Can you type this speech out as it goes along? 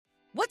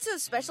What's so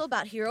special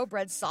about Hero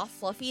Bread's soft,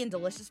 fluffy, and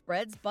delicious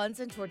breads, buns,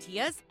 and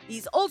tortillas?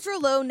 These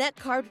ultra-low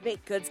net-carb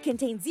baked goods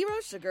contain zero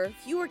sugar,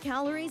 fewer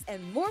calories,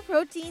 and more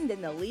protein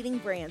than the leading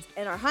brands,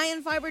 and are high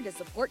in fiber to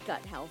support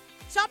gut health.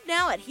 Shop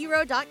now at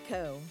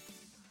hero.co.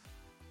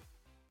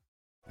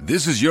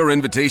 This is your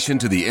invitation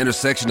to the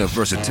intersection of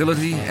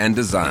versatility and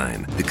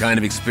design. The kind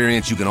of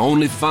experience you can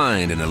only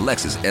find in a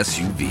Lexus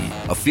SUV.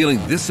 A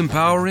feeling this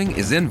empowering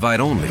is invite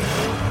only.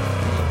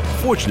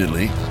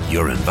 Fortunately,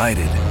 you're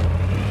invited.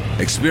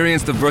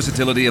 Experience the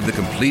versatility of the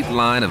complete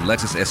line of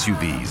Lexus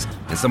SUVs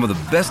and some of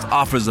the best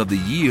offers of the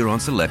year on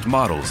select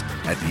models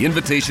at the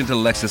Invitation to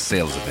Lexus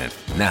sales event,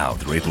 now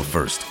through April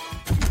 1st.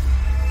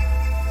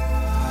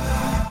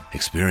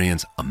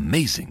 Experience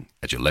amazing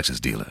at your Lexus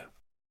dealer.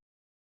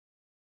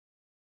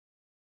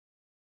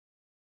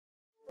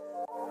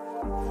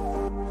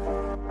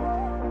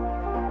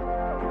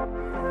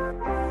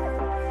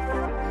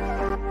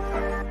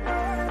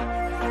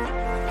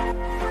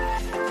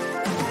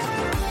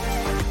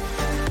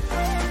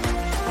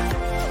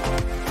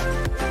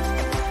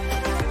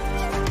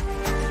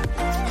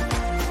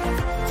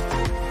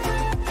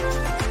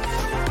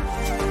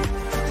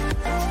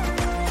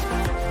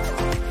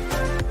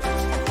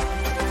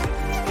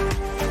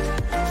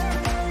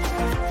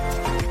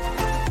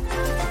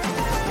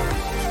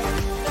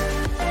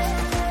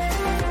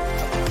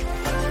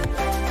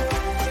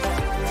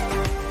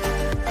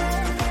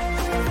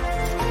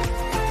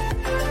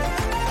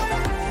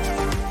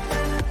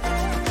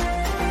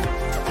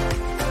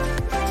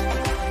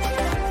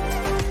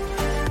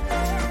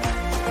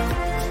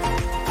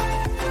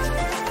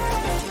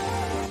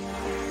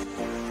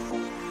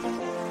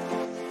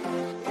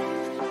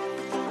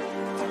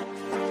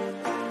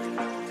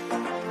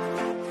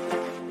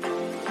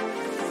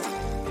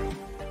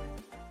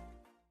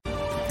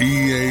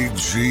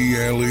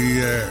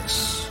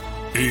 EAGLES,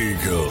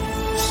 Eagles.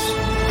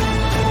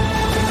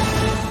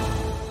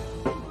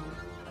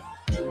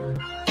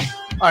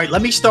 All right,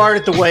 let me start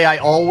it the way I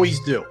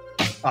always do.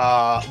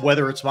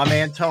 Whether it's my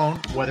man Tone,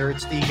 whether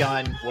it's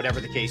D-Gun,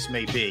 whatever the case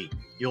may be,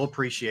 you'll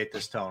appreciate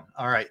this, Tone.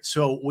 All right,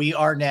 so we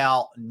are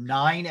now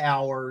 9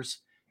 hours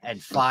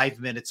and 5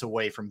 minutes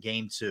away from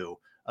Game 2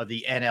 of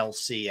the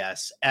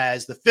NLCS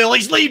as the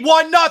Phillies lead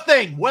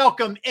 1-0.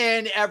 Welcome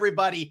in,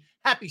 everybody.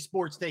 Happy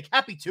Sports Take.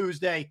 Happy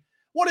Tuesday.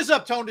 What is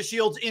up, Tone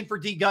DeShields in for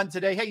D-Gun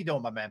today? How you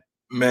doing, my man?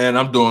 Man,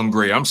 I'm doing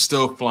great. I'm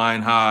still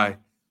flying high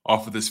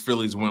off of this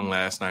Phillies win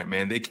last night,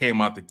 man. They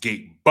came out the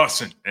gate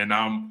bussing, and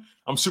I'm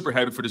super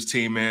happy for this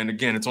team, man.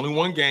 Again, it's only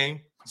one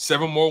game,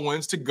 7 more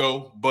wins to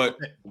go, but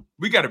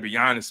we got to be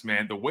honest,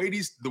 man. The way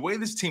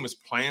this team is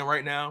playing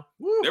right now,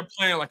 they're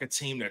playing like a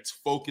team that's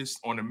focused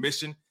on a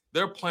mission.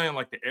 They're playing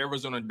like the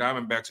Arizona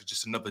Diamondbacks are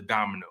just another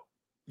domino.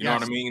 You know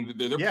what I mean?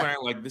 They're playing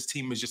like this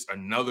team is just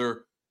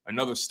another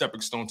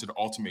stepping stone to the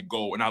ultimate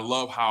goal. And I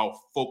love how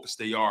focused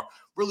they are.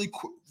 Really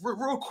quick,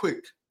 real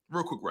quick,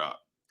 Rob.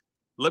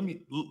 Let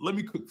me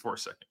cook for a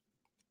second.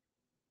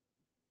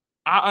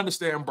 I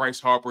understand Bryce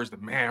Harper is the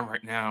man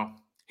right now.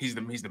 He's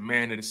the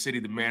man of the city,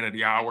 the man of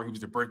the hour. He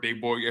was the birthday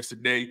boy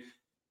yesterday.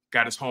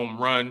 Got his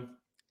home run,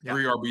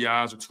 3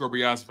 RBIs or 2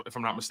 RBIs, if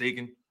I'm not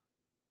mistaken.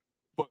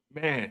 But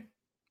man,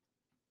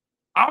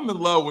 I'm in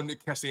love with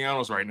Nick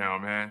Castellanos right now,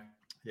 man.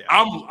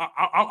 Yeah.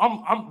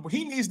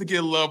 He needs to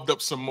get loved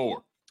up some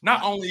more.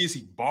 Not only is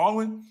he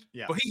balling,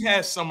 but he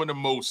has some of the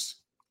most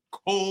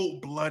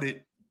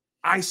cold-blooded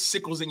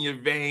icicles in your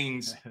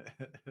veins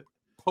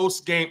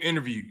post-game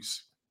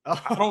interviews.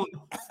 I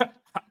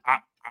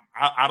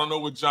don't know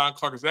what John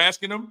Clark is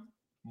asking him,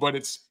 but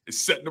it's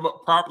setting him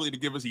up properly to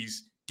give us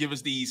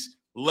these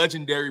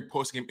legendary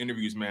post-game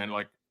interviews, man.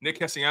 Like Nick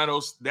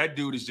Castellanos, that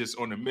dude is just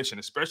on a mission,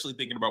 especially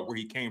thinking about where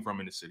he came from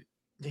in the city.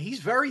 He's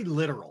very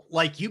literal.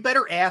 Like, you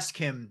better ask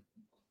him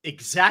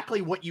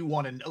exactly what you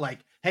want to, like,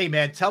 hey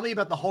man, tell me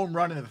about the home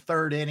run in the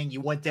 3rd inning.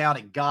 You went down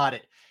and got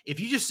it. If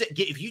you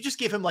just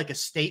give him like a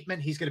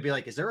statement, he's going to be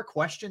like, is there a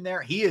question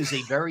there? He is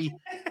a very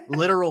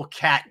literal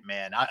cat,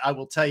 man. I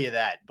will tell you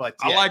that. But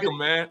I like him,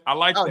 man. I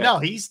like that. No,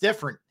 he's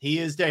different. He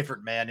is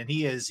different, man. And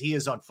he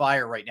is on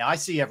fire right now. I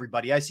see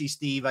everybody. I see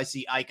Steve. I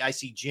see Ike. I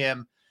see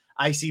Jim.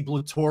 I see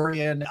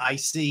Blutorian. I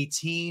see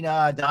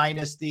Tina,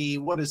 Dynasty.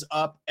 What is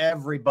up,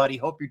 everybody?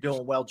 Hope you're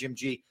doing well, Jim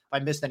G. If I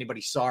missed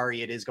anybody,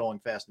 sorry. It is going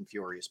fast and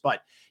furious.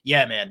 But,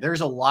 yeah, man,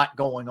 there's a lot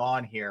going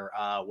on here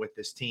with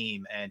this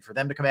team. And for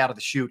them to come out of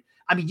the chute,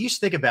 I mean, you just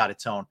think about it,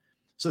 Tone.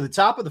 So the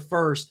top of the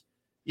first,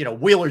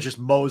 Wheeler just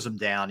mows him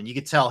down, and you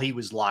could tell he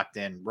was locked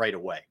in right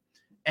away.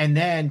 And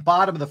then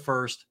bottom of the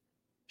first,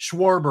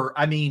 Schwarber,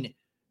 I mean,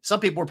 some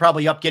people were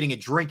probably up getting a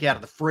drink out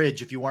of the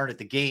fridge if you weren't at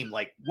the game,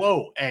 like,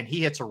 whoa, and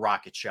he hits a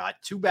rocket shot.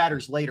 2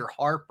 batters later,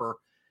 Harper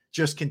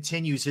just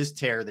continues his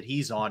tear that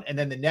he's on. And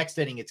then the next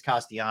inning, it's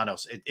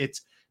Castellanos.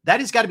 That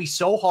has got to be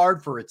so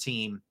hard for a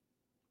team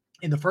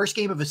in the first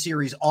game of a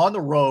series on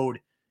the road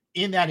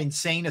in that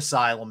insane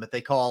asylum that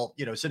they call,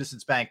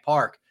 Citizens Bank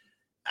Park.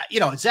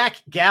 Zach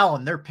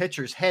Gallen, their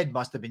pitcher's head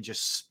must have been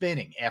just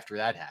spinning after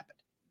that happened.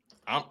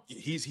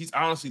 He's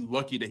honestly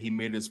lucky that he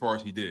made it as far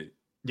as he did.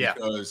 Yeah.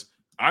 Because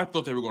I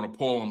thought they were going to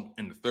pull him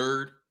in the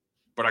 3rd,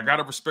 but I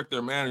gotta respect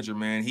their manager,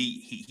 man.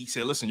 He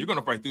said, listen, you're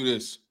gonna fight through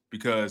this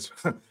because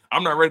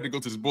I'm not ready to go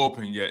to this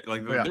bullpen yet.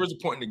 Like there was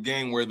a point in the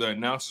game where the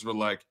announcers were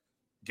like,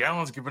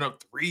 Gallon's giving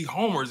up 3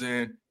 homers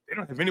and they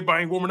don't have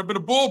anybody warming up in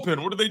the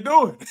bullpen. What are they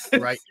doing?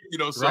 Right.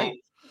 So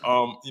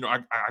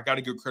I got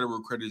to give credit where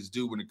credit is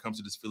due when it comes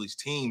to this Phillies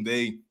team.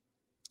 They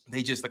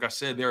just, like I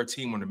said, they're a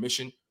team on a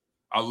mission.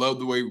 I love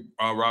the way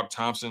Rob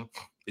Thompson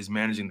is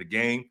managing the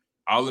game.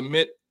 I'll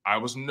admit I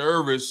was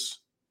nervous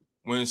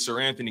when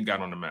Sir Anthony got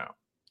on the mound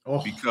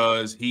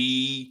because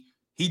he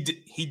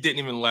didn't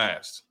even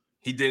last.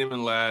 He didn't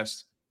even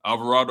last.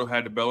 Alvarado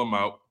had to bail him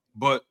out,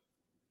 but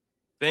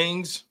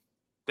things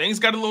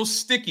got a little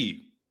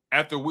sticky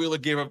after Wheeler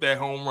gave up that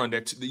home run,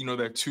 that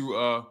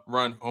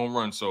 2-run home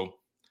run. So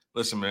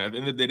listen, man, at the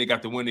end of the day, they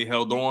got the win. They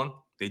held on.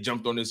 They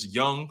jumped on this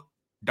young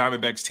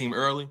Diamondbacks team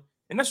early,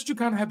 and that's what you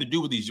kind of have to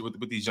do with these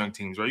young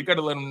teams, right? You got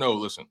to let them know,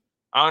 listen,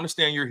 I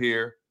understand you're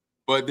here,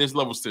 but there's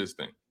levels to this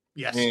thing.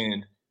 Yes,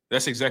 and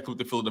that's exactly what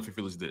the Philadelphia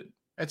Phillies did.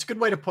 That's a good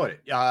way to put it.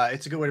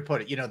 It's a good way to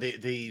put it.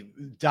 The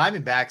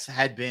Diamondbacks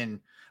had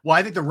been. Well,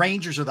 I think the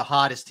Rangers are the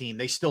hottest team.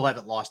 They still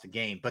haven't lost a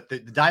game, but the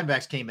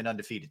Diamondbacks came in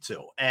undefeated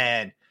too.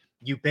 And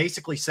you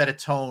basically set a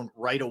tone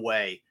right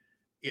away,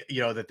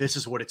 that this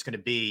is what it's going to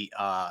be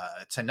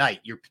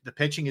tonight. The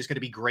pitching is going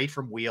to be great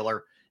from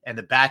Wheeler, and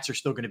the bats are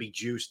still going to be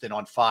juiced and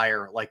on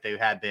fire like they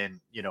have been.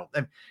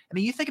 I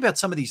mean, you think about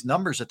some of these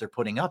numbers that they're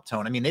putting up,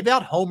 Tone. I mean, they've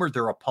out-homered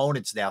their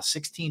opponents now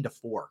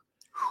 16-4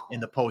 in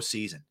the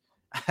postseason.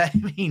 I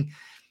mean,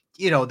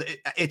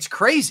 it's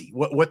crazy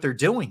what they're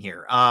doing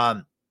here.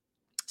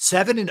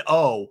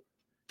 7-0.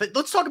 But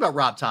let's talk about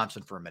Rob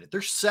Thompson for a minute.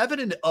 They're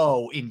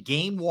 7-0 in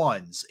game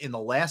ones in the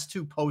last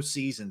 2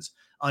 postseasons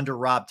under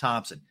Rob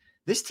Thompson.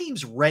 This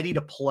team's ready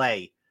to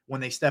play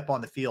when they step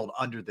on the field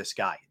under this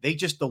guy. They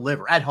just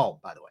deliver at home,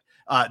 by the way.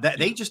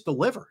 They just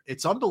deliver.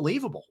 It's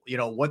unbelievable.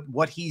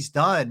 What he's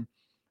done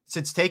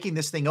since taking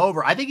this thing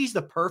over. I think he's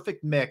the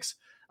perfect mix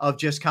of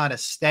just kind of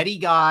steady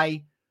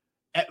guy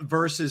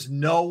versus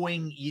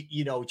knowing,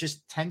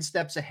 just 10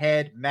 steps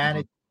ahead,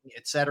 managing,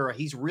 et cetera.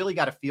 He's really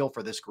got a feel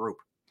for this group.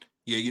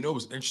 Yeah,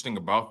 what's interesting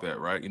about that,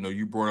 right?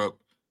 You brought up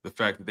the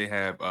fact that they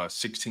have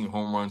 16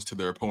 home runs to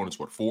their opponents,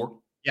 4?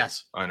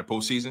 Yes. In the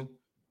postseason.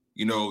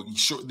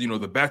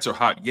 The bats are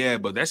hot, yeah,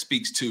 but that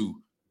speaks to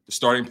the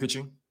starting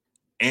pitching,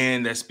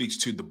 and that speaks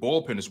to the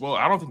bullpen as well.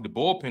 I don't think the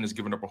bullpen has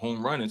given up a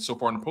home run so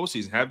far in the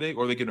postseason, have they?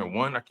 Or are they getting a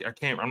 1? I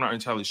can't. I'm not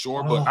entirely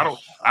sure, but I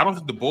don't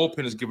think the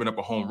bullpen has given up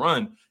a home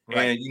run.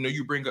 Right. And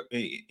you bring up,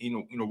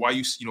 why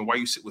you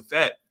sit with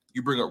that.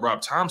 You bring up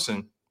Rob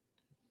Thompson.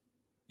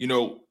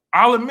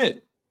 I'll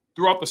admit,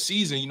 throughout the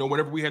season,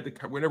 whenever we had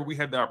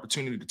the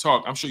opportunity to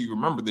talk, I'm sure you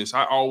remember this.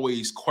 I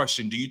always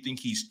questioned, do you think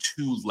he's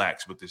too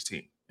lax with this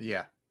team?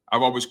 Yeah.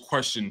 I've always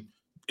questioned,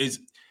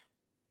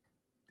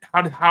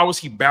 how is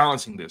he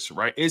balancing this,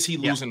 right? Is he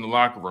losing the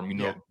locker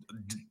room?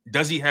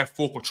 Does he have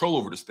full control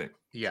over this thing?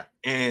 Yeah.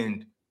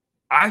 And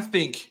I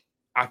think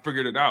I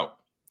figured it out.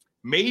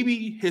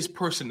 Maybe his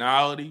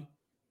personality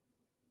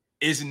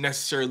isn't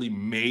necessarily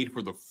made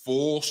for the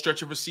full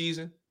stretch of a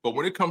season, but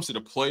when it comes to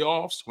the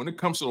playoffs, when it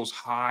comes to those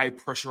high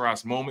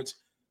pressurized moments,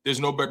 there's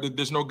no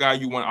guy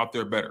you want out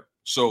there better.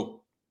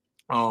 So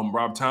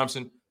Rob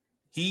Thompson,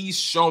 he's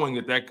showing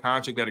that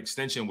contract, that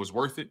extension was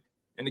worth it.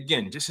 And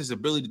again, just his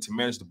ability to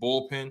manage the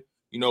bullpen.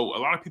 A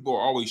lot of people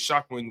are always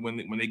shocked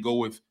when they go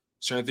with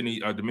Sir Anthony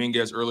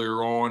Dominguez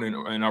earlier on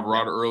and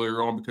Alvarado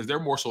earlier on, because they're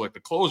more so like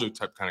the closer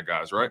type kind of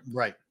guys, right?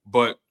 Right.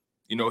 But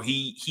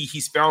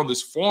he's found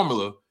this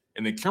formula,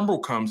 and then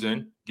Kimbrel comes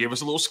in, gave us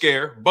a little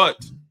scare, but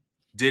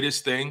did his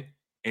thing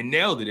and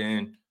nailed it.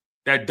 And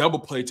that double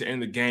play to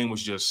end the game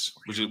was just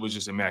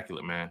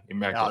immaculate, man.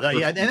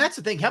 Immaculate. And that's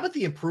the thing. How about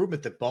the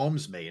improvement that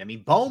Bohm's made? I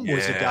mean, Bohm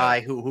was a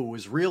guy who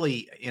was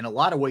really, in a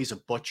lot of ways, a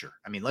butcher.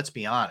 I mean, let's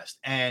be honest.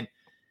 And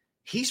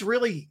he's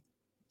really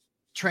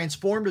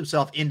transformed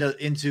himself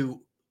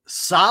into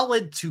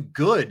solid to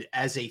good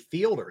as a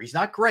fielder. He's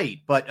not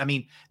great, but I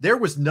mean, there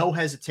was no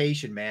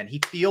hesitation, man.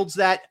 He fields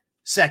that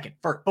second,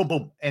 first, boom,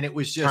 boom. And it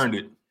was just turned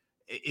it.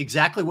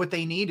 Exactly what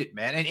they needed,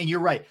 man. And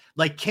you're right.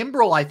 Like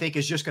Kimbrel, I think,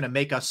 is just going to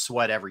make us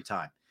sweat every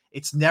time.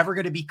 It's never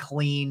going to be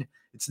clean.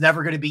 It's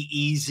never going to be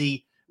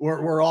easy.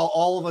 We're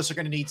all of us are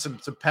going to need some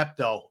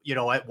Pepto,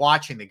 at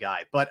watching the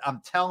guy. But I'm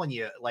telling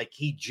you, like,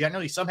 he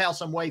generally somehow,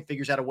 some way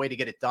figures out a way to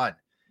get it done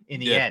in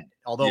the end.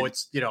 Although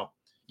it's,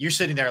 you're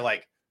sitting there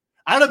like,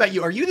 I don't know about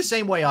you. Are you the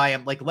same way I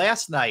am? Like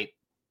last night,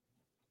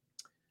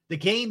 the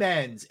game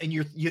ends and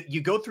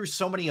you go through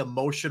so many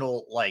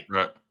emotional, like,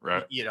 right.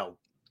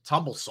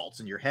 Tumble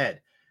salts in your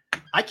head.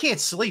 I can't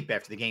sleep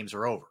after the games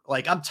are over.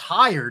 Like, I'm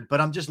tired,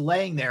 but I'm just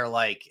laying there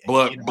like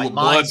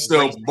blood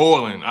still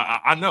boiling.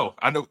 I know.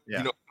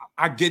 Yeah.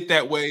 I get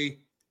that way.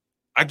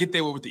 I get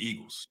that way with the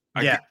Eagles.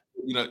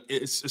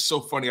 It's so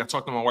funny. I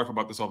talk to my wife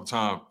about this all the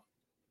time.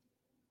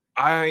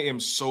 I am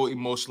so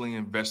emotionally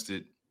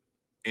invested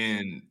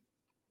in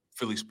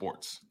Philly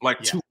sports,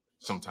 like too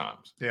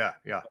sometimes. Yeah.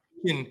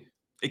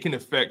 It can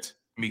affect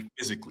me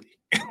physically.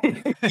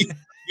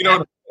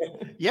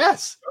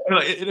 Yes.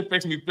 It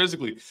affects me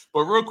physically.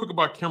 But real quick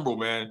about Kimbrel,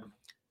 man.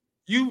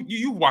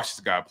 You watch this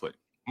guy play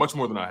much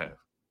more than I have.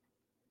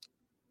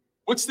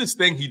 What's this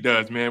thing he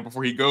does, man,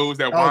 before he goes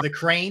that the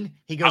crane?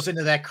 He goes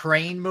into that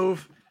crane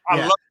move. I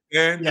love it,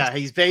 man. Yeah,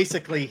 he's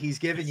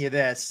giving you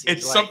this.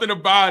 It's like, something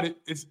about it.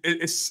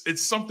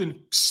 It's something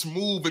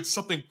smooth. It's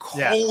something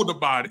cold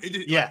about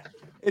it.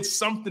 It's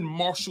something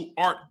martial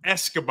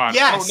art-esque about it.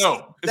 Yes, I don't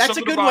know. That's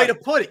a good way to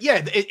put it.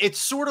 Yeah, it's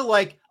sort of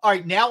like, all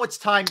right, now it's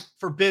time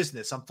for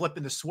business. I'm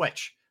flipping the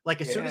switch.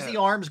 Like as soon as the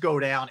arms go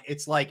down,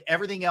 it's like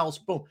everything else.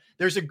 Boom.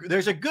 There's a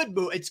good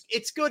movie.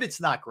 It's good. It's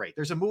not great.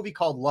 There's a movie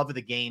called Love of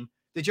the Game.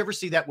 Did you ever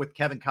see that with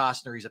Kevin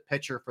Costner? He's a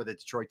pitcher for the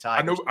Detroit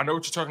Tigers. I know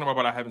what you're talking about,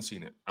 but I haven't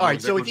seen it. All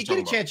right, so if you get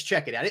a chance,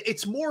 check it out.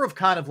 It's more of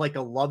kind of like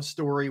a love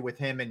story with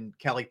him and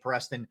Kelly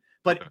Preston,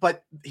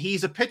 but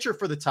he's a pitcher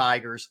for the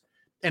Tigers.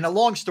 And a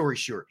long story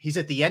short, he's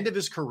at the end of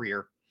his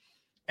career,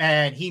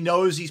 and he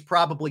knows he's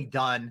probably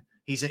done.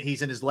 He's in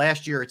his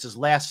last year. It's his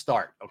last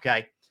start,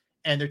 okay?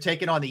 And they're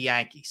taking on the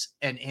Yankees,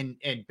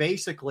 and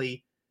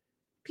basically,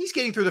 he's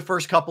getting through the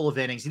first couple of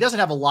innings. He doesn't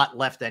have a lot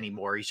left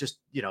anymore. He's just,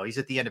 he's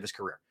at the end of his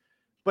career.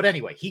 But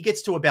anyway, he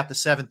gets to about the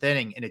seventh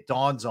inning, and it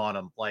dawns on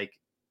him, like,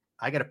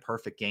 I got a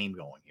perfect game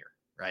going here,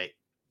 right?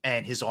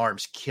 And his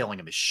arm's killing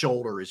him. His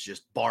shoulder is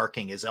just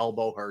barking. His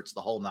elbow hurts,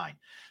 the whole nine.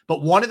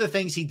 But one of the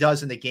things he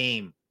does in the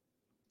game,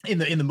 in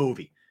the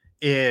movie,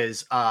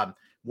 is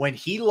when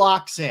he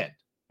locks in,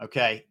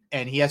 okay,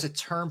 and he has a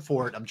term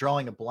for it. I'm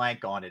drawing a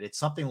blank on it. It's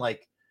something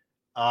like,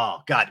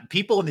 oh, God,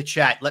 people in the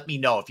chat, let me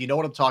know if you know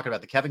what I'm talking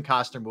about. The Kevin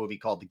Costner movie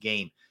called The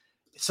Game.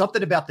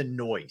 Something about the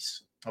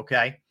noise,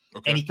 okay?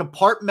 And he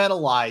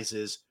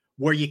compartmentalizes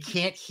where you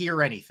can't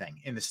hear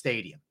anything in the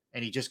stadium.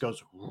 And he just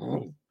goes,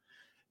 whoa.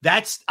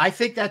 I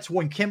think that's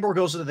when Kimbrel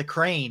goes into the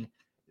crane.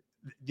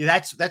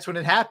 That's when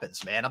it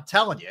happens, man. I'm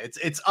telling you,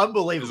 it's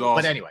unbelievable. It's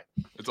awesome. But anyway,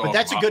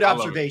 that's a good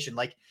observation.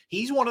 Like,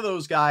 he's one of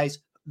those guys.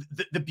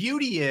 The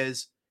beauty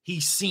is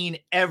he's seen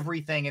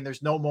everything, and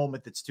there's no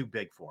moment that's too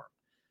big for him.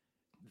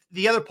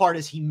 The other part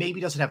is he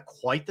maybe doesn't have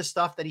quite the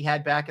stuff that he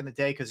had back in the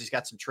day because he's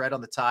got some tread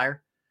on the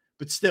tire.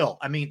 But still,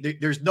 I mean,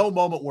 there's no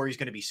moment where he's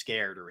going to be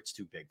scared or it's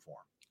too big for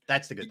him.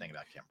 That's the good thing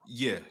about Kimbrel.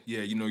 Yeah,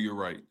 you're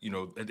right.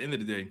 At the end of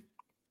the day,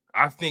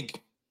 I think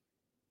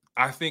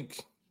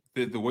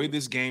that the way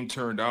this game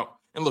turned out,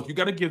 and look, you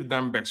got to give the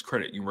Diamondbacks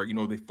credit. You're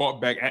right. They fought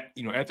back.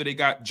 After they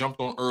got jumped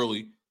on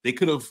early, they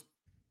could have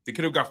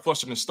got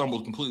flustered and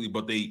stumbled completely,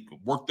 but they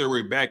worked their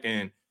way back,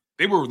 and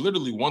they were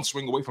literally one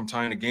swing away from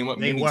tying the game up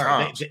many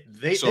times.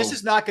 This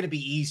is not going to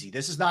be easy.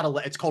 This is not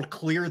it's called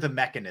clear the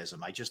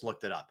mechanism. I just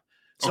looked it up.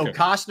 So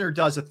Costner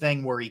does a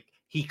thing where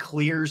he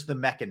clears the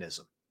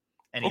mechanism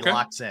and he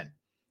locks in.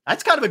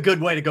 That's kind of a good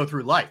way to go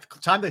through life.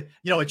 Time to,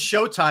 it's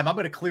showtime. I'm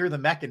going to clear the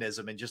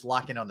mechanism and just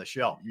lock in on the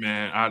show.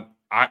 Man,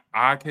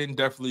 I can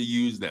definitely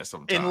use that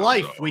sometimes. In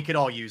life, we could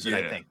all use it,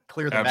 I think.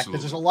 Clear the mechanism.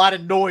 There's a lot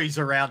of noise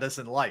around us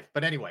in life.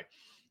 But anyway.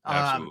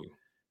 Absolutely.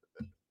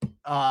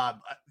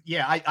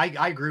 Yeah,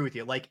 I agree with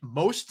you. Like,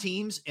 most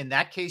teams in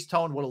that case,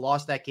 Tone, would have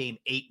lost that game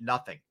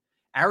 8-0.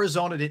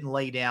 Arizona didn't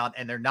lay down,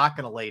 and they're not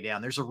going to lay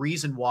down. There's a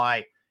reason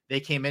why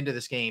they came into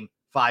this game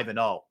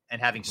 5-0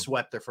 and having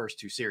swept their first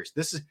two series.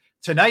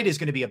 Tonight is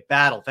going to be a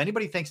battle. If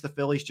anybody thinks the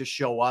Phillies just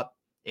show up,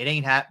 it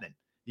ain't happening.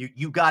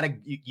 You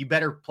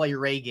better play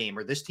your A game,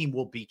 or this team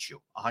will beat you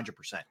 100%.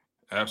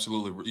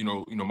 Absolutely.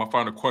 My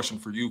final question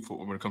for you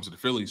when it comes to the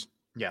Phillies.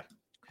 Yeah.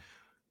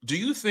 Do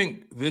you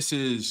think this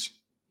is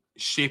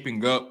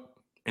shaping up?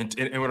 And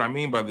what I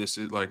mean by this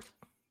is, like,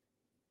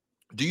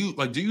 do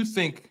you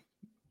think?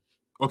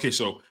 Okay,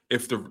 so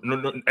if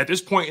at this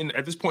point in the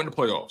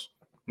playoffs,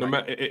 no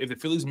matter if the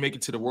Phillies make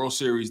it to the World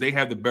Series, they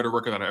have the better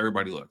record out of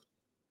everybody left.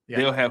 Yeah.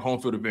 They'll have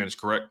home field advantage,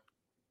 correct?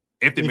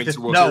 If they make it to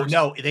the World Series?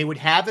 No, they would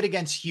have it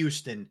against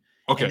Houston,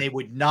 and they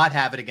would not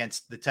have it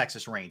against the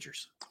Texas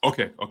Rangers.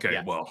 Okay.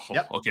 Yeah. Well,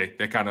 okay,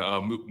 that kind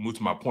of moves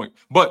to my point.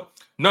 But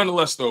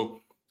nonetheless,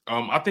 though,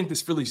 I think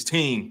this Phillies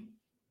team,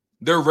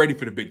 they're ready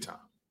for the big time.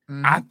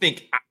 Mm-hmm. I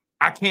think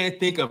I can't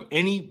think of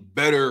any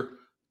better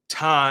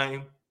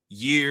time,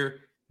 year.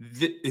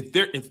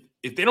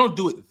 If they don't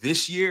do it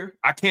this year,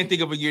 I can't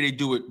think of a year they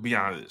do it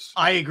beyond this.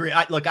 I agree.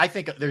 I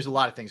think there's a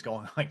lot of things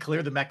going on.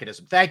 Clear the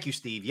mechanism. Thank you,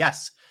 Steve.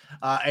 Yes.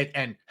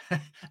 And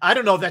I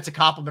don't know if that's a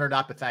compliment or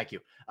not, but thank you.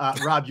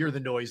 Rob, you're the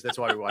noise. That's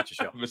why we watch the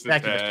show.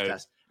 Thank you, Mr.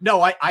 Test.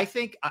 No, I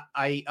think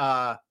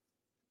I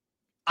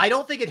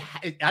don't think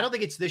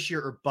it's this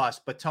year or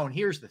bust, but Tone,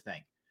 here's the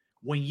thing.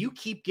 When you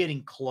keep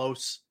getting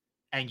close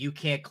and you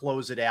can't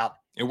close it out,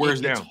 it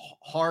wears down. It's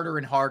harder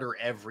and harder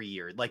every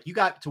year. Like, you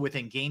got to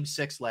within Game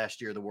 6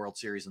 last year, the World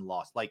Series, and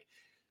lost. Like,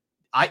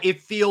 it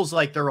feels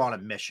like they're on a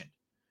mission.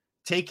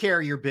 Take care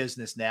of your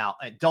business now.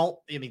 And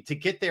to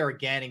get there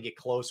again and get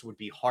close would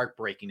be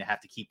heartbreaking to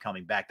have to keep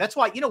coming back. That's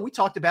why, we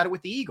talked about it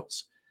with the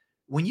Eagles.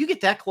 When you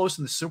get that close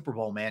in the Super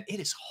Bowl, man, it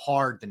is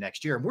hard the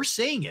next year. And we're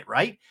seeing it,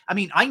 right? I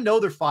mean, I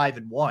know they're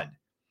 5-1.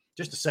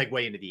 Just to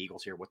segue into the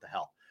Eagles here. What the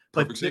hell?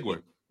 Perfect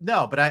segue.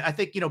 No, but I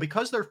think,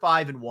 because they're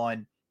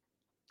 5-1,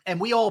 and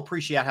we all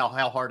appreciate how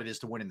hard it is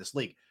to win in this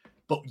league.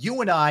 But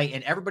you and I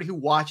and everybody who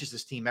watches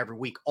this team every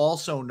week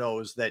also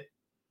knows that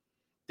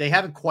they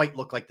haven't quite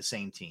looked like the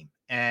same team.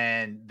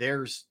 And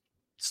there's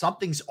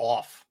something's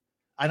off.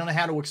 I don't know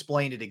how to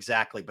explain it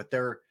exactly, but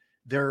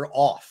they're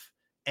off.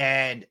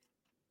 And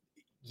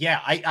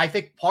yeah, I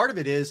think part of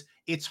it is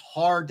it's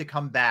hard to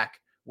come back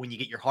when you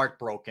get your heart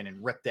broken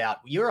and ripped out.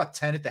 You're up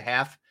 10 at the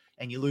half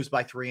and you lose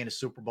by 3 in a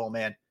Super Bowl,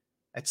 man.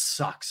 It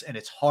sucks. And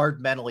it's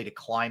hard mentally to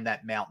climb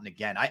that mountain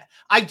again.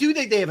 I do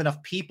think they have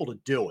enough people to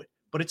do it,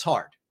 but it's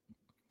hard.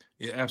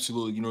 Yeah,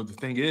 absolutely. The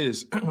thing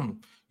is,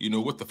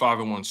 with the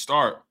 5-1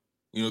 start,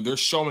 they're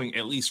showing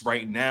at least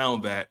right now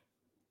that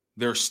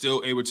they're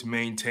still able to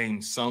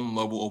maintain some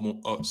level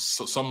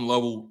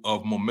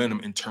of momentum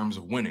in terms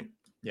of winning.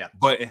 Yeah.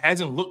 But it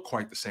hasn't looked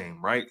quite the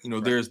same, right?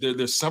 Right.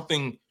 There's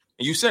something,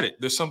 and you said it,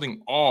 there's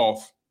something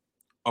off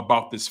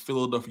about this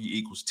Philadelphia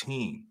Eagles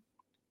team.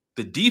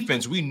 The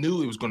defense, we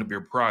knew it was going to be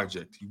a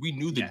project. We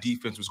knew the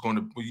defense was going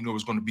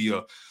to be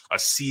a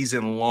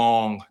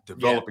season-long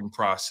developing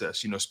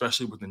process,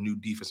 especially with the new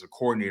defensive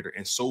coordinator.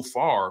 And so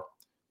far,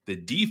 the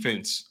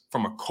defense,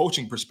 from a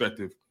coaching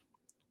perspective,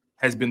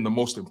 has been the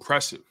most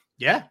impressive.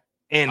 Yeah.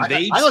 And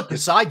I look,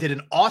 Desai did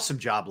an awesome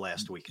job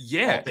last week.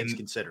 Yeah. All things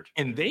considered.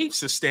 And they've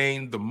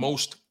sustained the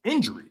most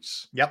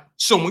injuries. Yep.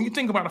 So when you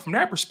think about it from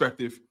that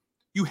perspective,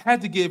 you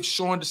had to give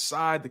Sean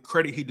Desai the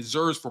credit he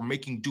deserves for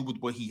making do with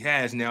what he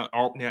has. Now,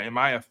 am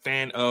I a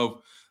fan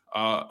of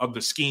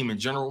the scheme in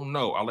general?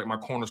 No. I like my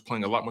corners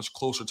playing a lot much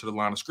closer to the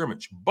line of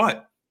scrimmage.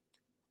 But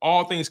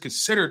all things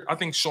considered, I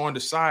think Sean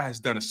Desai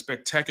has done a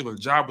spectacular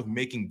job with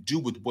making do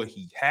with what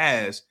he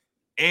has.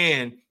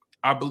 And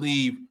I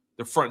believe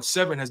the front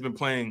seven has been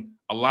playing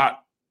a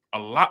lot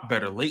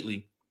better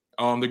lately.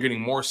 They're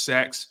getting more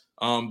sacks.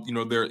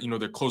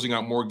 They're closing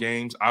out more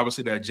games.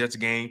 Obviously, that Jets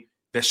game,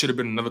 that should have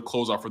been another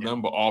closeout for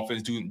them, but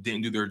offense didn't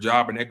do their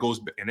job, and that goes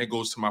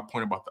to my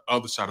point about the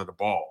other side of the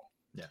ball.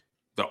 Yeah,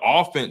 the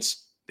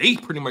offense, they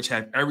pretty much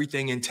have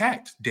everything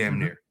intact, damn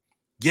near.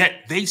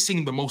 Yet they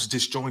seem the most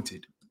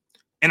disjointed.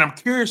 And I'm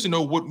curious to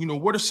know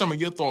what are some of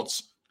your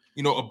thoughts,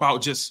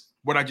 about just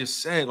what I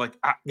just said. Like,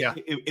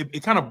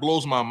 it kind of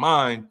blows my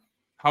mind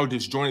how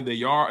disjointed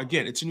they are.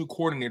 Again, it's a new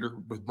coordinator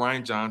with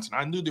Brian Johnson.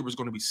 I knew there was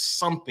going to be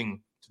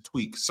something to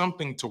tweak,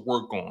 something to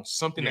work on,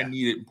 something that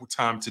needed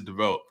time to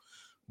develop.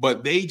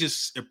 But they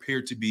just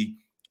appear to be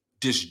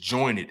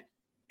disjointed.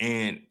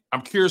 And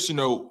I'm curious to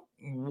know,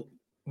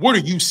 what are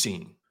you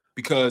seeing?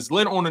 Because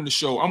later on in the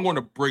show, I'm going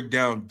to break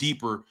down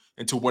deeper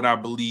into what I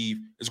believe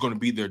is going to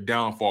be their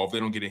downfall if they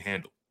don't get it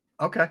handled.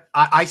 Okay.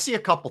 I see a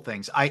couple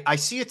things. I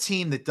see a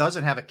team that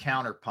doesn't have a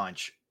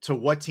counterpunch to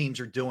what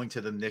teams are doing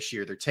to them this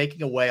year. They're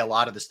taking away a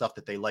lot of the stuff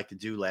that they like to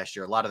do last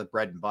year, a lot of the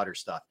bread and butter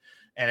stuff.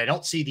 And I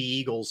don't see the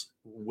Eagles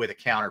with a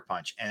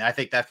counterpunch. And I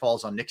think that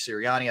falls on Nick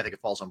Sirianni. I think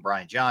it falls on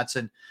Brian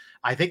Johnson.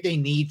 I think they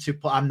need to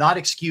 – I'm not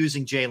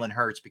excusing Jalen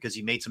Hurts because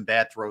he made some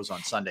bad throws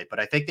on Sunday, but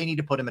I think they need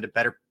to put him in a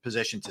better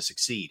position to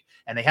succeed.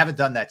 And they haven't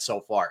done that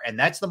so far. And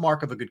that's the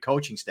mark of a good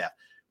coaching staff.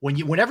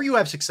 Whenever you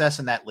have success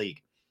in that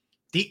league,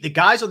 the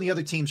guys on the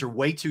other teams are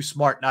way too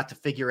smart not to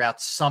figure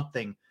out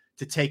something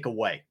to take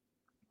away.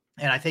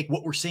 And I think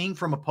what we're seeing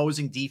from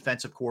opposing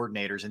defensive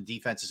coordinators and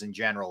defenses in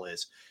general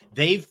is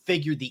they've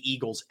figured the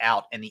Eagles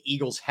out, and the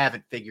Eagles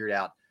haven't figured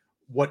out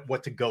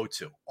what to go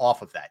to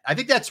off of that. I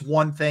think that's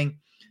one thing.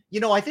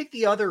 I think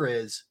the other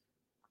is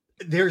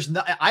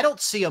I don't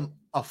see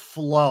a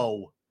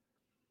flow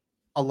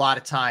a lot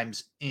of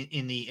times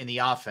in the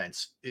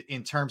offense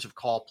in terms of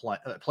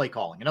play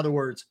calling. In other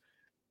words,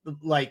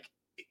 like,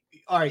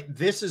 all right,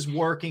 this is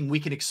working. We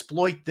can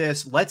exploit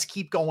this. Let's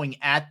keep going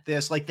at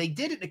this. Like they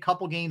did it in a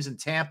couple games in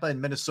Tampa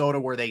and Minnesota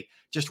where they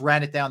just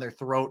ran it down their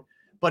throat.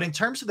 But in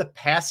terms of the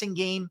passing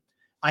game,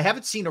 I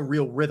haven't seen a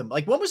real rhythm.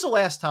 Like when was the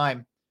last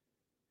time?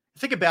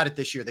 Think about it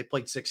this year. They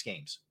played 6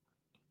 games.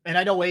 And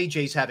I know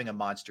AJ's having a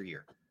monster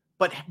year.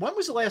 But when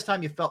was the last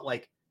time you felt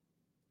like,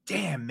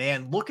 damn,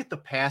 man, look at the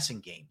passing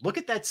game. Look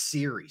at that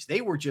series.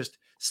 They were just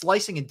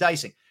slicing and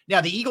dicing.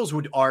 Now, the Eagles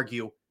would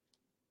argue,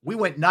 we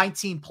went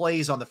 19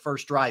 plays on the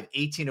first drive,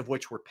 18 of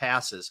which were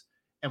passes,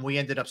 and we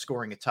ended up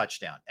scoring a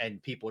touchdown,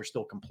 and people are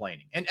still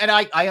complaining. And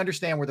I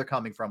understand where they're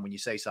coming from when you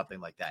say something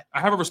like that. I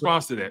have a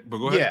response to that, but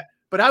go ahead. Yeah,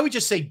 but I would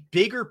just say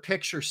bigger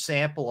picture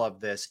sample of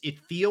this. It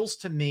feels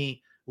to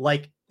me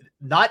like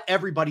not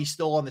everybody's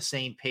still on the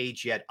same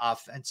page yet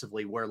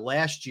offensively, where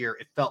last year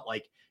it felt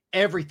like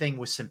everything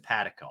was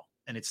simpatico,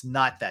 and it's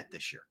not that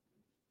this year.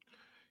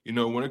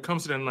 When it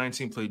comes to that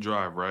 19-play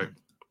drive, right,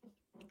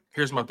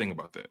 here's my thing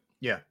about that.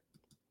 Yeah.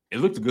 It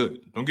looked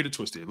good. Don't get it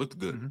twisted. It looked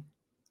good. Mm-hmm.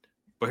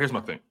 But here's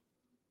my thing.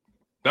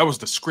 That was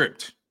the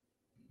script.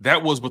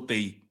 That was what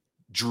they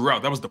drew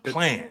out. That was the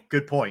plan.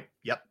 Good point.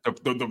 Yep.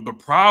 The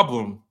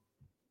problem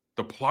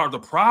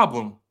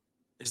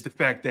is the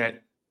fact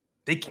that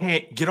they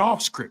can't get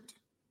off script.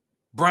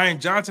 Brian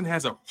Johnson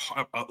has a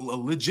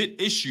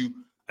legit issue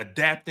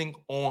adapting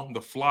on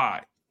the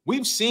fly.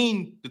 We've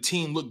seen the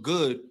team look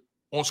good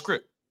on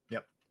script.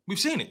 Yep. We've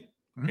seen it.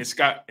 And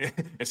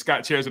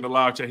Scott shares in the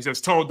live chat. He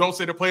says, Tone, don't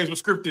say the plays were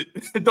scripted.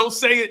 Don't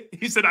say it.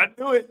 He said, I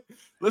knew it.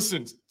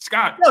 Listen,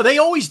 Scott. No, they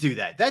always do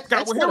that. That's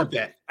not a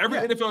bad. Every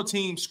NFL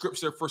team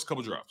scripts their first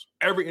couple drives.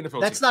 Every NFL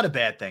team. That's not a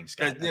bad thing,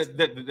 Scott.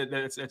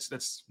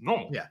 That's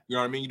normal. Yeah. You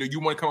know what I mean? You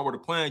want to come up with a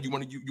plan. You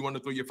want to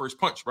throw your first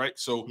punch, right?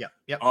 So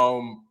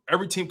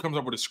every team comes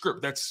up with a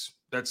script.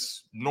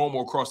 That's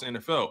normal across the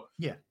NFL.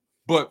 Yeah.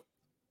 But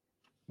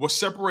what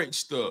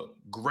separates the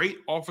great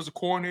offensive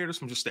coordinators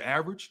from just the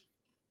average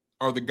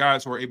are the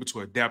guys who are able to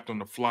adapt on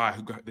the fly,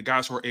 the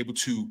guys who are able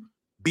to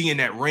be in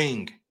that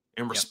ring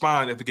and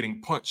respond after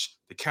getting punched,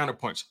 the counter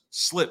punch,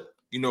 slip,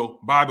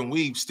 bob and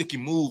weave, sticky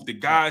move, the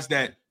guys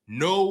that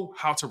know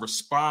how to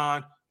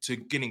respond to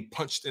getting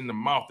punched in the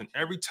mouth. And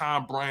every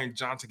time Brian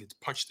Johnson gets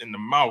punched in the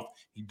mouth,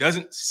 he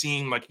doesn't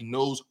seem like he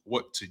knows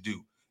what to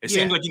do. It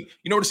seems like,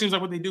 what it seems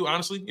like what they do,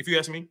 honestly, if you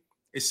ask me?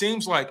 It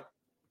seems like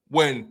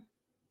when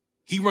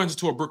he runs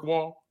into a brick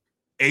wall,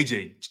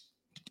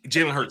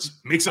 Jalen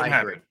Hurts makes something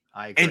happen.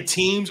 I agree. And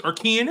teams are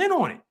keying in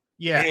on it.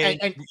 Yeah.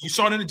 And you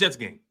saw it in the Jets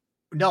game.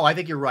 No, I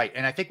think you're right.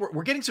 And I think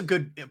we're getting some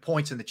good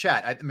points in the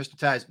chat. Mr.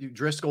 Taz,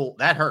 Driscoll,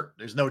 that hurt.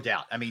 There's no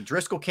doubt. I mean,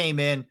 Driscoll came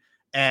in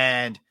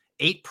and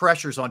 8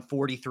 pressures on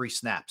 43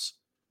 snaps.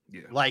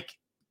 Yeah. Like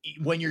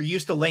when you're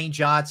used to Lane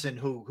Johnson,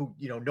 who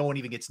no one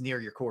even gets near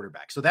your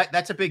quarterback. So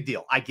that's a big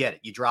deal. I get it.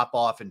 You drop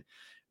off, and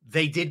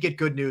they did get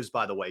good news,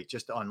 by the way,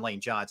 just on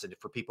Lane Johnson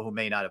for people who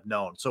may not have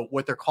known. So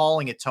what they're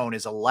calling it, Tone,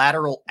 is a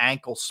lateral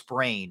ankle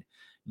sprain,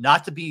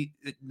 not to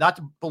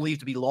believe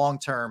to be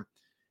long-term.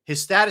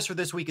 His status for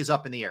this week is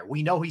up in the air.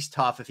 We know he's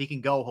tough. If he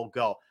can go, he'll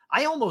go.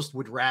 I almost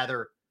would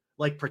rather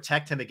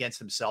protect him against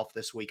himself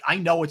this week. I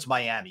know it's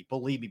Miami.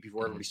 Believe me,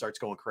 before everybody starts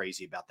going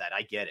crazy about that.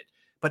 I get it.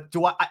 But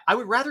I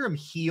would rather him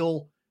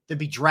heal than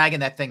be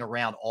dragging that thing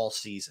around all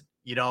season,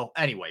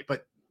 anyway,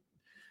 but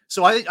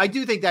so I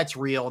do think that's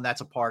real. And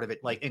that's a part of it.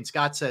 And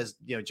Scott says,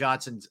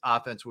 Johnson's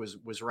offense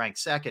was ranked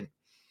second.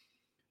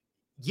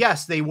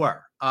 Yes, they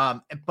were.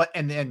 And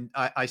then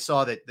I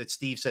saw that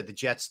Steve said the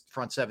Jets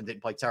front seven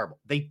didn't play terrible.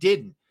 They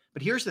didn't.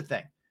 But here's the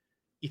thing.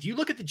 If you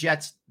look at the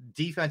Jets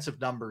defensive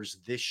numbers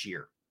this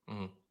year,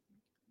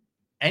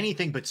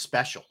 anything but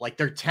special.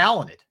 They're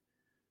talented,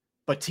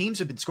 but teams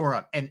have been scoring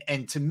up.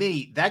 And to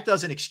me, that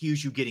doesn't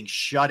excuse you getting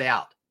shut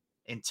out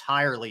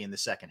entirely in the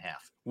second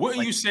half.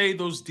 Wouldn't you say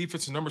those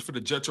defensive numbers for the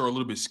Jets are a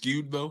little bit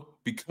skewed though,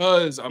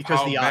 because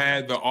how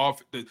bad the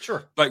offense?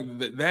 Sure,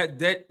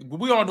 that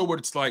we all know what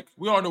it's like.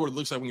 We all know what it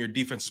looks like when your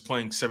defense is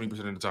playing 70%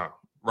 of the time,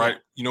 right?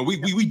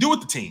 We do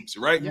it to teams,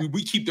 right? Yeah.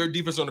 We keep their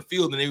defense on the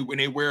field and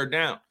they wear it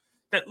down.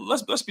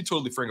 Let's be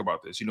totally frank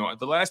about this.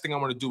 The last thing I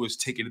want to do is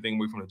take anything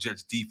away from the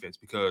Jets defense,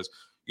 because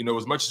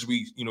as much as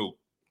we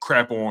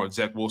crap on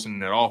Zach Wilson in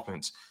that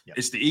offense,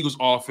 it's the Eagles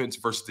offense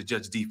versus the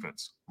Jets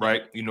defense,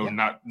 right?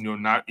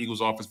 Not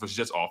Eagles offense versus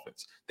Jets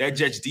offense. That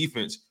Jets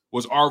defense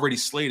was already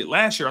slated.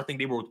 Last year, I think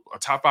they were a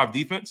top 5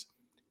 defense.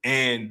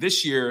 And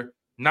this year,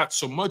 not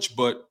so much,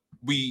 but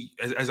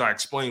as I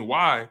explained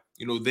why,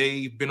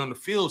 they've been on the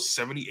field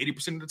 70,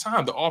 80% of the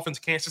time. The offense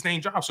can't sustain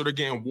drives, so they're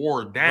getting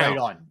wore down.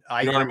 Right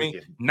on. You know what I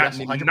mean?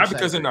 Not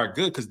because they're not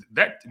good, because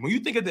when you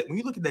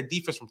look at that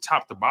defense from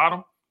top to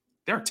bottom,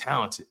 they're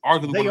talented,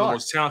 arguably one of the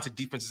most talented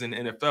defenses in the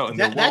NFL. And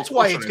that's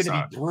why it's going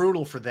to be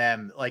brutal for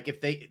them.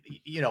 If they,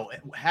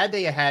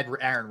 had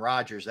Aaron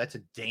Rodgers, that's a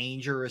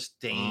dangerous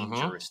team.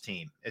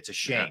 It's a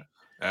shame.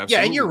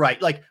 Yeah, and you're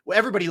right.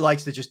 Everybody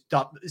likes to just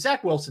dump.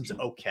 Zach Wilson's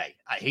okay.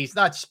 He's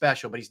not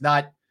special, but he's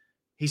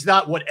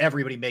not what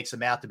everybody makes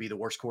him out to be, the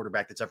worst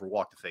quarterback that's ever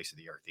walked the face of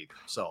the earth either.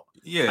 So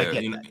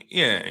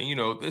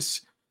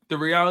the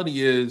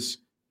reality is,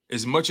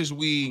 as much as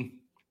we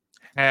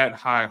had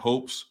high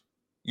hopes,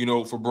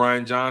 for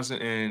Brian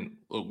Johnson, and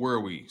look, where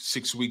are we?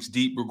 6 weeks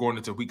deep. We're going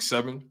into week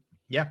 7.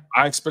 Yeah.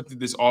 I expected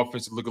this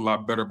offense to look a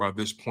lot better by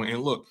this point.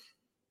 And look,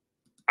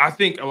 I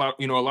think a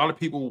lot of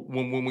people,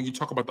 when you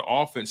talk about the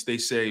offense, they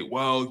say,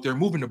 well, they're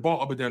moving the ball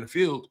up and down the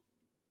field.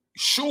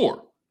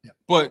 Sure. Yeah.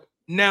 But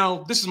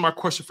now this is my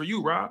question for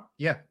you, Rob.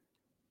 Yeah.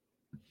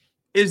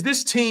 Is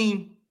this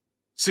team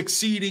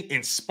succeeding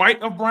in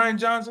spite of Brian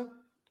Johnson,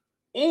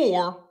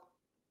 or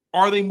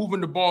are they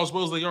moving the ball as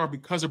well as they are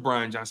because of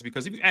Brian Johnson?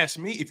 Because if you ask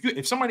me,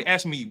 if somebody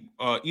asked me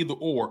either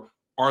or,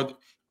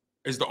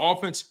 is the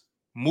offense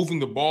moving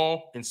the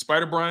ball in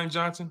spite of Brian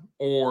Johnson,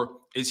 or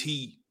is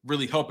he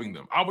really helping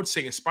them? I would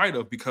say in spite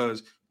of,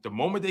 because the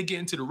moment they get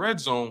into the red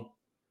zone,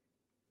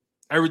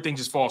 everything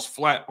just falls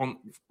flat on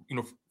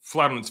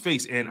its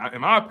face. And in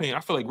my opinion,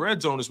 I feel like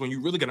red zone is when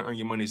you really got to earn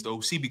your money as the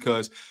OC,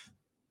 because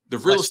the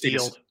real estate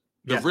is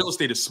real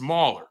estate is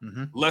smaller,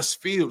 less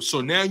field. So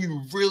now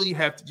you really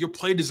your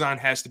play design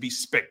has to be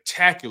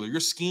spectacular. Your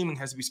scheming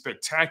has to be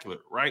spectacular,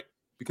 right?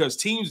 Because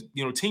teams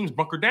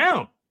bunker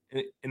down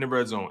in the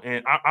red zone.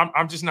 And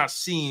I'm just not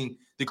seeing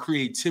the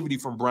creativity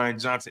from Brian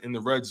Johnson in the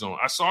red zone.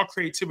 I saw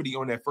creativity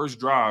on that first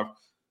drive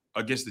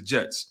against the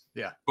Jets.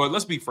 Yeah. But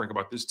let's be frank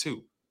about this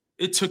too.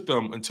 It took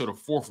them until the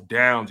 4th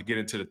down to get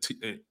into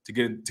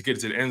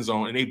the end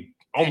zone, and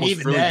And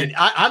even then,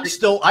 I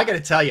got to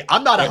tell you,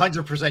 I'm not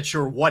 100%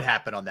 sure what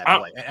happened on that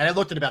play. And I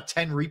looked at about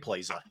 10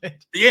 replays on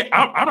it. Yeah,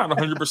 I'm not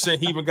 100%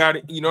 he even got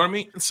it. You know what I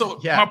mean? So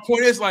my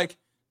point is, like,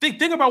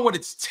 think about what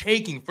it's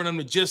taking for them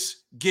to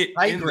just get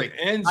in the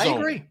end zone. I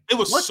agree. It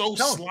was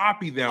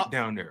sloppy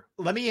down there.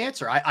 Let me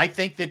answer. I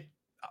think that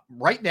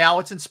right now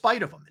it's in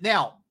spite of them.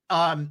 Now,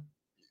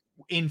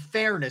 in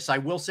fairness, I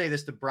will say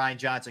this to Brian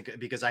Johnson,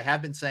 because I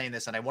have been saying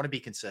this and I want to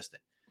be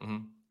consistent.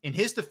 Mm-hmm. In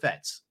his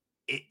defense,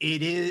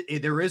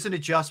 there is an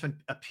adjustment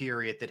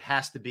period that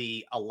has to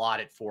be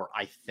allotted for,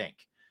 I think.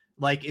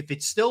 Like, if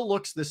it still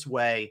looks this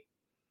way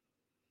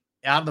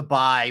out of the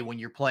bye when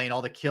you're playing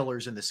all the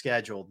killers in the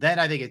schedule, then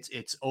I think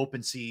it's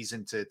open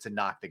season to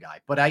knock the guy.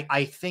 But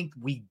I think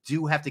we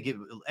do have to give,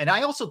 and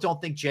I also don't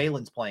think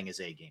Jalen's playing his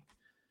A game.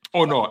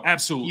 Oh no,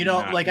 absolutely.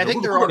 Not. Like, I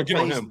think there are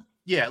plays.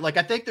 Yeah, like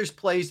I think there's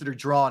plays that are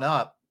drawn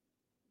up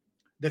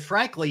that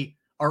frankly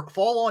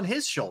fall on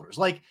his shoulders.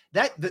 Like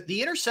that,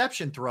 the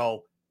interception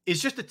throw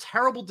is just a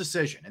terrible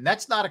decision, and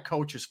that's not a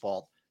coach's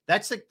fault.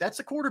 That's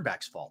the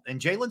quarterback's fault. And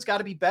Jalen's got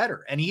to be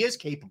better, and he is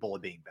capable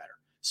of being better.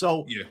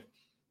 So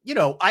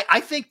yeah, I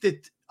think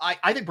that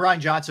I think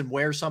Brian Johnson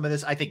wears some of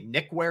this. I think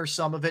Nick wears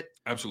some of it.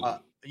 Absolutely.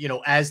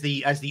 As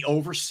the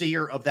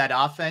overseer of that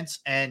offense.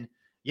 And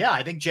yeah,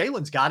 I think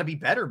Jalen's got to be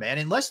better, man.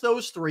 Unless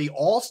those three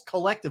all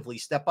collectively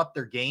step up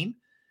their game,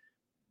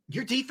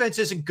 your defense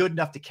isn't good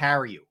enough to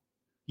carry you.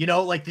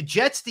 Like the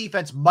Jets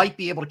defense might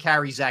be able to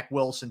carry Zach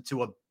Wilson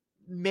to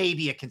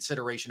maybe a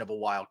consideration of a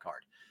wild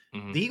card.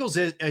 Mm-hmm. The Eagles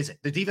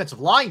isn't. The defensive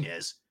line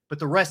is, but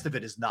the rest of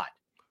it is not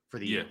for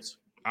the Eagles.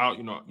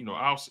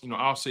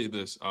 I'll say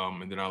this,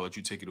 and then I'll let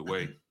you take it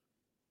away.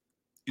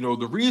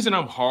 The reason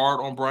I'm hard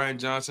on Brian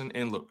Johnson,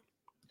 and look,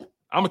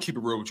 I'm gonna keep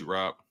it real with you,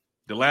 Rob.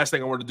 The last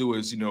thing I want to do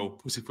is,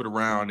 pussyfoot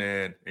around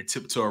and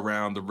tiptoe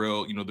around the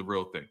real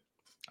thing.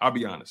 I'll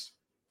be honest.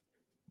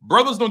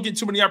 Brothers don't get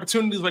too many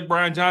opportunities like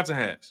Brian Johnson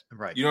has.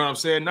 Right. You know what I'm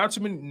saying? Not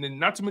too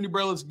many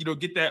brothers,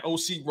 get that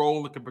OC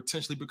role that can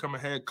potentially become a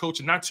head coach.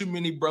 And not too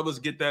many brothers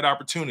get that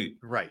opportunity.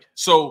 Right.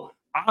 So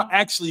I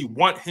actually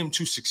want him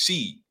to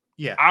succeed.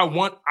 Yeah. I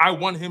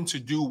want him to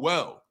do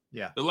well.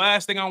 Yeah. The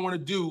last thing I want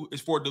to do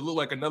is for it to look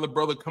like another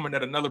brother coming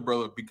at another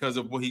brother because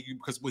of what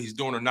he's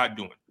doing or not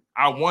doing.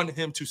 I want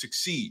him to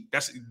succeed.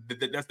 That's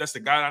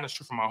the guy honest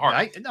truth from my heart.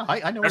 I know where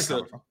you're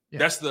coming from. Yeah.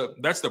 That's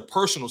the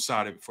personal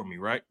side of it for me,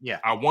 right? Yeah.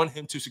 I want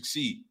him to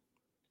succeed.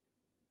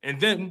 And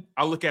then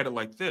I look at it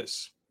like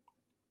this.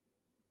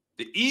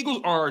 The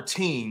Eagles are a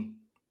team,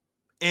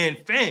 and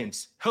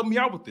fans, help me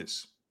out with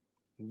this.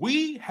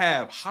 We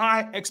have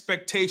high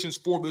expectations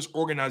for this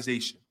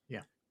organization.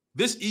 Yeah.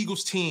 This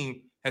Eagles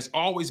team has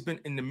always been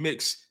in the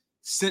mix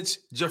since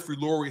Jeffrey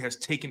Lurie has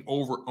taken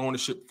over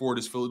ownership for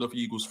this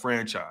Philadelphia Eagles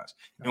franchise.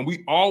 And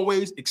we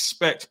always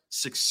expect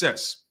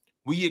success.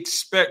 We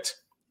expect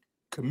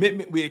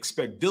commitment. We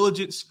expect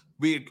diligence.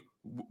 We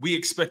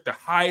expect the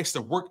highest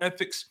of work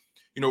ethics.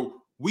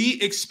 We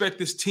expect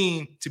this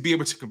team to be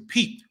able to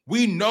compete.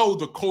 We know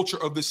the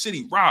culture of the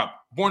city. Rob,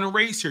 born and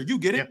raised here, you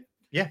get it?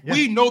 Yeah.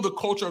 We know the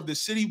culture of the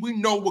city. We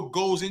know what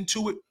goes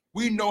into it.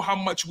 We know how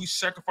much we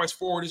sacrifice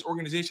for this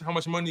organization, how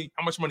much money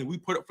we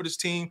put up for this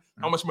team,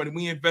 how much money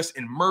we invest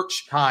in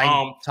merch,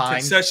 time,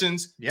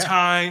 concessions,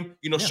 time,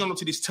 showing up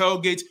to these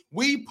tailgates.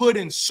 We put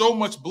in so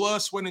much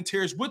blood, sweat, and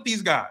tears with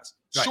these guys.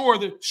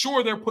 Right.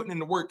 Sure, they're putting in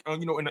the work,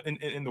 in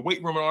the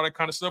weight room and all that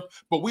kind of stuff.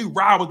 But we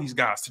ride with these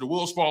guys till the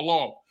wheels fall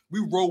off. We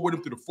roll with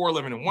them through the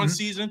 4-11 in one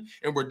season,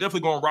 and we're definitely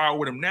going to ride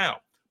with them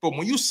now. But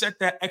when you set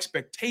that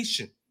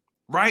expectation,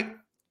 right?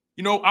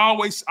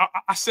 I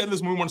said this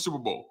when we won the Super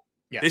Bowl.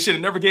 Yeah. They should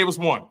have never gave us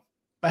one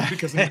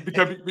because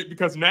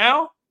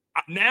now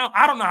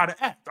I don't know how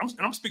to act.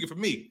 I'm speaking for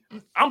me.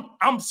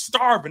 I'm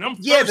starving. I'm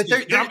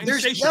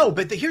thirsty.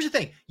 But here's the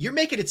thing. You're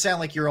making it sound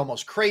like you're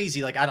almost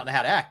crazy. Like I don't know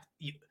how to act.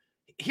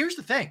 Here's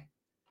the thing.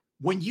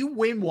 When you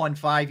win one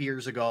 5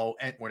 years ago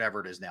and whatever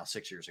it is now,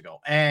 6 years ago,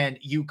 and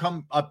you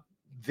come up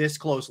this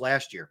close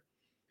last year,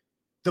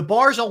 the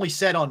bar's only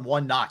set on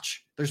one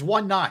notch. There's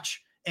one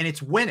notch, and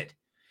it's win it.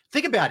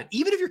 Think about it.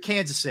 Even if you're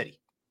Kansas City,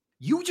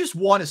 you just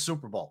won a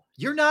Super Bowl.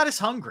 You're not as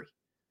hungry.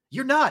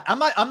 You're not.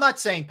 I'm not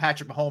saying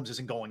Patrick Mahomes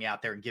isn't going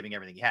out there and giving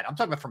everything he had. I'm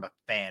talking about from a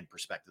fan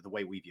perspective, the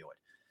way we view it.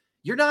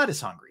 You're not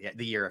as hungry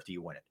the year after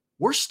you win it.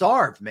 We're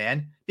starved,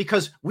 man,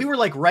 because we were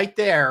like right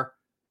there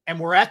and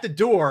we're at the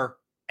door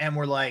and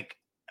we're like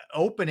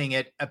opening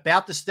it,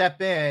 about to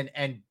step in,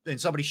 and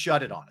somebody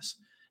shut it on us.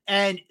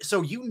 And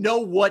so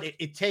what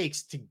it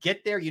takes to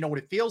get there. You know what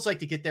it feels like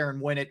to get there and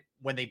win it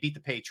when they beat the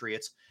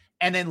Patriots.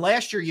 And then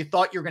last year you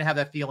thought you were going to have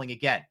that feeling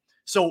again.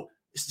 So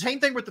same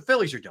thing with the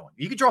Phillies are doing.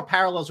 You can draw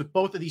parallels with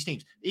both of these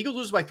teams. The Eagles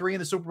lose by 3 in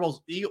the Super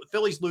Bowl. The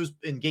Phillies lose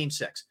in Game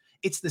 6.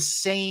 It's the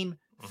same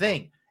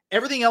thing.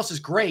 Everything else is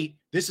great.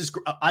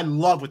 I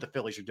love what the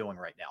Phillies are doing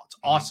right now. It's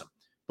awesome.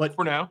 But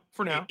for now,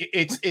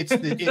 it's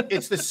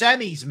the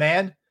semis,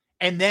 man.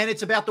 And then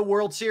it's about the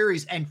World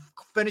Series and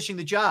finishing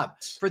the job.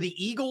 For the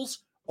Eagles,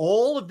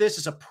 all of this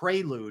is a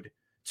prelude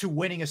to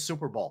winning a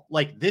Super Bowl.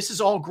 Like, this is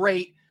all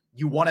great.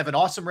 You want to have an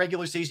awesome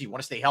regular season. You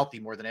want to stay healthy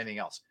more than anything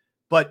else.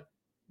 But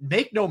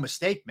make no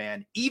mistake,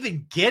 man,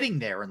 even getting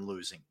there and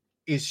losing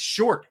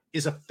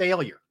is a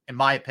failure, in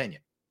my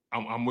opinion.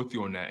 I'm with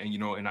you on that.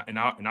 And,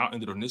 I'll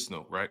end it on this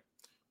note, right?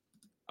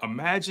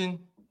 Imagine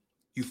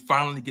you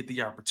finally get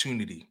the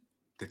opportunity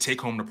to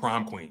take home the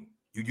prom queen.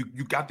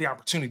 You got the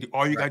opportunity.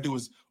 All you gotta do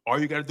is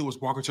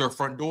walk into her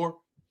front door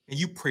and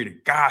you pray to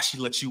God she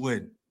lets you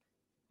in.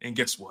 And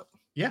guess what?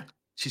 Yeah.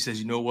 She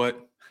says, you know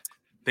what?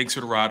 Thanks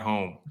for the ride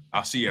home.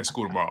 I'll see you at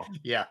school tomorrow.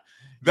 Yeah.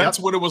 That's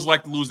what it was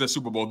like to lose that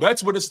Super Bowl.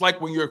 That's what it's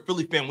like when you're a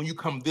Philly fan, when you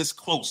come this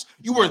close.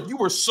 You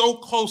were so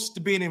close to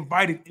being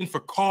invited in for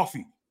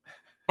coffee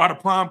by the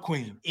prom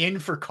queen. In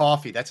for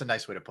coffee. That's a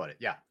nice way to put it.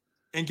 Yeah.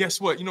 And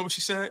guess what? You know what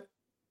she said?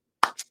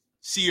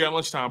 See you at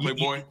lunchtime,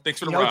 Playboy. Thanks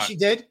for the ride. You know what she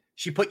did?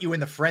 She put you in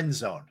the friend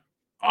zone.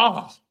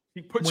 Oh,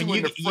 he put you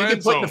in the friend zone. You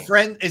can put the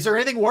friend. Is there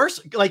anything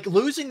worse? Like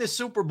losing the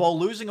Super Bowl,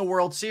 losing a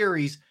World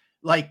Series,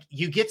 like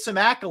you get some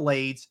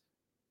accolades,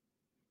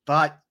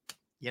 but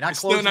you're not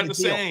closing the deal.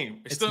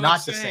 Same. It's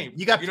not the same.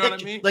 You got what I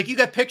mean? Like you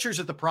got pictures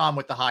at the prom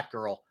with the hot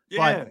girl.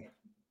 Yeah. But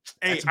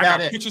hey, I got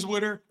pictures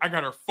with her. I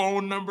got her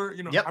phone number.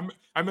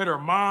 I met her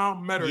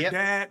mom, met her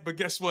dad. But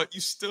guess what?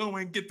 You still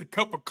ain't get the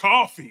cup of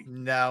coffee.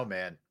 No,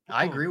 man.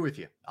 I agree with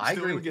you. I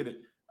agree with you.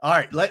 It. All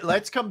right,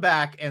 let's come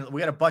back, and we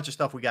got a bunch of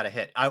stuff we got to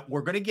hit.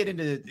 We're going to get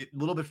into a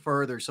little bit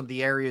further some of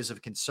the areas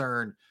of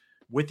concern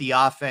with the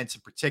offense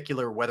in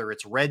particular, whether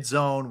it's red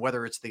zone,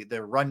 whether it's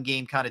the run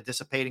game kind of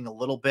dissipating a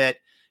little bit.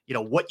 You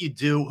know, what you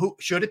do. Who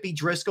should it be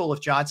Driscoll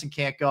if Johnson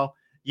can't go?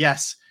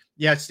 Yes.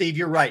 Yeah, Steve,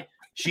 you're right.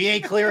 She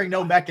ain't clearing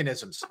no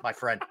mechanisms, my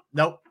friend.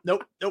 Nope.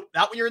 Not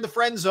when you're in the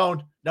friend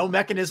zone. No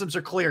mechanisms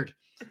are cleared.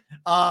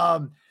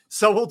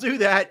 So we'll do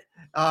that.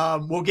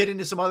 We'll get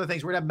into some other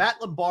things. We're going to have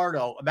Matt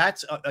Lombardo.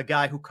 Matt's a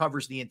guy who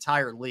covers the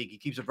entire league. He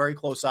keeps a very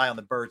close eye on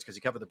the Birds because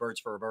he covered the Birds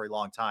for a very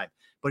long time.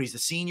 But he's the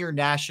senior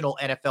national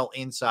NFL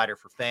insider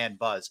for Fan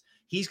Buzz.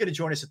 He's going to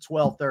join us at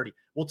 12:30.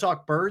 We'll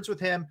talk Birds with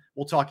him.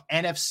 We'll talk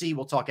NFC.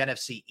 We'll talk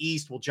NFC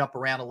East. We'll jump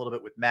around a little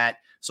bit with Matt.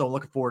 So I'm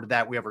looking forward to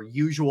that. We have our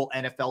usual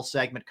NFL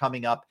segment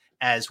coming up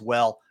as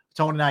well.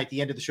 Tony and I, at the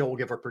end of the show, we'll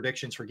give our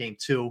predictions for Game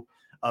 2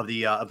 of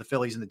the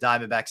Phillies and the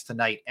Diamondbacks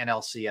tonight,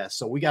 NLCS.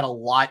 So we got a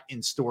lot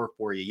in store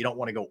for you. You don't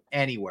want to go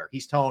anywhere.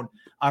 He's Tone.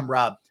 I'm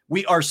Rob.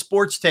 We are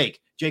Sports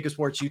Take, Jacob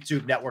Sports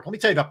YouTube Network. Let me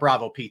tell you about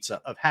Bravo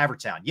Pizza of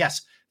Havertown.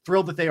 Yes,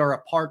 thrilled that they are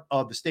a part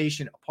of the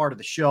station, a part of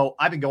the show.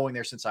 I've been going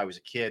there since I was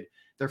a kid.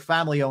 They're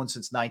family owned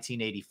since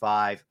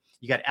 1985.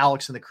 You got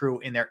Alex and the crew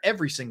in there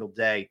every single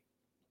day,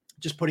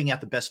 just putting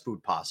out the best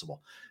food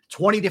possible.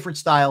 20 different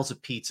styles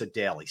of pizza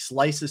daily,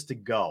 slices to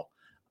go.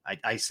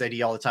 I say to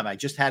you all the time, I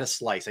just had a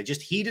slice. I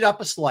just heated up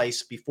a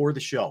slice before the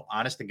show,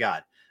 honest to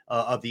God,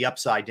 of the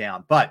Upside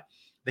Down. But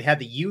they have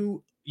the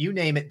you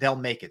name it, they'll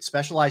make it.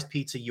 Specialized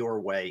pizza your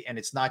way. And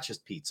it's not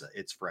just pizza.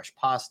 It's fresh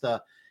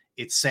pasta.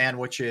 It's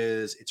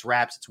sandwiches. It's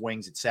wraps. It's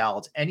wings. It's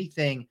salads.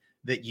 Anything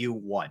that you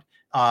want.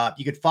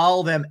 You can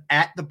follow them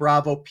at the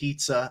Bravo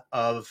Pizza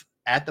of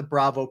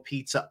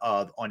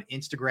on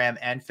Instagram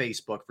and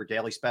Facebook for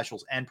daily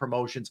specials and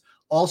promotions.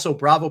 Also,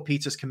 Bravo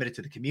Pizza is committed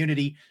to the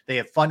community. They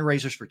have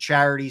fundraisers for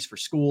charities, for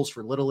schools,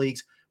 for little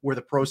leagues, where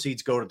the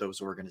proceeds go to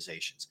those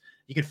organizations.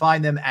 You can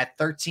find them at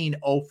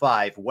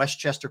 1305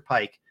 Westchester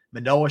Pike,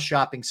 Manoa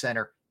Shopping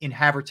Center in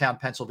Havertown,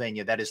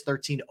 Pennsylvania. That is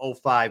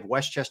 1305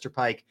 Westchester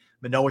Pike,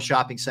 Manoa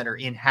Shopping Center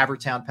in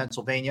Havertown,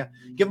 Pennsylvania.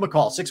 Give them a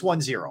call,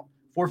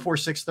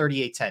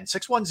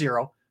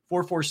 610-446-3810,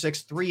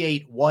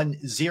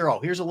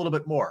 610-446-3810. Here's a little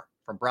bit more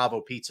from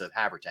Bravo Pizza of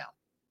Havertown.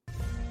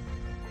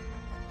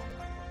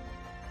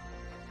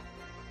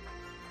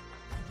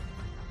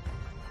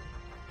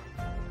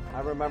 I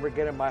remember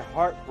getting my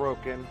heart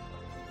broken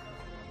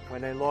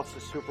when they lost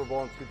the Super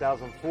Bowl in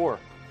 2004.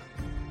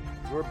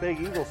 We're big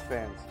Eagles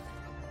fans.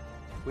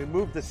 We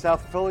moved to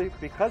South Philly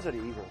because of the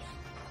Eagles.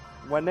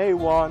 When they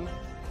won,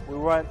 we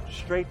went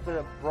straight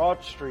to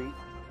Broad Street,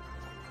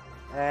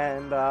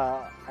 and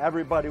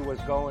everybody was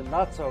going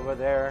nuts over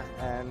there,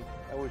 and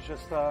it was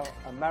just a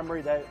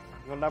memory that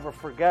you'll never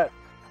forget.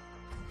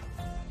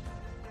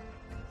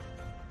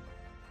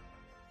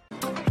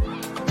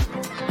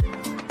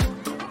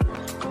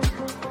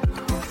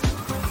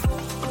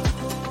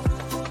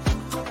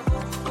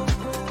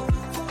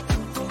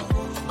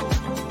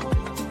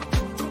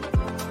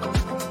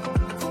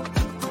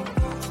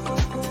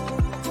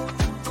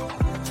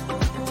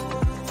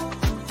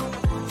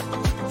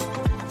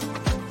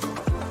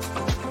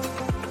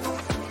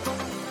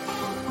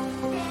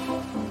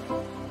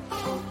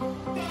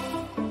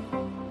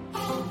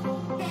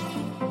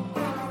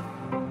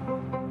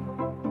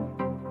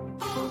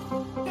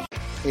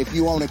 If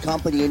you own a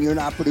company and you're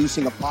not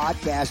producing a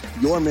podcast,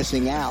 you're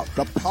missing out.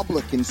 The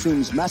public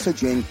consumes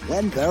messaging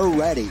when they're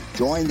ready.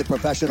 Join the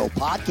professional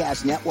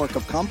podcast network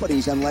of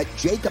companies and let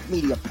Jacob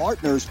Media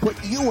Partners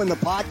put you in the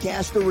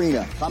podcast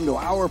arena. Come to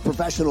our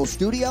professional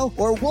studio,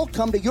 or we'll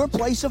come to your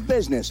place of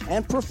business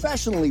and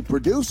professionally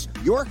produce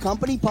your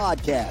company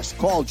podcast.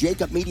 Call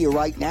Jacob Media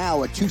right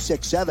now at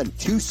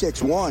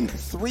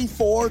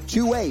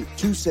 267-261-3428.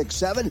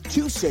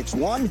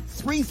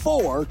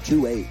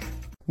 267-261-3428.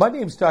 My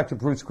name is Dr.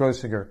 Bruce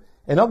Grossinger,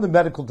 and I'm the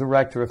medical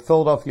director of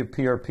Philadelphia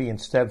PRP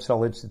and Stem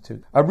Cell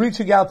Institute. I'm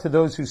reaching out to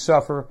those who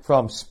suffer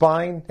from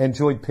spine and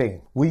joint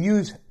pain. We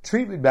use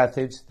treatment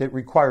methods that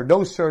require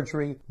no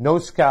surgery, no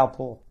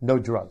scalpel, no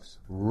drugs.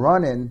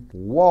 Running,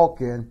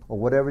 walking, or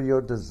whatever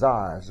your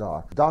desires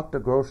are, Dr.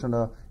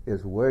 Groshiner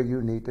is where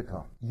you need to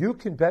come. You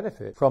can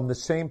benefit from the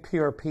same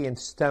PRP and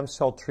stem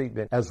cell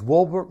treatment as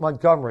Wilbert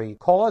Montgomery.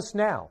 Call us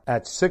now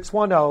at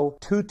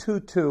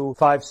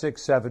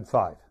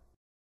 610-222-5675.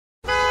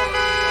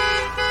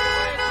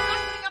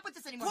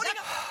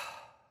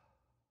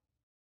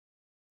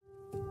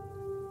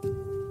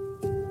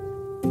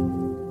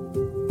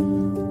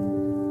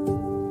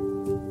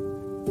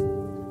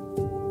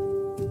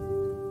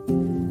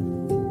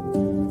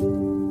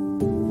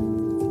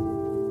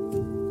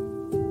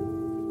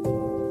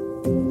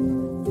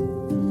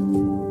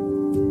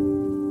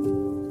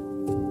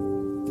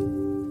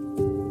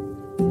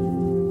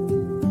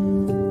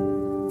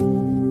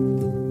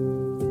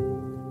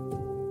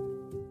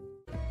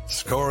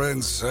 Score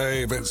and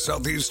save in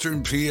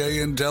southeastern PA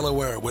and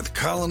Delaware with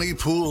Colony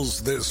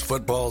Pools this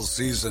football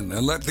season,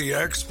 and let the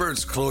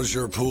experts close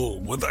your pool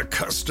with a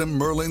custom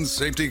Merlin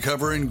safety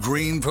cover in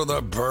green for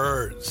the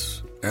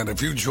birds. And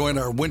if you join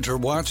our Winter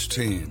Watch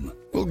team,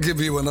 we'll give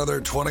you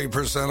another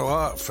 20%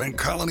 off, and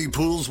Colony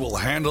Pools will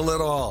handle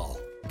it all.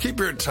 Keep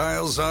your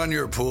tiles on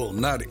your pool,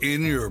 not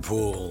in your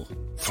pool.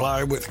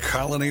 Fly with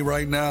Colony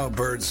right now,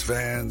 Birds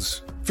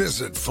fans.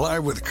 Visit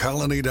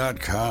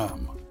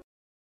flywithcolony.com.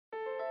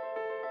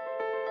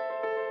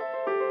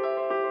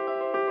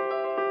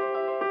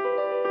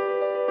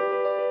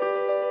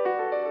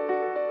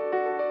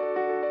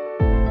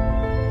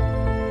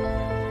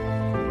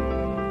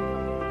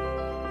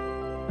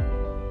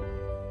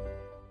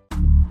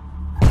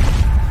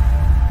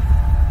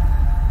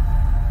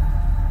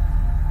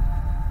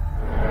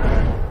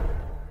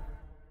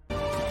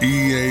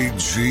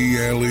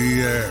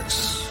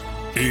 EAGLES,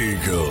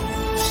 Eagles.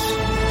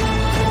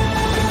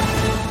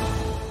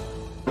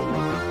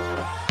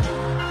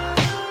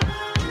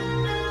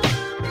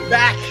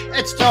 Back.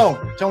 It's Tone.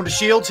 Tone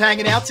DeShields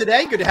hanging out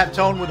today. Good to have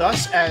Tone with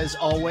us as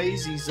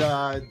always. He's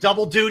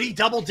double duty,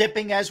 double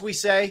dipping, as we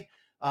say,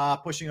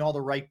 pushing all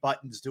the right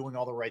buttons, doing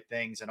all the right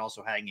things, and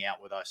also hanging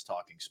out with us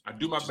talking sports. I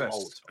do my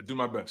best. I do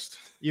my best.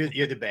 You're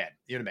the man.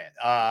 You're the man.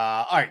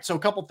 All right. So a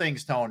couple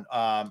things, Tone,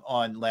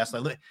 on last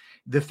night.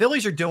 The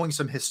Phillies are doing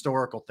some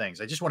historical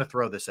things. I just want to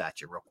throw this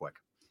at you real quick.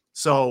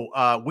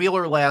 So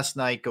Wheeler last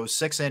night goes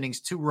 6 innings,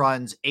 2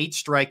 runs, 8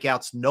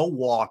 strikeouts, no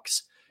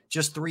walks,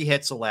 just 3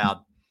 hits allowed.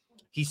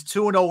 He's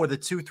 2-0 with a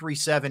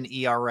 2.37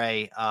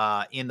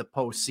 ERA in the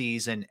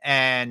postseason,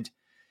 and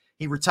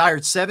he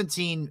retired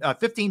 15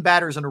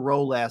 batters in a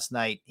row last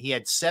night. He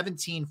had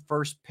 17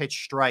 first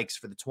pitch strikes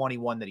for the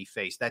 21 that he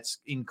faced. That's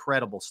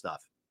incredible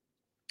stuff.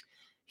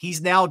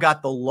 He's now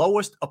got the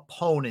lowest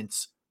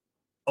opponent's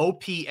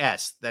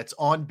OPS, that's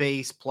on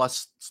base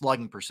plus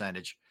slugging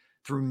percentage,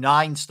 through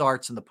 9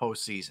 starts in the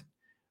postseason,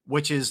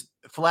 which is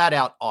flat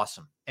out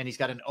awesome. And he's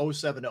got an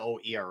 0.70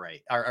 ERA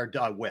or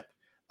whip.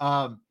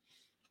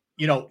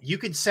 You know, you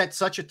can set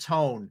such a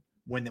tone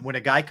when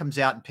a guy comes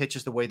out and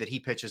pitches the way that he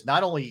pitches,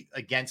 not only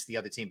against the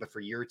other team, but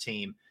for your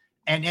team.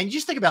 And you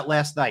just think about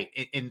last night.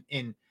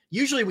 In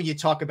usually when you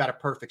talk about a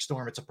perfect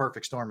storm, it's a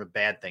perfect storm of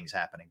bad things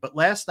happening. But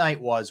last night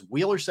was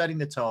Wheeler setting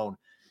the tone,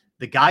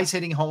 the guys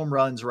hitting home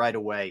runs right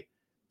away,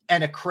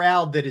 and a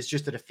crowd that is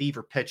just at a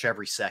fever pitch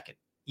every second.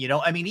 You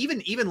know, I mean,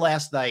 even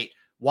last night,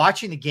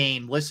 watching the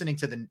game, listening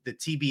to the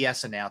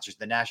TBS announcers,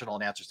 the national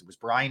announcers, it was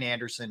Brian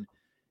Anderson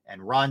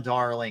and Ron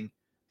Darling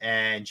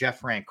and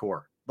Jeff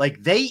Francoeur.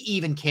 Like, they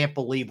even can't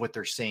believe what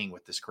they're seeing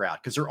with this crowd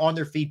because they're on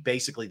their feet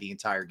basically the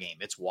entire game.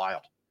 It's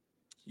wild.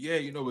 Yeah,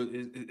 you know,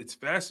 it's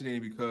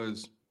fascinating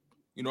because,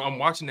 you know, I'm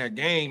watching that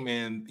game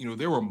and, you know,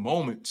 there were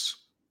moments,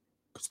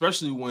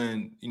 especially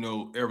when, you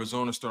know,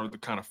 Arizona started to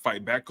kind of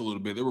fight back a little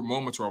bit. There were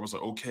moments where I was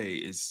like,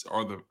 okay,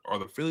 are the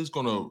Phillies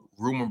going to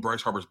ruin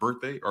Bryce Harper's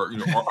birthday? Or, you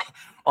know,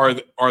 are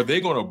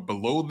they going to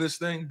blow this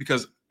thing?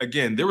 Because,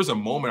 again, there was a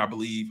moment, I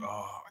believe,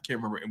 I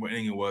can't remember what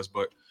inning it was,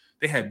 but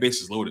they had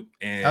bases loaded.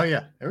 And oh,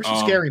 yeah. There were some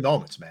scary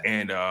moments, man.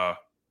 And,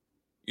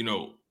 you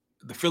know,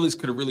 the Phillies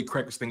could have really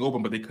cracked this thing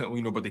open, but they couldn't,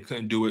 you know,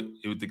 do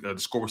it. The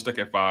score was stuck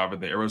at 5,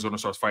 and then Arizona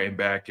starts fighting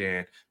back,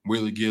 and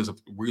Wheeler gives up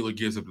the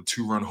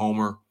 2-run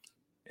homer.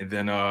 And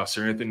then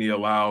Sir Anthony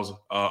allows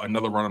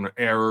another run on an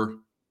error.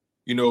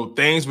 You know,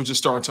 things were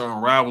just starting to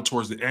unravel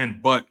towards the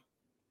end, but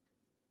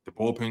the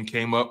bullpen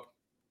came up.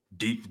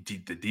 The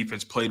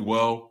defense played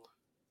well.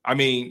 I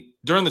mean,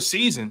 during the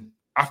season,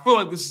 I feel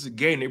like this is a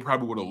game they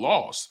probably would have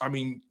lost. I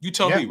mean, you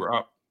tell me,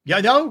 Rob.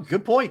 Yeah, no,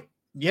 good point.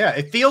 Yeah,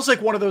 it feels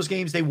like one of those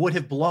games they would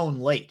have blown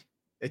late.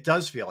 It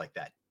does feel like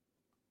that.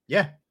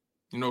 Yeah.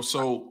 You know,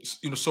 so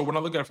when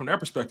I look at it from that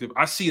perspective,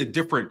 I see a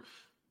different,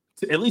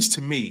 at least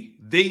to me,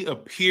 they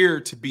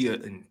appear to be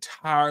an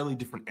entirely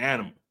different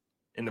animal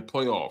in the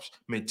playoffs.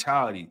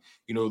 Mentality,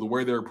 you know, the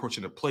way they're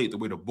approaching the plate, the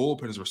way the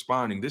bullpen is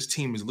responding. This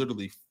team is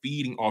literally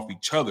feeding off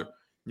each other.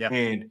 Yeah.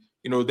 And,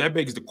 you know, that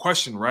begs the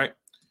question, right?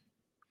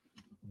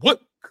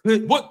 What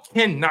what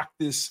can knock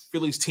this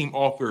Phillies team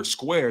off their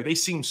square? They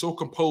seem so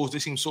composed. They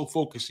seem so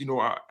focused.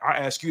 I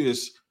ask you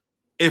this.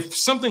 If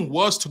something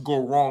was to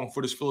go wrong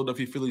for this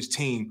Philadelphia Phillies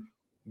team,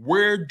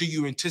 where do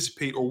you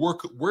anticipate, or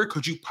where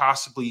could you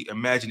possibly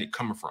imagine it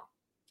coming from?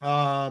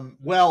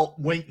 Well,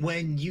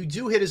 when you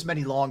do hit as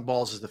many long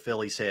balls as the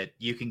Phillies hit,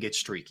 you can get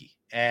streaky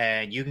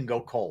and you can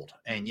go cold,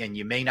 and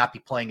you may not be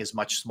playing as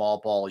much small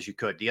ball as you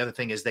could. The other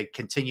thing is they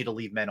continue to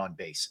leave men on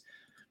base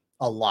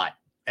a lot,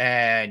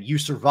 and you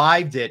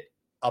survived it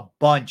a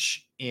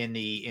bunch in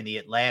the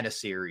Atlanta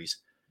series.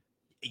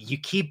 You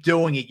keep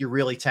doing it, you're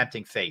really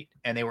tempting fate.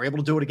 And they were able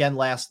to do it again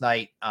last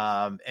night.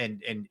 And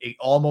it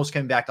almost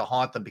came back to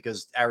haunt them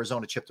because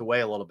Arizona chipped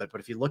away a little bit.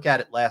 But if you look at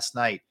it last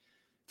night,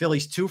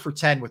 Phillies 2 for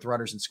 10 with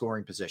runners in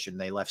scoring position.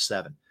 They left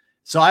 7.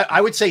 So I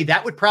would say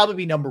that would probably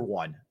be number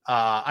 1.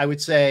 I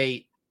would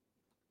say,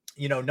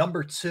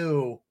 number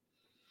 2,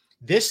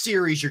 this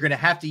series, you're going to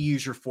have to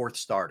use your 4th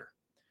starter.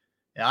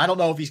 Now, I don't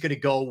know if he's going to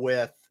go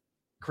with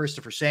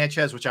Christopher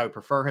Sanchez, which I would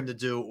prefer him to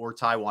do, or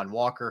Taijuan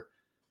Walker.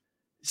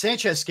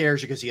 Sanchez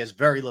scares you because he has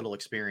very little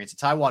experience.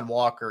 Taijuan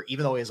Walker,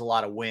 even though he has a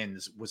lot of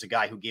wins, was a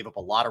guy who gave up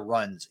a lot of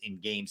runs in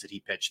games that he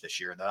pitched this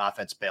year, and the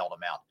offense bailed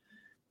him out.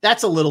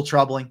 That's a little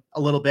troubling,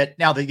 a little bit.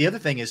 Now, the other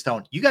thing is,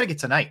 you got to get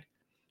tonight.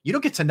 You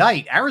don't get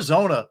tonight.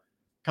 Arizona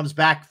comes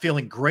back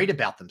feeling great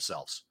about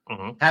themselves,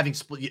 having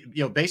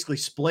split, basically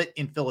split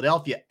in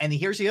Philadelphia. And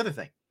here's the other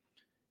thing.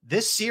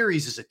 This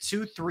series is a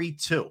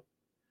 2-3-2.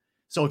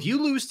 So if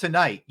you lose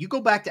tonight, you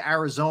go back to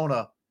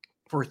Arizona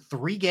for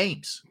 3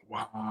 games.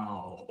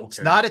 Wow. Okay.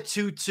 It's not a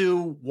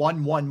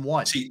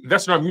 2-2-1-1-1. See,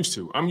 that's what I'm used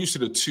to. I'm used to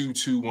the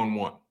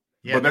 2-2-1-1.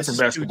 Yeah, but that's in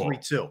basketball.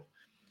 2-3-2.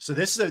 So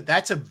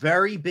that's a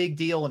very big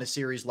deal in a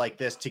series like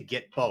this to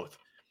get both.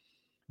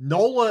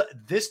 Nola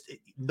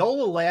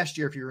last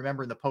year, if you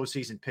remember in the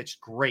postseason, pitched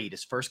great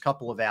his first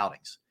couple of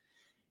outings,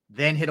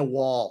 then hit a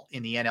wall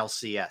in the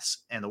NLCS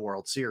and the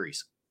World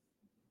Series.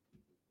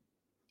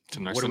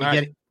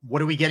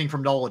 What are we getting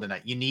from Nola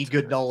tonight? You need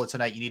good Nola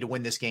tonight. You need to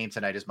win this game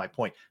tonight is my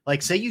point.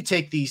 Like, say you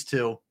take these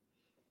two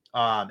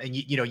and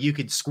you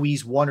can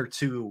squeeze 1 or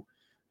 2.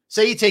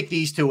 Say you take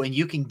these 2 and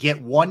you can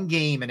get 1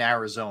 game in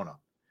Arizona.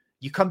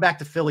 You come back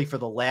to Philly for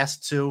the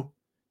last 2,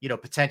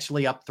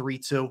 potentially up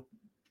 3-2.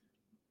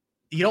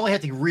 You'd only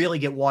have to really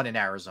get 1 in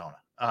Arizona.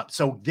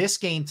 So this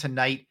game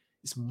tonight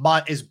is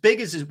as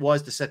big as it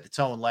was to set the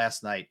tone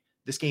last night.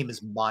 This game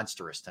is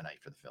monstrous tonight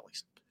for the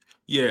Phillies.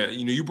 Yeah,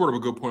 you brought up a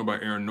good point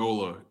about Aaron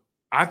Nola.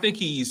 I think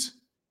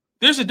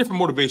there's a different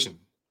motivation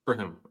for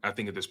him, I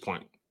think, at this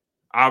point.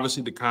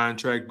 Obviously the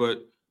contract,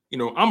 but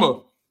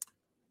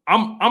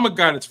I'm a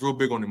guy that's real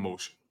big on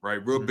emotion,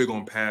 right? Real big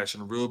on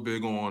passion, real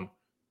big on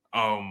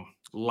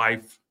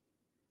life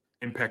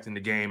impacting the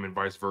game and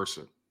vice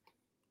versa.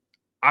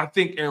 I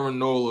think Aaron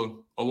Nola,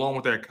 along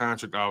with that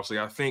contract, obviously,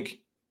 I think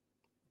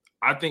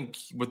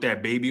with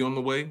that baby on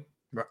the way,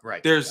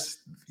 right? There's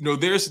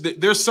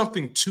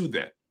something to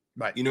that.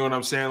 Right. You know what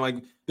I'm saying?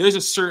 Like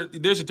there's a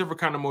different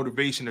kind of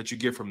motivation that you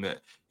get from that.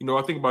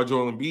 I think about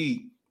Joel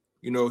Embiid,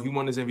 he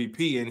won his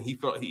MVP and he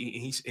felt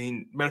he's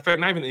matter of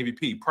fact, not even the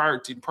MVP prior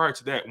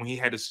to that, when he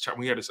had his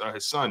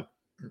son,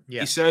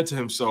 he said to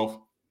himself,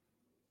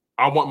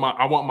 I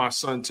want my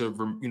son to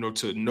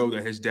know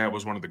that his dad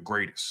was one of the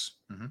greatest.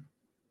 Mm-hmm.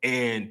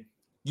 And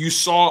you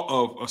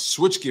saw a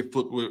switch get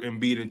flipped with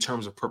Embiid in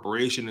terms of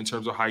preparation, in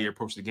terms of how he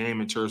approached the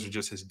game, in terms of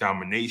just his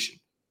domination.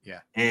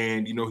 Yeah.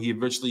 And, he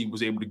eventually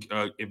was able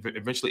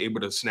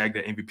to snag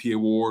that MVP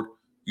award.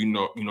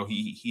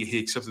 He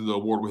accepted the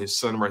award with his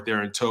son right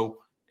there in tow.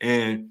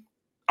 And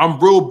I'm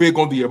real big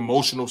on the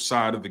emotional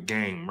side of the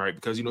game, right?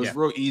 Because, it's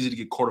real easy to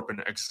get caught up in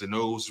the X's and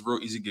O's. It's real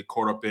easy to get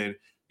caught up in,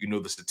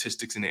 the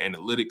statistics and the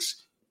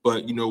analytics.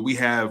 But, we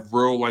have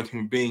real life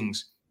human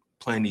beings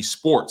playing these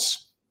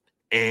sports.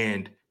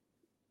 And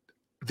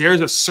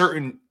there's a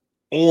certain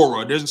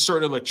aura, there's a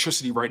certain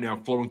electricity right now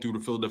flowing through the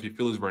Philadelphia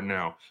Phillies right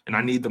now, and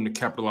I need them to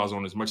capitalize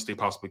on as much as they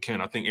possibly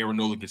can. I think Aaron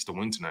Nola gets the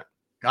win tonight.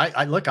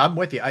 I'm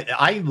with you.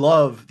 I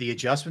love the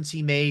adjustments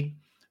he made,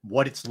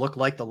 what it's looked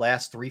like the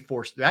last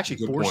 4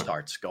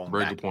 starts going back.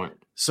 Very good point.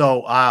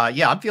 So,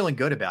 I'm feeling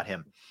good about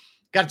him.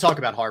 Got to talk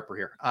about Harper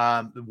here.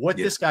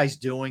 This guy's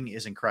doing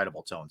is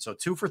incredible, Tone. So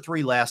 2 for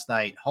 3 last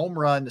night, home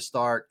run to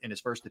start in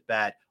his first at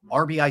bat,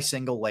 RBI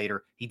single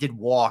later. He did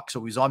walk, so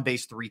he was on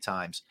base 3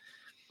 times.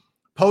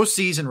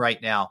 Postseason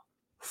right now,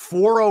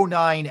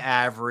 409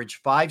 average,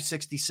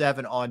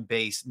 567 on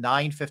base,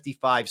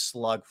 955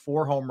 slug,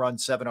 4 home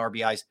runs, 7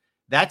 RBIs.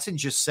 That's in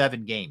just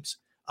 7 games.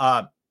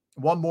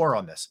 One more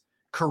on this.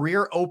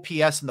 Career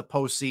OPS in the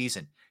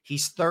postseason.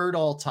 He's 3rd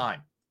all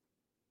time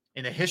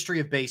in the history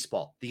of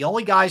baseball. The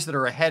only guys that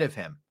are ahead of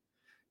him,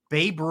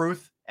 Babe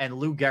Ruth and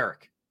Lou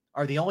Gehrig,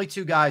 are the only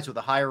 2 guys with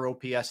a higher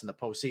OPS in the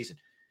postseason.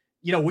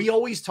 We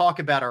always talk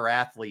about our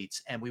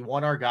athletes and we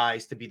want our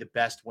guys to be the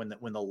best when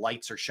the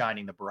lights are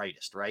shining the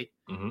brightest, right?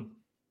 Mm-hmm.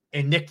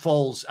 And Nick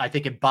Foles, I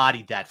think,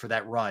 embodied that for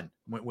that run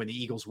when the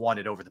Eagles won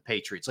it over the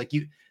Patriots. Like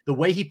the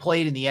way he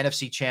played in the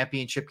NFC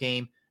Championship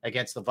game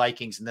against the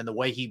Vikings, and then the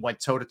way he went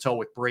toe-to-toe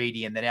with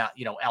Brady and then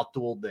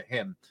out-dueled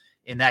him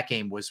in that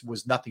game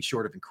was nothing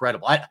short of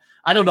incredible.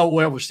 I don't know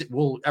where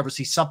we'll ever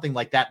see something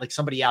like that, like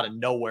somebody out of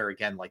nowhere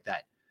again like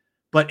that.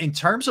 But in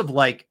terms of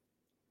like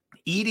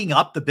eating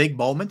up the big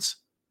moments,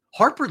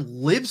 Harper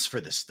lives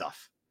for this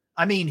stuff.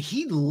 I mean,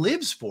 he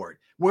lives for it.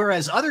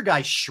 Whereas other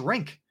guys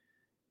shrink.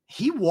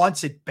 He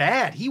wants it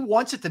bad. He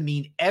wants it to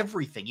mean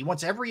everything. He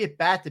wants every at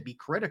bat to be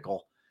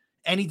critical.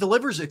 And he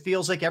delivers, it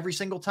feels like, every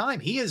single time.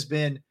 He has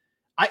been,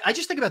 I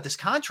just think about this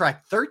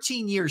contract,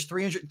 13 years,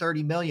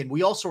 $330 million.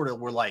 We all sort of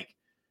were like,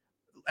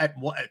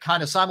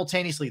 kind of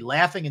simultaneously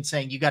laughing and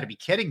saying, you got to be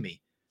kidding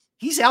me.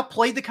 He's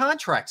outplayed the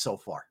contract so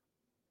far.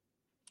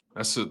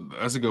 That's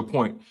a good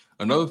point.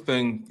 Another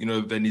thing,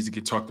 that needs to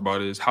get talked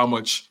about is how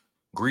much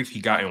grief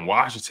he got in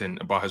Washington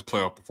about his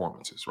playoff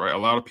performances, right? A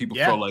lot of people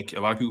felt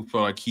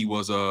like he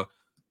was a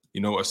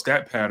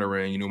stat patter,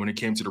 and when it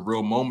came to the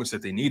real moments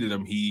that they needed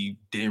him, he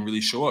didn't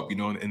really show up. In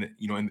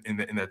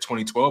that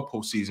 2012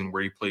 postseason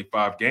where he played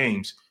 5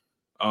 games,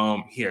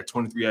 he had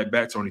 23 at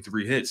bats, only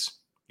 3 hits.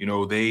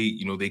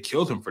 They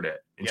killed him for that.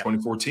 In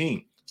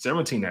 2014,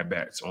 17 at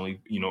bats, only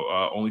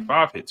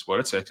 5 hits. Well,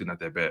 that's actually not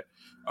that bad.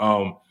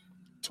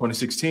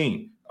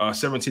 2016,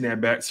 17 at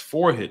bats,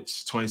 4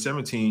 hits.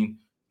 2017,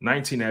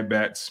 19 at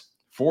bats,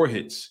 4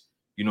 hits.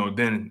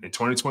 Then in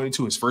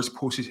 2022, his first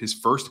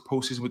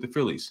postseason with the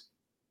Phillies,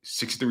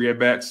 63 at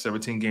bats,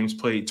 17 games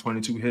played,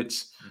 22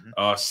 hits,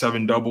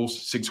 7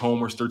 doubles, 6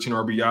 homers, 13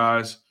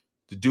 RBIs.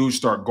 The dudes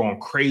start going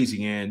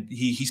crazy, and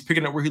he's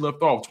picking up where he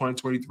left off.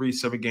 2023,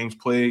 7 games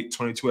played,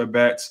 22 at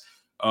bats,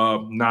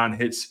 9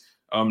 hits,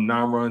 9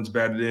 runs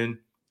batted in,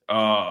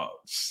 4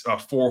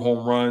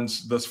 home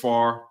runs thus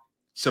far,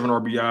 7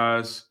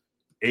 RBIs,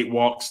 8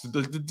 walks.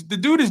 The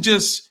dude is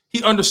just,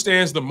 he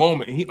understands the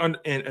moment. And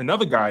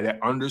another guy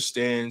that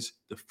understands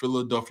the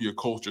Philadelphia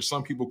culture.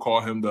 Some people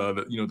call him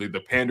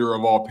the pander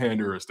of all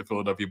panders to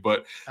Philadelphia.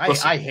 But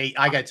listen, I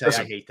gotta tell you,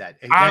 I hate that.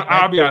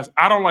 I'll be honest,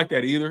 I don't like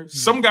that either.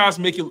 Some guys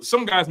make it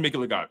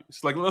look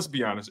obvious. Like, let's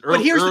be honest.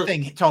 But here's the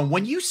thing, Tone.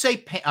 When you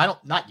say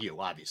not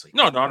you, obviously.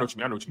 No, I know what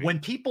you mean. When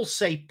people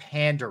say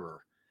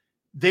panderer,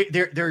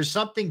 there's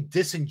something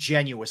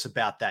disingenuous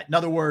about that. In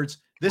other words,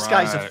 this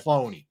guy's a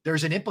phony.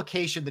 There's an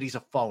implication that he's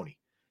a phony.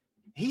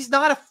 He's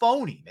not a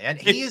phony, man.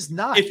 He is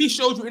not. If he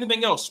showed you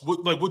anything else,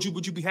 would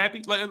you be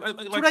happy?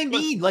 That's what I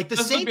mean. Like the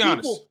same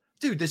people,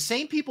 dude. The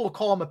same people who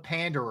call him a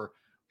panderer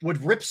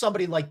would rip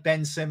somebody like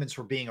Ben Simmons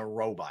for being a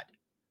robot.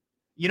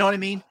 You know what I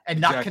mean? And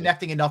not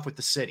connecting enough with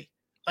the city.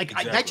 Like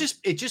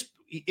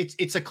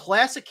it's a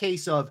classic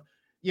case of,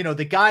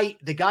 the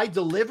guy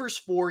delivers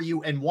for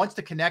you and wants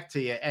to connect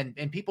to you,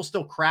 and people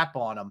still crap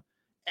on him.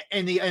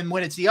 And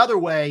when it's the other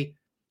way,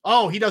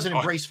 oh, he doesn't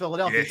embrace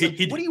Philadelphia.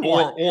 Yeah, what do you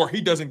want? Or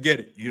he doesn't get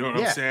it. You know what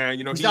I'm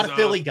saying? He's not a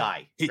Philly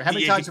guy. How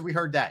many times have we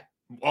heard that?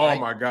 Oh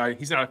right? My God,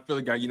 he's not a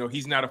Philly guy.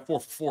 He's not a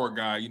 4-for-4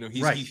 guy.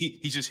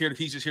 He's just here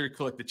to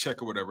collect the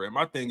check or whatever. And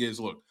my thing is,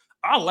 look,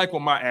 I like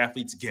when my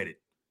athletes get it.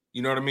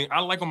 You know what I mean? I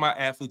like when my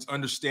athletes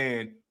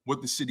understand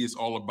what the city is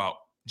all about.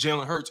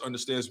 Jalen Hurts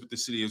understands what the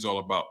city is all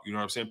about. You know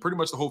what I'm saying? Pretty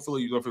much the whole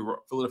Philadelphia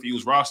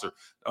Eagles roster.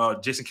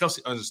 Jason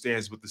Kelce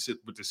understands what the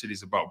city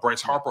is about.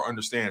 Bryce Harper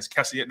understands.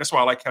 That's why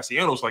I like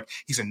Castellanos. Like,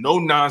 he's a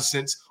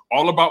no-nonsense,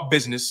 all about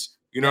business.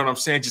 You know what I'm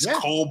saying? Just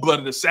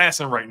cold-blooded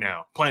assassin right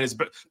now, playing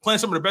some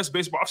of the best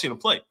baseball I've seen him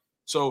play.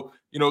 So,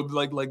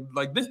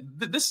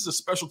 this is a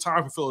special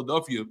time for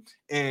Philadelphia,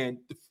 and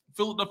the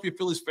Philadelphia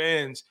Phillies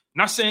fans,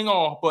 not saying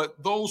all,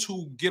 but those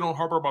who get on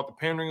Harper about the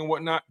pandering and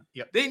whatnot,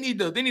 they need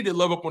to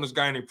love up on this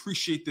guy and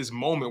appreciate this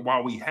moment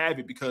while we have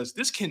it, because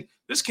this can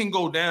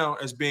go down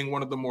as being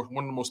one of the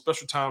most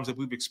special times that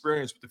we've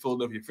experienced with the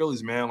Philadelphia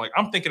Phillies, man. Like,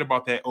 I'm thinking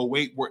about that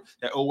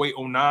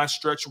 08-09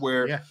 stretch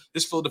where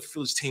this Philadelphia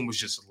Phillies team was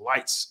just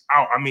lights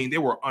out. I mean, they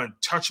were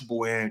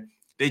untouchable and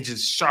they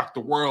just shocked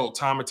the world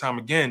time and time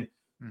again.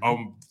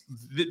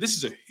 This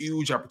is a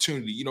huge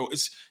opportunity.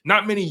 It's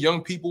not many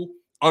young people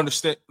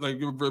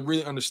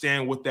really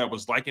understand what that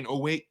was like in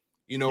 08.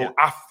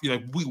 I feel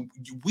like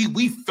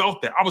we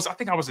felt that. I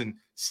think I was in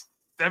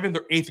 7th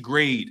or 8th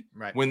grade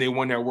when they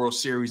won that World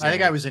Series. I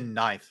think I was in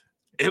 9th.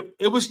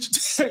 It was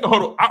just,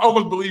 hold on, I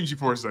almost believed you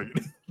for a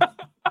second.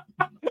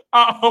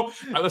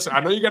 Listen, I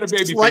know you got a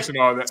baby fish and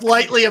all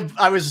that.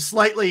 I was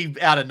slightly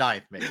out of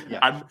 9th, maybe.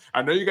 Yeah.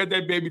 I know you got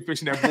that baby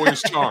fish and that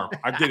boyish charm.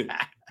 I get it.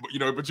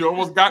 But you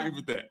almost got me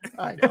with that.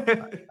 I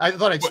know. I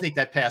thought I'd sneak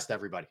that past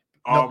everybody.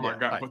 Oh my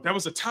God! But that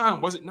was a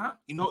time, was it not?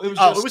 It was.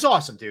 It was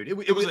awesome, dude. It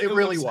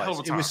really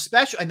was. It was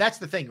special, and that's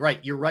the thing, right?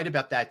 You're right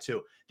about that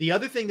too. The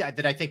other thing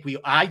that I think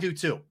I do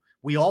too.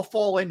 We all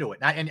fall into it,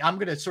 and I'm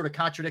going to sort of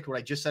contradict what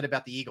I just said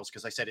about the Eagles,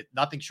 because I said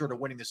nothing short of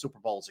winning the Super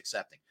Bowl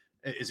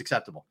is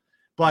acceptable.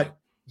 But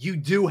you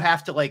do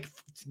have to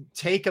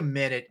take a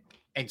minute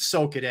and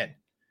soak it in,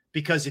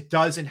 because it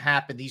doesn't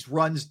happen. These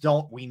runs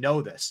we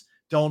know this,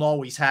 don't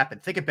always happen.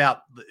 Think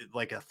about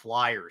the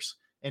Flyers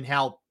and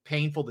how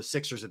painful the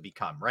Sixers have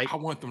become, right? I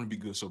want them to be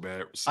good so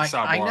bad.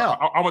 I know.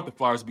 I want the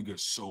Flyers to be good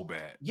so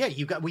bad. Yeah,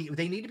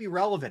 they need to be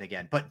relevant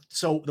again. But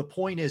so the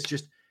point is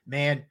just,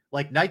 man,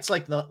 nights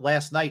like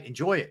last night,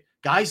 enjoy it.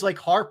 Guys like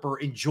Harper,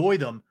 enjoy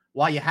them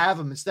while you have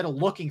them, instead of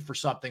looking for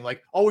something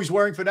like, oh, he's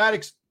wearing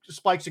Fanatics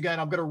spikes again.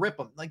 I'm going to rip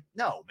him. Like,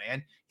 no,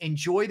 man.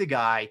 Enjoy the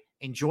guy.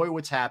 Enjoy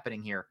what's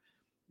happening here.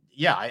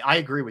 Yeah, I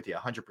agree with you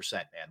 100%,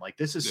 man. Like,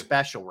 this is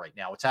special right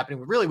now. What's happening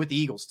really with the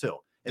Eagles, too.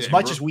 As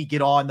much as we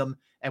get on them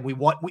and we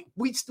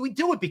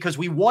do it because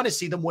we want to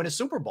see them win a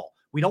Super Bowl.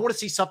 We don't want to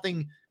see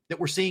something that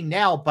we're seeing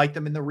now bite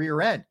them in the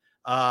rear end.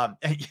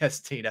 And yes,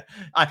 Tina,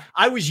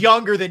 I was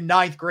younger than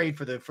ninth grade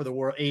for the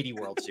World 80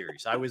 World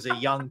Series. I was a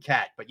young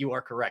cat, but you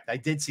are correct. I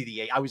did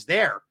see I was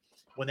there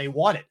when they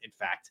won it. In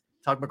fact,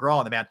 Tug McGraw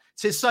on the man.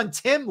 It's his son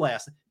Tim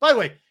last. By the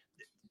way,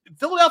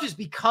 Philadelphia's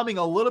becoming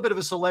a little bit of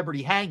a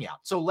celebrity hangout.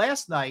 So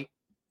last night,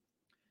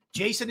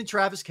 Jason and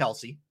Travis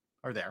Kelce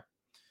are there.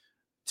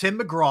 Tim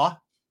McGraw,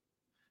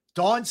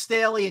 Dawn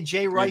Staley, and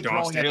Jay Wright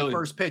throwing at the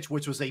first pitch,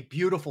 which was a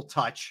beautiful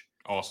touch.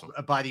 Awesome.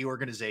 By the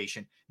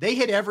organization. They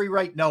hit every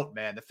right note,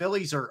 man. The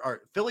Phillies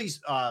Phillies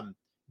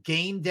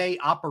game day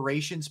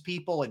operations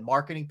people and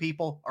marketing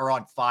people are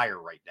on fire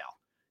right now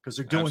because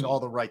they're doing all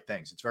the right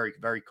things. It's very,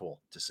 very cool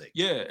to see.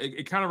 Yeah,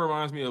 it kind of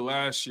reminds me of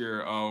last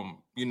year,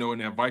 in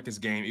that Vikings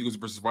game, Eagles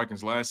versus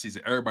Vikings last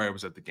season, everybody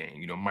was at the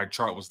game. Mike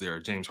Trout was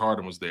there. James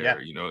Harden was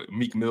there. Yeah.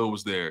 Meek Mill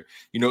was there.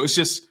 It's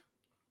just,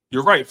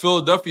 you're right.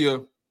 Philadelphia,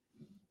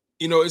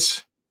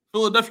 it's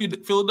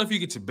Philadelphia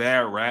gets a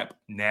bad rap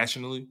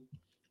nationally.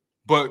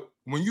 But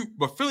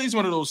Philly's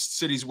one of those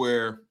cities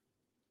where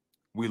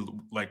we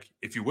like,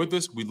 if you're with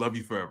us, we love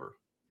you forever.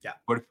 Yeah.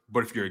 But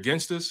if you're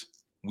against us,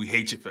 we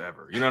hate you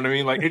forever. You know what I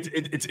mean? Like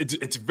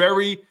it's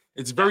very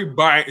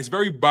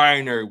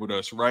binary with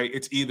us, right?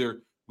 It's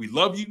either we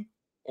love you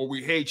or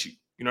we hate you.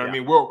 You know what I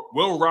mean?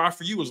 We'll ride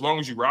for you as long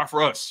as you ride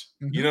for us.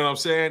 Mm-hmm. You know what I'm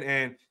saying?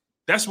 And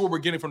that's what we're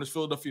getting from this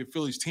Philadelphia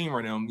Phillies team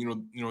right now.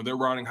 They're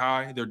riding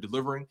high, they're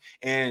delivering,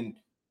 and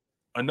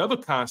another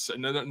concept,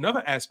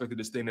 another aspect of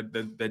this thing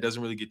that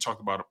doesn't really get talked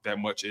about that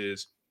much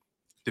is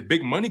the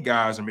big money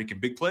guys are making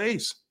big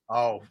plays.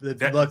 Oh,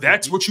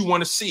 that's what you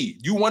want to see.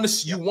 You want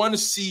to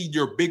see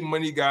your big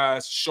money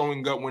guys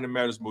showing up when it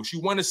matters most.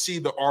 You want to see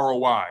the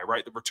ROI,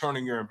 right? The return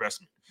on your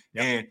investment.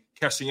 Yep. And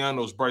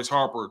Castellanos, Bryce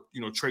Harper,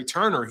 Trey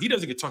Turner, he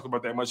doesn't get talked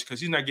about that much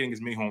because he's not getting as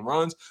many home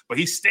runs, but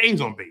he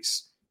stays on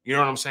base. You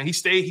know what I'm saying? He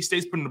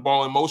stays putting the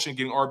ball in motion,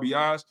 getting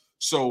RBIs.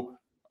 So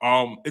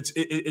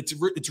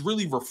it's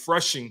really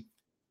refreshing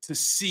to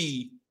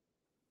see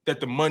that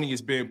the money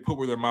is being put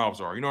where their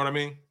mouths are. You know what I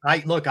mean?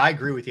 I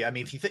agree with you. I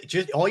mean, if you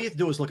just all you have to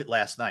do is look at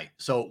last night.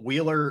 So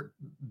Wheeler,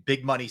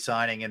 big money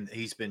signing, and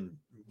he's been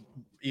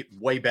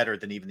way better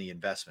than even the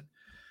investment.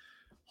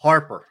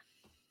 Harper,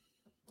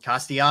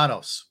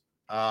 Castellanos,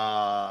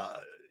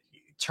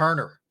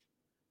 Turner,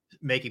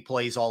 making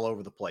plays all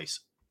over the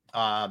place.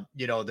 The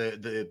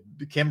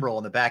Kimbrel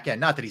on the back end,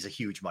 not that he's a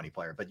huge money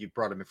player, but you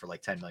brought him in for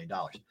like $10 million.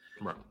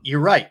 Right. You're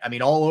right. I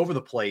mean, all over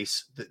the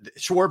place.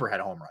 Schwarber had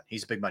a home run.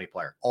 He's a big money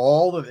player.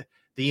 All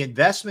the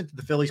investment that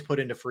the Phillies put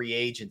into free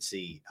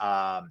agency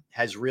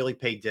has really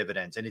paid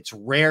dividends. And it's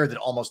rare that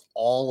almost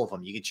all of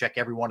them, you can check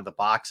every one of the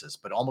boxes,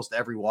 but almost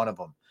every one of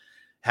them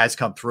has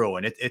come through.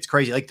 And it's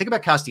crazy. Like, think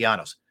about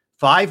Castellanos,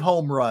 5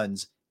 home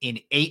runs in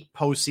 8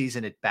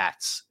 postseason at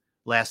bats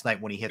last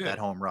night when he hit that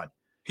home run.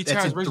 He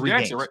ties Reggie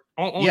Jackson, right?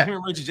 Only him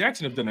and Reggie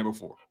Jackson have done that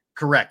before.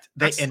 Correct.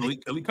 That's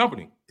elite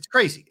company. It's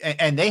crazy.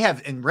 And they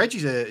have, and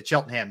Reggie's a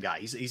Cheltenham guy.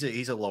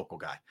 He's a local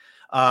guy.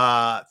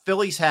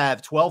 Phillies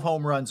have 12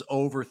 home runs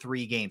over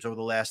the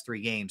last 3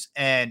 games.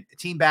 And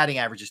team batting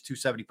average is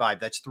 275.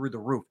 That's through the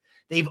roof.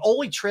 They've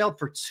only trailed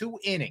for 2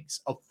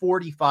 innings of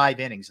 45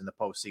 innings in the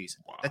postseason.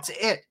 Wow. That's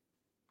it.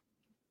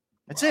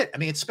 That's it. I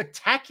mean, it's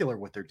spectacular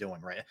what they're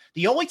doing right now.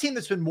 The only team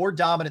that's been more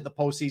dominant in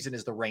the postseason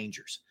is the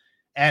Rangers.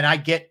 And I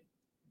get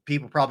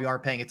people probably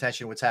aren't paying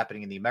attention to what's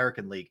happening in the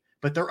American League,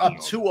 but they're up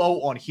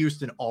 2-0 on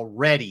Houston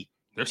already.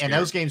 And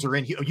those games are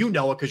in, it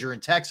because you're in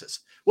Texas.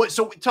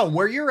 So Tone,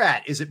 where you're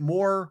at, is it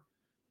more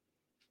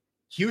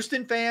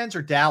Houston fans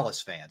or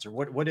Dallas fans, or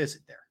what is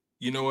it there?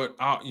 You know what?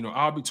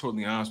 I'll be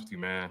totally honest with you,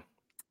 man.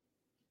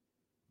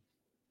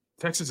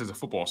 Texas is a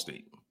football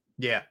state.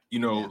 Yeah. The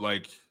world,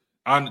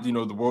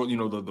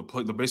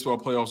 the baseball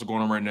playoffs are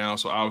going on right now.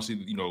 So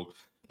obviously,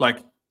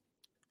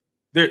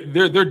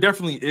 there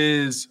definitely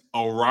is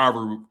a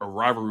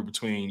rivalry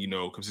between,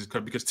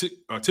 because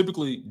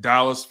typically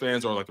Dallas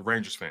fans are like the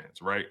Rangers fans,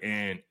 right?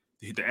 And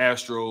the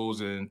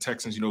Astros and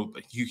Texans,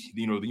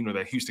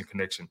 that Houston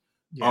connection.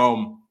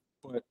 Yeah.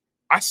 But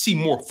I see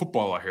more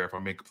football out here, if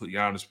I'm being completely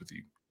honest with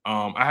you.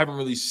 I haven't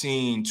really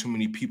seen too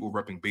many people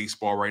repping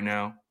baseball right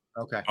now.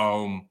 Okay.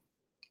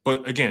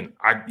 But again,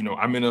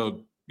 I'm in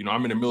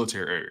a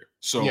military area.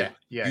 So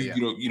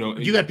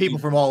you got people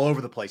from all over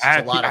the place.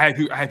 I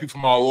had people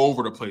from all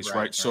over the place,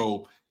 right?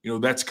 So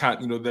that's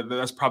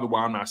that's probably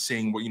why I'm not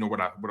saying what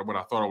I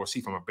thought I would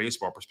see from a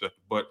baseball perspective.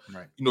 But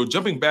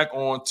jumping back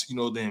on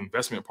to the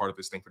investment part of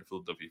this thing for the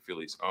Philadelphia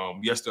Phillies.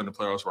 Yes, they're in the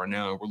playoffs right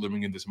now, and we're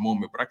living in this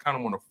moment. But I kind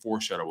of want to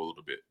foreshadow a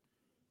little bit.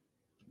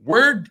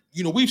 Where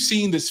we've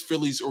seen this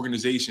Phillies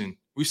organization,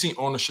 we've seen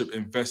ownership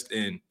invest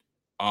in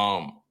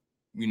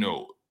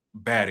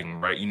batting,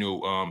 right?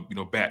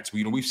 Bats.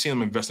 We've seen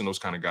them invest in those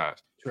kind of guys.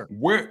 Sure.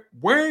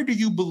 Where do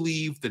you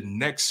believe the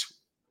next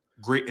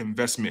great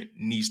investment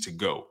needs to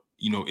go?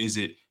 Is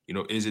it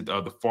Is it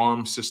the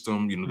farm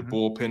system? The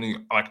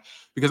bullpen.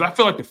 Because I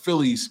feel like the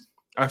Phillies.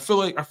 I feel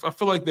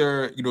like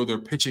they're they're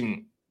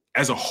pitching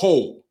as a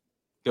whole.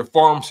 Their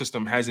farm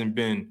system hasn't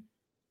been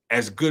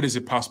as good as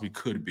it possibly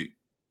could be.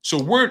 So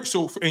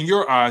in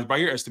your eyes, by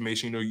your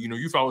estimation,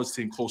 you follow this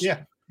team closely.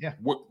 Yeah.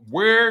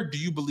 Where do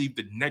you believe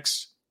the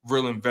next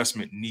real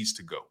investment needs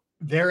to go?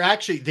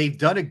 They've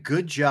done a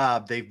good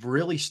job. They've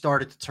really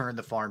started to turn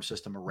the farm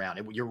system around.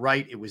 You're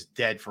right. It was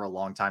dead for a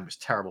long time. It was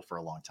terrible for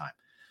a long time.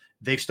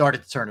 They've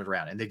started to turn it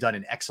around, and they've done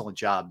an excellent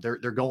job. They're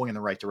going in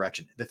the right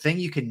direction. The thing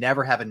you can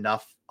never have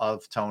enough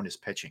of, Tone, is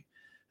pitching.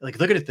 Look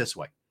at it this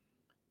way.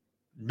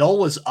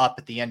 Nola's up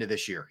at the end of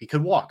this year. He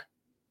could walk.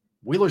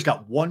 Wheeler's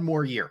got one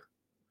more year.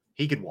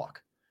 He could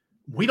walk.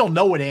 We don't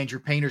know what Andrew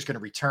Painter's going to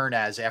return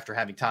as after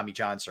having Tommy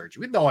John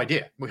surgery. We have no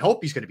idea. We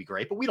hope he's going to be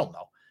great, but we don't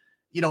know.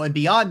 And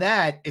beyond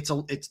that, it's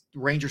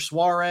Ranger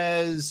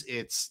Suarez,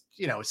 it's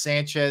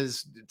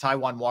Sanchez,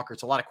 Taijuan Walker.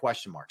 It's a lot of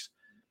question marks.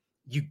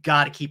 You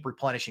got to keep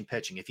replenishing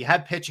pitching. If you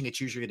have pitching,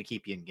 it's usually going to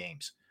keep you in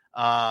games.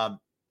 I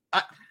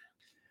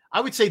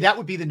would say that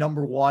would be the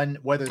number one,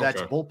 whether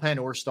that's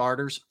bullpen or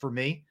starters for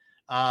me.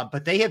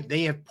 But they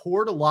have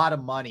poured a lot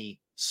of money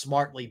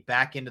smartly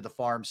back into the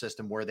farm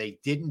system where they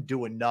didn't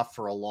do enough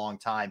for a long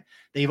time.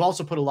 They've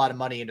also put a lot of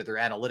money into their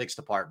analytics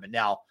department.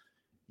 Now,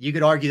 you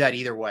could argue that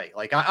either way.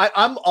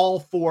 I'm all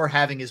for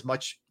having as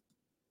much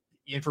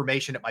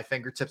information at my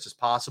fingertips as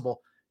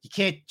possible. You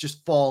can't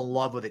just fall in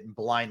love with it and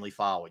blindly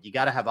follow it. You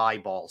got to have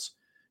eyeballs,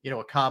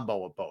 a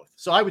combo of both.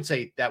 So I would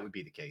say that would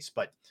be the case.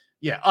 But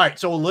yeah, all right.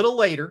 So a little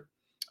later,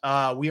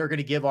 we are going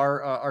to give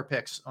our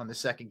picks on the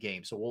second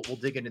game. So we'll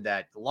dig into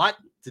that. A lot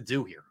to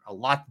do here. A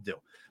lot to do.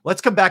 Let's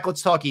come back.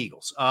 Let's talk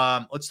Eagles.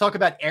 Let's talk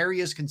about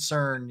areas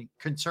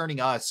concerning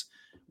us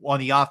on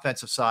the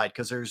offensive side,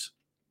 because there's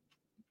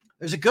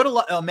a good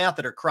amount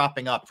that are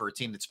cropping up for a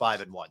team that's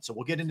 5-1. So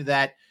we'll get into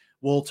that.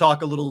 We'll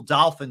talk a little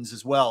Dolphins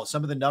as well.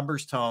 Some of the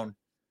numbers, Tone,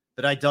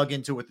 that I dug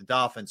into with the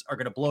Dolphins are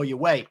going to blow you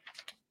away.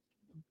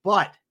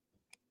 But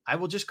I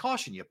will just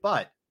caution you,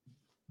 but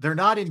they're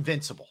not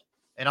invincible.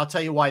 And I'll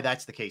tell you why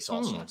that's the case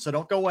also. So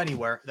don't go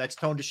anywhere. That's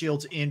Tone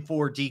DeShields in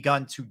for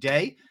D-Gun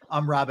today.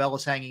 I'm Rob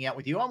Ellis hanging out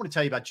with you. I'm going to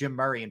tell you about Jim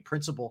Murray and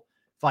Principal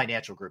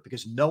Financial Group,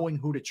 because knowing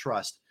who to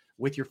trust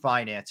with your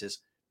finances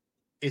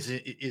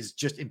is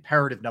just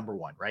imperative number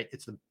one, right?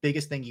 It's the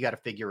biggest thing you got to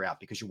figure out,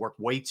 because you work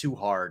way too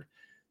hard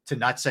to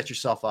not set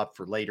yourself up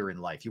for later in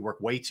life. You work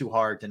way too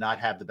hard to not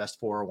have the best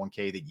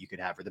 401k that you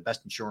could have, or the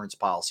best insurance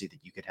policy that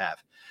you could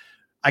have.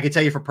 I can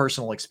tell you from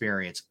personal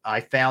experience, I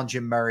found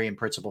Jim Murray and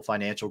Principal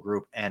Financial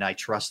Group, and I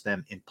trust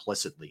them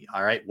implicitly.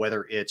 All right.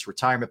 Whether it's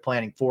retirement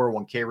planning,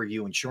 401k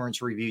review, insurance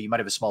review, you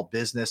might have a small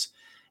business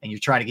and you're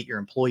trying to get your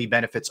employee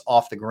benefits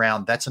off the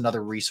ground. That's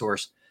another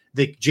resource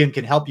that Jim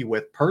can help you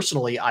with.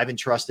 Personally, I've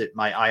entrusted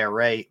my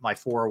IRA, my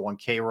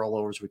 401k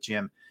rollovers with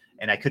Jim,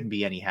 and I couldn't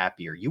be any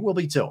happier. You will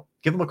be too.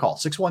 Give him a call,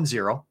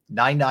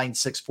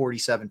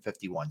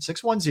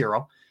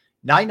 610-996-4751,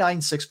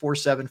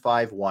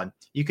 610-996-4751.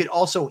 You could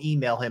also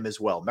email him as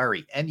well,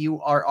 Murray,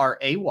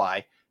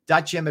 Murray,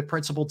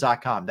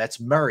 .jim@principal.com. That's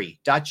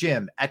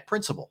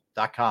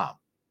Murray.jim@principal.com.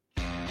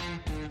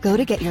 Go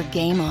to get your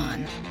game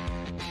on.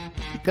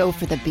 Go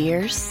for the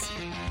beers.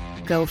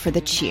 Go for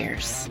the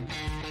cheers.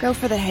 Go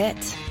for the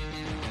hit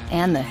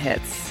and the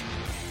hits.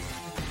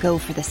 Go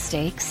for the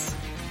stakes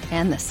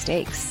and the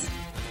stakes.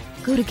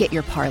 Go to get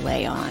your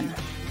parlay on.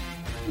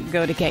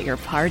 Go to get your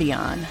party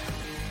on.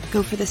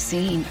 Go for the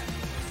scene.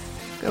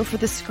 Go for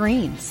the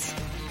screens.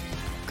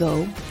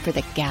 Go for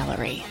the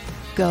gallery.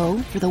 Go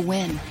for the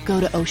win. Go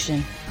to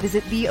Ocean.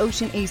 Visit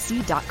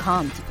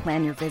theoceanac.com to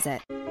plan your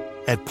visit.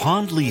 At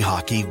Pond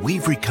Lehocky,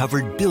 we've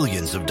recovered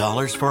billions of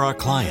dollars for our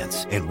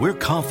clients, and we're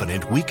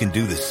confident we can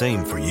do the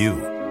same for you.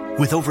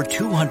 With over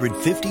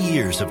 250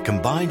 years of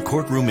combined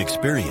courtroom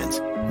experience,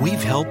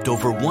 we've helped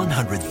over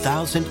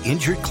 100,000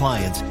 injured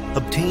clients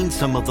obtain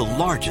some of the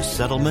largest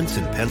settlements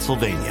in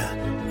Pennsylvania.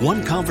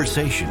 One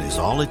conversation is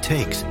all it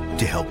takes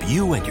to help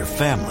you and your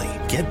family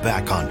get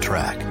back on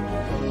track.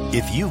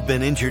 If you've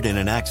been injured in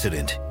an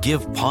accident,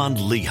 give Pond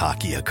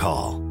Lehocky a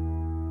call.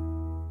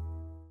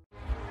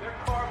 They're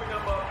carving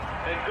them up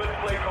and good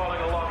play calling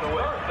along the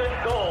way. First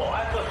and goal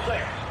at the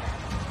 6.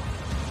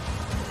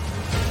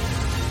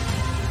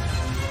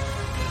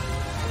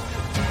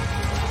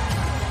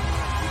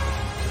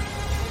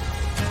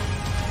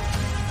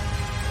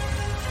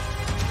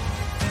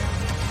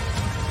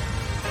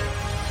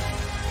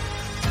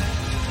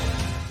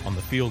 On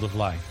the field of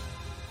life,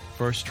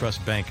 First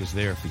Trust Bank is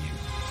there for you.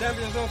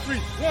 Champions on 3.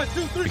 1,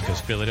 2, 3.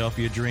 Because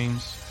Philadelphia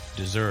dreams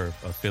deserve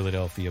a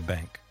Philadelphia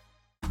bank.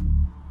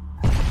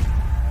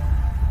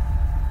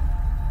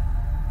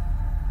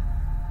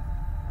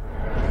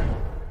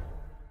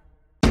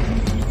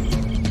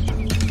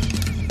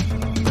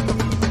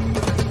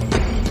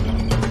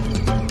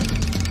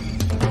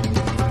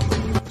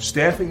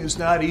 Staffing is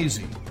not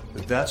easy,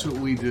 but that's what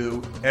we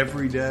do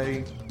every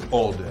day,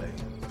 all day.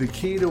 The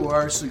key to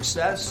our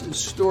success is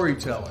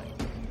storytelling,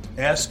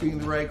 asking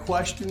the right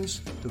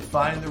questions to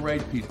find the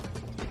right people.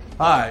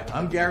 Hi,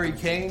 I'm Gary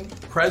Kane,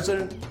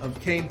 president of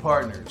Kane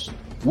Partners.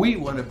 We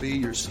want to be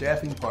your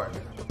staffing partner.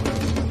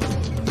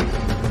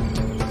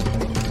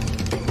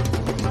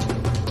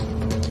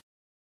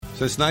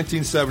 Since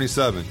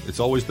 1977, it's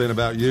always been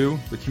about you,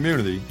 the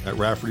community, at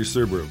Rafferty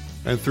Subaru.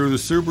 And through the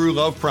Subaru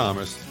Love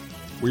Promise,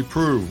 we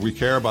prove we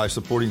care by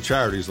supporting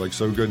charities like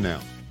So Good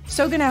Now.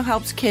 So Good Now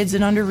helps kids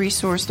in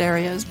under-resourced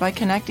areas by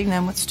connecting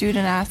them with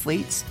student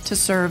athletes to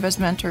serve as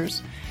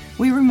mentors.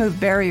 We remove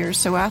barriers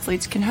so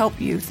athletes can help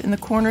youth in the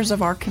corners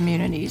of our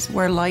communities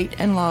where light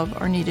and love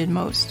are needed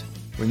most.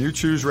 When you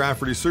choose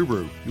Rafferty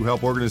Subaru, you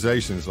help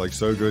organizations like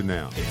So Good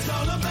Now. It's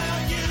all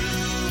about you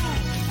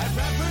at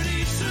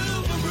Rafferty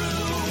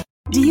Subaru.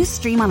 Do you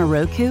stream on a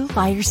Roku,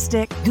 Fire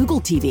Stick,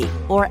 Google TV,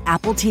 or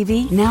Apple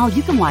TV? Now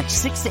you can watch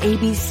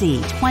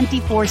 6ABC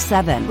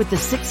 24/7 with the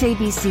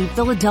 6ABC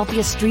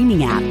Philadelphia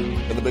streaming app.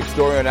 For the big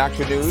story on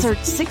Action News, search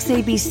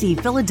 6ABC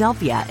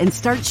Philadelphia and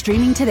start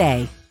streaming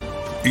today.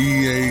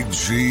 EAGLES,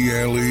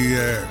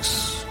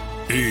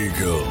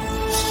 Eagles.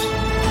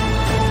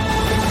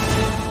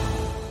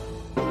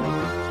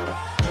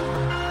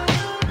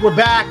 We're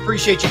back.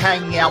 Appreciate you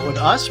hanging out with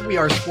us. We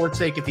are Sports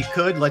Take. If you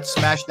could, let's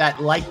smash that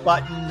like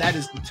button. That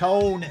is the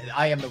Tone.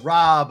 I am the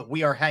Rob.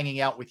 We are hanging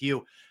out with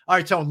you. All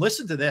right, Tone,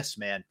 listen to this,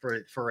 man,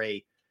 for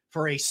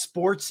a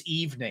sports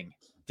evening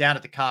down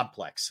at the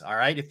complex. All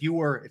right. If you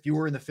were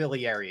in the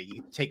Philly area,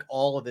 you take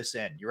all of this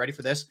in. You ready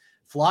for this?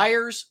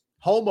 Flyers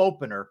home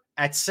opener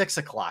at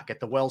 6:00 at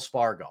the Wells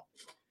Fargo.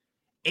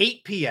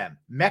 8 p.m.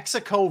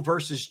 Mexico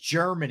versus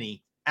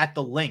Germany at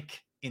the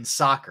Link in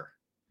soccer.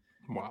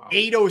 Wow.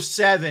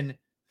 8:07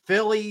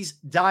 Phillies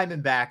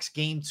Diamondbacks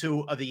game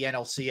 2 of the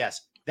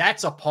NLCS.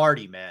 That's a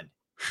party, man.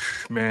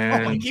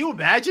 Man, can you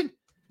imagine?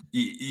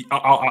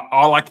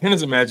 All I can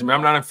is imagine, man.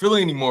 I'm not in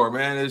Philly anymore,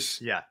 man.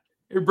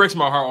 It breaks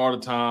my heart all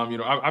the time. You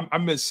know, I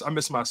miss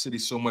my city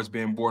so much,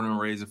 being born and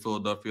raised in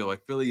Philadelphia.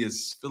 Like Philly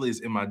is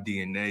in my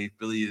DNA.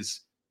 Philly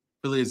is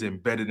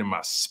embedded in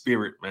my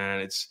spirit,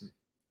 man. It's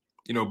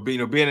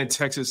being in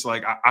Texas,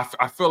 like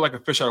I feel like a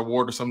fish out of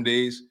water some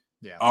days.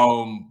 Yeah.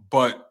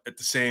 But at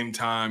the same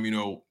time,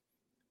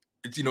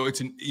 it's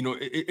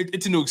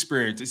a new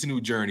experience. It's a new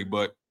journey.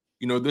 But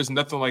there's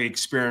nothing like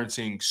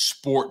experiencing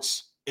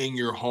sports in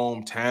your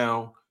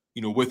hometown.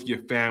 With your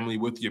family,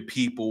 with your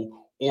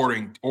people,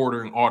 ordering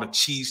all the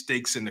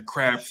cheesesteaks and the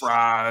crab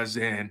fries,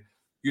 and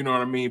you know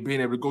what I mean,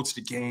 being able to go to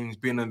the games,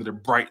 being under the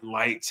bright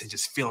lights, and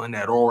just feeling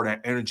that aura,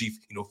 that energy.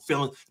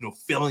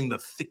 Feeling the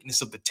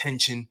thickness of the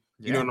tension.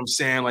 You know what I'm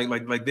saying?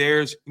 Like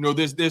there's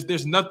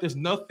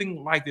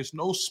nothing like, there's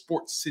no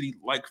sports city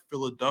like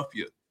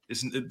Philadelphia.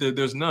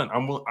 There's none.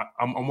 I'm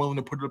willing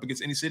to put it up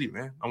against any city,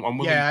 man. I'm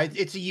willing. Yeah,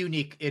 it's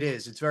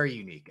it's very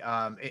unique.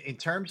 In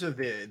terms of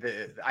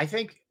I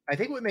think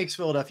what makes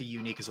Philadelphia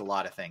unique is a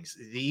lot of things.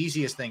 The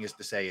easiest thing is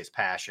to say is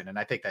passion, and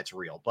I think that's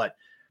real. But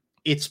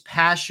it's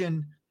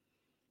passion,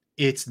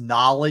 it's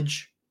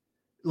knowledge.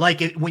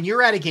 Like when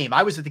you're at a game,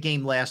 I was at the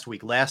game last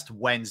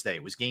Wednesday.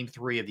 It was game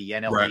 3 of the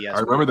NLDS. Right. I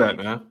remember that,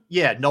 man.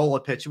 Yeah, Nola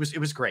pitched. It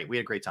was great. We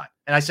had a great time.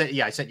 And I sent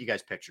you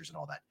guys pictures and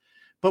all that.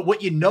 But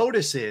what you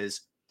notice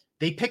is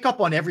they pick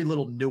up on every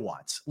little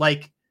nuance.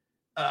 Like,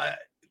 I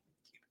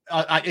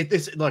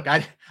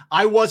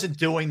wasn't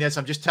doing this.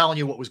 I'm just telling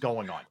you what was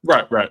going on.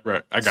 Right.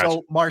 I got you.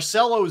 So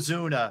Marcelo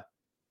Zuna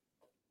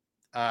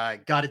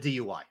got a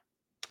DUI.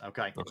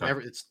 Okay.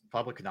 It's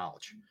public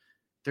knowledge.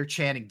 They're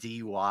chanting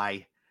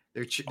DUI.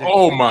 They're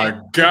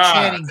God! They're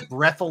chanting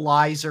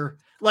breathalyzer.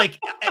 Like,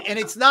 and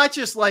it's not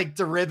just like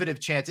derivative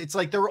chants. It's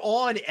like they're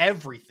on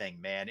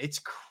everything, man. It's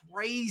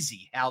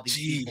crazy how these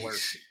people are.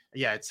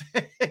 Yeah,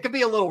 it can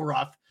be a little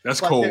rough. That's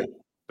cold.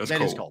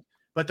 That is cold.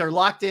 But they're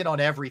locked in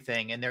on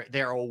everything, and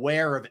they're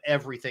aware of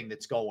everything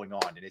that's going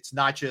on. And it's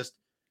not just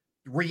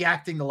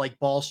reacting to like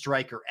ball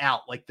strike or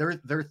out. Like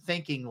they're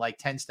thinking like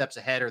 10 steps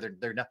ahead, or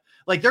they're not.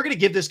 Like they're going to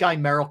give this guy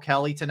Merrill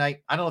Kelly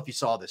tonight. I don't know if you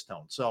saw this,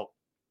 Tone. So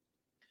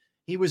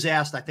he was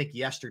asked, I think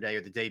yesterday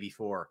or the day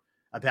before,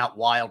 about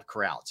wild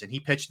crowds, and he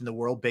pitched in the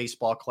World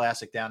Baseball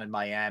Classic down in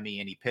Miami,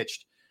 and he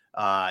pitched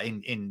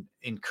in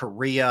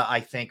Korea,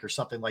 I think, or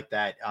something like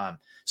that.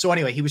 So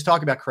anyway, he was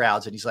talking about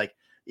crowds, and he's like,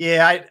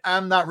 yeah,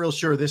 I'm not real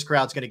sure this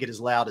crowd's going to get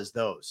as loud as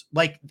those.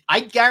 Like,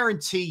 I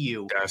guarantee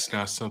you. That's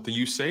not something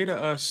you say to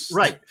us.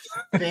 Right.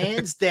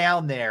 Fans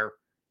down there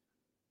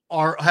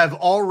have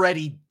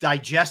already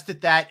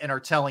digested that and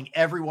are telling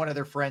every one of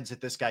their friends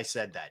that this guy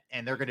said that.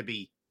 And they're going to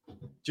be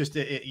just,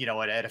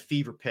 at a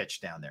fever pitch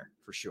down there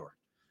for sure.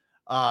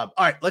 All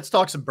right, let's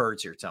talk some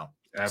birds here, Tone.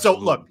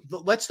 Absolutely. So look,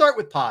 let's start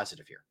with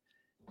positive here.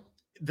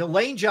 The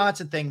Lane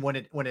Johnson thing, when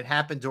it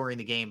happened during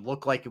the game,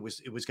 looked like it was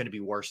going to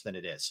be worse than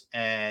it is.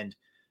 And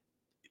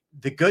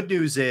the good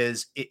news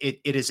is it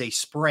is a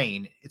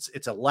sprain.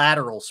 It's a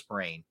lateral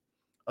sprain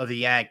of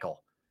the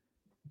ankle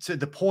to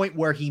the point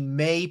where he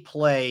may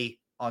play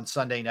on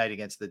Sunday night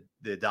against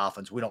the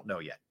Dolphins. We don't know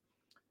yet.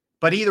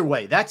 But either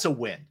way, that's a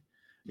win.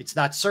 It's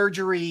not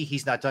surgery.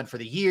 He's not done for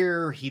the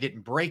year. He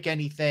didn't break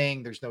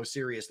anything. There's no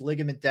serious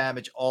ligament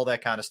damage, all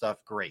that kind of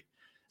stuff. Great.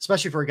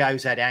 Especially for a guy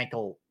who's had a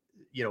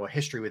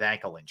history with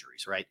ankle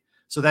injuries, right?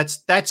 So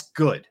that's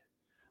good.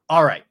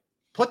 All right.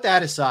 put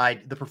that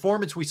aside. The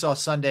performance we saw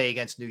Sunday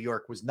against New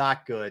York was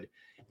not good.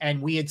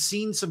 And we had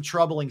seen some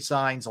troubling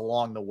signs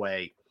along the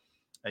way,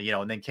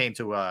 and then came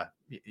to a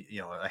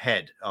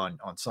head on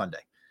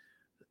Sunday.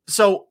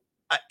 So,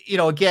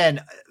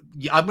 again,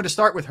 I'm going to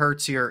start with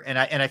Hurts here. And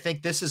I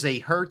think this is a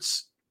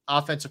Hurts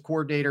offensive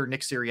coordinator,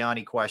 Nick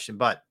Sirianni question,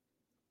 but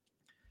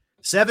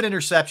 7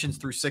 interceptions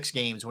through 6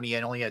 games when he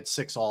only had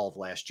 6 all of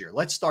last year.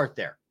 Let's start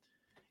there.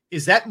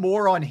 Is that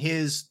more on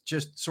his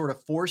just sort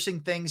of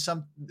forcing things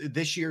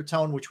this year,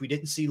 Tone, which we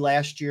didn't see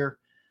last year?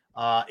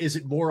 Is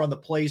it more on the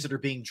plays that are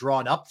being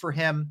drawn up for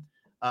him?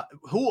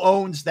 Who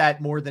owns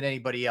that more than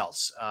anybody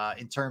else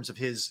in terms of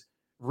his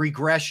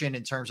regression,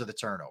 in terms of the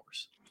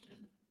turnovers?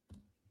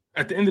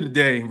 At the end of the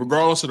day,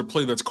 regardless of the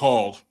play that's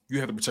called, you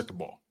have to protect the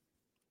ball.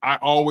 I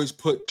always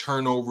put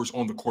turnovers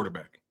on the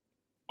quarterback.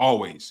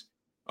 Always.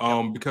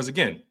 Because,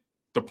 again,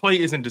 the play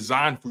isn't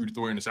designed for you to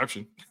throw an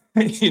interception.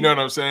 You know what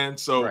I'm saying?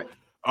 So, right.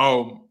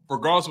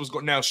 Regardless of what's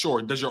going now,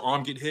 sure, does your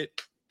arm get hit?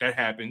 That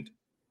happened.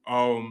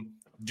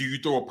 Do you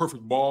throw a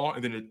perfect ball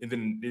and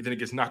then it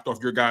gets knocked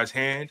off your guy's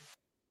hand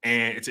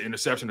and it's an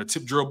interception, a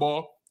tip drill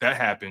ball? That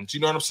happens. You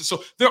know what I'm saying?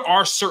 So there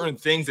are certain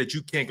things that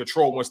you can't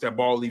control once that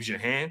ball leaves your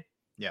hand.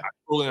 Yeah. I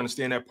totally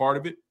understand that part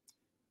of it.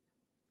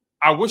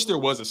 I wish there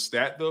was a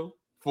stat, though,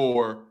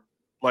 for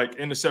like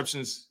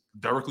interceptions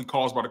directly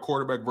caused by the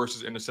quarterback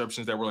versus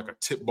interceptions that were like a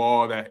tip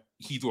ball that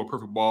he threw a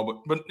perfect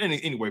ball. But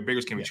anyway,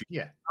 Bears came and cheat.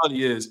 Yeah. The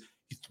reality is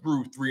he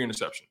threw 3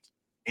 interceptions.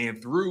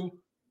 And through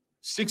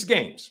 6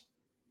 games,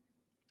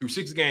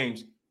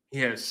 he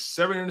has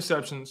 7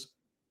 interceptions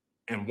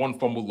and 1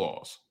 fumble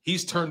loss.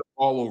 He's turned the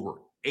ball over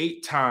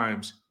 8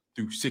 times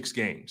through 6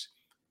 games.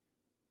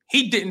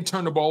 He didn't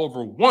turn the ball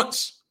over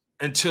once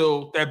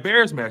until that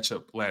Bears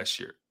matchup last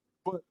year.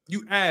 But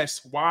you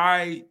asked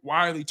why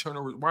are the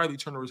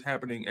turnovers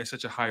happening at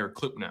such a higher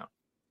clip now?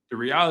 The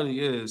reality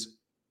is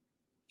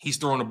he's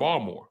throwing the ball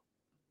more.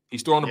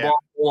 He's throwing the ball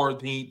more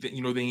than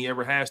he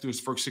ever has through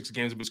his first 6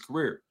 games of his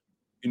career.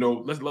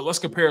 Let's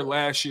compare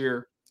last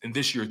year and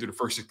this year through the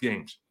first 6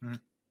 games. Mm-hmm.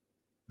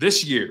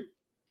 This year,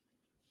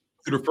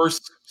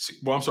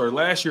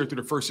 last year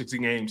through the first 6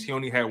 games, he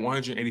only had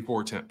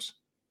 184 attempts.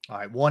 All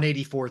right,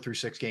 184 through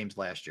 6 games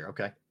last year.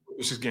 Okay.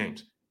 6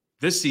 games.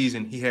 This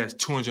season, he has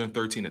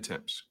 213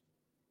 attempts.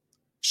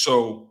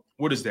 So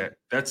what is that?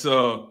 That's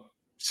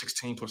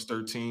 16 plus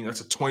 13.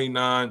 That's a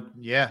 29.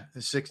 Yeah,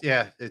 it's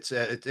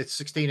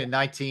 16 and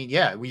 19.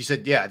 Yeah, you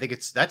said I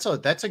think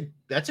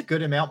that's a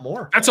good amount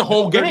more. That's a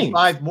whole game.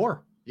 5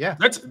 more. Yeah,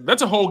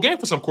 that's a whole game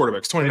for some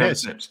quarterbacks. 29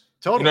 attempts.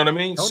 Totally. You know what I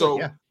mean?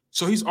 Totally,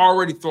 So he's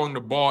already throwing the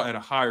ball at a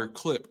higher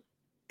clip.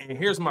 And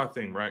here's my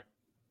thing, right?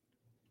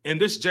 In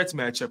this Jets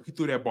matchup, he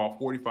threw that ball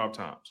 45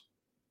 times.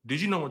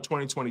 Did you know in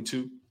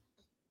 2022,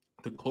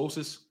 the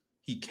closest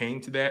he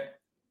came to that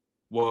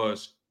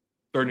was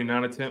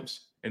 39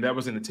 attempts, and that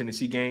was in the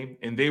Tennessee game,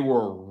 and they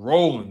were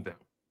rolling them.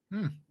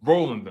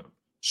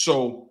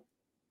 So,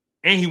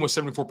 and he went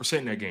 74%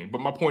 in that game.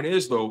 But my point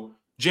is, though,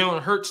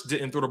 Jalen Hurts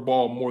didn't throw the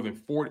ball more than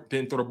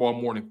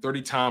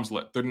 30 times,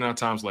 39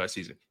 times last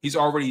season. He's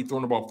already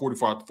thrown the ball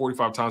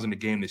 45 times in the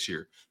game this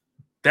year.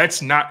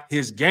 That's not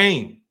his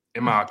game,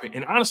 in my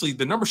opinion. And honestly,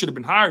 the number should have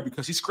been higher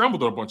because he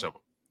scrambled on a bunch of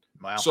them.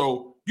 Wow.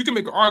 So you can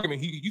make an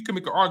argument. You can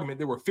make an argument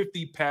there were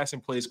 50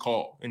 passing plays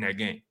called in that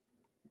game,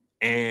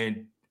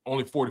 and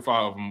only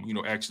 45 of them,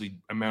 actually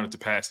amounted to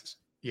passes.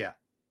 Yeah.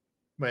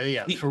 Well,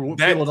 yeah. For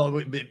people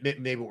don't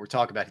maybe what we're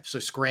talking about. So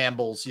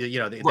scrambles, they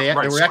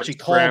were actually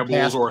called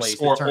pass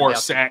plays or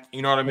sack.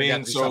 You know what I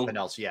mean? So something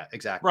else. Yeah,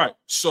 exactly. Right.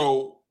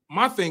 So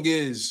my thing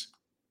is,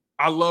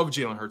 I love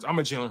Jalen Hurts. I'm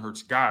a Jalen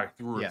Hurts guy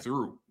through and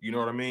through. You know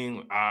what I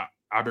mean?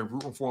 I've been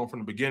rooting for him from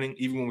the beginning,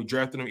 even when we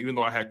drafted him, even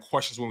though I had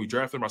questions when we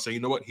drafted him. I say,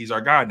 you know what? He's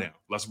our guy now.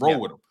 Let's roll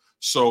with him.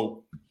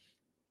 So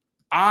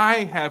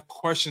I have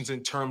questions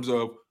in terms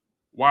of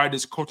why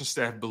this coaching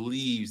staff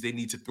believes they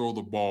need to throw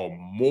the ball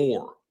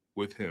more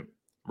with him,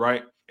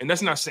 right? And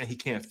that's not saying he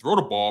can't throw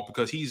the ball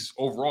because he's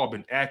overall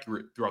been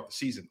accurate throughout the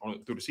season.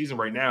 Through the season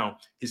right now,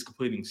 he's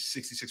completing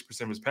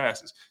 66% of his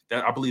passes.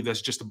 That I believe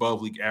that's just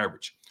above league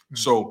average. Mm-hmm.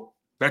 So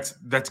that's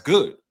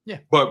good. Yeah.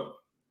 But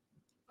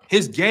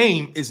his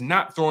game is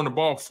not throwing the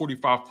ball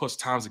 45 plus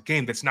times a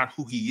game. That's not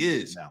who he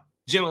is. No.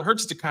 Jalen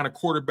Hurts is the kind of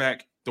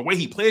quarterback, the way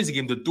he plays the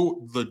game, the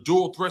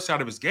dual threat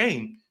side of his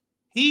game,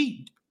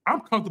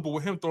 I'm comfortable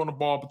with him throwing the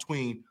ball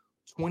between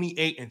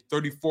 28 and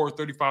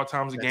 35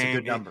 times a game. That's a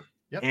good number.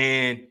 Yep.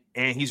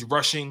 And he's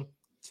rushing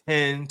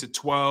 10 to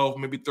 12,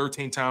 maybe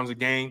 13 times a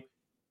game.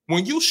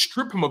 When you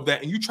strip him of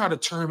that and you try to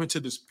turn him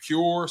into this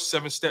pure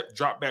 7-step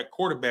drop back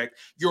quarterback,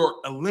 you're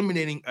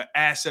eliminating an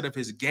asset of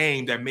his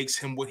game that makes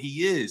him what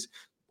he is.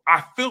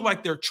 I feel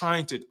like they're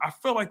trying to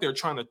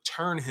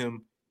turn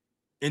him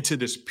into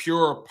this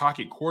pure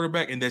pocket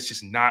quarterback, and that's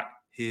just not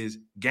his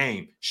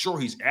game. Sure,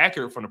 he's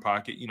accurate from the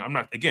pocket.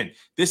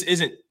 This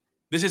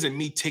isn't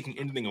me taking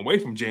anything away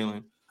from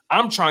Jalen.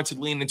 I'm trying to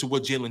lean into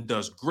what Jalen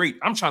does great.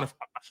 I'm trying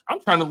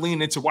to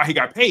lean into why he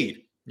got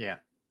paid. Yeah.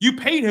 You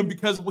paid him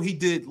because of what he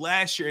did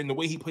last year and the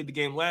way he played the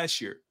game last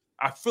year.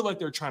 I feel like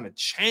they're trying to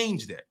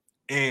change that.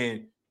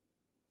 And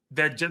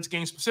that Jets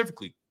game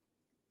specifically,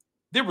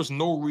 there was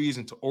no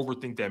reason to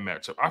overthink that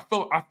matchup. I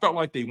felt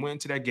like they went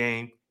into that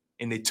game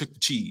and they took the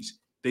cheese.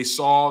 They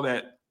saw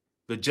that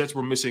the Jets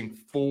were missing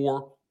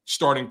 4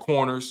 starting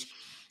corners,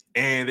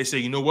 and they say,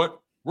 you know what?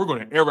 We're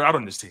going to air it out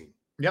on this team.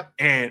 Yep.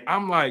 And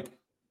I'm like,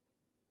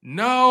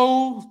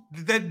 no,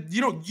 that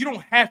you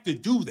don't have to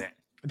do that.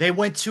 They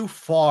went too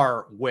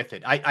far with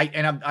it.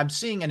 I'm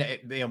seeing, and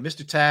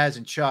Mr. Taz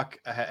and Chuck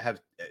have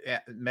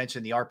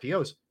mentioned the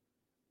RPOs.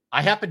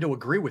 I happen to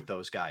agree with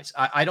those guys.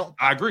 I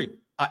agree.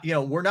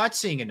 We're not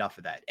seeing enough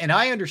of that. And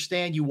I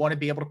understand you want to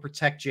be able to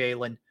protect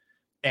Jalen,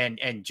 and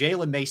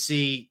Jalen may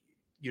see,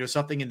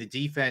 something in the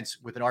defense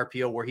with an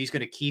RPO where he's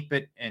going to keep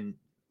it and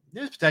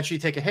there's potentially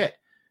take a hit.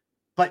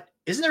 But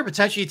isn't there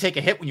potentially take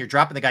a hit when you're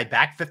dropping the guy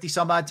back 50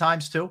 some odd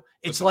times too?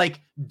 It's like,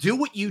 do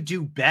what you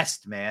do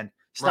best, man.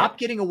 Stop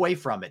getting away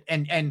from it.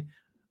 And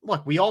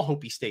look, we all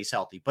hope he stays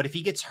healthy, but if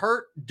he gets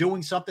hurt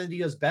doing something that he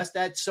does best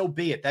at, so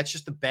be it. That's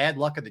just the bad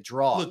luck of the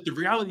draw. Look, the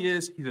reality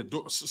is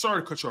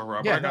sorry to cut you off,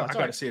 Rob. Yeah, I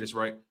got to say this,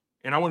 right?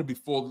 And I want to be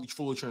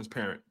fully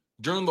transparent.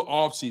 During the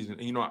offseason,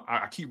 and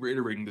I keep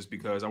reiterating this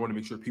because I want to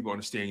make sure people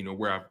understand,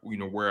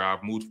 where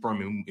I've moved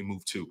from and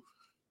moved to.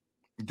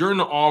 During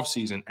the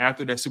offseason,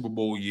 after that Super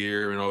Bowl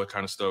year and all that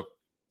kind of stuff,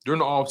 during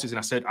the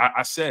offseason,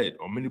 I said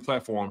on many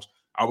platforms,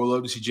 I would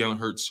love to see Jalen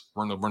Hurts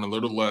run a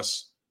little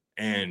less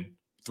and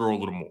throw a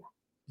little more.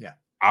 Yeah.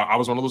 I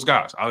was one of those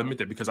guys. I'll admit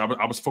that because I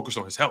was focused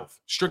on his health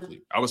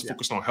strictly. I was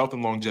focused on health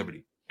and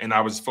longevity. And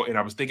I was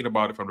thinking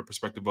about it from the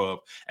perspective of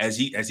as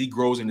he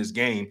grows in this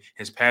game,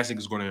 his passing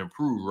is going to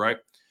improve, right?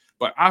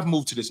 But I've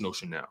moved to this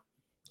notion now.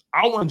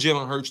 I want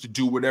Jalen Hurts to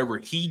do whatever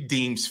he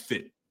deems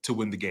fit to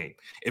win the game.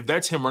 If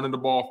that's him running the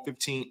ball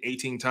 15,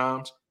 18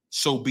 times,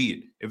 so be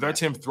it. If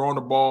that's him throwing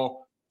the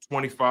ball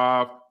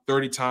 25,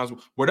 30 times,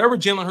 whatever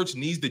Jalen Hurts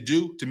needs to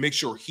do to make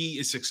sure he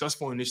is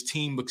successful and his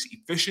team looks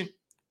efficient,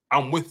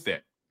 I'm with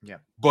that. Yeah.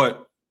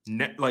 But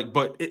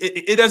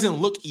it doesn't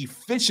look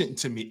efficient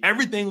to me.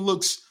 Everything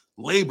looks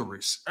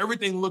laborious.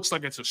 Everything looks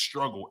like it's a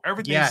struggle.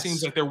 Everything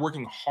seems like they're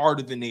working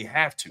harder than they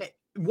have to.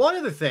 One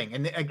other thing,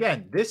 and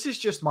again, this is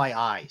just my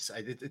eyes.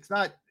 It's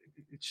not.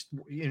 It's just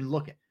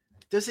looking.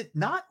 Does it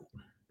look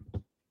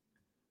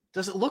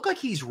like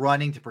he's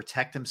running to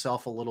protect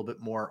himself a little bit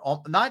more?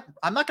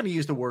 I'm not going to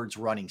use the words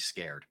running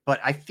scared, but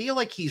I feel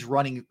like he's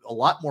running a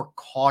lot more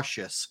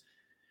cautious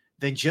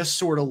than just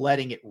sort of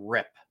letting it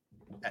rip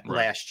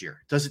last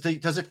year. Does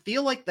it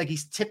feel like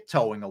he's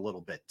tiptoeing a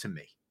little bit to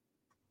me?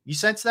 You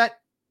sense that?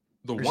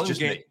 The one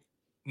game.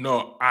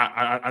 No,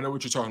 I know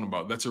what you're talking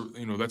about. That's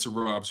a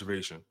real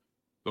observation.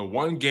 The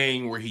one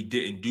game where he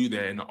didn't do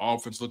that and the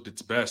offense looked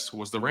its best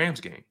was the Rams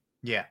game.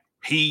 Yeah.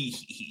 I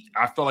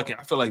felt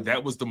like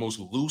that was the most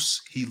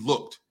loose he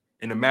looked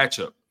in the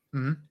matchup.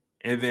 Mm-hmm.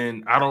 And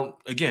then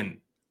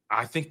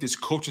I think this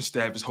coaching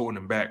staff is holding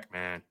him back,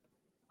 man.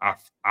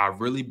 I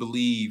really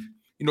believe,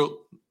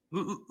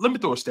 let me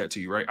throw a stat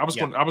to you, right? I was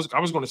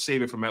going to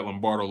save it for Matt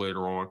Lombardo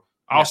later on.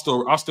 I'll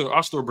still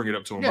bring it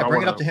up to him. Yeah,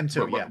 bring it up to him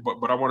too.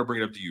 But I want to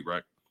bring it up to you,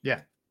 right?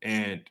 Yeah.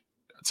 And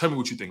tell me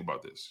what you think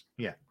about this.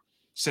 Yeah.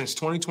 Since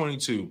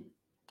 2022,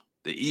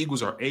 the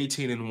Eagles are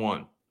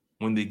 18-1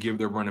 when they give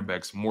their running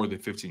backs more than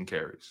 15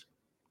 carries.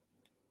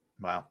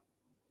 Wow.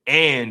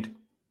 And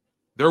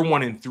they're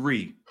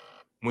 1-3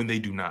 when they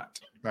do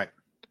not. Right.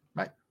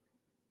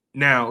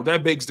 Now,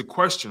 that begs the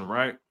question,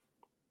 right?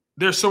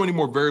 There's so many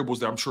more variables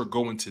that I'm sure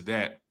go into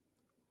that.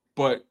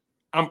 But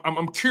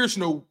I'm curious to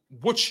know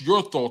what's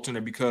your thoughts on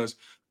it, because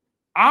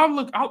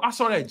I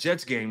saw that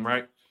Jets game,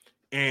 right?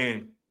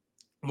 And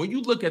when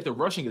you look at the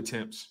rushing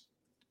attempts,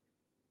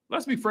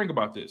 let's be frank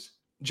about this.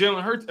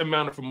 Jalen Hurts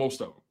amounted for most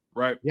of them,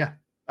 right? Yeah.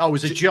 Oh, it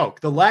was a joke.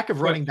 The lack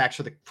of running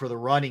backs for the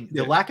running,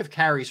 the lack of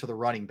carries for the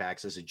running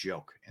backs is a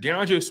joke.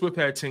 DeAndre Swift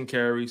had 10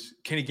 carries.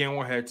 Kenny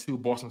Gainwell had 2.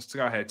 Boston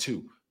Scott had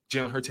 2.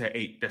 Jalen Hurts had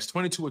 8. That's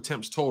 22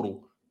 attempts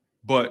total.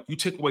 But you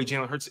take away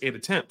Jalen Hurts' 8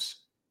 attempts,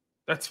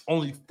 that's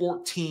only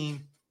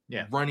 14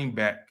 running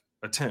back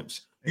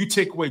attempts. You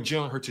take away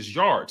Jalen Hurts'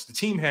 yards. The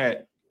team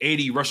had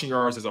 80 rushing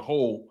yards as a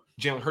whole.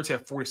 Jalen Hurts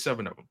had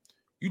 47 of them.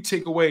 You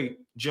take away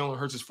Jalen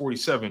Hurts'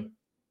 47,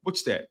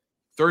 what's that?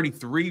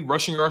 33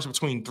 rushing yards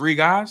between 3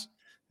 guys?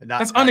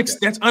 That's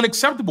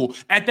unacceptable.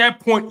 At that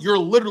point, you're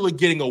literally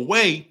getting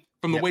away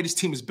from the way this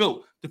team is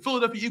built. The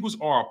Philadelphia Eagles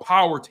are a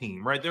power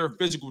team, right? They're a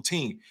physical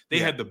team. They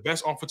had the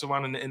best offensive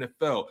line in the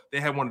NFL. They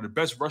had one of the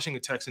best rushing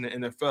attacks in the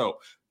NFL.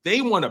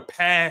 They want to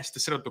pass to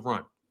set up the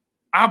run.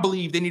 I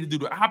believe they need to do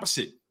the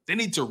opposite. They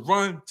need to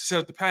run to set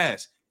up the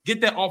pass.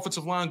 Get that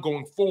offensive line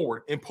going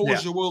forward,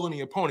 impose your will on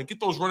the opponent. Get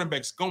those running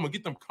backs going,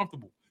 get them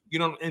comfortable.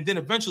 And then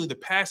eventually the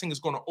passing is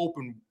going to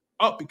open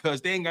up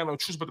because they ain't got no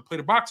choice but to play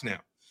the box now.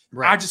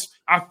 Right.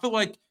 I feel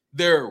like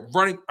they're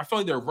running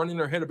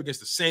their head up against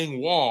the same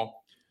wall.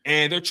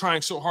 And they're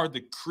trying so hard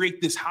to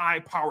create this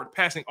high-powered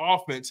passing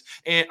offense.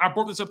 And I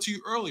brought this up to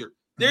you earlier.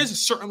 There's a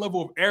certain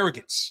level of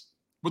arrogance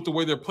with the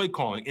way they're play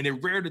calling, and it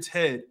reared its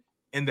head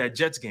in that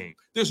Jets game.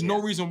 There's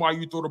no reason why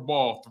you throw the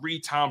ball 3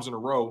 times in a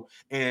row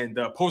and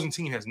the opposing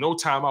team has no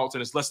timeouts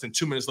and it's less than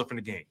 2 minutes left in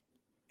the game.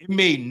 It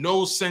made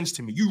no sense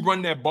to me. You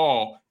run that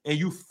ball and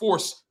you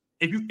force,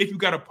 if you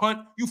got a punt,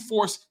 you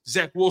force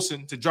Zach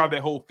Wilson to drive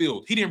that whole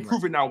field. He didn't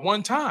prove it not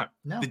one time.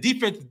 No. The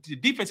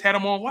defense had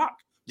him on lock.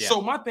 Yeah.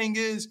 So my thing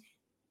is,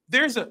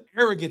 there's an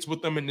arrogance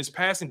with them in this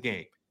passing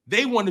game.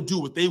 They want to do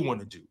what they want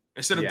to do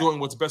instead of doing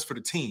what's best for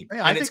the team.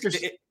 Yeah, and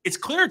it's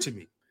clear to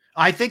me.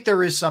 I think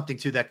there is something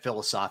to that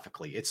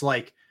philosophically. It's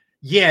like,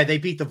 yeah, they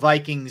beat the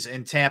Vikings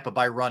in Tampa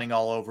by running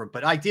all over them,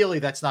 but ideally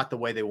that's not the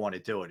way they want to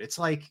do it. It's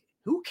like,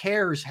 who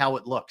cares how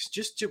it looks?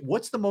 Just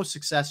what's the most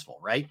successful,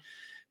 right?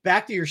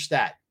 Back to your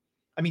stat.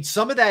 I mean,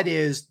 some of that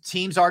is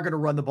teams are going to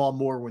run the ball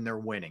more when they're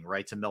winning,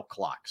 right? To milk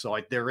clock. So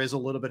there is a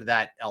little bit of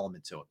that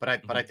element to it. But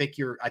I think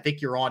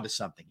you're onto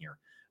something here.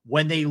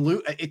 When they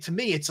lose, to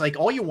me, it's like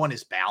all you want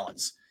is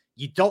balance.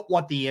 You don't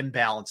want the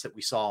imbalance that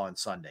we saw on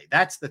Sunday.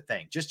 That's the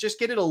thing. Just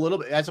get it a little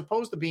bit, as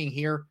opposed to being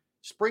here,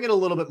 just bring it a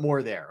little bit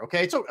more there.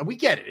 Okay. So we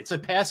get it. It's a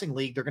passing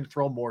league. They're going to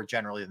throw more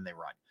generally than they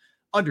run.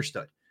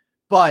 Understood.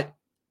 But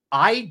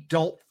I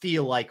don't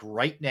feel like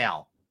right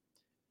now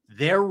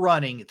they're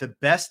running the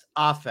best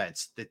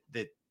offense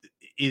that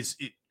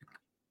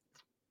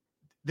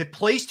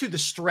plays to the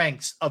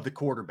strengths of the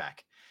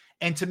quarterback.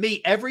 And to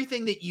me,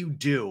 everything that you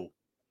do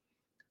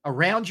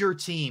around your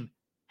team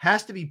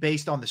has to be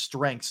based on the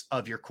strengths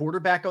of your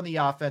quarterback on the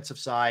offensive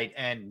side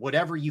and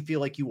whatever you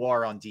feel like you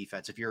are on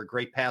defense. If you're a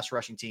great pass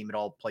rushing team, it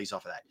all plays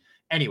off of that.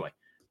 Anyway,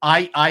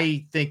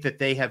 I think that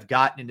they have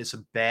gotten into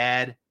some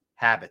bad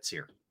habits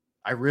here.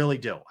 I really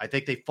do. I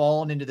think they've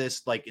fallen into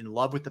this, like, in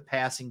love with the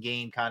passing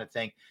game kind of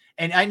thing.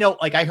 And I know,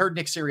 like, I heard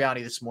Nick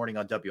Sirianni this morning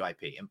on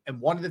WIP,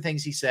 and one of the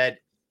things he said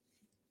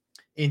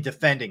in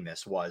defending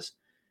this was,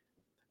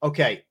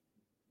 okay,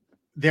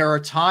 there are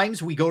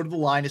times we go to the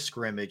line of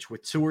scrimmage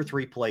with 2 or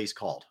 3 plays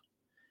called.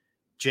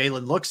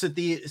 Jalen looks at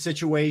the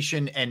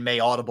situation and may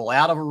audible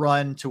out of a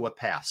run to a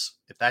pass.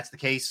 If that's the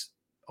case,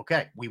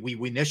 okay, we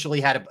initially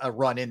had a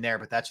run in there,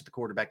 but that's what the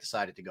quarterback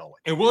decided to go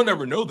with. And we'll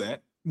never know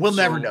that. We'll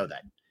never know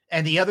that.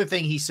 And the other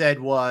thing he said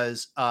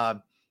was,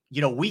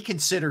 we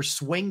consider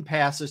swing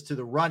passes to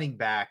the running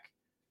back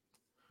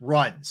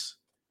runs.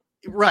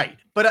 Right.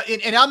 But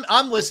and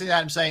I'm listening to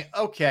that. I'm saying,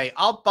 okay,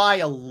 I'll buy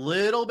a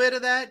little bit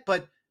of that,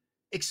 but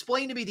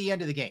explain to me the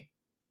end of the game.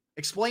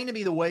 Explain to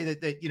me the way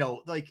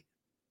that like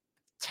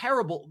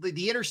terrible,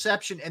 the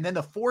interception and then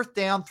the 4th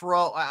down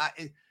throw.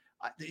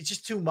 It's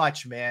just too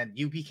much, man.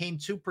 You became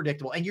too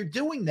predictable. And you're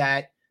doing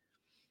that.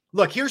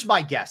 Look, here's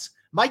my guess.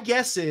 My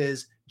guess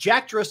is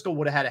Jack Driscoll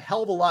would have had a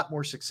hell of a lot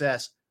more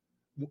success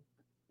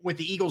with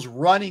the Eagles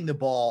running the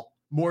ball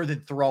more than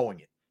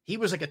throwing it. He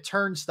was like a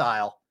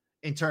turnstile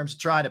in terms of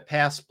trying to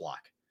pass block.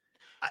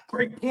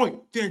 Great point.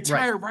 The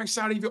entire right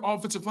side of your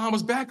offensive line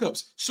was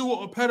backups.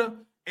 Sua Opeta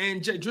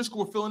and Jack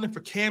Driscoll were filling in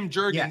for Cam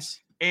Jurgens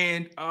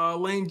and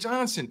Lane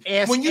Johnson.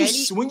 When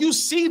you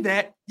see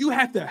that, you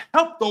have to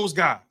help those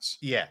guys.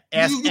 Yeah.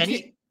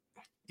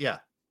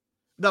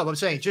 No, I'm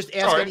saying just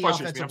ask any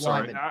offensive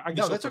lineman. I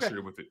get so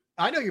frustrated with it.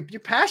 I know you're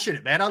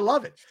passionate, man. I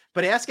love it.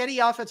 But ask any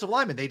offensive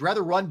lineman. They'd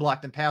rather run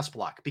block than pass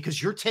block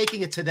because you're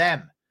taking it to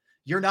them.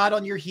 You're not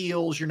on your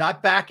heels. You're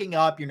not backing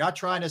up. You're not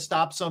trying to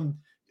stop some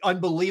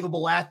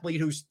unbelievable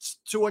athlete who's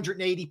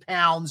 280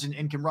 pounds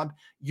and can run.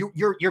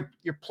 You're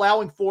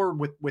plowing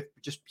forward with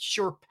just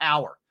pure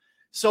power.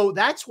 So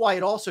that's why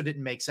it also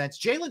didn't make sense.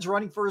 Jalen's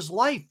running for his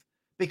life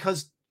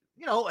because,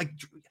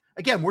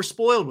 again, we're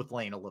spoiled with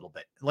Lane a little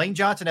bit. Lane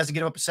Johnson hasn't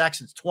given up a sack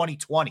since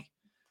 2020.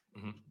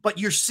 Mm-hmm. But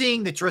you're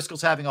seeing that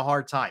Driscoll's having a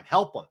hard time.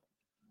 Help him.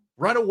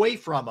 Run away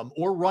from him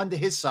or run to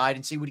his side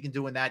and see what he can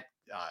do in that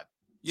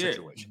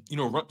situation.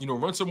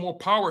 Run some more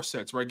power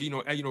sets, right?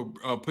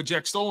 Put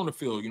Jack Stoll on the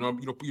field.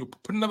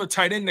 Put another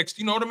tight end next.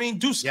 You know what I mean?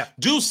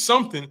 Do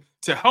something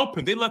to help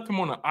him. They left him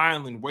on an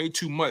island way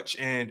too much,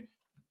 and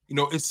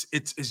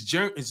it's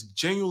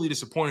genuinely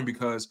disappointing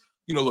because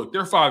look,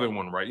 they're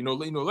 5-1, right?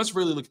 Let's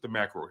really look at the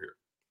macro here.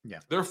 Yeah,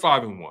 they're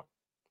 5-1.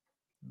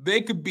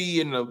 They could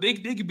be in a worse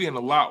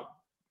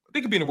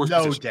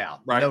position. No doubt,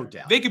 right? No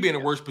doubt. They could be in a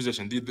worse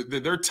position.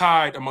 They're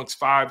tied amongst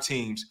 5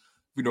 teams,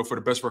 for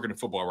the best record in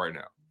football right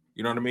now.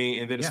 You know what I mean?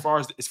 And then as far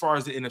as the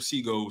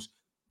NFC goes,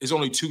 it's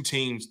only 3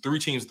 teams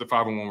with the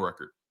 5-1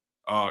 record.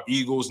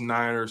 Eagles,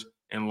 Niners,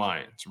 and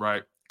Lions,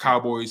 right?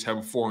 Cowboys have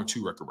a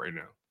 4-2 record right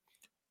now.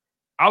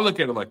 I look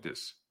at it like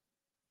this.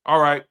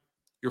 All right,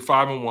 you're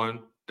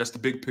 5-1. That's the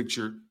big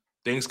picture.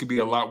 Things could be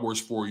a lot worse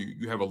for you.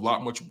 You have a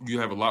lot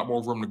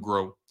more room to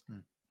grow.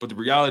 But the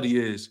reality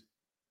is,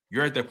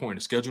 you're at that point in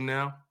the schedule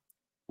now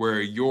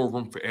where your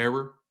room for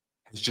error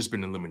has just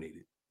been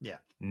eliminated. Yeah.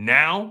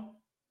 Now,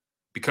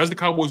 because the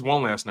Cowboys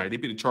won last night, they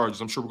beat the Chargers.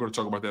 I'm sure we're going to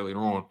talk about that later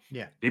on.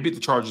 Yeah. They beat the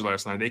Chargers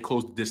last night. They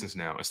closed the distance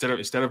now. Instead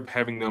of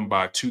having them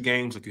by 2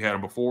 games like you had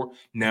them before,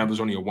 now there's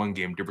only a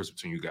 1-game difference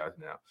between you guys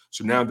now.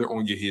 So now they're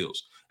on your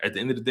heels. At the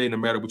end of the day, no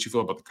matter what you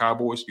feel about the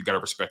Cowboys, you got to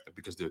respect them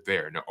because they're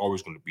there and they're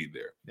always going to be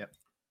there. Yep.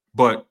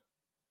 But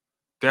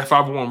that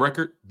 5-1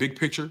 record, big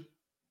picture.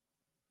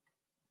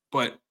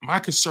 But my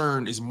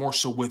concern is more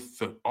so with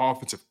the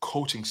offensive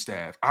coaching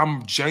staff.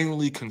 I'm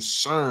genuinely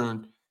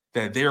concerned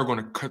that they are going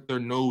to cut their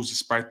nose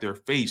despite their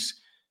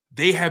face.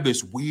 they have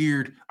this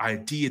weird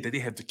idea that they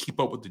have to keep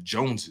up with the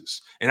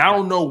Joneses. And I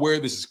don't know where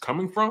this is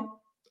coming from.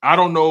 I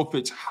don't know if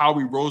it's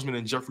Howie Roseman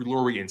and Jeffrey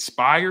Lurie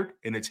inspired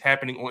and it's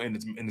happening and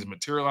it's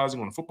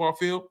materializing on the football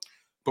field.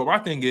 But my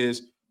thing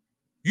is,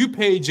 you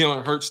paid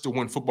Jalen Hurts to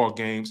win football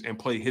games and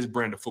play his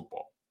brand of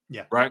football.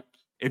 Yeah. Right?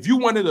 If you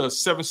wanted a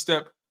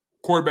 7-step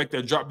quarterback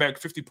that dropped back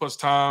 50+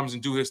 times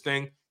and do his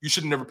thing, you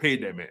should have never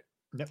paid that man.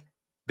 Yep.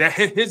 That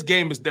his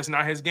game that's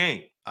not his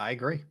game. I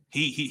agree.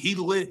 He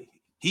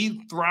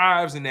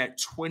thrives in that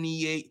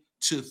 28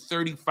 to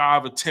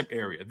 35 attempt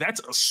area. That's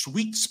a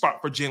sweet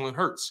spot for Jalen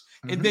Hurts.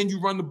 And then you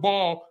run the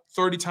ball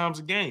 30 times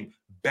a game.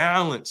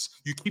 Balance.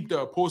 You keep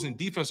the opposing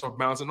defense off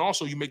balance, and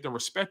also you make them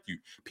respect you.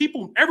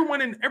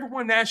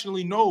 Everyone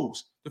nationally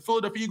knows the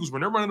Philadelphia Eagles,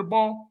 when they're running the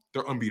ball,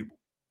 they're unbeatable.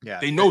 Yeah.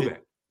 They know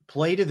that.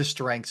 Play to the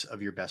strengths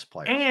of your best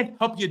players. And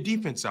help your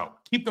defense out.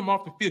 Keep them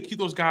off the field. Keep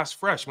those guys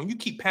fresh. When you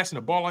keep passing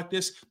the ball like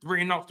this,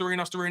 3 and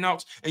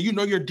outs, and you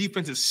know your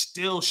defense is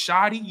still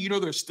shoddy, you know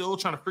they're still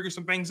trying to figure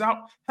some things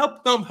out,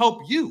 help them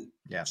help you.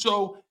 Yeah.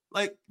 So,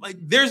 like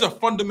there's a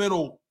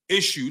fundamental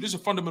issue. There's a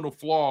fundamental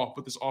flaw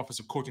with this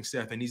offensive coaching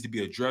staff that needs to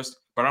be addressed,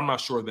 but I'm not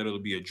sure that it'll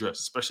be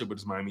addressed, especially with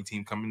this Miami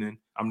team coming in.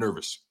 I'm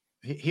nervous.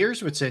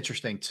 Here's what's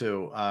interesting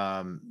too.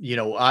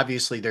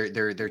 Obviously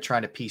they're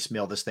trying to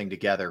piecemeal this thing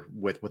together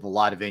with a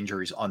lot of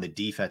injuries on the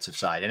defensive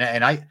side,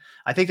 and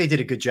I think they did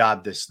a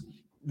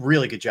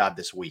really good job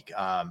this week.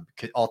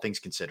 All things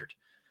considered,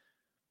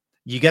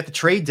 you get the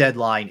trade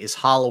deadline is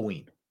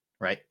Halloween,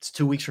 right? It's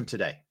 2 weeks from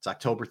today. It's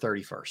October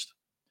 31st.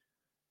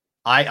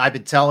 I've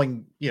been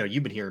telling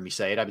you've been hearing me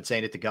say it. I've been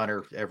saying it to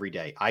Gunner every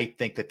day. I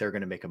think that they're going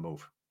to make a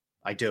move.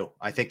 I do.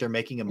 I think they're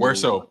making a move. Where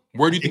so?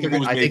 Where do you think the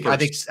move is made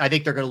first? I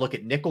think they're going to look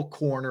at nickel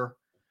corner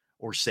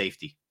or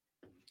safety.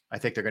 I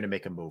think they're going to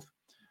make a move.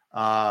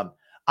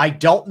 I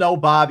don't know,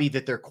 Bobby,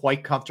 that they're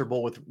quite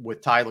comfortable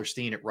with Tyler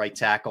Steen at right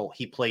tackle.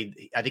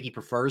 I think he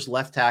prefers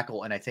left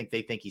tackle, and I think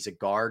they think he's a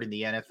guard in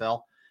the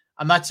NFL.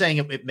 I'm not saying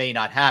it may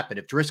not happen.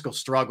 If Driscoll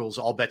struggles,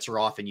 all bets are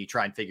off and you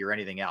try and figure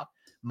anything out.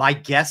 My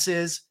guess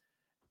is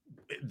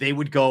they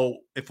would go,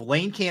 if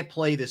Lane can't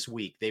play this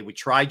week, they would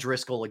try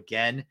Driscoll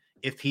again.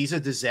 If he's a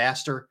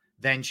disaster,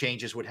 then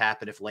changes would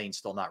happen if Lane's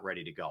still not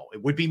ready to go.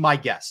 It would be my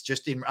guess.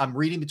 I'm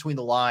reading between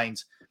the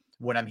lines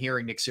when I'm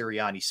hearing Nick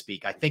Sirianni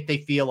speak. I think they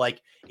feel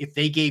like if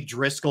they gave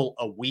Driscoll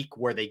a week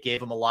where they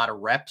gave him a lot of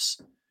reps,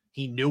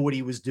 he knew what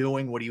he was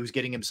doing, what he was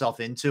getting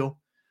himself into.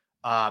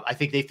 I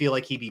think they feel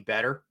like he'd be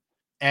better.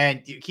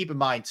 And keep in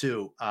mind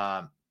too,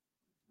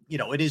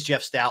 it is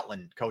Jeff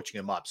Stoutland coaching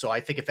him up. So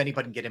I think if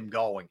anybody can get him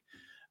going,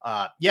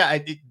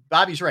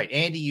 Bobby's right.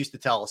 Andy used to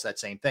tell us that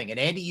same thing, and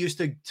Andy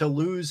used to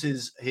lose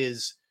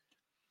his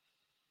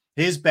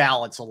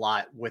balance a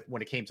lot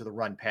when it came to the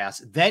run pass.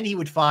 Then he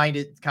would find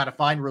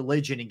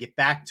religion and get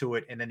back to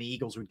it, and then the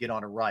Eagles would get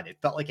on a run. It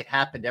felt like it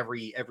happened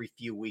every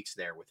few weeks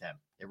there with him.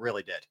 It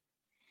really did.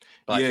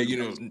 But,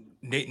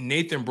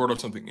 Nathan brought up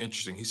something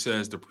interesting. He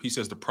says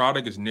the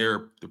product is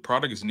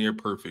near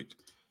perfect.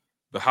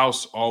 The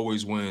house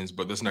always wins,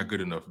 but that's not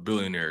good enough.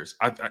 Billionaires.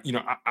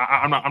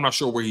 I'm not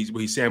sure what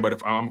he's saying, but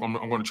if I'm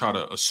going to try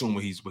to assume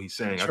what he's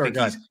saying. Sure,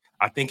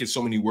 I think in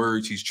so many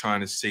words he's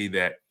trying to say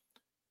that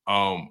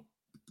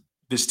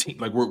this team,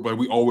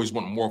 we always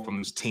want more from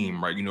this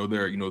team, right?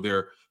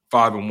 They're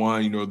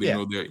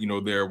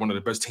 5-1. They're one of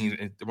the best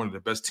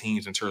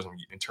teams, in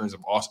terms of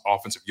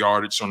offensive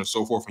yardage, so on and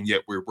so forth. And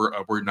yet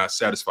we're not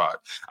satisfied.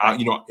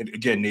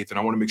 Again, Nathan,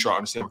 I want to make sure I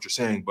understand what you're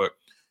saying, but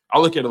I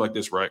look at it like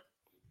this, right?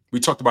 We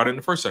talked about it in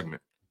the first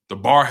segment. The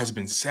bar has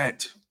been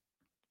set.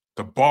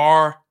 The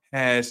bar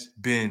has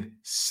been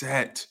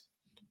set.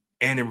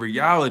 And in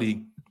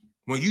reality,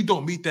 when you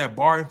don't meet that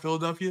bar in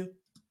Philadelphia,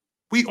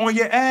 we on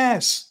your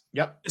ass.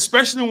 Yep.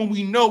 Especially when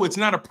we know it's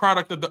not a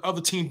product of the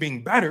other team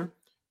being better.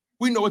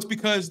 We know it's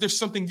because there's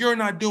something you're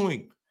not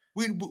doing.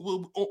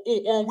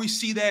 Or we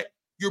see that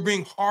you're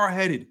being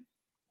hard-headed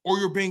or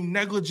you're being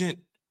negligent.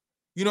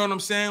 You know what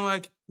I'm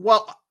saying?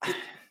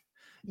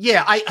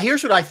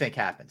 Here's what I think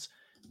happens.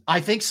 I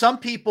think some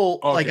people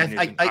I get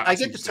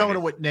the tone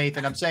of what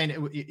Nathan. I'm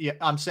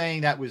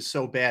saying that was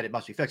so bad it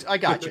must be fixed. I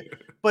got you,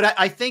 but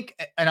I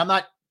think, and I'm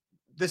not.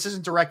 This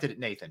isn't directed at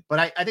Nathan,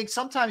 but I think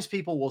sometimes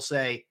people will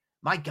say,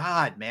 "My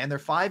God, man, they're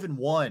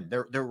 5-1.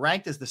 They're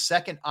ranked as the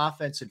second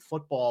offense in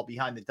football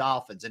behind the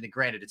Dolphins." And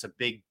granted, it's a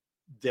big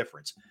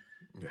difference.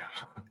 Yeah.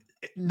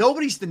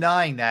 Nobody's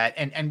denying that,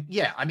 and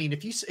yeah, I mean,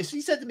 if he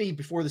said to me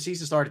before the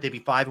season started they'd be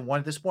 5-1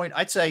 at this point,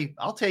 I'd say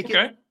I'll take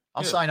it.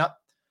 I'll sign up.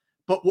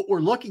 But what we're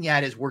looking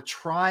at is we're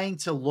trying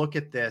to look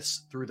at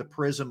this through the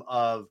prism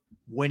of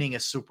winning a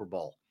Super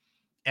Bowl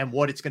and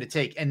what it's going to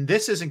take. And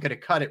this isn't going to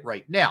cut it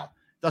right now.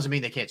 Doesn't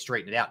mean they can't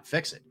straighten it out and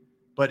fix it,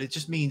 but it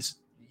just means,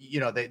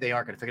 they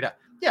aren't going to figure it out.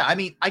 Yeah, I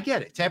mean, I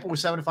get it. Tampa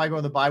was 7-5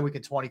 going the bye week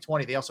in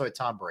 2020. They also had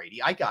Tom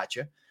Brady. I got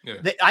you. Yeah.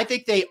 I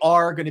think they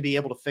are going to be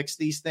able to fix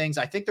these things.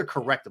 I think they're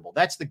correctable.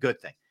 That's the good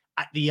thing.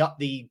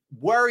 The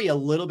worry a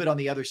little bit on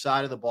the other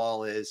side of the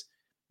ball is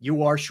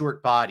you are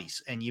short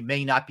bodies, and you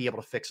may not be able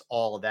to fix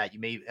all of that. You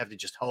may have to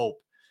just hope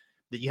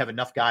that you have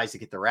enough guys to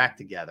get their act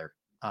together.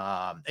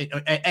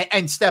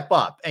 and step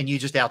up, and you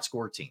just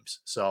outscore teams.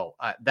 So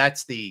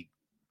that's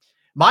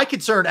my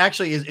concern.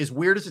 Actually, is as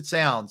weird as it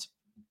sounds,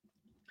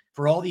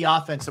 for all the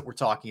offense that we're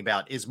talking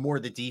about, is more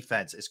the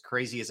defense. As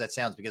crazy as that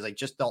sounds, because I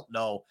just don't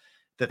know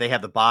that they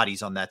have the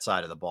bodies on that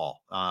side of the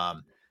ball.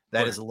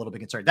 That is a little bit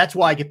concerning. That's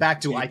why I get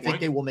back to I think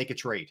they will make a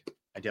trade.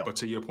 I do. But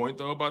to your point,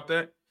 though, about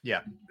that,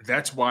 yeah,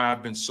 that's why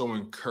I've been so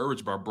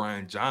encouraged by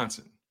Brian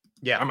Johnson.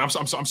 Yeah, I'm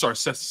sorry,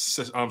 Sean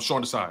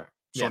Desai.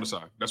 Sean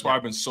Desai. That's why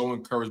I've been so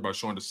encouraged by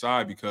Sean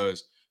Desai,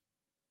 because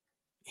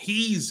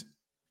he's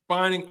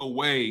finding a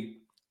way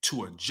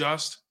to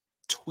adjust,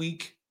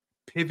 tweak,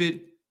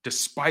 pivot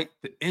despite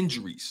the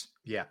injuries.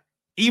 Yeah,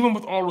 even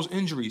with all those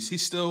injuries, he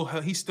still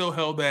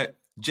held that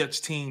Jets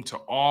team to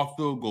all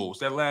field goals.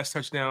 That last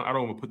touchdown, I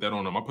don't even put that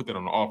on them. I put that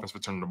on the offense for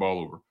turning the ball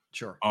over.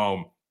 Sure.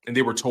 And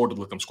they were told to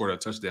let them score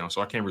that touchdown,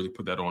 so I can't really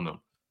put that on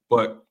them.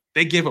 But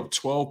they gave up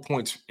 12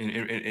 points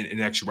in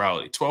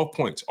actuality. 12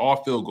 points,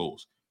 all field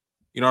goals.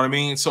 You know what I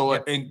mean? So,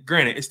 and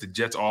granted, it's the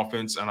Jets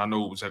offense, and I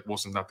know Zach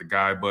Wilson's not the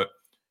guy, but,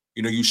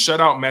 you shut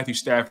out Matthew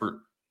Stafford,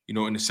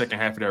 in the second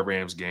half of that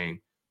Rams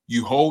game.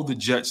 You hold the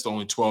Jets to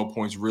only 12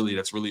 points, really,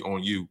 that's really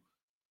on you.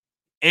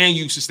 And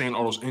you sustain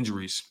all those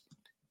injuries.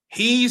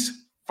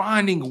 He's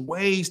finding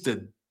ways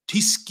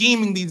he's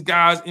scheming these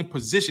guys in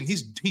position.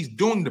 He's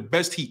doing the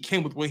best he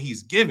can with what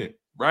he's given,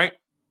 right?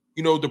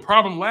 The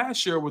problem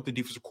last year with the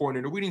defensive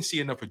coordinator, we didn't see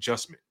enough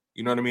adjustment.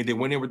 You know what I mean? They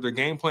went in with their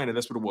game plan, and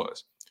that's what it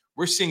was.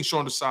 We're seeing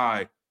Sean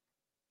Desai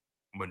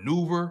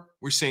maneuver.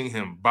 We're seeing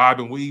him bob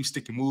and weave,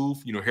 stick and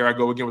move. Here I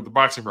go again with the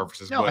boxing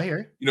references. No, but, I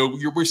hear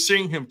you. We're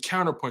seeing him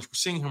counterpunch. We're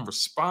seeing him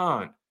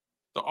respond.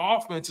 The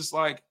offense is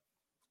like,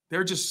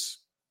 they're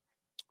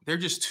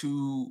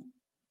too.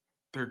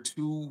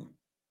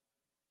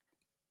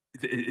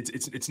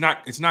 It's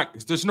not.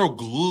 There's no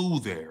glue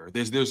there.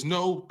 There's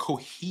no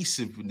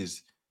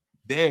cohesiveness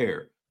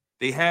there.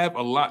 They have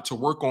a lot to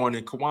work on.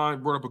 And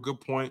Kawan brought up a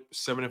good point.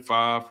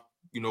 7-5.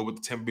 With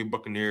the Tampa Bay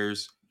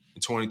Buccaneers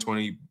in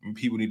 2020,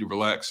 people need to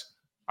relax.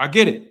 I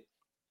get it.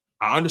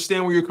 I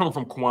understand where you're coming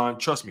from, Kawan.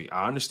 Trust me,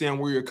 I understand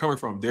where you're coming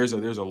from. There's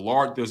a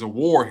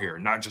war here,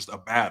 not just a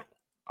battle.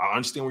 I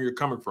understand where you're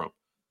coming from,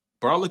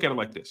 but I look at it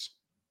like this.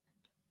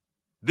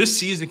 This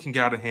season can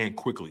get out of hand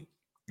quickly.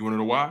 You want to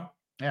know why?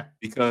 Yeah.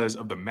 Because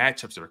of the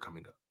matchups that are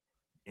coming up.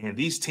 And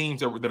these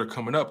teams that are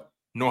coming up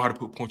know how to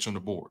put points on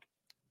the board.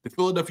 The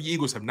Philadelphia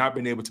Eagles have not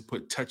been able to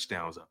put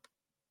touchdowns up.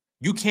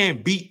 You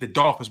can't beat the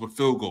Dolphins with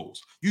field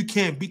goals. You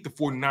can't beat the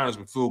 49ers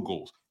with field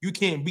goals. You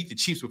can't beat the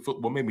Chiefs with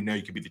well, maybe now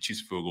you can beat the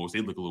Chiefs with field goals.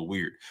 They look a little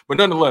weird. But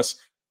nonetheless,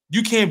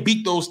 you can't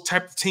beat those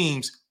type of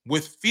teams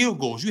with field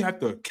goals. You have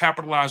to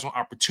capitalize on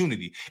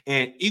opportunity.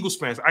 And Eagles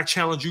fans, I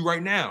challenge you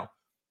right now.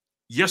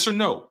 Yes or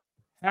no?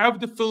 Have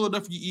the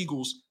Philadelphia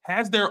Eagles,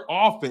 has their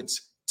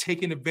offense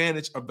taken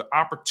advantage of the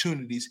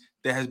opportunities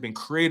that has been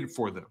created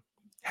for them?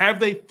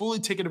 Have they fully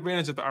taken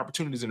advantage of the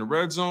opportunities in the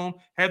red zone?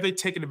 Have they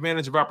taken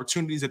advantage of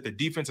opportunities that the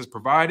defense has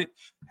provided?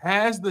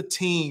 Has the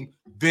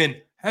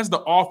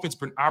offense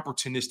been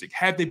opportunistic?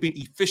 Have they been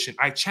efficient?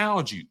 I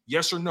challenge you,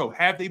 yes or no?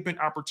 Have they been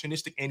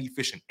opportunistic and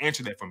efficient?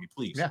 Answer that for me,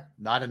 please. Yeah,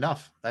 not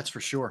enough. That's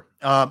for sure.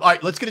 All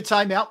right, let's get a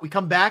timeout. We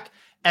come back,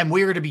 and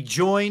we're going to be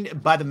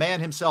joined by the man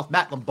himself,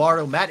 Matt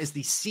Lombardo. Matt is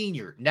the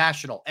senior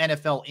national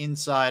NFL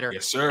insider.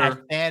 Yes, sir.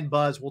 At Fan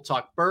Buzz. We'll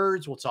talk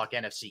birds. We'll talk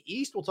NFC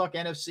East. We'll talk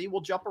NFC.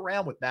 We'll jump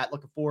around with Matt.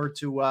 Looking forward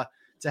to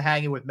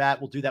hanging with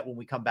Matt. We'll do that when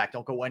we come back.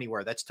 Don't go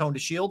anywhere. That's Tone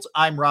DeShields.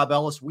 I'm Rob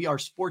Ellis. We are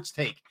Sports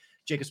Take,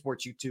 Jacob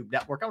Sports YouTube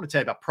Network. I want to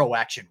tell you about Pro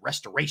Action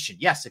Restoration.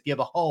 Yes, if you have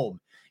a home,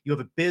 you have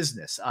a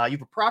business, you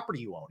have a property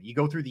you own, you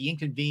go through the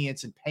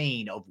inconvenience and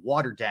pain of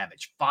water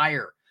damage,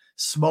 fire,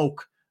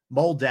 smoke,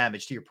 mold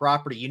damage to your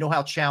property, you know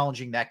how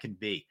challenging that can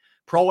be.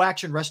 Pro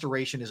Action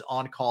Restoration is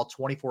on call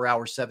 24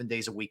 hours, 7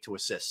 days a week to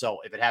assist. So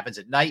if it happens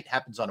at night,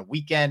 happens on a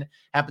weekend,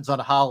 happens on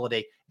a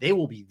holiday, they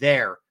will be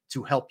there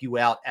to help you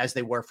out, as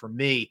they were for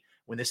me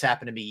when this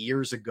happened to me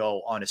years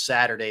ago on a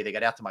Saturday. They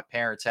got out to my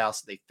parents'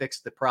 house. They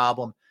fixed the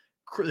problem.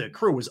 The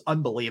crew was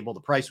unbelievable. The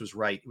price was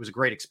right. It was a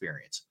great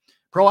experience.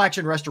 Pro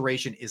Action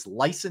Restoration is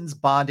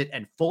licensed, bonded,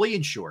 and fully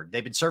insured.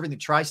 They've been serving the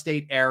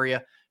tri-state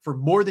area for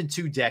more than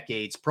 2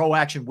 decades. Pro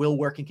Action will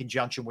work in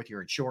conjunction with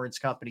your insurance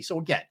company. So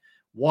again,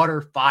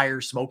 water, fire,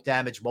 smoke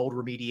damage, mold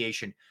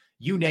remediation,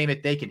 you name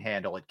it, they can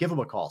handle it. Give them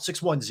a call,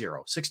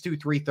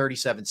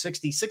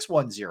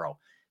 610-623-3760,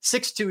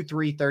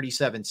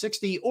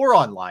 610-623-3760, or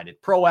online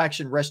at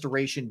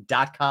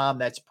proactionrestoration.com.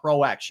 That's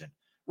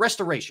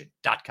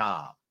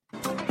proactionrestoration.com.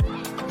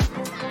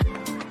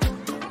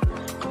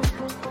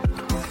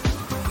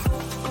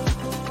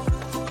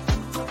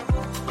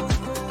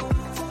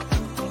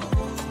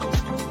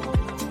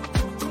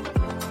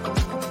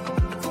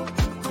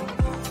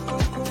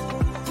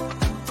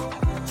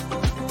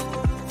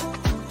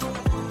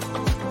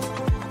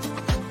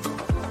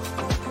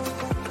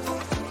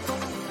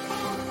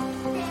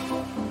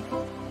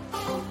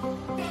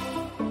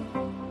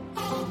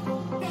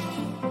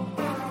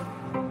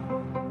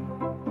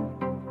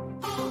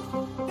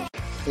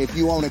 If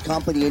you own a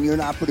company and you're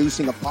not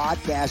producing a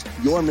podcast,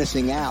 you're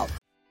missing out.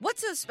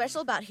 What's so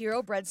special about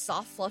Hero Bread's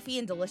soft, fluffy,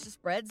 and delicious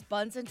breads,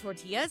 buns, and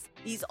tortillas?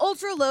 These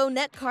ultra-low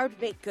net-carb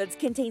baked goods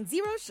contain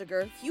zero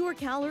sugar, fewer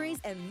calories,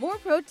 and more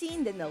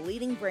protein than the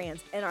leading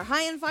brands, and are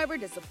high in fiber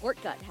to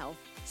support gut health.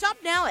 Shop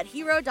now at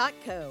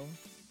hero.co.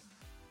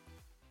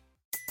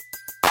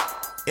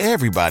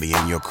 Everybody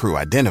in your crew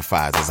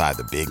identifies as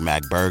either Big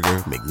Mac Burger,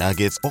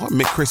 McNuggets, or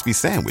McCrispy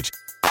Sandwich.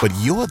 But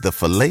you're the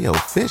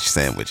Filet-O-Fish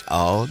Sandwich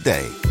all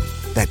day.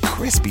 That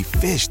crispy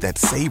fish, that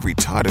savory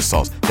tartar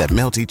sauce, that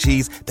melty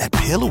cheese, that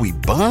pillowy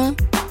bun.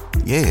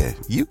 Yeah,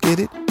 you get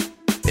it.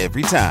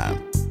 Every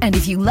time. And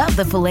if you love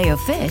the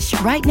Filet-O-Fish,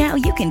 right now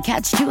you can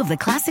catch two of the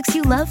classics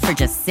you love for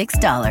just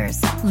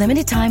 $6.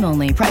 Limited time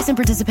only. Price and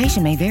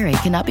participation may vary.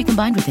 Cannot be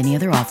combined with any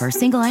other offer.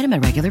 Single item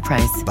at regular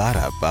price.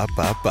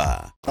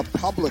 Ba-da-ba-ba-ba. The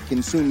public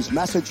consumes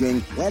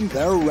messaging when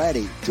they're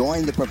ready.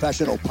 Join the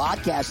professional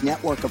podcast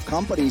network of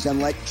companies and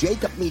let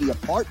Jacob Media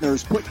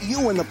Partners put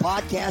you in the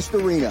podcast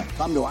arena.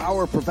 Come to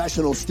our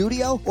professional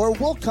studio or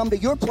we'll come to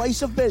your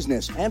place of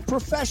business and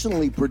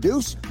professionally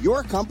produce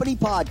your company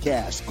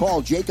podcast.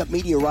 Call Jacob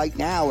Media right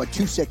now at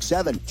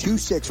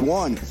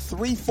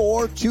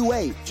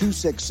 267-261-3428.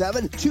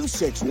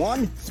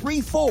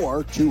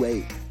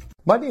 267-261-3428.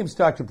 My name is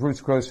Dr. Bruce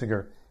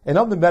Grossinger, and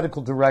I'm the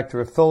medical director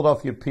of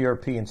Philadelphia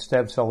PRP and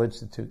Stem Cell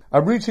Institute.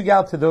 I'm reaching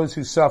out to those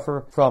who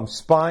suffer from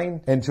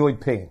spine and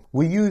joint pain.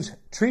 We use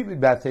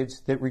treatment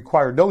methods that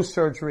require no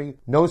surgery,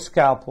 no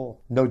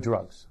scalpel, no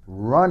drugs.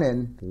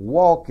 Running,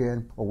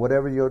 walking, or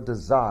whatever your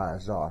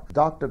desires are.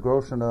 Dr.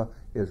 Grossinger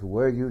is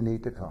where you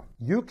need to come.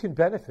 You can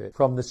benefit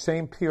from the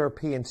same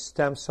PRP and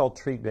stem cell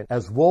treatment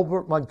as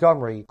Wilbert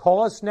Montgomery.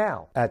 Call us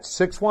now at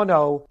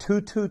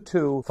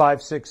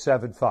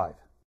 610-222-5675.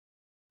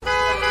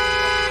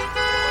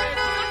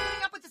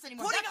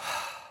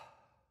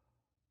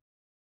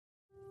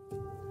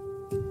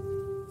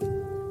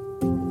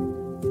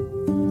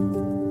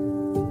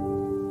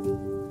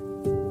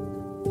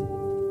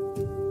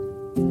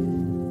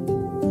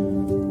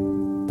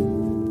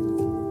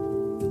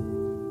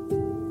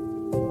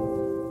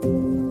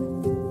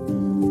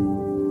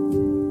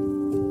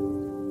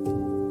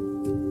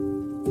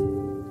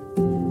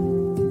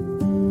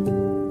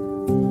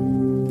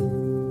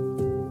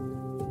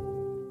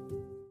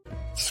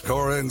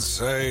 Score and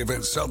save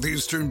in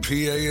southeastern PA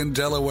and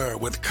Delaware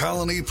with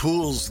Colony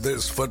Pools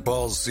this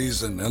football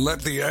season, and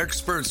let the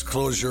experts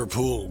close your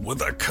pool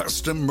with a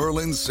custom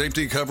Merlin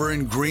safety cover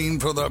in green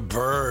for the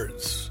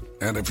birds.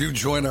 And if you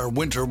join our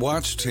Winter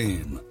Watch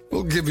team,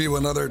 we'll give you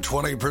another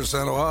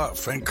 20%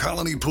 off, and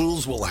Colony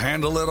Pools will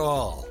handle it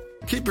all.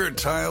 Keep your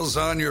tiles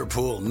on your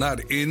pool, not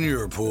in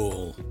your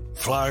pool.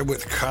 Fly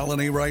with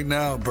Colony right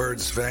now,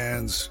 birds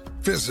fans.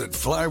 Visit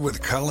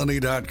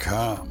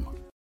flywithcolony.com.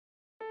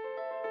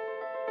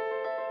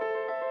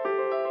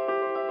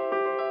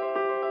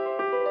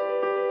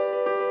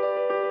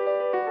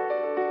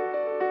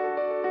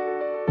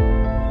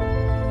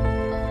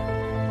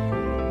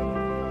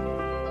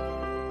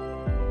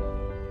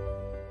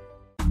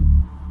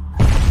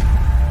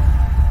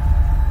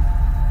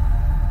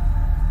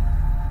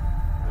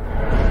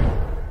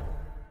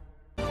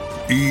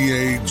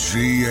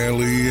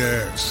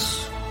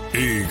 EAGLES,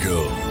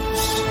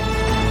 Eagles.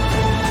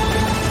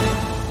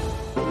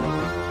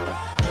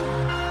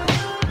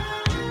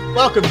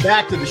 Welcome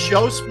back to the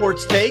show,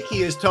 Sports Take.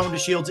 He is Tone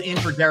DeShields in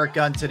for Derek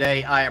Gunn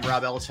today. I am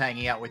Rob Ellis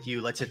hanging out with you.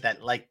 Let's hit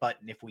that like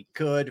button if we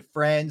could.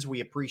 Friends,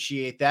 we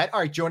appreciate that. All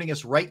right, joining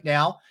us right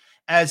now,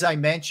 as I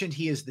mentioned,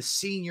 he is the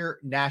senior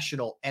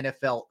national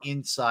NFL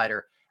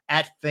insider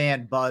at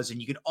Fan Buzz,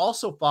 and you can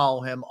also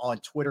follow him on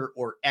Twitter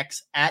or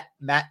X at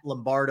Matt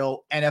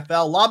Lombardo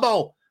NFL.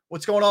 Lombo,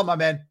 what's going on, my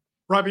man?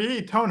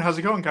 Robbie, Tone, how's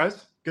it going,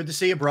 guys? Good to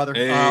see you, brother.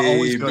 Hey,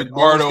 always good.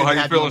 Lombardo, how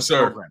you feeling,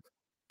 sir? Program.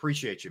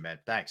 Appreciate you, man.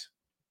 Thanks.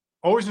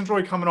 Always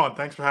enjoy coming on.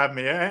 Thanks for having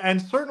me. And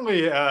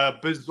certainly a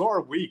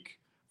bizarre week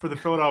for the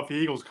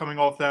Philadelphia Eagles coming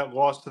off that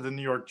loss to the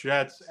New York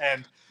Jets.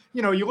 And,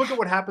 you know, you look at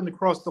what happened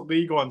across the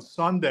league on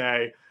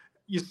Sunday.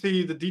 You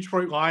see the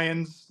Detroit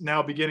Lions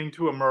now beginning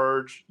to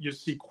emerge. You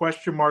see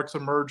question marks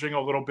emerging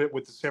a little bit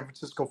with the San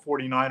Francisco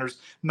 49ers,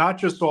 not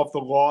just off the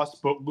loss,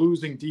 but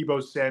losing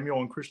Deebo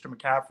Samuel and Christian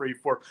McCaffrey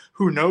for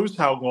who knows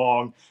how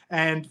long.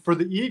 And for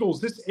the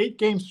Eagles, this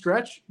 8-game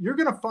stretch, you're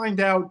going to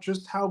find out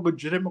just how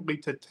legitimately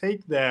to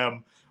take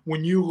them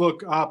when you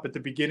look up at the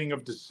beginning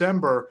of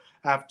December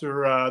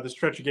after the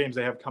stretch of games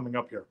they have coming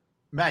up here.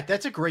 Matt,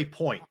 that's a great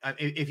point.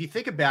 If you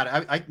think about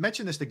it, I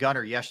mentioned this to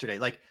Gunner yesterday,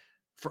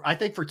 I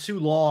think for too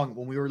long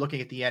when we were looking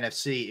at the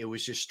NFC, it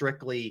was just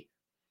strictly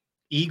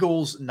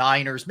Eagles,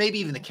 Niners, maybe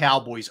even the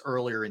Cowboys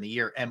earlier in the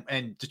year.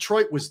 And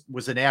Detroit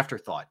was an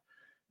afterthought.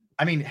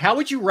 I mean, how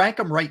would you rank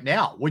them right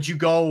now? Would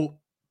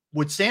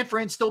San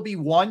Fran still be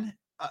one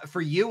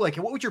for you? Like,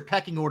 what would your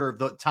pecking order of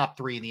the top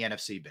three in the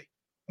NFC be?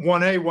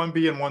 1A,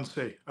 1B, and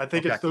 1C. I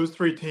think Okay. it's those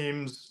three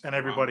teams and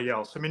everybody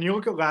else. I mean, you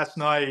look at last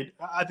night,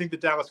 I think the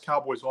Dallas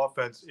Cowboys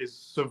offense is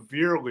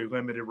severely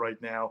limited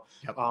right now.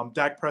 Yep.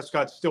 Dak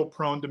Prescott's still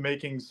prone to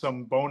making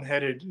some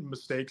boneheaded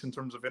mistakes in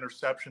terms of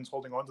interceptions,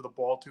 holding onto the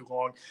ball too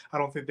long. I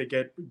don't think they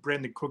get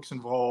Brandon Cooks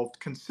involved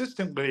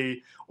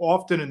consistently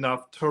often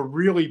enough to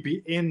really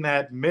be in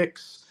that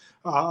mix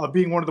of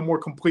being one of the more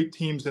complete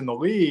teams in the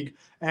league.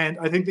 And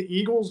I think the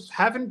Eagles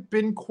haven't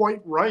been quite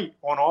right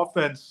on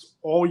offense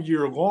all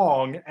year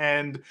long.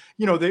 And,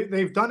 you know,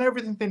 they've done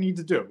everything they need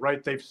to do,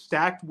 right? They've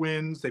stacked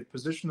wins. They've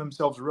positioned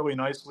themselves really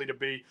nicely to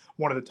be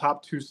one of the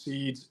top 2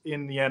 seeds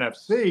in the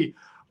NFC.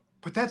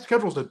 But that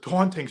schedule's a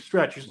daunting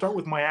stretch. You start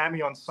with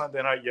Miami on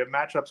Sunday night. You have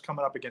matchups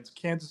coming up against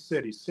Kansas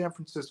City, San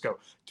Francisco,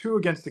 2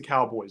 against the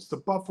Cowboys, the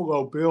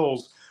Buffalo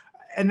Bills.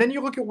 And then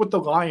you look at what the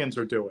Lions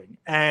are doing.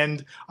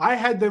 And I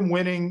had them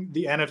winning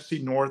the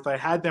NFC North. I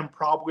had them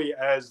probably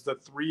as the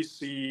 3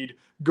 seed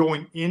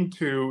going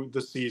into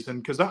the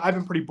season because I've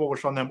been pretty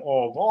bullish on them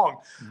all along.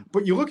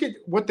 But you look at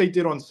what they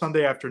did on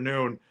Sunday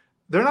afternoon.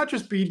 They're not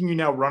just beating you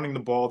now running the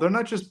ball. They're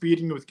not just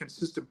beating you with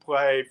consistent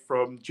play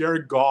from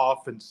Jared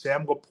Goff and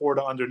Sam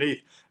Laporta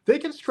underneath. They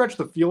can stretch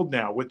the field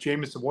now with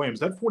Jamison Williams.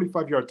 That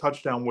 45-yard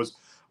touchdown was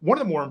one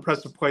of the more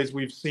impressive plays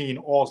we've seen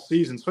all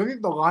season. So I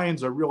think the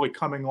Lions are really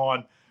coming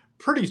on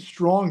pretty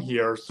strong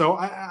here. So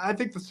I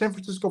think the San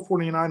Francisco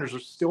 49ers are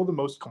still the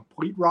most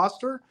complete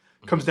roster.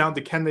 Comes down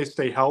to can they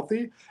stay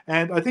healthy.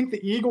 And I think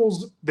the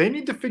Eagles, they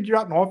need to figure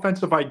out an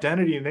offensive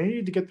identity, and they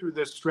need to get through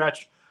this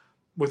stretch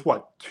with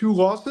 2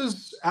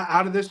 losses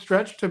out of this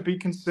stretch to be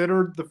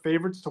considered the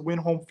favorites to win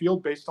home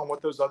field based on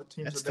what those other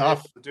teams have been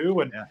able to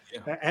do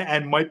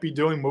and might be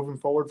doing moving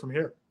forward from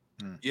here.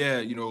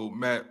 Yeah, you know,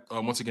 Matt,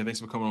 once again, thanks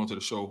for coming on to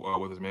the show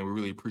with us, man. We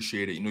really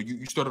appreciate it. You know,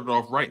 you started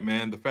off right,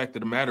 man. The fact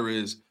of the matter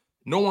is,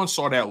 no one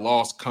saw that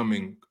loss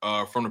coming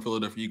from the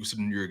Philadelphia Eagles to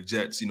the New York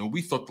Jets. You know,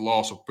 we thought the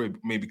loss would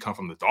maybe come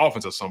from the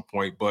Dolphins at some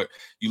point, but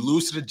you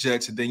lose to the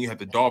Jets, and then you have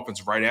the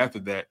Dolphins right after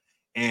that.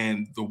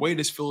 And the way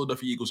this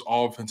Philadelphia Eagles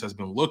offense has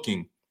been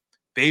looking,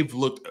 they've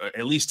looked,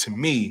 at least to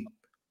me,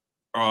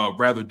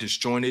 rather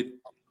disjointed.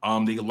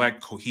 They lack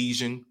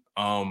cohesion.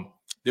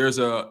 There's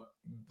a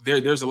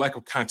lack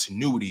of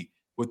continuity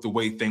with the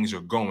way things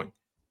are going.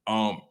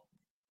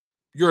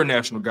 You're a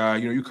national guy,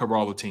 you know, you cover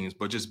all the teams,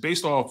 but just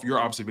based off your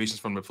observations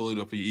from the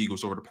Philadelphia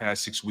Eagles over the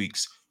past 6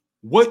 weeks,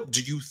 what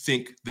do you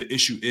think the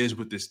issue is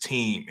with this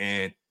team,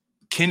 and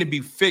can it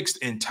be fixed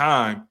in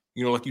time?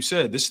 You know, like you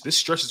said, this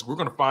stretches, we're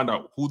going to find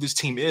out who this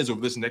team is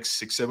over this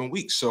next 6-7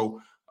 weeks.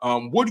 So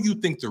what do you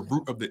think the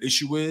root of the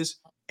issue is,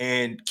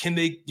 and can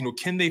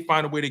they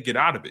find a way to get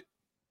out of it?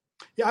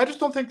 Yeah, I just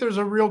don't think there's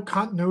a real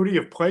continuity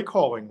of play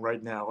calling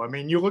right now. I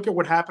mean, you look at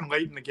what happened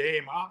late in the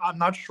game. I'm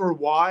not sure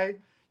why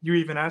you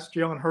even asked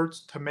Jalen Hurts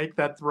to make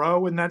that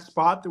throw in that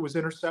spot that was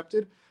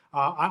intercepted.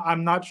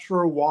 I'm not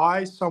sure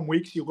why some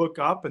weeks you look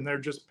up and they're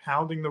just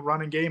pounding the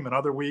running game, and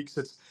other weeks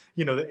it's,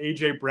 you know, the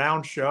A.J.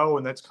 Brown show,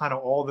 and that's kind of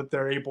all that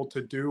they're able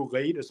to do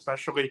late,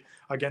 especially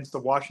against the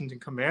Washington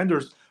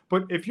Commanders.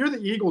 But if you're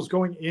the Eagles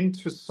going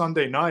into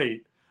Sunday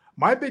night,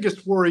 my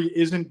biggest worry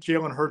isn't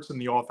Jalen Hurts in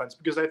the offense,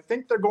 because I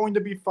think they're going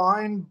to be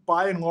fine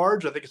by and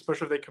large. I think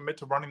especially if they commit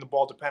to running the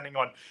ball, depending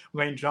on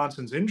Lane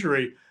Johnson's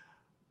injury.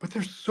 But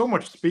there's so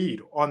much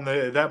speed on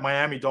that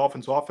Miami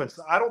Dolphins offense.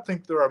 I don't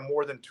think there are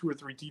more than 2 or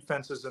 3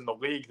 defenses in the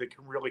league that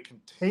can really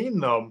contain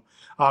them.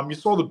 You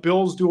saw the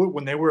Bills do it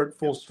when they were at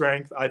full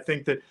strength. I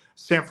think that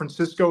San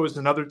Francisco is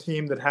another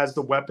team that has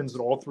the weapons at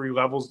all 3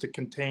 levels to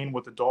contain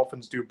what the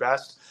Dolphins do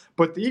best.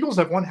 But the Eagles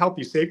have one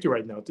healthy safety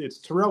right now. It's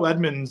Terrell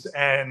Edmonds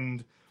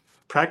and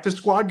practice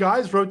squad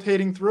guys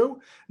rotating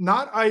through.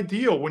 Not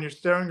ideal when you're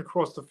staring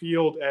across the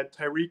field at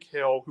Tyreek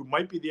Hill, who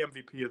might be the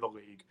MVP of the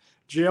league,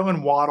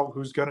 Jalen Waddle,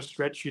 who's going to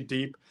stretch you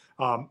deep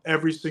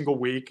every single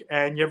week,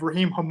 and you have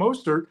Raheem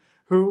Mostert,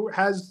 who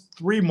has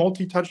 3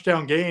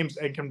 multi-touchdown games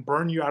and can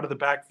burn you out of the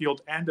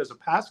backfield and as a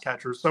pass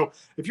catcher. So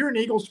if you're an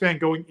Eagles fan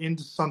going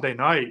into Sunday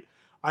night,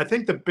 I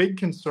think the big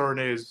concern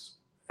is,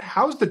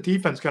 how's the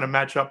defense going to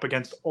match up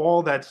against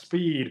all that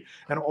speed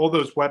and all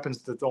those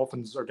weapons the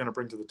Dolphins are going to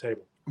bring to the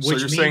table? So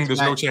you're saying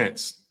there's no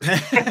chance? They're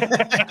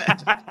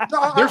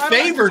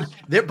favored.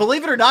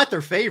 Believe it or not,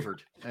 they're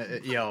favored.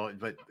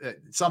 But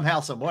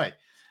somehow, some way.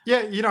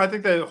 Yeah, you know, I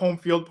think the home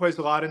field plays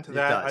a lot into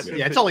that. I think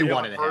it's only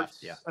 1.5.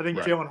 Yeah, I think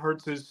Jalen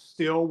Hurts is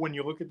still, when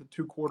you look at the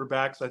 2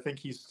 quarterbacks, I think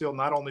he's still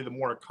not only the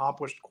more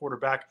accomplished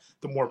quarterback,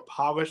 the more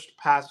polished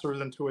passer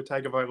than Tua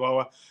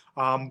Tagovailoa.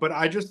 But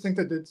I just think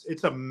that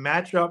it's a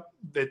matchup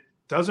that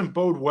doesn't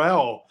bode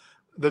well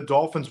the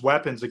Dolphins'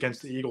 weapons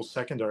against the Eagles'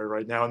 secondary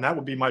right now, and that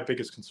would be my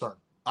biggest concern.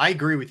 I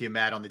agree with you,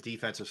 Matt, on the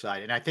defensive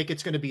side, and I think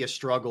it's going to be a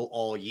struggle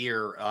all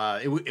year.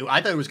 I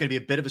thought it was going to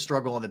be a bit of a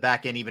struggle on the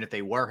back end, even if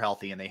they were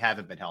healthy, and they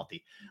haven't been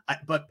healthy.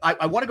 But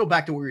I want to go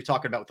back to what we were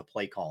talking about with the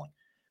play calling.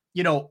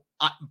 You know,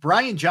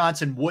 Brian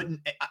Johnson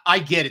wouldn't – I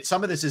get it.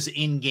 Some of this is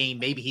in-game.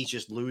 Maybe he's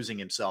just losing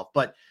himself,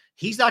 but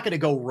he's not going to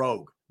go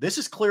rogue. This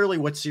is clearly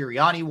what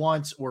Sirianni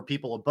wants, or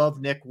people above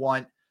Nick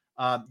want.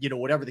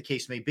 whatever the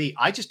case may be.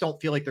 I just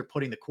don't feel like they're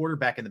putting the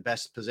quarterback in the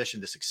best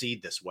position to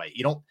succeed this way.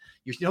 You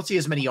don't see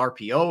as many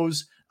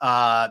RPOs.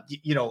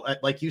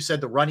 Like you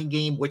said, the running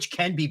game, which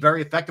can be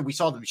very effective. We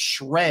saw them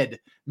shred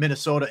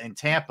Minnesota and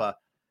Tampa.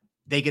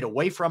 They get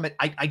away from it.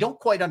 I don't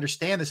quite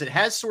understand this. It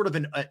has sort of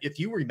if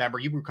you remember,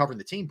 you were covering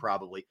the team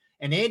probably,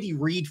 an Andy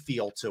Reid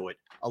feel to it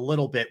a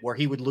little bit, where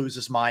he would lose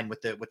his mind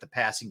with the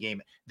passing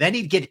game. Then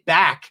he'd get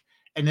back,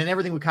 and then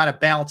everything would kind of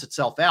balance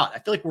itself out. I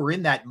feel like we're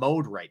in that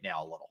mode right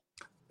now a little.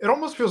 It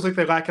almost feels like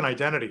they lack an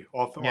identity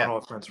on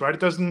offense, right?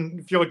 It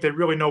doesn't feel like they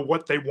really know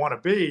what they want to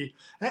be.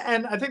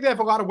 And I think they have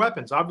a lot of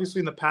weapons. Obviously,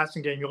 in the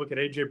passing game, you look at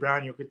A.J.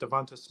 Brown, you look at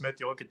Devonta Smith,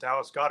 you look at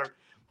Dallas Goedert.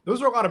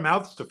 Those are a lot of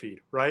mouths to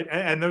feed, right?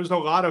 And there's a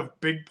lot of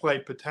big play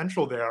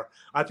potential there.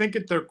 I think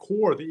at their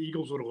core, the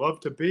Eagles would love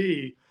to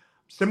be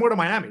similar to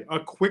Miami, a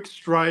quick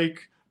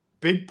strike,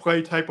 big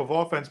play type of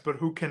offense, but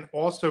who can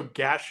also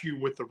gash you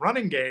with the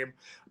running game.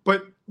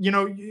 But,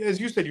 as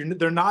you said,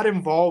 they're not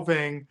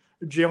involving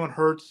Jalen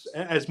Hurts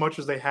as much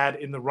as they had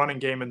in the running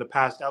game in the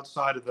past,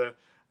 outside of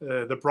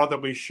the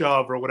brotherly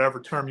shove or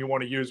whatever term you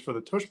want to use for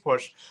the tush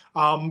push.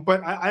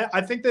 But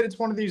I think that it's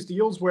one of these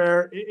deals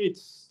where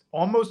it's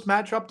almost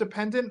matchup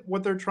dependent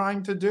what they're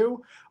trying to do,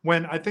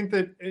 when I think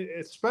that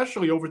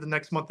especially over the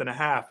next month and a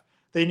half,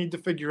 they need to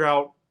figure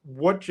out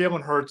what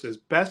Jalen Hurts is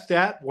best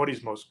at, what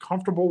he's most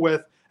comfortable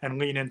with, and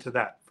lean into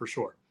that for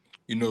sure.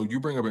 You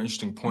bring up an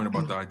interesting point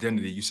about the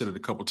identity. You said it a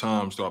couple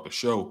times throughout the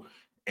show,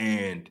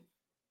 and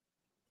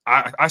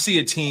I see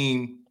a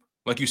team,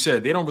 like you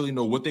said, they don't really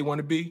know what they want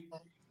to be,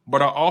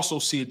 but I also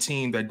see a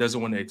team that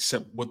doesn't want to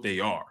accept what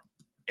they are.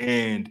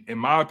 And in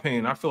my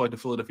opinion, I feel like the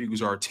Philadelphia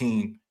Eagles are a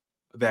team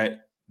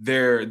that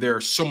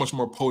they're so much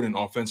more potent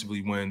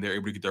offensively when they're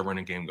able to get their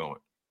running game going.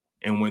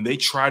 And when they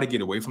try to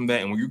get away from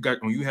that, and when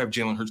you have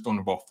Jalen Hurts throwing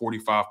the ball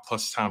 45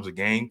 plus times a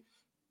game,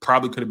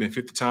 probably could have been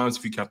 50 times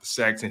if you count the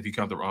sacks and if you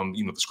count the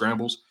the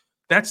scrambles.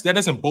 That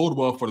doesn't bode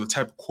well for the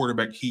type of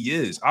quarterback he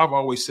is. I've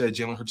always said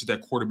Jalen Hurts is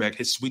that quarterback.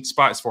 His sweet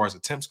spot as far as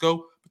attempts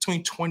go,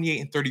 between 28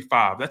 and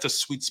 35. That's a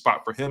sweet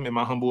spot for him, in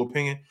my humble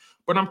opinion.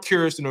 But I'm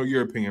curious to know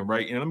your opinion,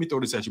 right? And let me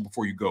throw this at you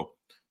before you go.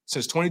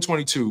 Since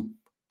 2022,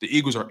 the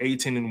Eagles are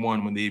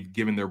 18-1 when they've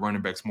given their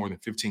running backs more than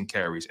 15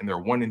 carries, and they're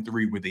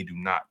 1-3 when they do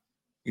not.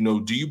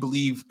 Do you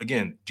believe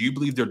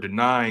they're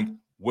denying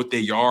what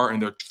they are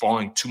and they're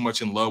falling too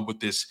much in love with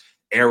this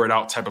air it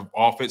out type of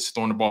offense,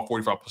 throwing the ball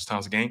 45 plus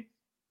times a game?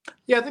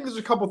 Yeah, I think there's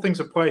a couple things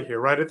at play here,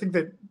 right? I think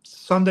that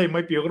Sunday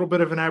might be a little bit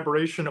of an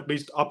aberration, at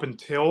least up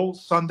until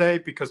Sunday,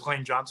 because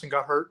Lane Johnson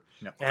got hurt.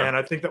 Yep. And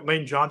I think that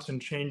Lane Johnson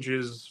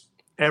changes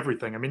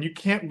everything. I mean, you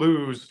can't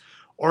lose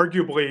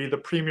arguably the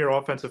premier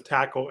offensive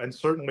tackle and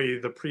certainly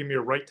the premier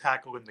right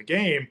tackle in the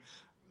game,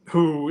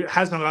 who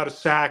hasn't allowed a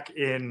sack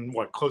in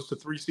close to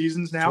 3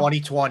 seasons now.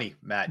 2020,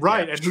 Matt.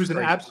 Right, yeah, and who's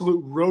crazy. an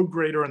absolute road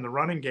grader in the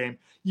running game.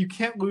 You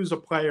can't lose a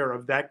player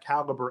of that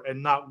caliber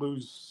and not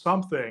lose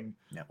something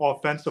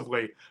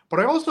offensively. But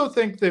I also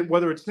think that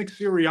whether it's Nick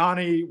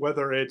Sirianni,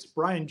 whether it's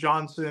Brian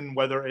Johnson,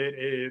 whether it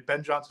is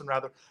Ben Johnson,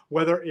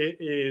 whether it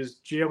is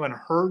Jalen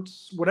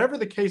Hurts, whatever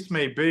the case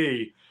may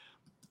be,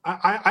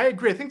 I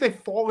agree. I think they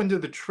fall into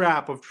the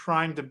trap of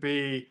trying to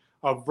be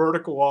a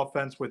vertical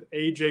offense with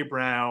A.J.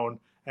 Brown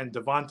and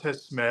Devonta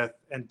Smith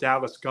and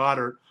Dallas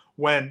Goedert,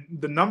 when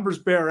the numbers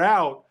bear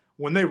out.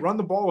 When they run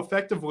the ball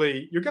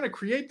effectively, you're going to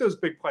create those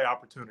big play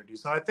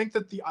opportunities. And I think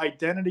that the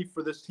identity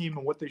for this team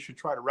and what they should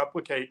try to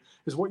replicate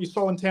is what you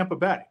saw in Tampa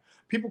Bay.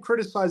 People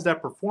criticize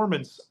that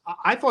performance.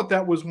 I thought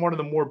that was one of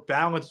the more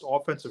balanced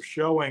offensive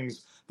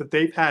showings that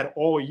they've had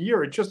all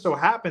year. It just so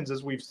happens,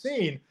 as we've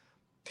seen,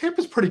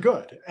 Tampa's pretty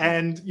good.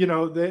 And,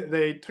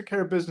 they took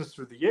care of business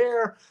through the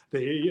air.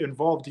 They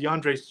involved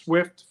DeAndre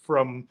Swift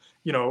from,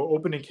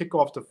 opening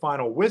kickoff to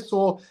final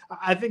whistle.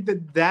 I think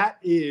that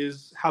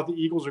is how the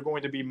Eagles are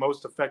going to be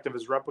most effective,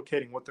 is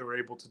replicating what they were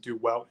able to do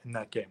well in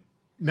that game.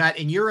 Matt,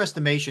 in your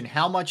estimation,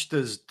 how much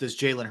does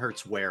Jalen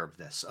Hurts wear of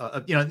this?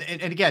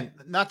 And again,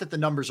 not that the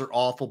numbers are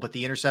awful, but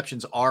the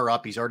interceptions are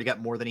up. He's already got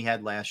more than he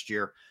had last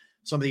year.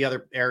 Some of the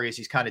other areas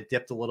he's kind of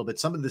dipped a little bit.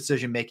 Some of the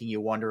decision-making you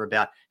wonder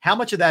about. How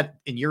much of that,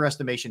 in your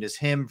estimation, is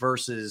him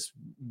versus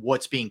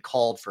what's being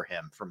called for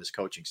him from his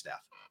coaching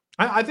staff?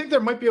 I think there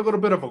might be a little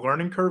bit of a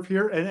learning curve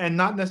here, and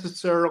not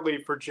necessarily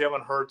for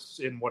Jalen Hurts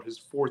in his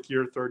 4th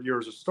year, 3rd year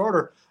as a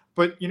starter.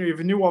 But, you have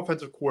a new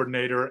offensive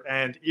coordinator,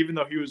 and even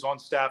though he was on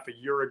staff a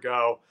year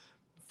ago,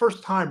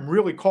 first time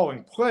really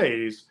calling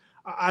plays,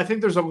 I think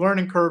there's a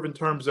learning curve in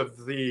terms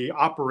of the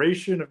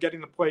operation of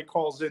getting the play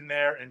calls in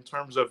there, in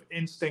terms of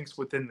instincts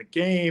within the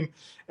game.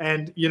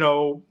 And,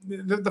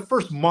 the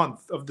first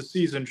month of the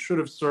season should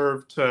have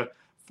served to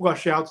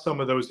flush out some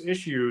of those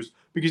issues,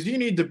 because you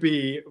need to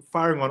be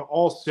firing on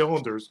all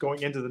cylinders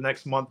going into the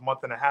next month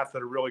and a half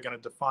that are really going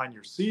to define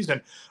your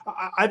season.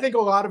 I think a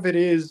lot of it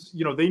is,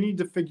 they need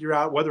to figure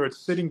out whether it's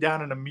sitting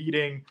down in a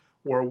meeting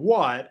or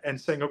what and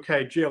saying,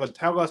 okay, Jalen,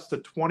 tell us the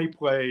 20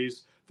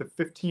 plays, the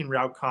 15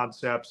 route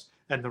concepts,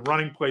 and the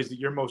running plays that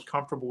you're most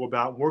comfortable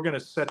about. We're going to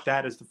set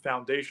that as the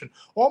foundation,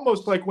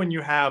 almost like when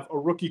you have a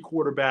rookie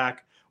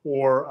quarterback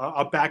or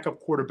a backup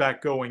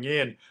quarterback going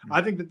in.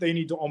 I think that they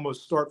need to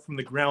almost start from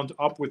the ground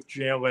up with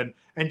Jalen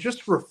and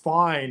just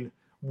refine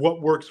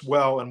what works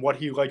well and what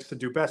he likes to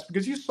do best.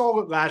 Because you saw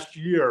it last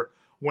year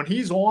when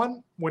he's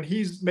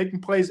making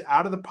plays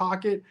out of the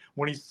pocket,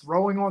 when he's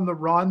throwing on the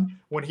run,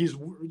 when he's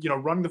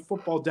running the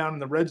football down in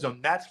the red zone,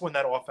 that's when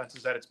that offense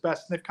is at its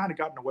best. And they've kind of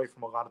gotten away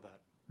from a lot of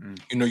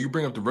that. You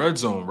bring up the red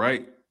zone,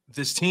 right?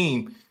 This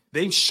team,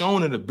 they've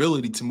shown an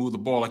ability to move the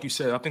ball. Like you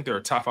said, I think they're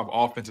a top 5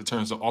 offense in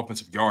terms of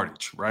offensive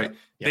yardage, right? Yep.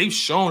 They've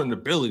shown an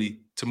ability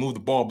to move the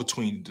ball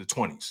between the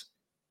 20s.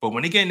 But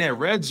when they get in that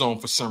red zone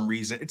for some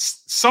reason,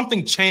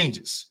 something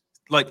changes.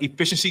 Like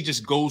efficiency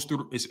just goes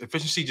through.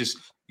 Efficiency just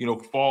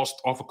falls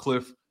off a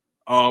cliff.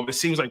 It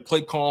seems like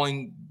play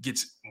calling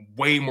gets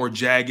way more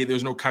jagged.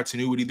 There's no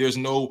continuity. There's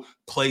no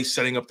play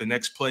setting up the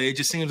next play. It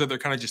just seems like they're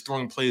kind of just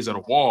throwing plays at a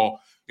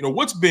wall.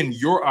 What's been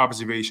your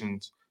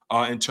observations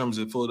in terms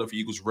of Philadelphia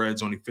Eagles red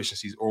zone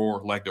efficiencies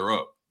or lack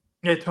thereof?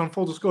 Yeah, Tone,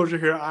 full disclosure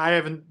here, I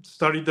haven't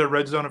studied their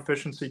red zone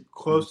efficiency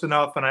close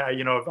enough, and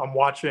I'm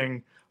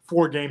watching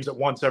 4 games at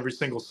once every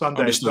single Sunday,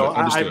 Understood.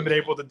 I haven't been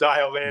able to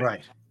dial in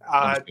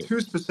too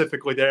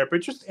specifically there.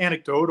 But just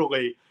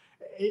anecdotally,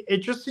 it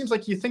just seems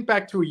like you think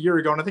back to a year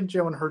ago, and I think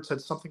Jalen Hurts had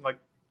something like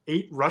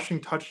 8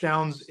 rushing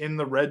touchdowns in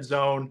the red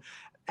zone,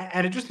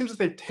 and it just seems like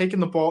they've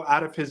taken the ball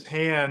out of his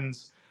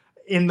hands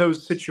in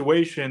those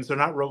situations. They're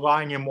not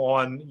relying him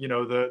on,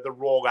 the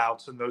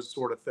rollouts and those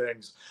sort of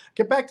things.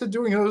 Get back to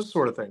doing those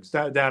sort of things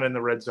down in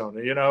the red zone,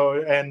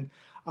 and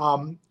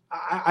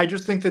I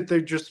just think that they're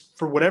just,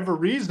 for whatever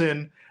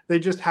reason, they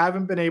just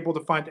haven't been able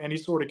to find any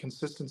sort of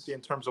consistency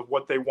in terms of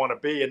what they want to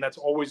be. And that's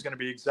always going to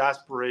be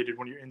exasperated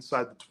when you're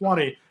inside the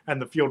 20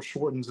 and the field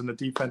shortens and the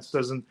defense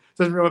doesn't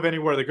really have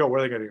anywhere to go. Where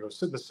are they going to go?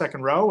 Sit in the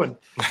second row? And,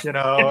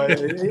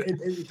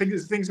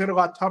 things get a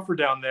lot tougher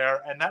down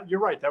there. And that, you're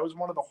right, that was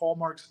one of the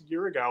hallmarks a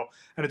year ago.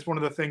 And it's one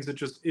of the things that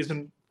just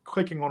isn't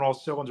clicking on all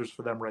cylinders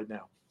for them right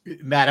now.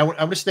 Matt, I'm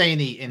going to stay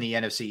in the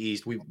NFC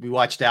East. We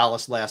watched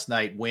Dallas last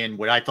night win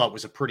what I thought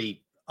was a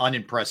pretty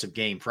unimpressive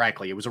game.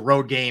 Frankly, it was a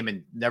road game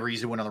and never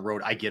easy win on the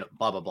road. I get it,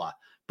 blah, blah, blah.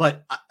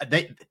 But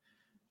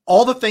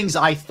all the things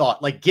I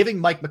thought, like giving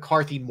Mike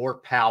McCarthy more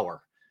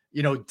power,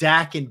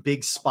 Dak in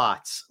big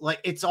spots, like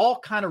it's all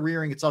kind of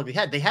rearing its ugly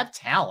head. They have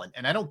talent,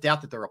 and I don't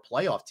doubt that they're a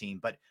playoff team,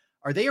 but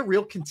are they a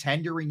real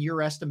contender in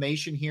your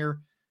estimation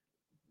here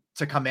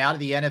to come out of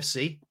the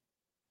NFC?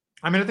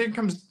 I mean, I think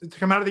to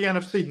come out of the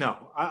NFC,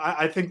 no.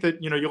 I think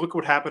that, you look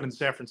what happened in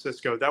San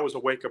Francisco. That was a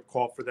wake-up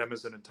call for them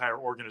as an entire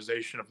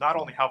organization of not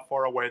only how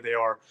far away they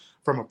are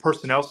from a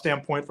personnel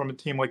standpoint from a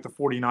team like the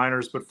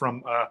 49ers, but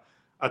from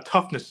a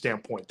toughness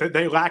standpoint.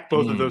 They lack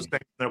both of those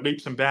things. They're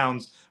leaps and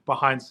bounds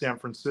behind San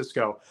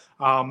Francisco.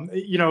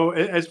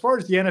 As far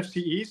as the NFC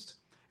East,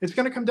 it's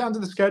going to come down to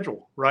the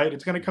schedule, right?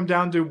 It's going to come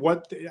down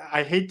to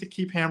I hate to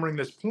keep hammering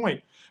this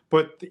point,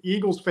 but the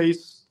Eagles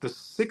face the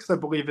sixth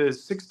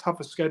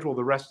toughest schedule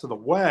the rest of the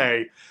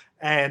way.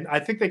 And I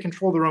think they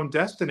control their own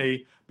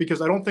destiny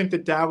because I don't think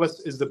that Dallas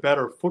is the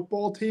better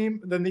football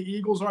team than the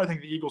Eagles are. I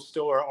think the Eagles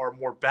still are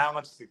more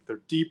balanced. I think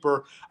they're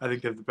deeper. I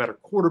think they have the better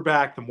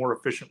quarterback, the more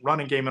efficient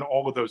running game, and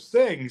all of those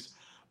things.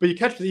 But you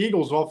catch the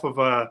Eagles off of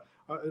a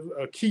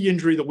key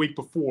injury the week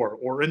before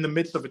or in the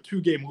midst of a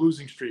 2-game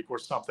losing streak or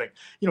something.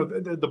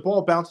 The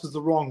ball bounces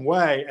the wrong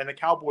way, and the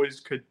Cowboys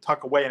could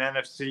tuck away an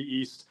NFC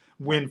East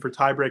win for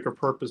tiebreaker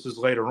purposes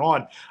later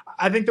on.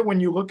 I think that when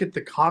you look at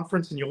the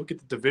conference and you look at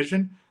the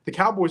division, the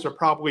Cowboys are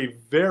probably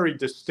very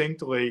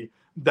distinctly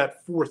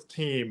that 4th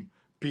team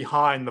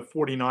behind the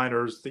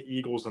 49ers, the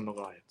Eagles, and the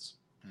Lions.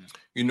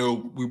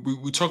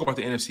 We talk about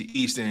the NFC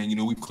East,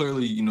 and, we've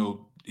clearly,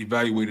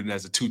 evaluated it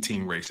as a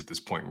 2-team race at this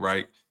point,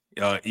 right?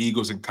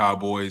 Eagles and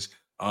Cowboys.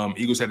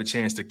 Eagles had a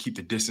chance to keep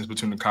the distance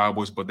between the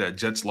Cowboys, but that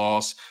Jets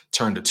loss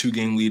turned a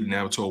 2-game lead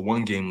now to a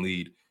 1-game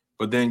lead.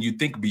 But then you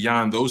think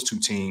beyond those 2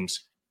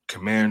 teams,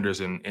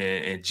 Commanders and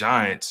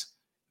Giants,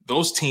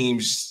 those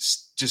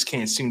teams just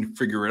can't seem to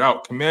figure it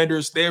out.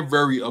 Commanders, they're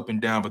very up and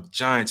down, but the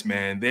Giants,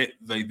 man,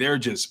 they're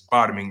just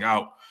bottoming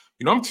out.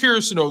 I'm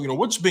curious to know,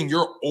 what's been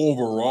your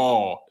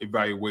overall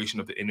evaluation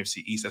of the NFC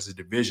East as a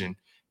division,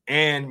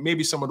 and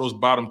maybe some of those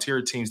bottom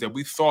tier teams that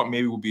we thought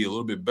maybe would be a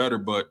little bit better,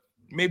 but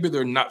maybe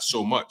they're not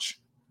so much.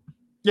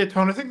 Yeah,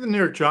 Tone, I think the New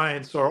York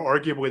Giants are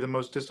arguably the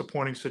most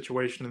disappointing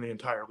situation in the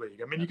entire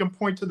league. I mean, you can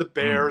point to the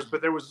Bears, but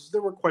there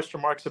were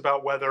question marks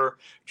about whether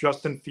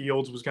Justin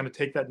Fields was going to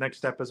take that next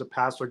step as a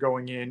passer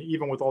going in,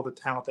 even with all the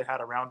talent they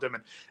had around him.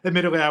 And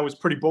admittedly, I was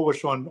pretty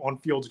bullish on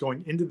Fields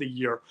going into the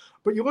year.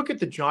 But you look at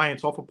the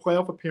Giants off a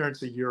playoff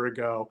appearance a year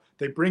ago.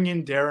 They bring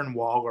in Darren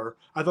Waller.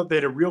 I thought they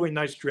had a really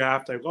nice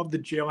draft. I love the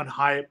Jalen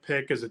Hyatt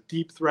pick as a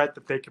deep threat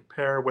that they could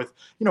pair with,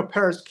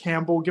 Paris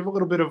Campbell, give a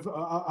little bit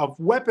of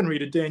weaponry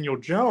to Daniel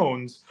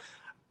Jones.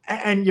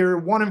 And you're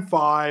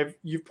 1-5.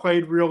 You've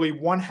played really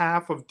one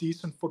half of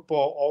decent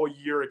football all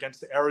year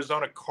against the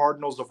Arizona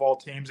Cardinals of all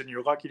teams, and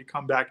you're lucky to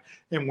come back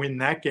and win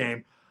that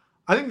game.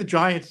 I think the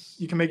Giants,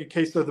 you can make a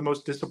case they're the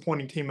most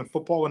disappointing team in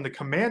football. And the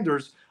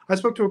Commanders, I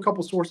spoke to a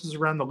couple sources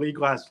around the league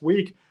last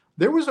week.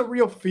 There was a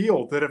real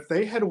feel that if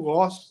they had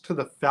lost to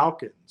the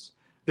Falcons,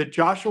 that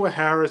Joshua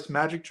Harris,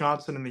 Magic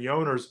Johnson, and the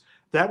owners,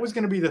 that was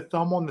going to be the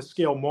thumb on the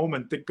scale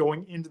moment that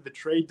going into the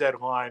trade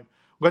deadline,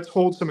 let's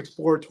hold some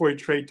exploratory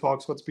trade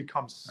talks. Let's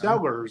become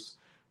sellers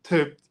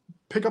to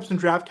pick up some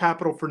draft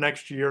capital for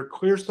next year,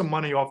 clear some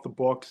money off the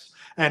books,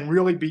 and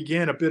really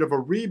begin a bit of a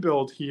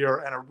rebuild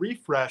here and a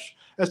refresh,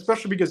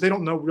 especially because they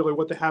don't know really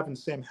what they have in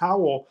Sam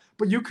Howell.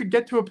 But you could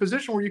get to a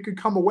position where you could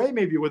come away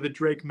maybe with a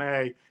Drake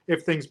May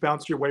if things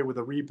bounce your way with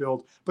a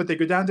rebuild. But they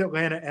go down to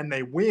Atlanta and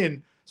they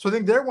win. So I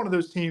think they're one of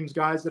those teams,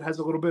 guys, that has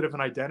a little bit of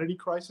an identity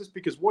crisis,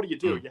 because what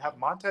do? You have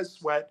Montez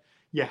Sweat,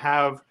 you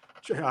have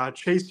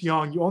Chase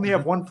Young. You only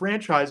have one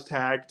franchise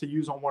tag to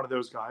use on one of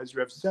those guys. You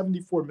have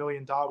 $74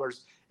 million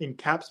in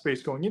cap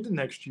space going into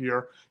next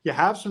year. You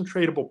have some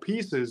tradable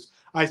pieces.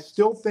 I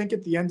still think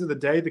at the end of the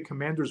day, the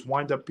Commanders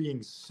wind up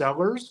being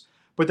sellers,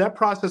 but that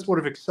process would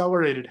have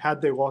accelerated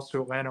had they lost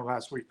to Atlanta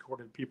last week,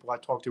 according to people I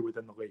talked to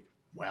within the league.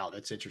 Wow,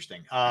 that's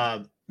interesting.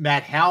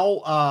 Matt,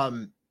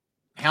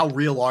 how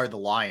real are the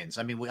Lions?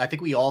 I mean, I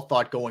think we all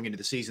thought going into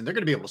the season they're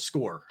going to be able to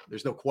score.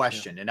 There's no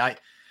question. Yeah. And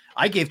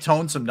I gave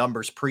Tone some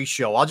numbers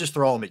pre-show. I'll just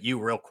throw them at you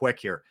real quick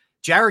here.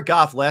 Jared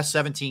Goff, last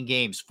 17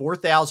 games,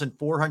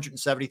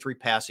 4,473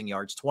 passing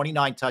yards,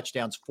 29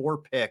 touchdowns, 4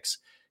 picks,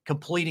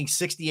 completing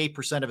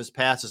 68% of his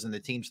passes, and the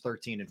team's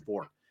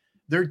 13-4.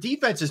 Their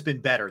defense has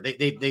been better.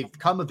 They've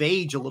come of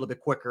age a little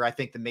bit quicker, I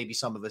think, than maybe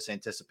some of us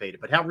anticipated.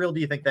 But how real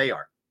do you think they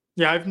are?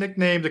 Yeah, I've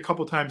nicknamed a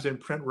couple times in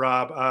print,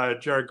 Rob,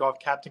 Jared Goff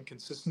Captain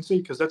Consistency,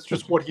 because that's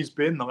just what he's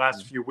been the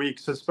last few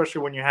weeks, especially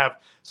when you have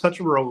such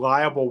a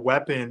reliable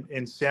weapon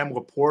in Sam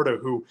Laporta,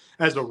 who,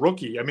 as a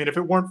rookie, I mean, if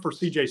it weren't for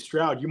C.J.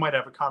 Stroud, you might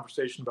have a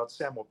conversation about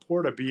Sam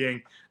Laporta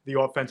being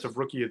the offensive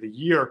rookie of the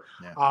year.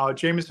 Yeah.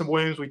 Jameson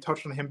Williams, we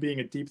touched on him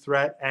being a deep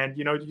threat. And,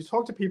 you know, you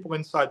talk to people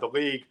inside the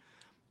league,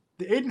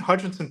 the Aiden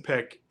Hutchinson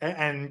pick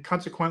and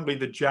consequently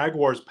the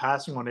Jaguars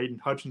passing on Aiden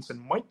Hutchinson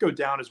might go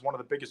down as one of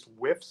the biggest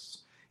whiffs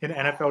in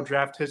NFL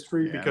draft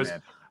history, because,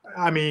 man.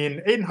 I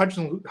mean, Aiden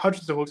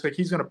Hutchinson looks like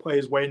he's going to play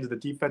his way into the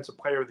Defensive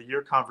Player of the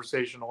Year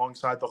conversation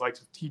alongside the likes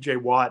of T.J.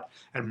 Watt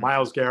and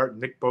Myles Garrett,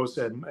 Nick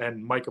Bosa,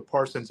 and Micah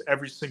Parsons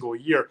every single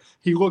year.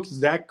 He looks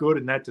that good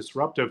and that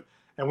disruptive.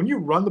 And when you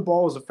run the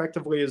ball as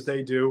effectively as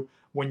they do,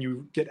 when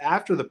you get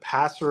after the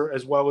passer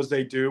as well as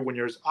they do, when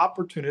you're as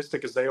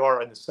opportunistic as they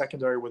are in the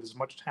secondary with as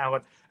much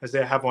talent as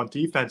they have on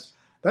defense,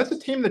 that's a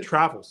team that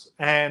travels.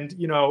 And,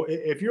 you know,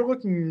 if you're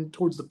looking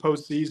towards the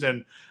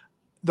postseason,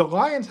 the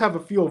Lions have a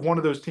feel of one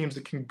of those teams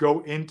that can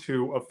go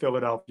into a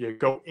Philadelphia,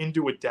 go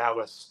into a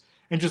Dallas,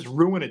 and just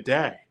ruin a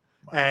day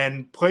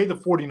and play the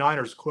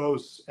 49ers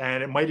close.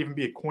 And it might even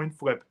be a coin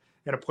flip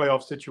in a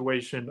playoff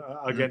situation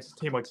against a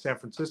team like San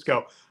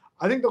Francisco.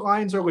 I think the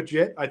Lions are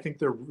legit. I think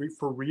they're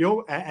for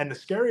real. And the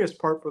scariest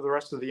part for the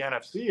rest of the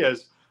NFC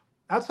is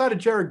outside of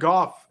Jared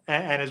Goff,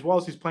 and as well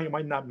as he's playing, it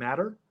might not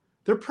matter.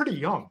 They're pretty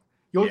young.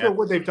 You look at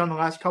what they've done the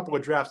last couple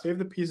of drafts. They have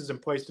the pieces in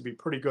place to be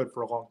pretty good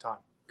for a long time.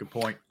 Good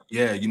point.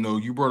 Yeah, you know,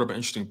 you brought up an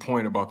interesting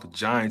point about the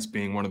Giants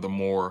being one of the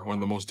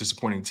most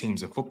disappointing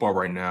teams in football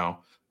right now.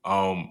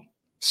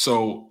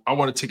 So I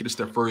want to take it a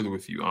step further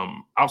with you.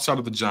 Outside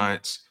of the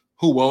Giants,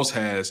 who else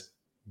has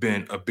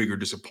been a bigger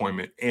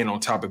disappointment? And on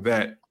top of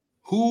that,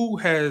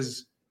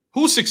 whose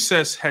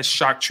success has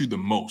shocked you the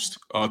most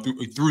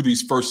through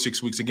these first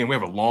 6 weeks? Again, we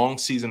have a long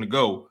season to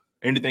go.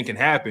 Anything can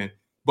happen.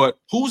 But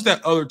who's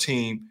that other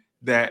team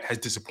that has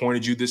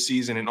disappointed you this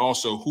season? And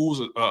also,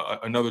 who's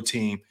another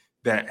team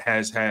that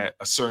has had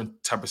a certain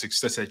type of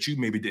success that you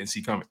maybe didn't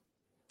see coming?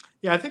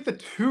 Yeah, I think the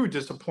two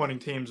disappointing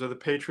teams are the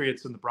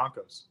Patriots and the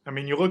Broncos. I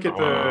mean, you look at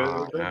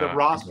the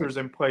rosters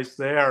in place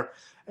there.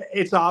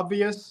 It's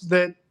obvious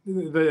that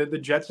the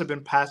Jets have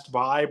been passed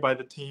by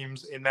the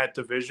teams in that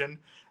division.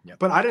 Yep.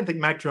 But I didn't think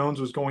Mac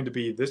Jones was going to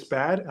be this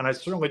bad, and I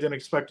certainly didn't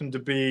expect him to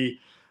be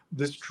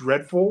this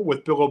dreadful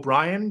with Bill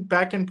O'Brien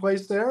back in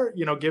place there,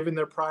 you know, given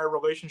their prior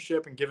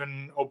relationship and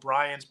given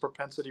O'Brien's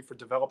propensity for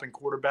developing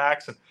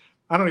quarterbacks. And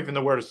I don't even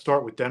know where to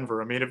start with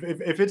Denver. I mean,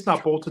 if it's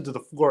not bolted to the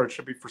floor, it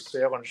should be for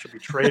sale and it should be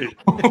traded.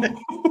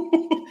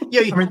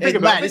 Yeah, I mean, think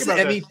about this.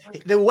 I mean,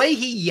 the way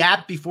he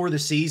yapped before the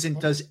season,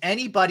 does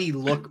anybody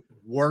look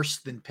worse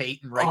than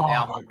Peyton right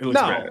now? No,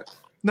 bad.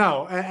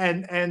 No.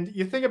 And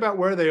you think about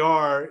where they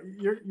are,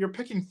 you're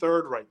picking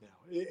third right now.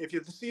 If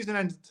the season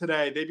ended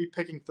today, they'd be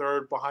picking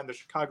third behind the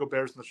Chicago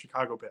Bears and the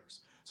Chicago Bears.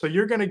 So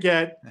you're going to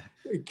get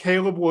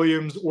Caleb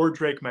Williams or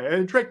Drake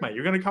May. Drake May.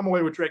 You're going to come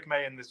away with Drake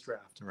May in this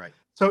draft. Right.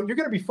 So you're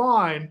going to be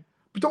fine,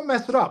 but don't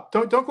mess it up.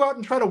 Don't go out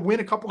and try to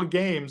win a couple of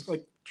games.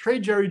 Like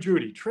trade Jerry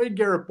Jeudy, trade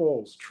Garrett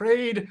Bowles,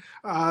 trade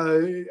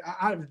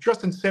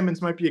Justin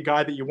Simmons might be a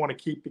guy that you want to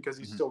keep because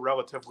he's still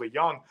relatively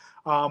young.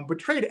 But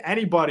trade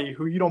anybody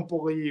who you don't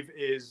believe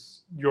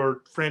is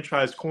your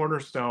franchise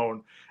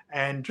cornerstone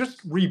and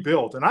just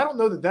rebuild. And I don't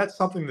know that that's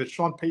something that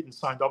Sean Payton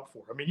signed up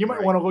for. I mean, you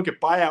might want to look at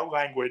buyout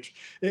language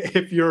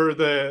if you're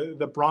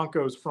the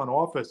Broncos front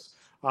office,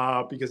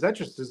 because that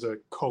just is a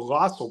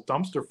colossal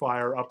dumpster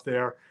fire up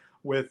there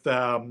with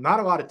not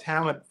a lot of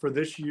talent for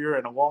this year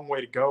and a long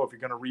way to go if you're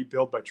going to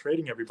rebuild by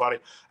trading everybody.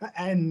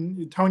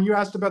 And Tony, you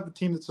asked about the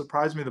team that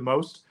surprised me the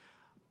most.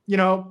 You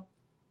know,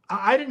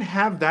 I didn't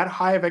have that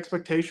high of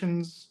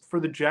expectations for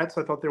the Jets.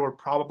 I thought they were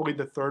probably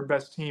the third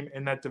best team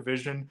in that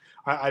division.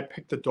 I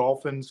picked the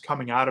Dolphins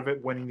coming out of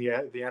it, winning the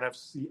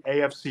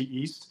AFC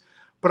East.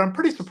 But I'm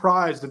pretty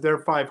surprised that they're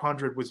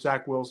 500 with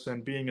Zach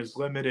Wilson being as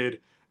limited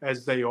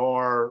as they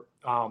are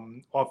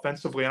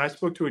offensively. And I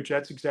spoke to a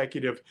Jets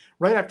executive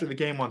right after the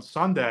game on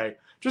Sunday,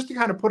 just to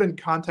kind of put in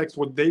context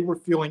what they were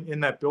feeling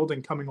in that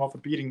building coming off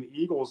of beating the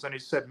Eagles. And he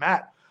said,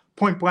 Matt,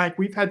 point blank,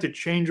 we've had to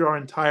change our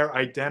entire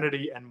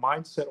identity and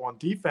mindset on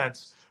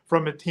defense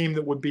from a team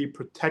that would be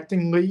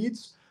protecting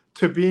leads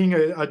to being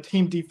a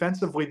team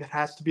defensively that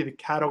has to be the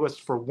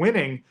catalyst for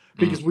winning,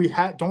 because we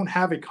don't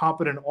have a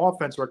competent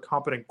offense or a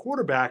competent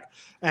quarterback.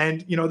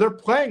 And, they're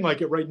playing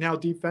like it right now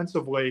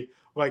defensively.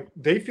 Like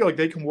they feel like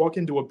they can walk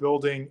into a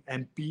building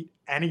and beat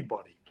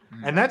anybody.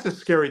 And that's a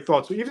scary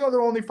thought. So even though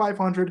they're only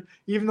 500,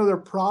 even though they're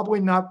probably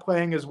not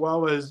playing as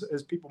well as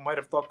people might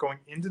have thought going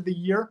into the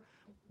year,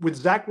 with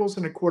Zach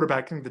Wilson at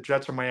quarterback, I think the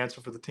Jets are my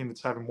answer for the team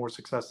that's having more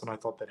success than I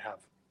thought they'd have.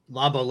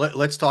 Lambo,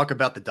 let's talk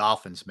about the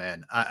Dolphins,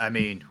 man. I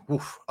mean,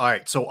 oof. All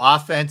right. So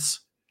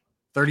offense,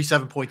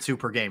 37.2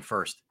 per game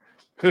first.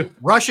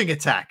 Rushing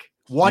attack,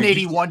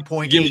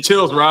 181.8. Give me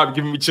chills, Rob.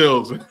 Give me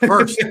chills.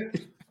 First.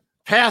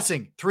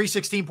 Passing,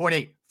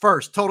 316.8.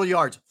 First. Total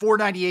yards,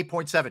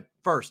 498.7.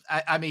 First.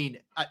 I mean,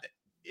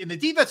 and the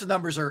defensive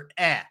numbers are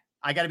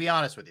I got to be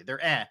honest with you.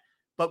 They're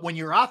But when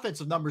your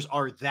offensive numbers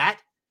are that,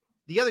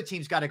 the other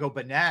team's got to go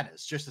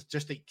bananas just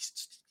to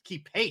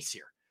keep pace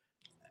here.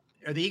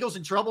 Are the Eagles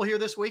in trouble here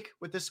this week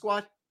with this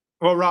squad?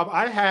 Well, Rob,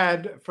 I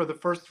had for the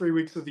first 3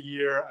 weeks of the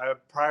year,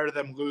 prior to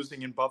them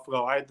losing in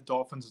Buffalo, I had the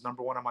Dolphins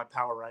number one on my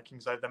power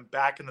rankings. I had them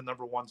back in the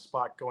number one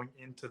spot going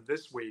into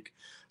this week.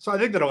 So I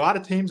think that a lot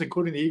of teams,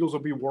 including the Eagles, will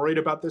be worried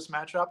about this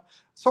matchup. I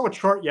saw a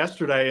chart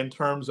yesterday in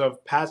terms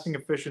of passing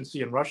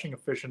efficiency and rushing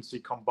efficiency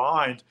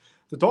combined.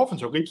 The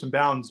Dolphins are leaps and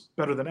bounds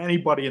better than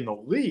anybody in the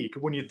league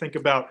when you think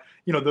about,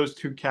 those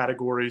two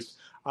categories.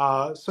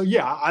 So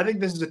yeah, I think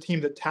this is a team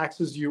that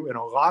taxes you in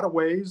a lot of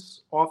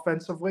ways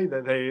offensively,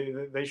 that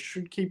they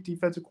should keep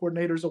defensive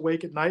coordinators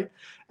awake at night.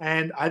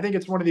 And I think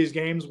it's one of these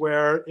games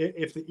where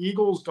if the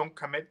Eagles don't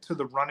commit to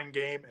the running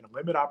game and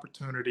limit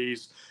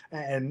opportunities,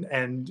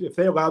 and if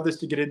they allow this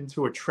to get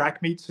into a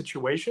track meet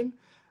situation,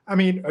 I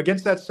mean,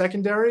 against that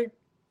secondary,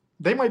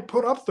 they might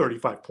put up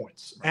 35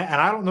 points. And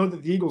I don't know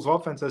that the Eagles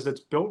offense as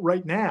it's built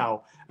right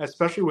now,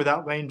 especially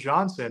without Lane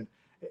Johnson,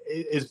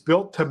 is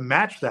built to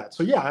match that.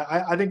 So yeah,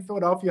 I think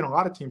Philadelphia and a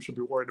lot of teams should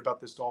be worried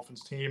about this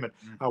Dolphins team and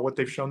what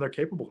they've shown they're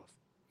capable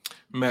of.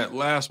 Matt,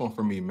 last one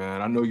for me,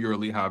 man. I know you're a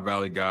Lehigh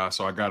Valley guy,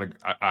 so I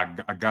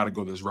gotta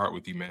go this route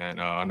with you, man.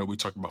 I know we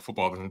talked about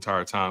football the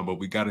entire time, but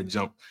we gotta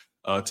jump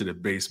to the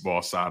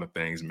baseball side of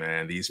things,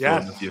 man. These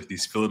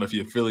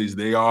Philadelphia Phillies,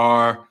 they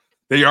are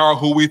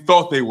who we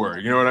thought they were.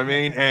 You know what I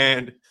mean?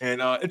 And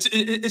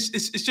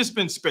it's just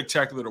been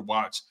spectacular to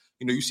watch.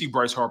 You see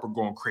Bryce Harper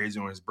going crazy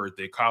on his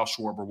birthday. Kyle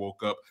Schwarber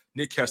woke up.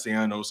 Nick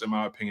Castellanos, in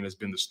my opinion, has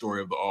been the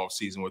story of the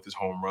offseason with his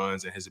home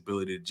runs and his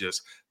ability to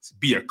just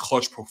be a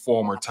clutch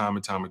performer time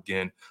and time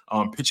again.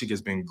 Pitching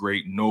has been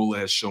great. Nola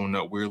has shown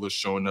up. Wheeler's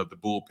showing up. The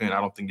bullpen, I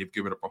don't think they've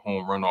given up a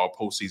home run all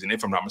postseason.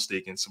 If I'm not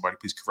mistaken, somebody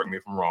please correct me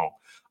if I'm wrong.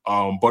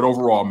 But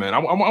overall, man, I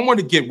want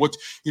to get what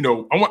I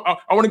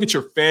want to get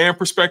your fan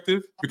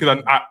perspective,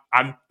 because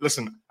I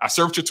listen. I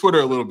surfed your Twitter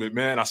a little bit,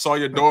 man. I saw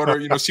your daughter.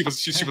 She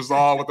was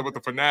all with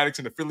the Fanatics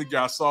and the Philly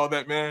guy. I saw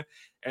that, man.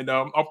 And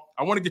I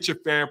want to get your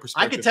fan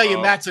perspective. I can tell you,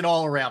 Matt's an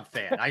all-around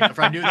fan.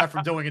 I knew that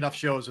from doing enough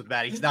shows with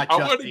Matt. He's not. Just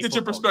I want to get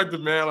your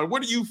perspective, man. Like,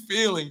 what are you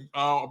feeling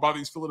about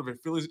these Philadelphia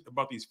Phillies?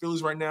 About these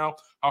Phillies right now?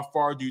 How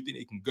far do you think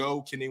they can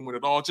go? Can they win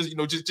it all?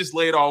 Just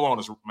lay it all on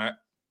us, Matt.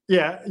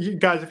 Yeah, you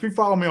guys, if you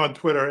follow me on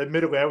Twitter,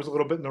 admittedly, I was a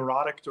little bit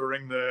neurotic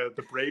during the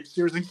Braves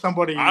series. I think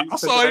somebody I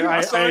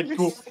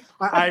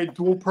had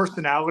dual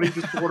personality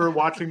disorder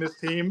watching this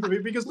team.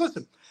 Because,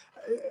 listen,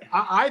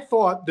 I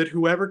thought that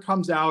whoever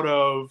comes out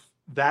of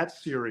that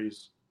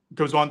series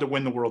goes on to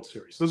win the World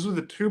Series. Those were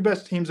the two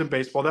best teams in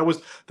baseball. That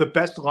was the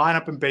best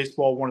lineup in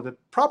baseball,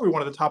 probably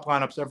one of the top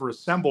lineups ever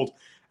assembled.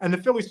 And the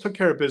Phillies took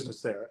care of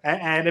business there.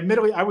 And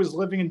admittedly, I was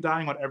living and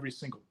dying on every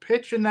single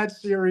pitch in that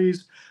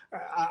series.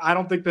 I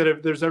don't think that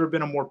if there's ever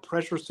been a more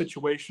pressure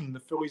situation, the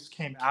Phillies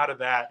came out of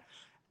that.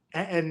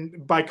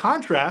 And by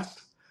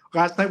contrast,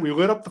 last night we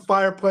lit up the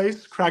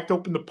fireplace, cracked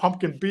open the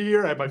pumpkin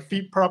beer, had my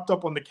feet propped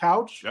up on the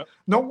couch. Yep.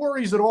 No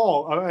worries at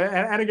all.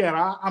 And again,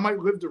 I might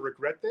live to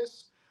regret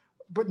this,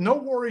 but no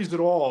worries at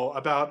all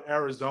about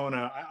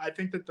Arizona. I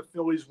think that the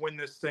Phillies win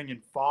this thing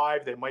in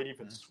 5. They might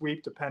even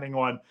sweep, depending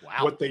on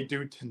what they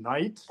do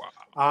tonight.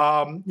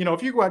 Wow.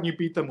 If you go out and you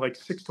beat them like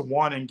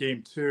 6-1 in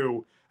game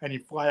 2, and you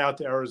fly out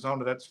to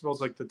Arizona, that feels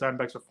like the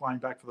Diamondbacks are flying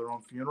back for their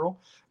own funeral.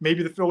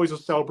 Maybe the Phillies will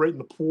celebrate in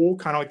the pool,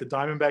 kind of like the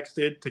Diamondbacks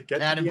did to get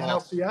to the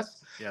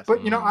NLCS. Yes.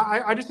 But,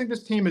 I just think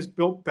this team is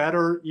built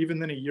better even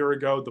than a year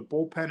ago. The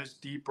bullpen is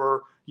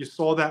deeper. You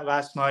saw that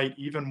last night,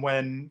 even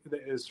when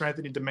Sir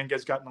Anthony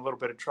Dominguez got in a little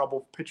bit of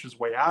trouble, pitched his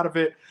way out of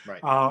it.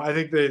 Right. I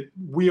think that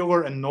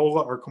Wheeler and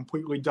Nola are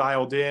completely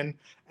dialed in.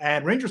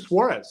 And Ranger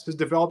Suarez has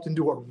developed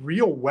into a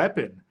real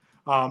weapon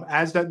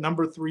as that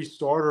number 3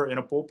 starter in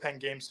a bullpen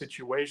game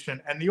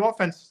situation. And the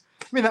offense,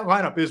 I mean, that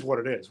lineup is what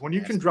it is. When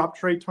you can drop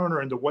Trey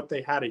Turner into what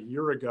they had a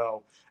year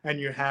ago, and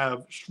you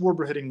have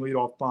Schwarber hitting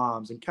leadoff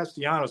bombs and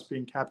Castellanos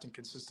being captain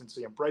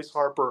consistency and Bryce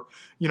Harper,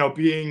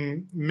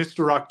 being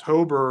Mr.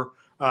 October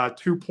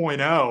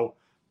 2.0,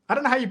 I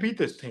don't know how you beat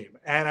this team.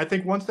 And I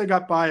think once they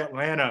got by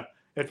Atlanta,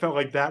 it felt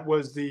like that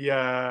was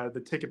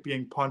the ticket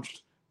being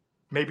punched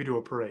maybe to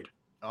a parade.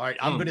 All right,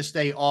 I'm going to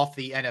stay off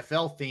the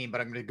NFL theme, but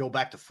I'm going to go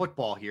back to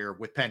football here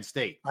with Penn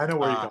State. I know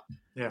where you go.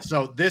 Yeah.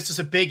 So this is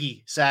a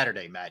biggie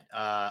Saturday, Matt.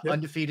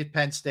 Undefeated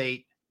Penn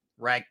State,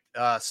 ranked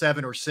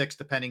 7 or 6,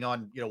 depending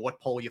on what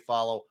poll you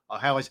follow.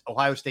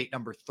 Ohio State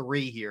number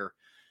 3 here.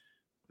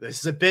 This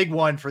is a big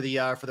one for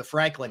the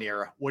Franklin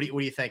era. What do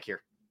you think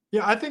here?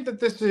 Yeah, I think that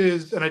this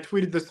is, and I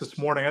tweeted this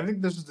morning, I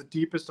think this is the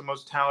deepest and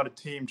most talented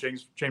team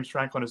James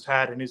Franklin has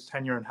had in his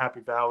tenure in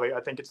Happy Valley.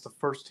 I think it's the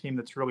first team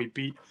that's really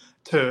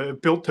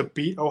built to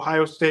beat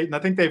Ohio State. And I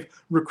think they've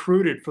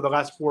recruited for the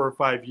last 4 or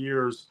 5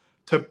 years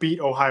to beat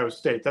Ohio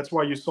State. That's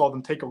why you saw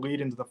them take a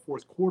lead into the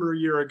fourth quarter a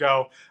year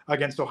ago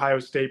against Ohio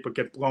State, but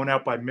get blown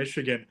out by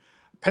Michigan.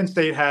 Penn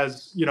State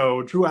has,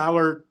 Drew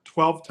Aller,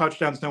 12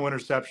 touchdowns, no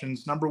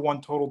interceptions, number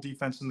 1 total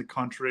defense in the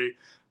country,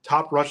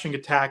 top rushing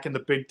attack in the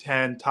Big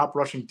Ten, top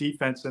rushing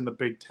defense in the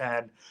Big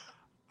Ten.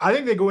 I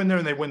think they go in there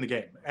and they win the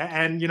game.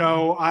 And,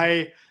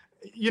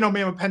 I'm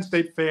a Penn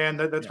State fan.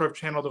 That's where I've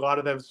channeled a lot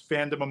of those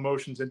fandom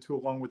emotions into,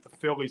 along with the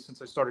Phillies,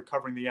 since I started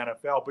covering the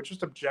NFL. But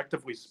just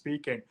objectively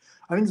speaking,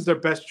 I think this is their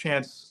best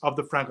chance of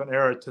the Franklin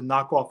era to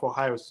knock off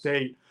Ohio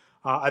State.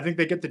 I think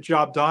they get the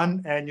job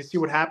done, and you see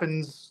what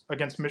happens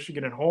against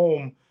Michigan at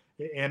home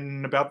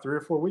in about 3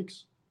 or 4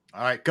 weeks.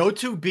 All right,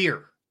 go-to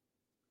beer.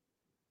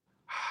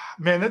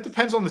 Man, that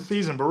depends on the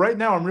season. But right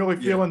now, I'm really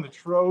feeling the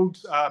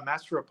Trogs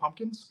Master of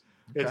Pumpkins.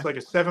 Okay. It's like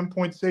a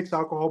 7.6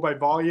 alcohol by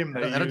volume.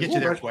 That'll get you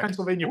there quick.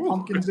 Pennsylvania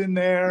pumpkins in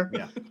there.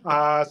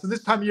 So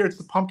this time of year, it's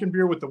the pumpkin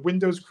beer with the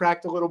windows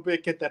cracked a little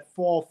bit, get that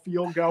fall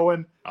feel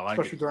going,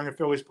 especially during a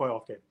Phillies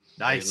playoff game.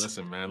 Nice. Hey,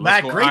 listen, man.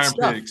 Matt, Let's go great Iron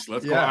stuff. Pigs.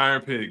 Let's go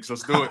Iron Pigs.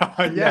 Let's do it.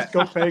 Yes,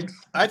 go Pigs.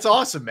 That's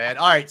awesome, man.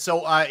 All right.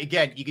 So,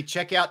 again, you can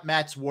check out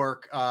Matt's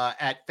work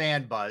at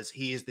FanBuzz.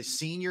 He is the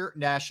senior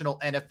national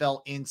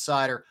NFL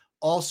insider,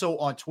 also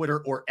on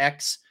Twitter or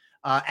X,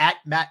 at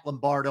Matt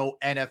Lombardo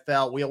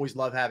NFL. We always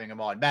love having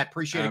him on. Matt,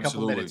 appreciate a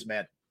couple minutes,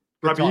 man.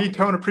 Robbie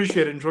Tone,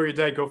 appreciate it. Enjoy your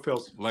day. Go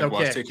Phils.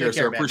 Likewise. Okay. Take care,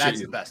 sir. Man. Appreciate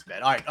That's you. the best,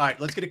 man. All right.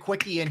 Let's get a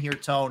quickie in here,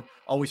 Tone.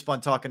 Always fun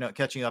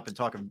catching up and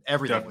talking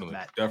everything with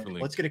Matt.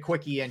 Definitely. Let's get a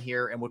quickie in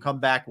here, and we'll come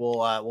back.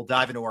 We'll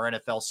dive into our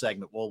NFL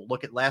segment. We'll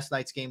look at last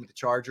night's game with the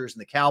Chargers and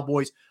the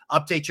Cowboys,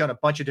 update you on a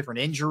bunch of different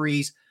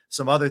injuries,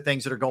 some other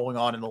things that are going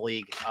on in the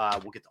league.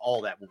 We'll get to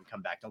all that when we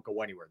come back. Don't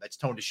go anywhere. That's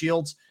Tone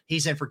DeShields.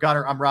 He's in for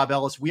Gunner. I'm Rob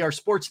Ellis. We are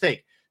Sports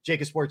Take,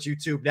 Jacob Sports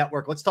YouTube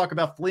Network. Let's talk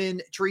about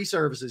Flynn Tree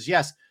Services.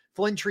 Yes,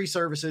 Flynn Tree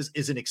Services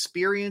is an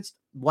experienced,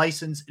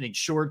 licensed, and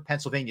insured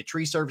Pennsylvania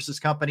tree services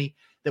company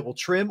that will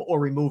trim or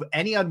remove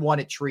any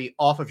unwanted tree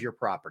off of your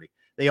property.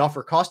 They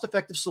offer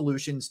cost-effective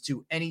solutions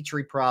to any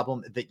tree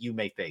problem that you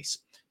may face.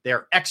 They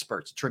are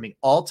experts at trimming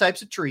all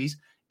types of trees,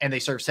 and they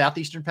serve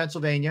southeastern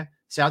Pennsylvania,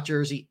 South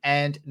Jersey,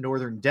 and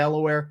northern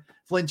Delaware.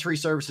 Flynn Tree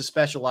Services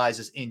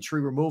specializes in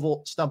tree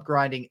removal, stump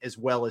grinding, as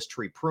well as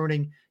tree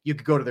pruning. You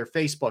can go to their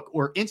Facebook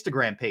or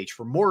Instagram page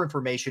for more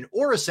information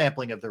or a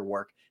sampling of their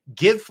work.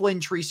 Give Flynn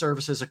Tree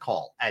Services a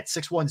call at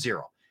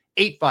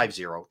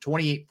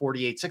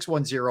 610-850-2848,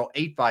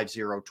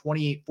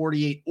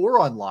 610-850-2848, or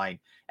online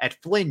at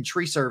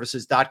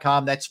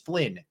flynntreeservices.com. That's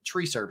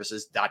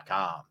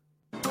flynntreeservices.com.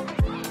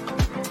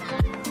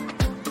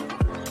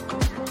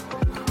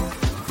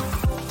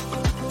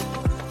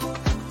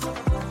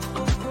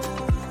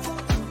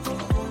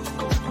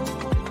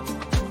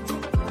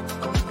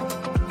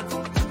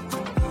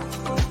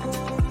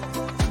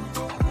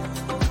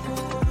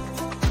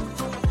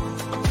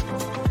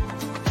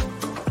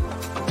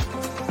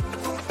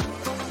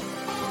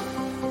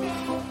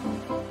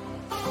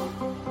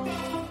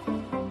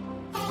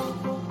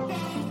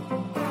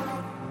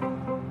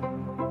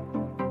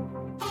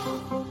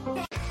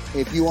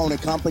 If you own a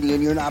company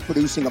and you're not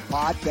producing a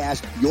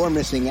podcast, you're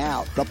missing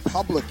out. The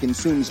public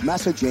consumes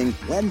messaging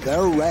when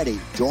they're ready.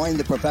 Join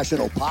the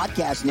professional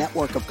podcast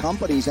network of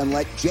companies and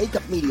let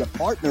Jacob Media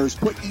Partners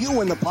put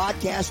you in the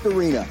podcast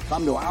arena.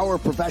 Come to our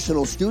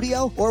professional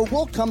studio, or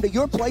we'll come to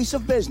your place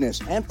of business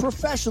and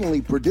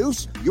professionally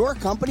produce your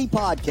company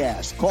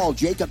podcast. Call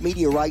Jacob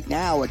Media right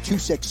now at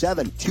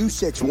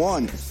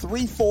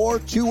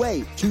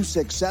 267-261-3428.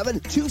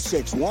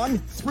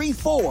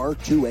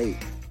 267-261-3428.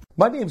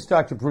 My name is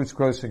Dr. Bruce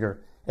Grossinger,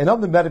 and I'm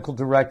the medical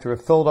director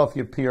of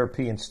Philadelphia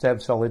PRP and Stem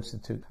Cell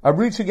Institute. I'm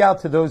reaching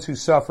out to those who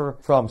suffer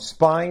from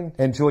spine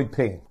and joint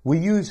pain. We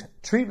use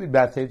treatment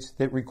methods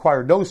that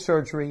require no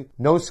surgery,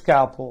 no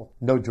scalpel,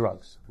 no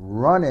drugs.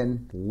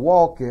 Running,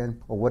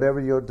 walking, or whatever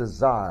your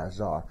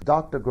desires are,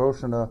 Dr.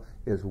 Grossinger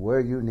is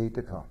where you need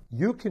to come.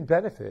 You can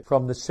benefit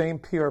from the same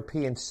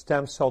PRP and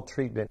stem cell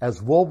treatment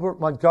as Wilbert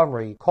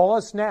Montgomery. Call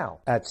us now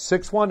at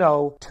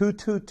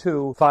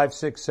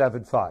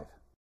 610-222-5675.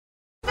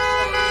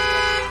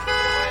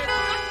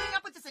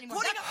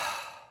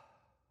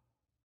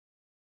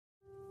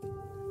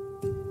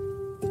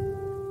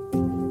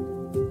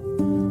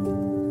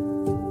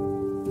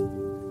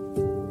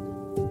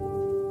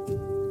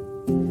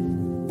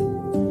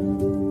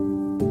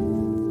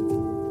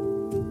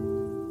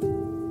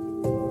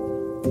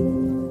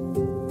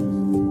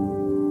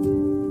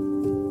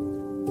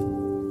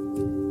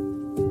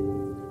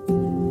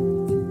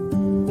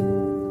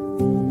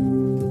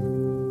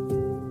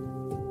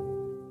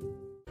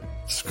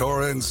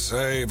 and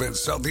save in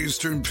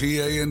southeastern PA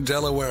and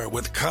Delaware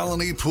with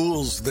Colony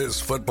Pools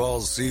this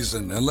football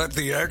season, and let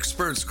the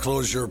experts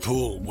close your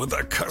pool with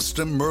a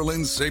custom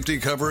Merlin safety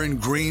cover in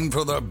green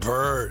for the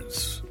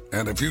birds.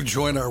 And if you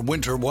join our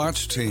Winter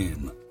Watch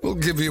team, we'll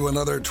give you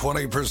another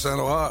 20%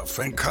 off,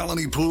 and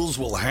Colony Pools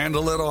will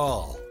handle it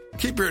all.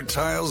 Keep your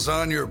tiles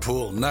on your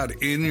pool,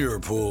 not in your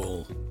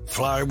pool.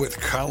 Fly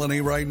with Colony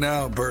right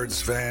now,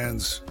 birds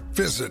fans.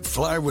 Visit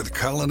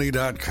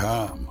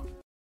flywithcolony.com.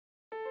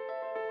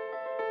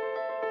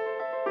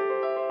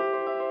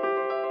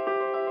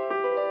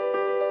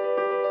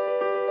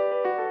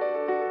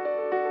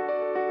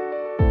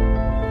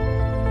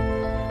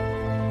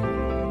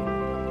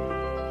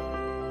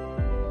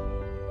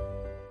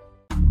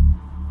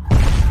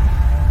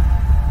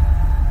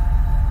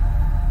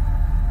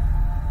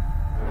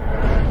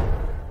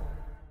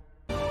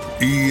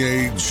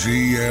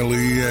 EAGLES,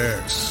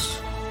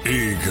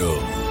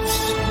 Eagles.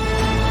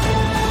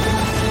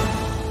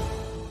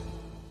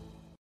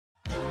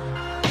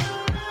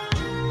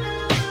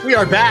 We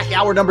are back,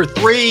 hour number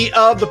 3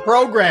 of the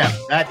program.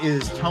 That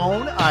is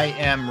Tone. I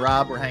am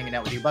Rob. We're hanging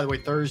out with you. By the way,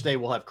 Thursday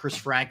we'll have Chris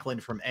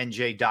Franklin from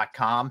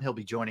NJ.com. He'll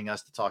be joining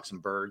us to talk some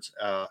birds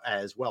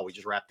as well. We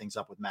just wrapped things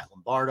up with Matt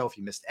Lombardo. If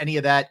you missed any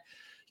of that,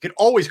 you can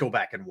always go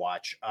back and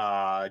watch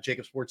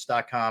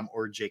jacobsports.com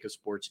or Jacob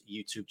Sports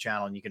YouTube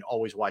channel, and you can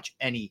always watch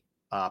any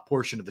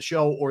portion of the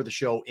show or the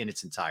show in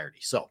its entirety.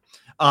 So,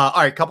 all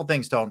right, couple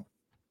things, Tone.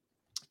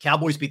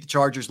 Cowboys beat the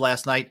Chargers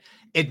last night.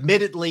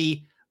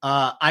 Admittedly,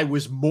 I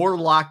was more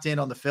locked in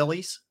on the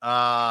Phillies,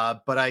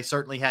 but I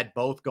certainly had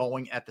both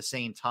going at the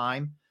same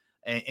time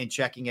and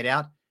checking it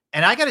out.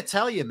 And I got to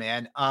tell you,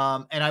 man,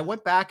 and I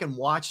went back and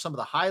watched some of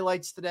the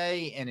highlights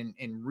today and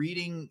in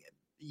reading,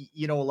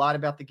 a lot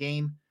about the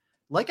game.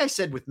 Like I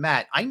said with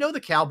Matt, I know the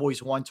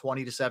Cowboys won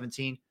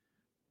 20-17,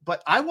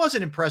 but I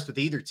wasn't impressed with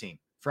either team,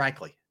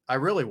 frankly. I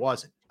really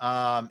wasn't.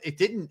 It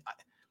didn't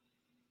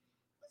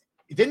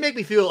make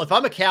me feel, if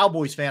I'm a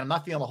Cowboys fan, I'm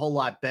not feeling a whole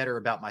lot better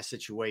about my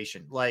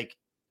situation. Like,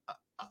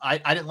 I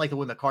didn't like the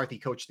way McCarthy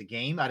coached the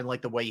game. I didn't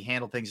like the way he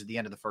handled things at the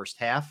end of the first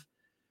half.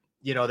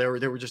 There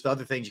were just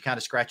other things you kind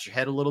of scratch your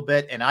head a little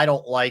bit. And I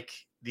don't like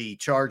the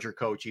Charger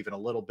coach even a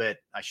little bit.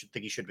 I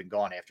think he should have been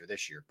gone after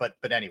this year. But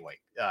anyway,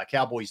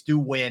 Cowboys do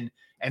win,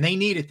 and they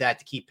needed that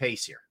to keep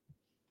pace here.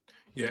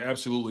 Yeah,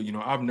 absolutely.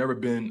 I've never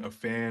been a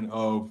fan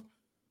of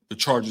the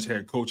Chargers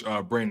head coach,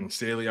 Brandon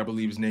Staley, I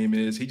believe his name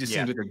is. He just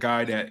seems like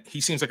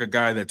a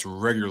guy that's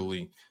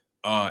regularly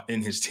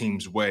in his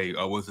team's way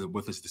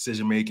with his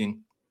decision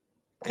making.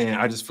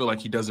 And I just feel like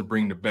he doesn't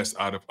bring the best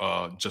out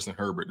of Justin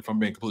Herbert. If I'm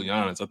being completely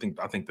honest, I think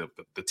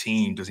the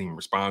team doesn't even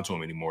respond to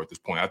him anymore at this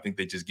point. I think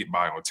they just get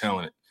by on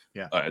talent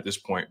at this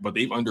point. But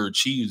they've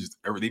underachieved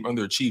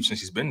since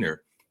he's been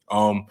there.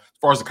 As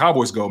far as the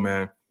Cowboys go,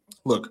 man,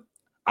 look,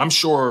 I'm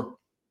sure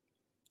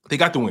they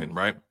got the win,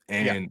 right?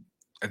 And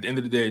at the end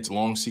of the day, it's a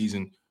long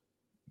season.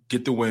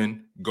 Get the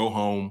win, go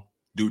home,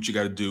 do what you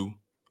got to do,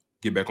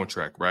 get back on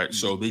track, right? Mm-hmm.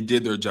 So they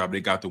did their job. They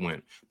got the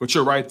win. But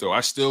you're right, though.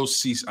 I still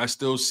see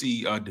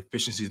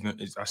deficiencies.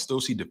 I still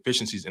see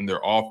deficiencies in their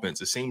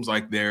offense. It seems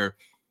like they're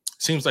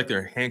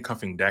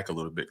handcuffing Dak a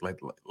little bit, like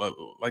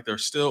they're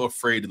still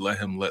afraid to let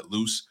him let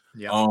loose.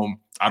 Yeah.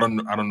 I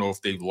don't know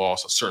if they've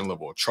lost a certain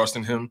level of trust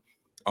in him.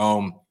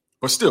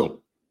 But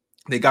still,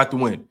 they got the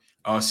win.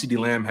 CeeDee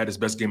Lamb had his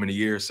best game of the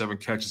year, 7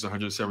 catches,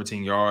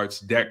 117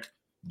 yards.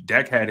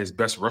 Dak had his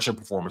best rushing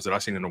performance that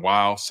I've seen in a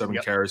while, 7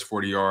 carries,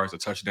 40 yards, a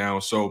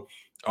touchdown. So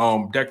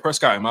Dak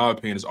Prescott, in my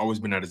opinion, has always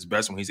been at his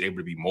best when he's able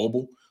to be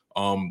mobile.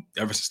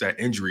 Ever since that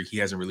injury, he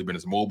hasn't really been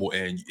as mobile,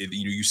 and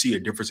you see a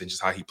difference in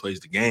just how he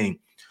plays the game.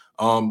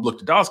 Look,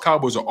 the Dallas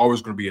Cowboys are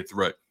always going to be a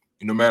threat.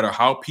 No matter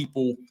how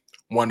people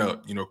want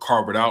to,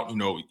 carve it out,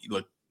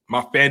 like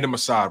my fandom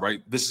aside,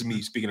 right? This is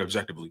me speaking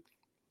objectively.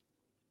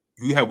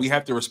 We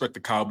have to respect the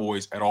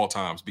Cowboys at all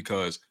times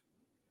because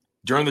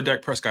during the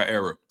Dak Prescott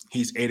era,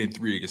 he's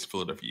 8-3 against the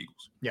Philadelphia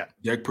Eagles. Yeah,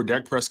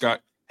 Dak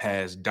Prescott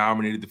has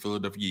dominated the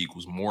Philadelphia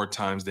Eagles more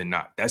times than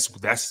not.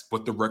 That's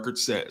what the record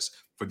says.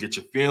 Forget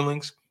your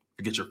feelings,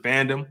 forget your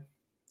fandom.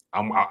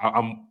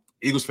 I'm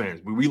Eagles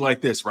fans. We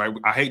like this, right?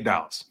 I hate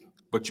Dallas,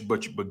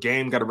 but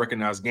game got to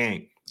recognize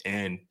game,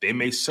 and they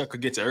may suck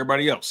against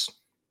everybody else,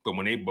 but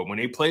when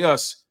they play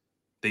us,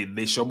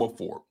 they show up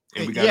for it.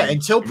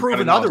 Until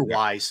proven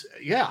otherwise.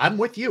 Yeah, I'm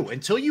with you.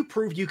 Until you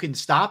prove you can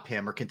stop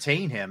him or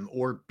contain him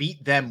or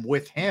beat them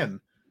with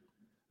him,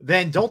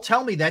 then don't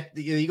tell me that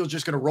the Eagles are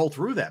just going to roll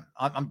through them.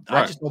 I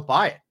just don't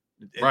buy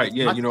it. Right.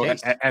 Yeah.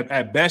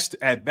 At best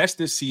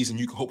this season,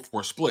 you can hope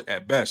for a split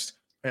at best.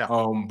 Yeah.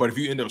 But if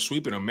you end up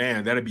sweeping them,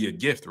 man, that'd be a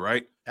gift,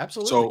 right?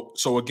 Absolutely.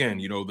 So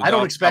again, I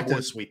don't expect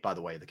a sweep, by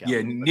the way. The Cowboys.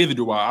 Yeah, neither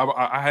do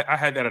I. I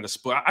had that at a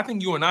split. I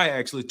think you and I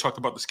actually talked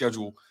about the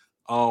schedule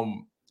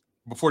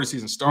before the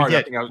season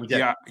started.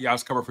 I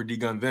was covering for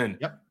D-Gun then.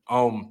 Yep.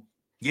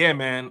 Yeah,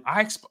 man.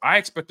 I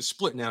expect a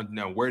split now.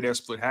 Now, where that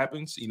split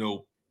happens, pick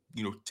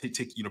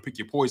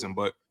your poison.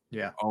 But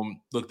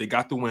look, they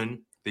got the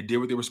win. They did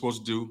what they were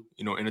supposed to do.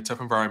 In a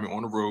tough environment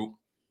on the road.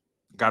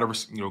 Gotta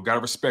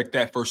respect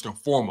that first and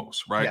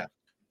foremost, right? Yeah.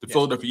 The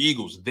Philadelphia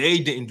Eagles, they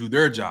didn't do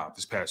their job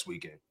this past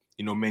weekend,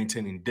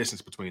 maintaining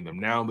distance between them.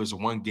 Now there's a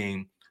one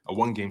game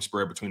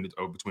spread between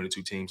the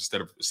two teams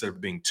instead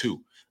of being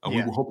two.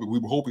 We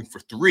were hoping for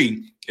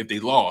 3 if they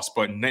lost,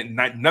 but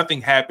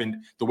nothing happened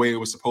the way it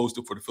was supposed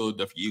to for the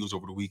Philadelphia Eagles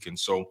over the weekend.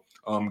 So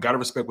got to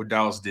respect what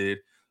Dallas did.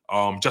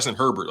 Justin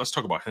Herbert, let's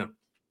talk about him.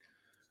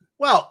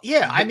 Well,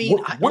 yeah, I mean,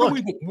 when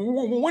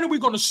are we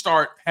going to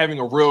start having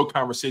a real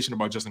conversation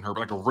about Justin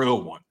Herbert, like a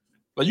real one?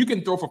 Like, you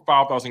can throw for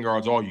 5,000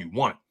 yards all you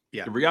want.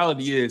 Yeah. The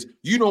reality is,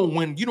 you don't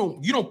win. You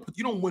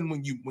don't win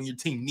when your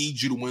team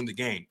needs you to win the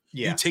game.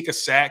 Yeah. You take a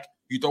sack,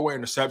 you throw an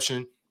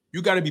interception.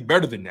 You got to be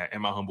better than that,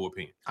 in my humble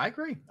opinion. I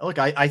agree. Look,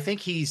 I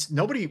think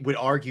nobody would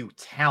argue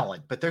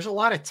talent, but there's a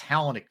lot of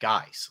talented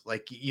guys.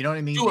 Like, you know what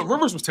I mean? Dude,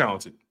 Rivers was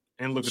talented,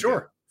 and look at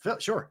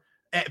that. Sure.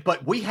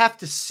 But we have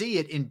to see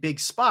it in big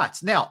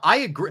spots. Now, I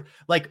agree.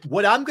 Like,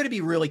 what I'm going to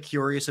be really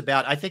curious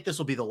about, I think this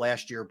will be the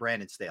last year of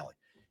Brandon Staley,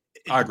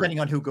 depending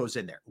on who goes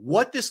in there.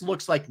 What this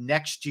looks like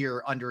next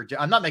year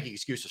I'm not making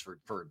excuses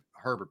for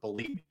Herbert,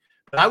 believe me,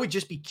 but I would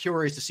just be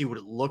curious to see what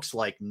it looks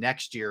like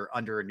next year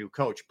under a new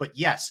coach. But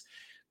yes,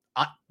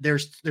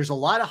 there's a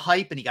lot of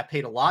hype, and he got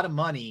paid a lot of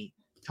money.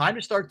 Time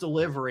to start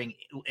delivering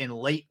in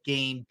late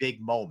game big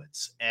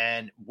moments.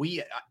 And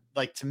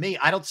to me,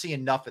 I don't see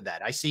enough of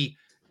that. I see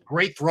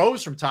great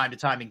throws from time to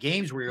time in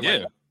games where you're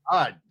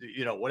like,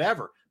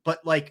 whatever.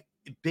 But like,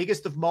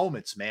 biggest of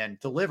moments, man,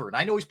 delivered.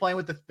 I know he's playing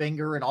with the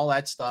finger and all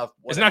that stuff.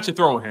 Whatever. It's not your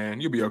throwing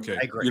hand. You'll be okay.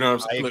 I agree. You know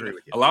what I'm saying? I agree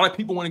with you. A lot of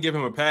people want to give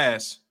him a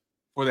pass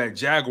for that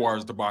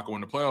Jaguars debacle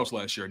in the playoffs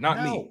last year.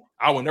 Not me.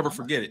 I will never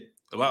forget it.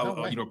 A lot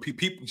of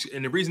people,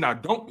 and the reason I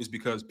don't is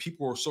because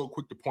people are so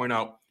quick to point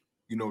out,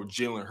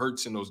 Jalen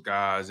Hurts and those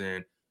guys,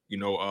 and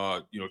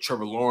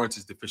Trevor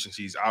Lawrence's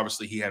deficiencies.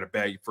 Obviously, he had a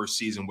bad first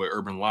season with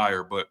Urban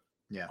Meyer, but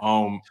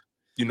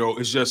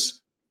it's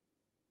just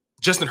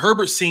Justin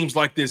Herbert seems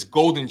like this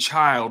golden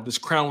child, this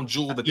crown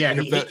jewel that the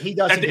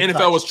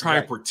NFL was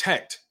trying to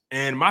protect.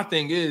 And my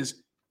thing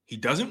is, he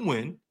doesn't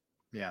win.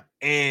 Yeah.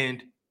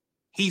 And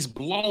he's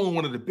blown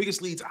one of the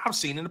biggest leads I've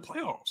seen in the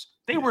playoffs.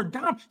 They were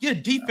down. Yeah,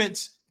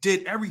 defense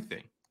did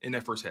everything in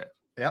that first half.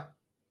 Yep.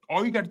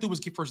 All you got to do is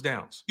get first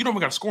downs. You don't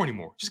even got to score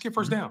anymore. Just get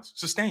first downs.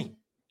 Sustain.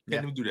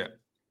 Can't even do that.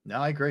 No,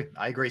 I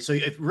agree. So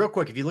real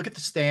quick, if you look at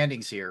the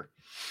standings here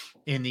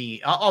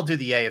I'll do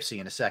the AFC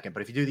in a second,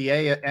 but if you do the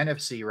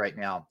NFC right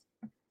now,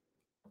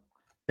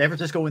 San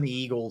Francisco and the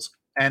Eagles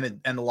and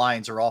the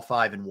Lions are all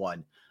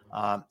 5-1.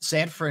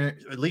 San Fran,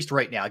 at least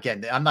right now,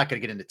 again, I'm not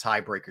going to get into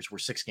tiebreakers. We're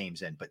 6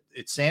 games in, but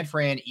it's San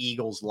Fran,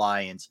 Eagles,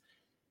 Lions.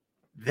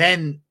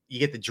 Then you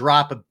get the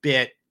drop a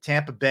bit.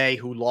 Tampa Bay,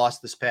 who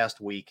lost this past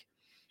week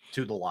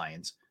to the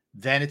Lions.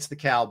 Then it's the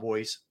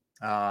Cowboys.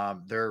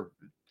 They're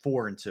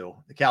 4-2.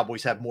 The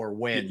Cowboys have more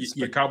wins.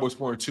 Yeah, Cowboys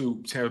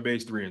 4-2. Tampa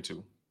Bay's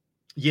 3-2.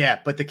 Yeah,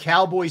 but the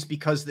Cowboys,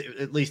 because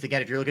at least,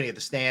 again, if you're looking at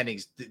the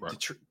standings,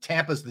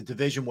 Tampa's the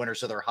division winner,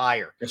 so they're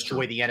higher. That's the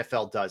way the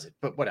NFL does it.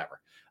 But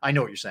whatever. I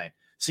know what you're saying.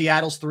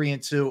 Seattle's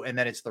 3-2, and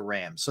then it's the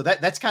Rams. So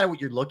that's kind of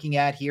what you're looking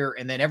at here.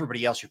 And then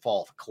everybody else, you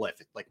fall off a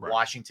cliff. Like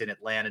Washington,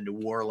 Atlanta,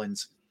 New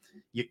Orleans.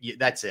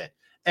 That's it.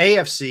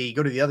 AFC,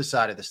 go to the other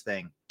side of this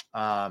thing.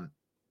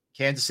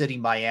 Kansas City,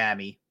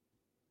 Miami,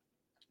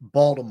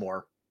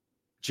 Baltimore.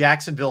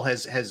 Jacksonville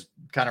has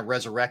kind of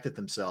resurrected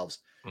themselves.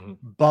 Mm-hmm.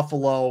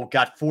 Buffalo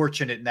got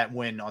fortunate in that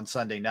win on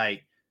Sunday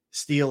night.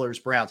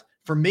 Steelers, Browns.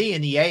 For me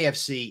in the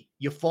AFC,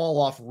 you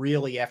fall off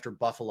really after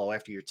Buffalo,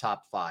 after your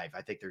top 5.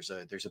 I think there's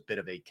a bit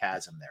of a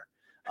chasm there.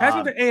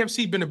 Hasn't the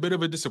AFC been a bit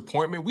of a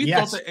disappointment? We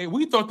thought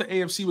the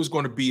AFC was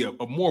going to be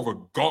a more of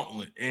a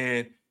gauntlet,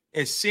 and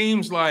it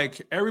seems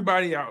like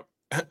everybody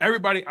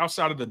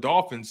outside of the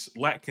Dolphins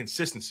lack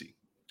consistency.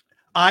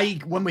 I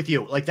went with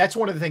you. Like, that's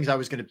one of the things I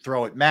was going to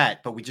throw at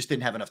Matt, but we just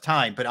didn't have enough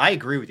time. But I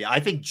agree with you. I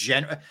think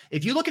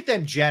if you look at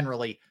them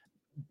generally,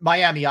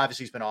 Miami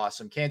obviously has been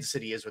awesome. Kansas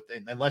City is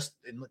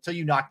until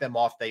you knock them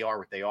off, they are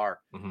what they are.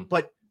 Mm-hmm.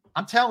 But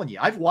I'm telling you,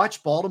 I've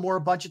watched Baltimore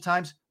a bunch of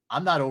times.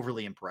 I'm not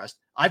overly impressed.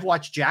 I've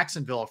watched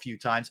Jacksonville a few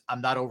times. I'm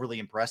not overly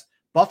impressed.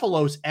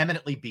 Buffalo's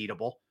eminently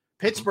beatable.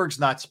 Pittsburgh's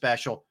not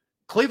special.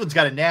 Cleveland's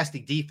got a nasty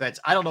defense.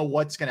 I don't know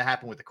what's going to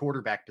happen with the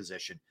quarterback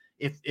position.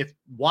 If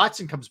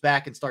Watson comes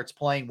back and starts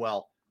playing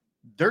well,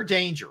 they're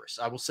dangerous.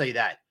 I will say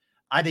that.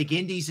 I think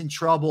Indy's in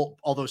trouble,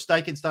 although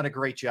Steichen's done a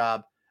great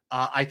job.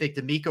 I think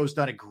D'Amico's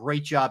done a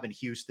great job in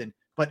Houston.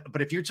 But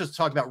if you're just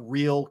talking about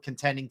real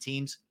contending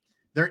teams,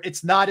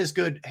 it's not as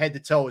good head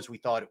to toe as we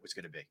thought it was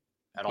going to be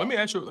at all. Let me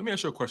ask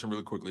you a question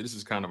really quickly. This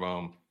is kind of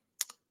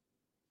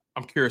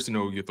I'm curious to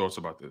know your thoughts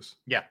about this.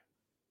 Yeah.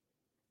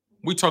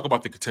 We talk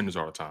about the contenders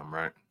all the time,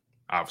 right?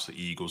 Obviously,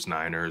 Eagles,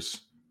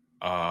 Niners.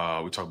 We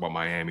talk about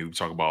Miami. We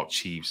talk about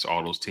Chiefs,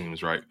 all those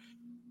teams, right?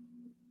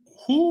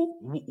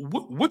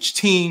 Which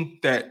team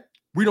that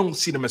we don't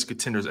see them as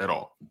contenders at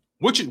all?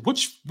 Which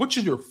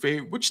is your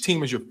favorite? Which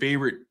team is your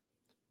favorite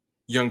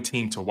young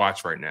team to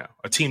watch right now?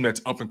 A team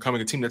that's up and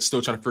coming, a team that's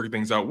still trying to figure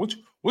things out.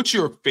 What's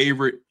your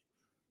favorite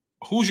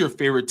who's your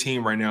favorite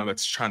team right now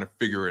that's trying to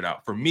figure it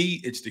out? For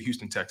me, it's the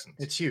Houston Texans.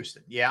 It's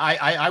Houston. Yeah,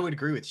 I would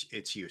agree with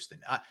it's Houston.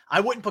 I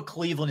wouldn't put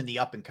Cleveland in the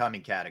up and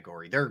coming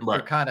category. They're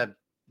kind of,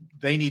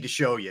 they need to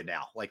show you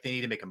now. Like they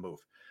need to make a move.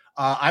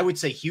 I would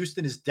say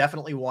Houston is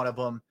definitely one of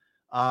them.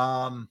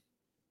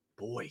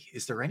 Boy,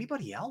 is there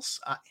anybody else?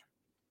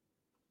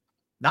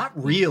 Not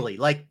really.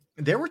 Like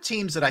there were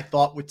teams that I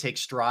thought would take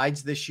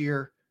strides this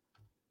year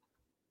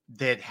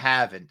that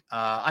haven't.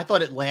 I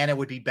thought Atlanta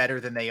would be better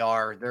than they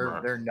are.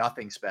 They're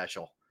nothing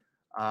special.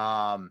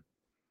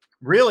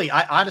 Really,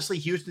 honestly,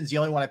 Houston's the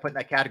only one I put in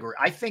that category.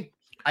 I think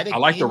I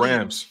like the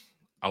Rams.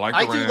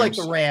 I do like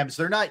the Rams.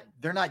 They're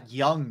not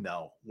young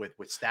though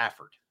with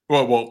Stafford.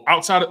 Well,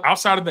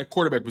 outside of that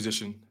quarterback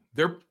position,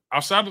 they're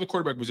outside of the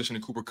quarterback position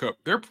in Cooper Kupp.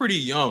 They're pretty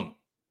young.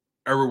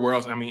 Everywhere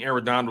else, I mean,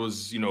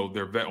 Arenadon's,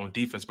 their vet on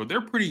defense, but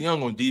they're pretty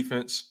young on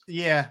defense.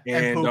 Yeah,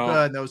 and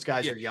Puka and those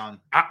guys are young.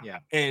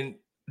 And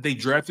they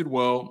drafted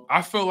well.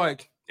 I feel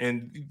like,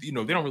 and they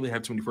don't really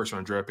have too many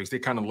first-round draft picks. They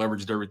kind of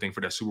leveraged everything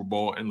for that Super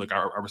Bowl. And look,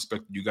 I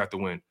respect you got the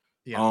win.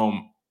 Yeah.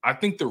 I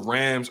think the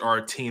Rams are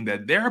a team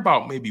that they're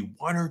about maybe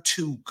one or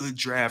two good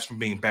drafts from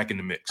being back in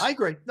the mix. I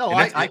agree. No,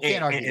 I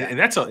can't argue that. And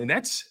that's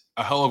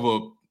a hell of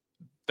a.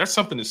 That's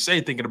something to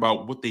say, thinking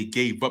about what they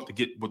gave up to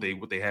get what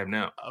they have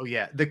now. Oh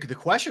yeah, the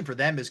question for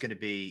them is going to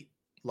be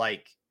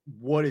like,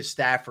 what does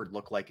Stafford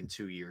look like in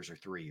 2 years or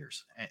 3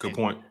 years? Good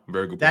point.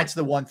 Very good point. That's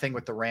the one thing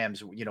with the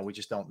Rams, we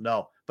just don't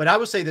know. But I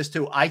will say this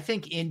too: I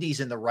think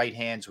Indy's in the right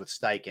hands with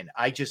Steichen.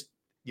 I just,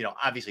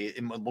 obviously,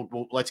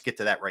 let's get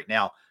to that right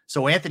now.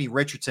 So Anthony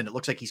Richardson, it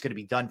looks like he's going to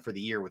be done for the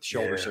year with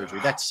shoulder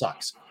surgery. That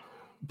sucks.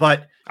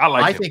 But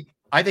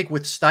I think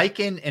with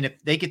Steichen, and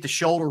if they get the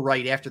shoulder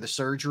right after the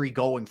surgery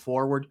going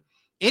forward,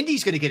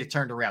 Indy's going to get it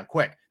turned around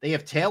quick. They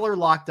have Taylor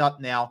locked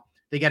up now.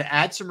 They got to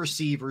add some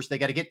receivers. They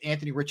got to get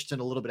Anthony Richardson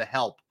a little bit of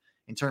help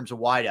in terms of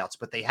wideouts,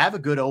 but they have a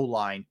good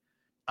O-line.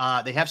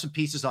 They have some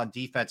pieces on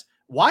defense.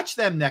 Watch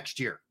them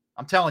next year.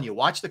 I'm telling you,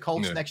 watch the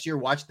Colts next year.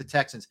 Watch the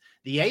Texans.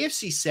 The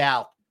AFC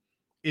South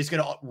is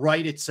going to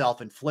right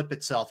itself and flip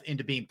itself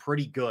into being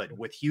pretty good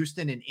with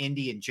Houston and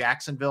Indy and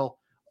Jacksonville.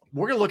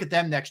 We're going to look at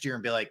them next year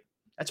and be like,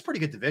 that's a pretty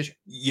good division.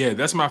 Yeah,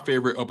 that's my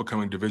favorite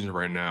up-and-coming division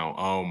right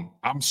now.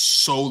 I'm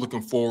so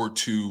looking forward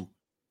to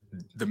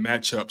the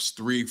matchups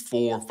 3,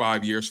 4,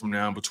 5 years from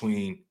now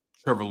between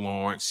Trevor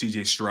Lawrence,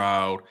 CJ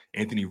Stroud,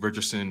 Anthony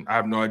Richardson. I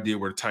have no idea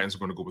where the Titans are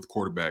going to go with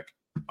quarterback.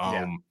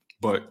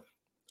 But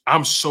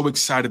I'm so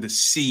excited to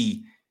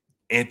see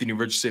Anthony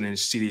Richardson and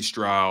CJ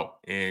Stroud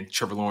and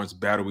Trevor Lawrence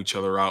battle each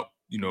other out,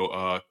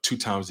 2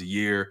 times a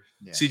year.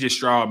 Yeah. CJ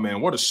Stroud, man,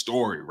 what a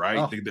story, right?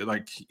 Oh.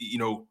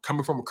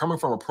 Coming from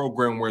a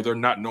program where they're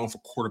not known for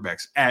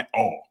quarterbacks at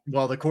all.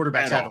 Well, the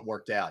quarterbacks haven't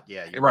worked out.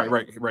 Yeah.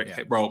 Right.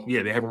 Yeah. Well,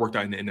 yeah, they haven't worked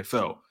out in the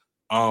NFL.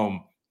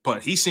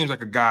 But he seems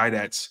like a guy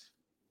that's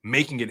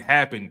making it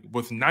happen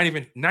with not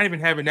even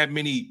having that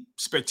many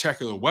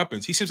spectacular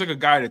weapons. He seems like a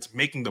guy that's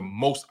making the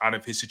most out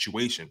of his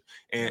situation.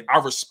 And I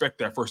respect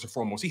that first and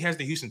foremost. He has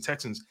the Houston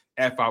Texans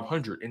at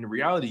 500. And the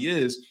reality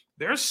is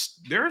there's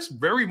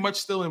very much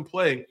still in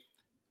play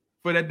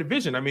for that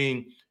division. I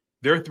mean,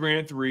 they're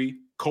 3-3,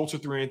 Colts are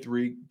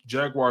 3-3,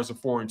 Jaguars are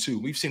 4-2.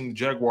 We've seen the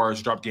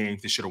Jaguars drop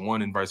games they should have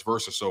won and vice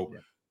versa. So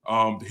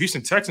the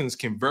Houston Texans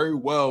can very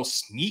well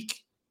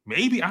sneak.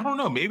 Maybe, I don't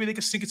know. Maybe they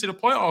can sneak into the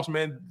playoffs,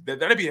 man.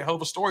 That'd be a hell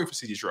of a story for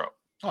CJ Stroud.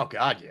 Oh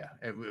God, yeah.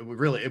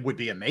 It would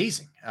be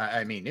amazing.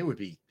 I mean, it would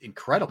be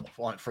incredible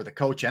for the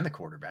coach and the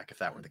quarterback if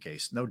that were the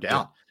case, no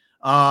doubt.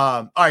 Yeah.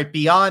 All right.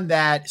 Beyond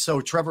that, so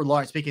Trevor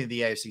Lawrence. Speaking of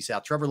the AFC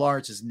South, Trevor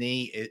Lawrence's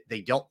knee.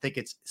 They don't think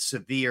it's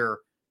severe,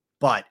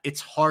 but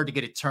it's hard to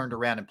get it turned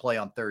around and play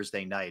on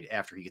Thursday night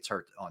after he gets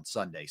hurt on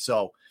Sunday.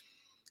 So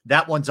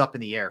that one's up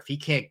in the air. If he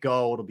can't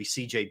go, it'll be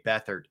C.J.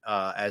 Beathard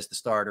as the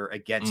starter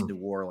against New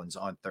Orleans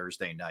on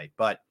Thursday night.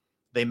 But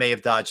they may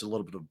have dodged a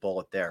little bit of a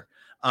bullet there.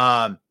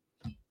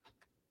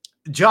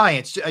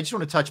 Giants. I just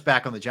want to touch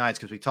back on the Giants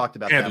because we talked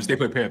about Panthers. They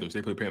play Panthers.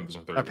 They play Panthers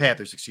on Thursday.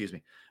 Panthers, excuse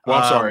me. Well,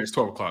 I'm sorry. It's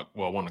 12 o'clock.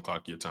 Well, 1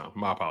 o'clock your time.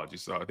 My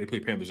apologies. They play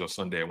Panthers on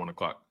Sunday at 1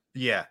 o'clock.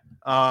 Yeah.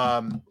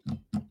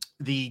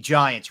 The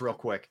Giants, real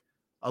quick.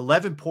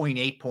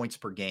 11.8 points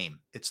per game.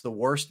 It's the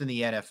worst in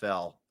the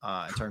NFL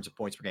in terms of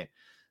points per game.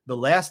 The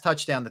last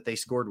touchdown that they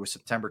scored was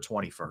September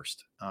 21st.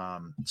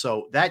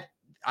 So that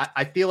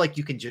I feel like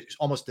you can just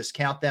almost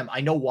discount them.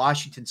 I know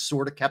Washington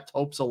sort of kept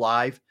hopes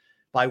alive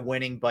by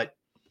winning, but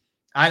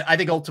I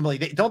think ultimately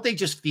don't they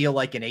just feel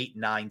like an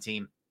 8-9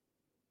 team?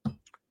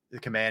 The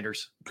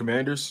Commanders,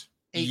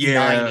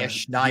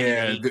 8-9-ish,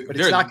 9-8, but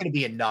it's not going to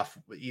be enough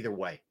either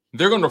way.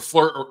 They're going to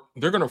flirt.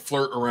 They're going to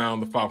flirt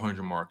around the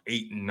 500 mark,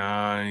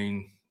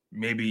 8-9,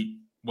 maybe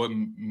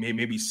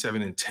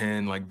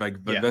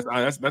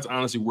 7-10. That's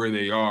honestly where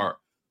they are.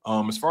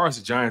 As far as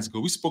the Giants go,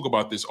 we spoke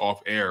about this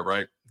off air,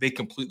 right? They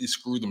completely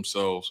screwed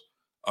themselves.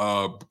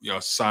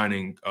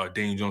 Signing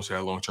Daniel Jones to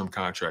that long-term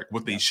contract.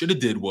 What they should have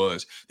did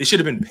was they should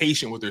have been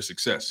patient with their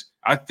success.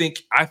 I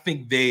think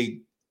they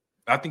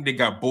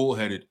got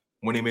bullheaded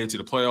when they made it to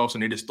the playoffs,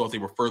 and they just thought they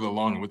were further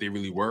along than what they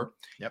really were.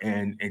 Yep.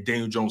 And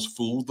Daniel Jones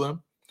fooled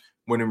them.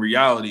 when in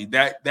reality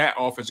that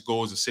offense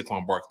goes as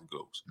Saquon Barkley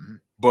goes. Mm-hmm.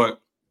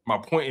 But my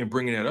point in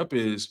bringing that up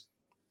is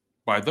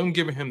by them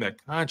giving him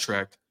that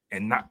contract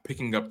and not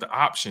picking up the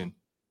option,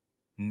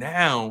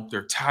 now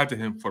they're tied to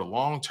him for the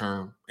long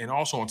term. And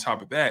also on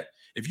top of that,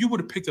 if you would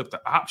have picked up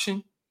the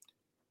option,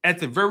 at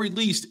the very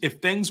least, if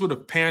things would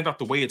have panned out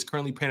the way it's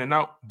currently panning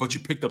out, but you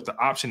picked up the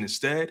option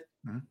instead,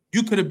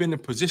 you could have been in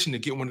position to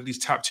get one of these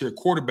top tier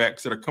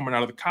quarterbacks that are coming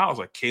out of the college,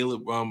 like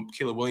Caleb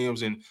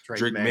Williams and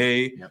Drake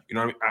May. Yep. You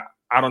know what I mean?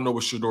 I don't know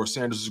what Shedeur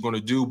Sanders is going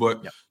to do,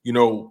 but you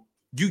know,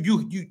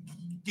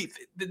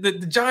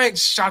 the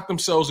Giants shot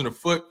themselves in the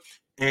foot,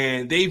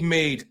 and they've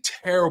made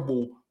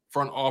terrible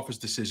front office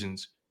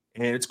decisions,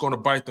 and it's going to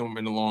bite them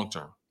in the long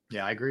term.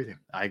 Yeah, I agree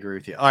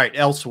with you. All right,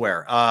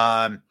 elsewhere.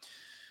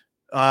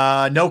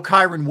 No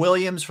Kyron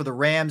Williams for the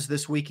Rams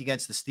this week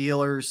against the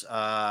Steelers.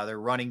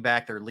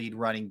 Their lead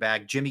running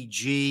back, Jimmy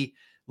G,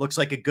 looks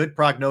like a good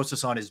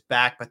prognosis on his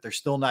back, but they're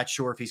still not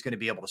sure if he's going to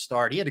be able to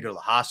start. He had to go to the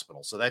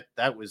hospital. So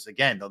that was,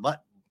 again,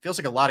 feels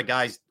like a lot of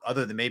guys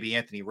other than maybe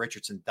Anthony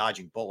Richardson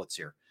dodging bullets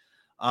here.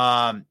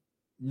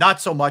 Not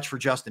so much for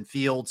Justin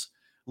Fields.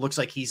 Looks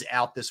like he's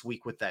out this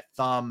week with that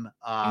thumb.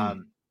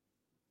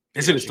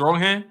 Is it a strong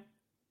hand?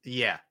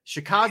 Yeah.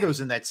 Chicago's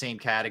in that same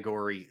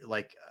category,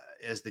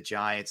 as the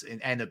Giants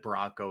and the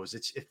Broncos.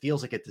 It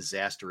feels like a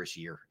disastrous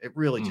year. It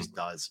really just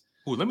does.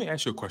 Ooh, let me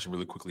ask you a question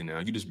really quickly now.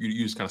 You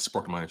just kind of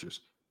sparked my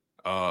interest.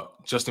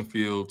 Justin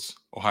Fields,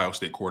 Ohio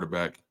State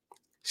quarterback.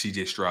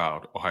 CJ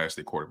Stroud, Ohio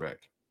State quarterback.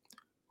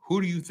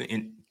 Who do you think,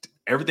 in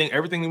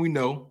everything that we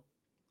know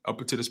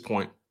up until this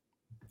point,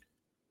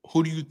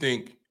 who do you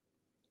think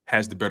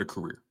has the better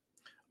career?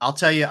 I'll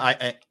tell you,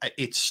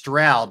 it's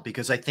Stroud,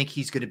 because I think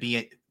he's going to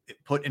be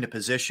put in a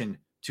position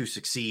to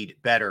succeed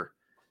better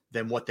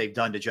than what they've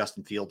done to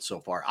Justin Fields so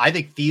far. I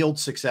think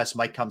Fields' success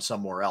might come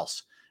somewhere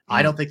else.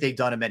 I don't think they've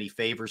done him any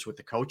favors with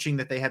the coaching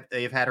that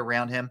they've had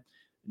around him,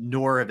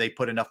 nor have they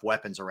put enough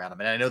weapons around him.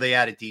 And I know they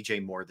added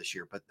DJ Moore this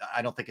year, but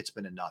I don't think it's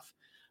been enough.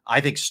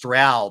 I think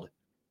Stroud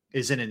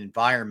is in an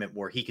environment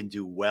where he can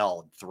do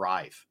well and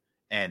thrive.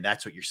 And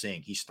that's what you're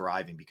seeing. He's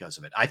thriving because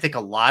of it. I think a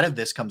lot of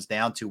this comes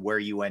down to where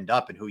you end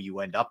up and who you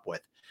end up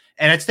with.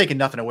 And it's taken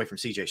nothing away from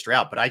CJ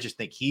Stroud, but I just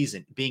think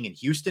being in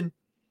Houston,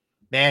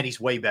 man,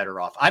 he's way better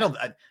off.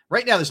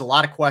 Right now, there's a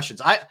lot of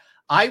questions.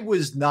 I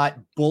was not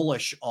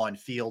bullish on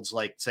Fields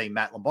like, say,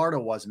 Matt Lombardo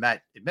was.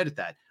 Matt admitted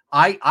that.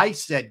 I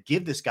said,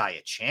 give this guy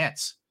a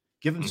chance.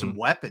 Give him some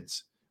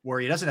weapons where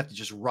he doesn't have to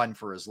just run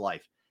for his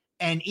life.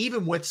 And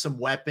even with some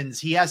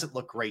weapons, he hasn't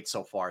looked great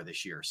so far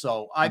this year.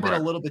 So I've been a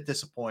little bit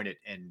disappointed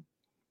in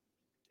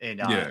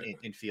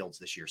Fields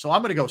this year. So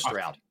I'm going to go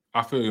Stroud.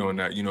 I feel you on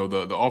that. You know,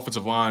 the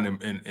offensive line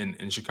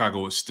in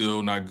Chicago is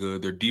still not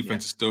good. Their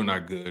defense is still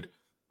not good.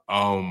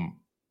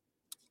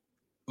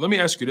 Let me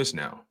ask you this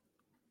now.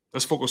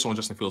 Let's focus on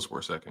Justin Fields for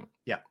a second.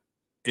 Yeah.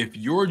 If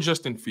you're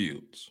Justin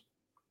Fields,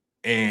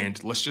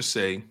 and let's just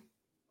say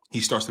he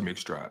starts to make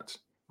strides,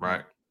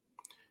 right?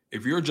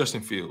 If you're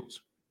Justin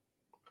Fields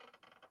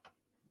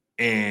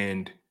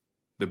and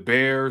the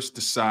Bears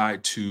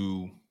decide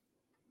to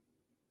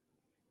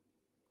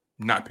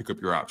not pick up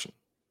your option.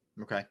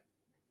 Okay.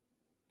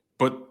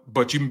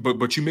 But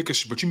you make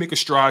a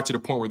stride to the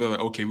point where they're like,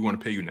 okay, we want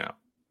to pay you now.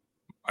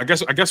 I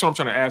guess what I'm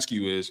trying to ask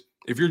you is,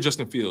 if you're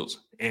Justin Fields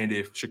and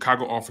if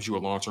Chicago offers you a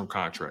long-term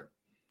contract,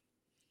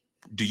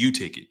 do you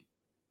take it?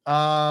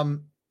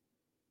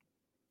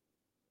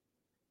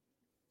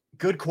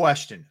 Good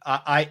question.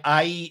 I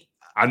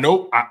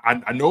know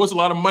it's a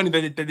lot of money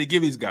that they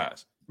give these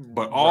guys,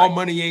 but all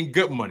money ain't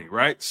good money,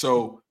 right?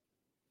 So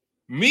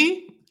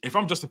me, if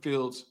I'm Justin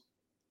Fields,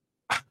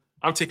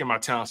 I'm taking my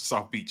talents to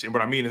South Beach, and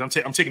what I mean is I'm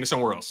taking it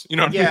somewhere else. You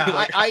know what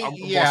I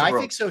mean? I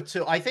think so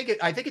too. I think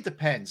it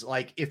depends.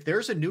 Like, if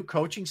there's a new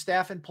coaching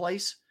staff in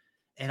place,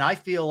 and I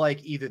feel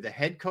like either the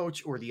head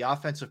coach or the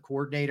offensive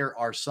coordinator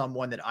are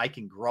someone that I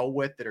can grow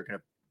with, that are going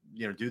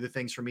to, do the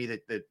things for me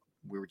that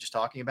we were just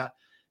talking about,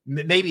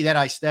 maybe then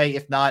I stay.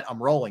 If not,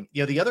 I'm rolling.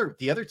 The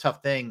other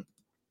tough thing,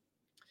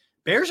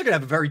 Bears are going to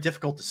have a very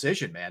difficult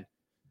decision, man.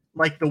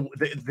 Like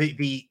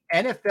the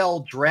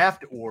NFL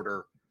draft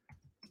order,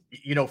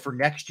 for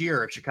next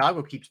year, if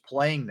Chicago keeps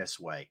playing this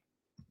way,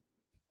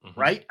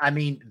 right? I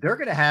mean, they're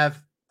going to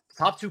have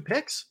top 2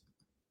 picks.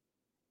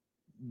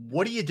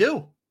 What do you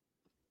do?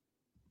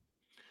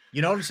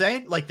 You know what I'm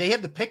saying? Like, they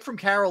have the pick from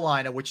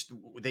Carolina, which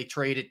they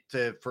traded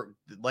to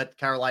let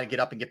Carolina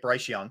get up and get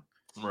Bryce Young.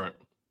 Right.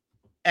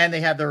 And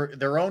they have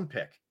their own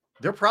pick.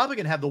 They're probably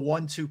going to have the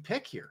 1-2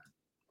 pick here.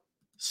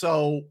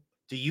 So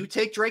do you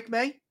take Drake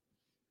May?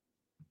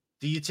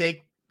 Do you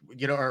take,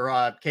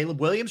 or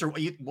Caleb Williams, or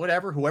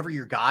whatever, whoever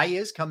your guy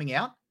is coming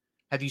out?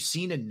 Have you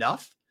seen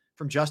enough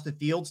from Justin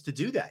Fields to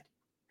do that?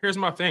 Here's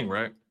my thing,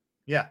 right?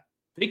 Yeah.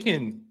 They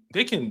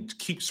can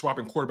keep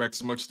swapping quarterbacks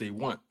as much as they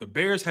want. The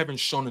Bears haven't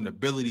shown an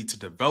ability to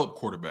develop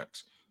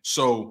quarterbacks.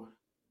 So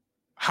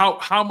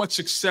how much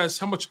success,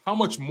 how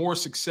much more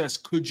success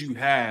could you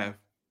have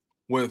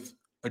with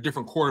a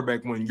different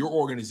quarterback when your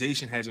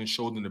organization hasn't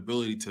shown an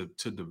ability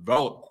to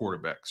develop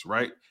quarterbacks,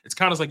 right? It's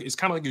kind of like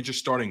you're just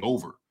starting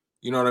over.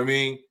 You know what I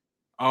mean?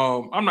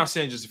 I'm not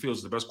saying Justin Fields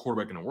is the best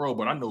quarterback in the world,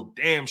 but I know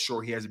damn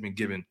sure he hasn't been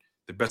given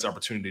the best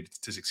opportunity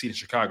to succeed in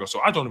Chicago.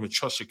 So I don't even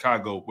trust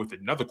Chicago with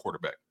another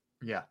quarterback.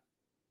 Yeah.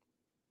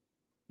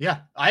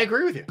 Yeah, I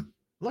agree with you.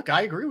 Look,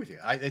 I agree with you.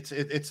 It's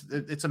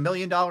 $1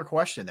 million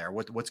question there.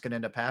 What's going to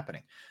end up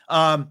happening?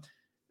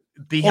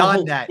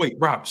 Beyond that, wait,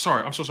 Rob.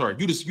 Sorry, I'm so sorry.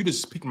 You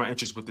just piqued my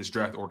interest with this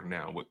draft order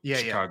now with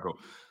Chicago.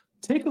 Yeah.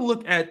 Take a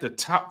look at the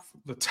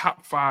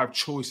top 5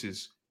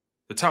 choices,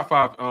 the top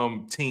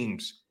 5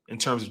 teams in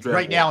terms of draft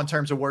right now in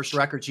terms of worst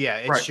records. Yeah,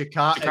 it's right.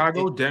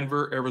 Chicago,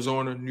 Denver,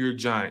 Arizona, New York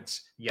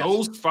Giants. Yes.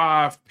 Those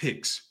 5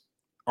 picks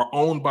are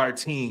owned by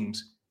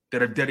teams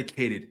that are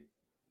dedicated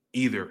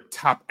either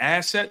top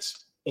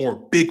assets or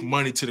big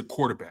money to the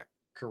quarterback.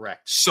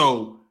 Correct.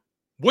 So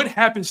what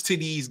happens to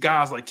these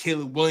guys like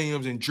Caleb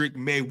Williams and Drake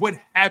May? What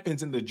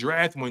happens in the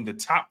draft when the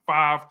top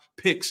 5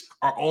 picks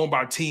are owned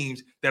by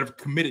teams that have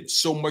committed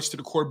so much to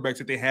the quarterbacks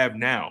that they have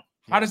now?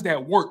 How does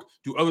that work?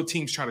 Do other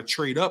teams try to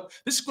trade up?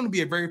 This is going to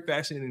be a very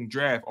fascinating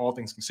draft, all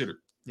things considered.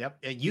 Yep.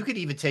 And you could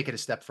even take it a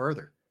step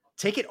further.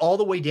 Take it all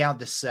the way down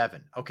to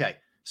 7. Okay.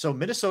 So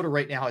Minnesota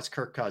right now has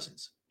Kirk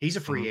Cousins. He's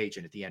a free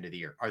agent at the end of the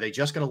year. Are they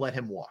just going to let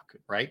him walk?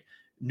 Right.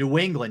 New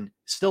England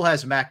still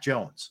has Mac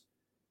Jones.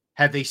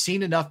 Have they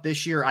seen enough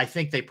this year? I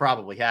think they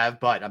probably have,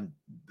 but I'm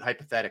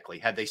hypothetically,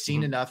 have they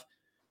seen enough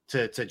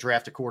to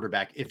draft a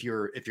quarterback if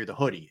you're the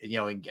hoodie,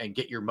 and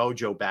get your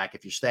mojo back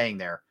if you're staying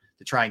there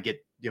to try and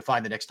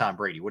find the next Tom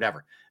Brady,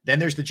 whatever. Then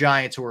there's the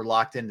Giants who are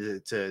locked into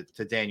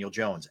to Daniel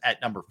Jones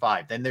at number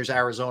 5. Then there's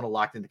Arizona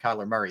locked into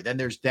Kyler Murray. Then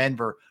there's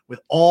Denver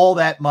with all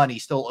that money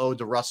still owed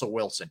to Russell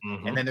Wilson.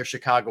 And then there's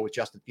Chicago with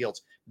Justin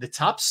Fields. The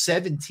top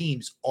 7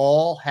 teams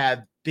all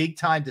have big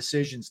time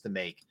decisions to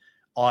make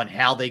on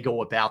how they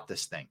go about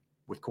this thing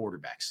with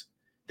quarterbacks.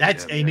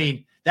 That's going to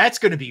be there's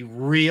going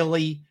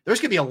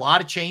to be a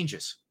lot of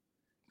changes.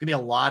 Going to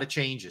be a lot of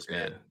changes,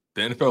 man.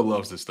 The NFL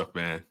loves this stuff,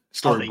 man.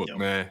 Storybook,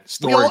 man.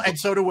 Storybook. And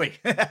so do we.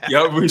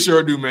 Yeah, we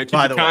sure do, man.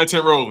 Keep the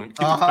content rolling. Keep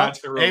the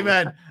content rolling.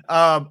 Amen.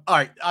 All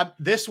right.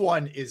 This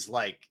one is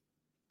like,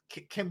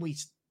 can we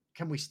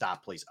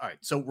stop, please? All right.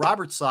 So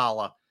Robert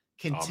Saleh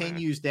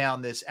continues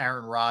down this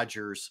Aaron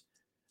Rodgers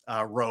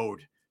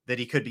road that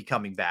he could be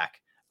coming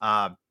back.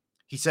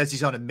 He says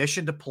he's on a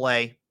mission to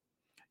play.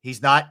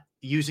 He's not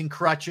using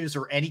crutches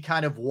or any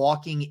kind of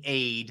walking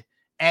aid,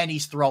 and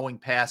he's throwing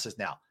passes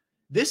now.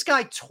 This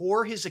guy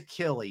tore his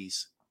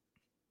Achilles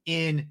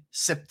in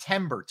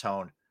September,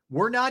 Tone.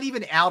 We're not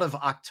even out of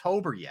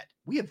October yet.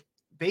 We have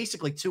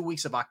basically 2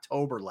 weeks of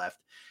October left,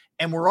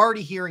 and we're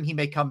already hearing he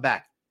may come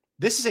back.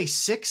 This is a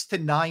 6 to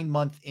 9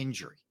 month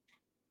injury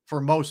for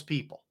most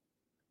people.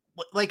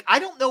 Like, I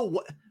don't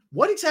know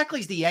what exactly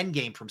is the end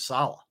game from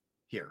Saleh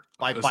here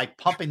by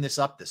pumping this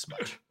up this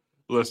much.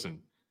 Listen,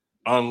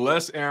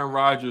 unless Aaron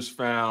Rodgers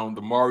found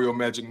the Mario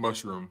Magic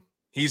Mushroom,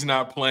 he's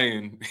not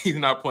playing. He's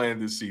not playing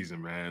this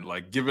season, man.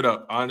 Like, give it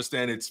up. I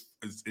understand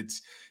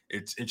it's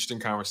interesting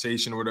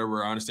conversation or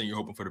whatever. I understand you're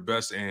hoping for the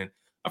best, and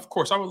of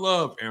course, I would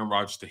love Aaron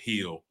Rodgers to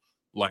heal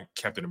like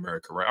Captain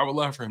America, right? I would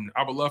love for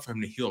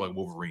him to heal like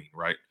Wolverine,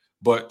 right?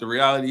 But the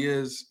reality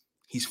is,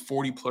 he's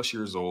 40 plus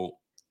years old,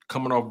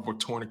 coming off of a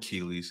torn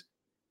Achilles.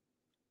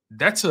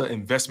 That's an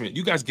investment.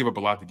 You guys give up a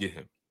lot to get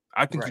him.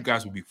 I think you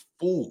guys would be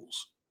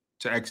fools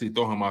to actually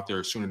throw him out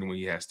there sooner than when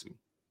he has to.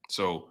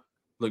 So,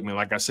 look, man,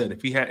 like I said,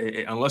 if he had,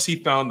 unless he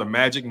found the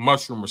magic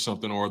mushroom or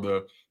something, or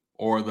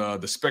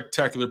the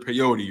spectacular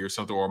peyote or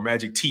something, or a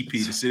magic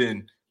teepee to sit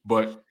in,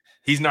 but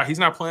he's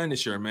not playing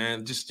this year,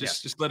 man.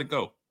 Just let it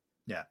go.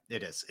 Yeah,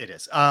 it is. It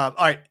is. All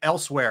right,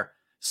 elsewhere.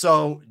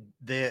 So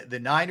the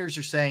Niners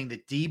are saying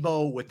that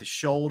Debo with the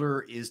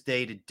shoulder is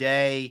day to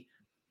day.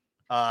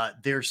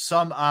 There's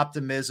some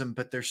optimism,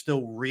 but they're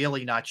still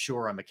really not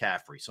sure on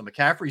McCaffrey. So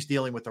McCaffrey's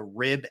dealing with a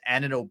rib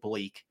and an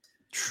oblique.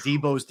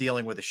 Debo's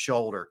dealing with a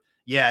shoulder.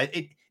 Yeah,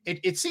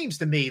 it seems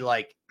to me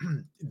like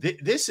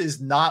this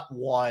is not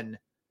one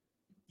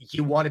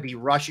you want to be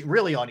rushing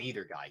really on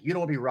either guy. You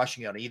don't want to be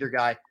rushing on either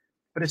guy,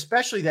 but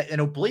especially that an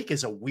oblique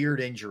is a weird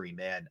injury,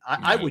 man.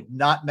 I would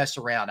not mess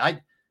around.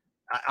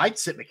 I'd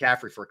sit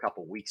McCaffrey for a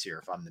couple of weeks here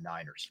if I'm the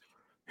Niners.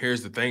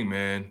 Here's the thing,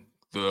 man.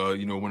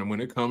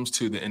 When it comes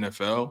to the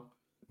NFL,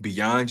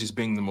 beyond just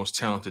being the most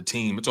talented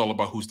team, it's all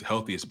about who's the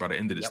healthiest by the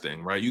end of this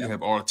thing, right? You can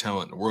have all the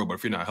talent in the world, but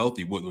if you're not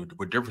healthy,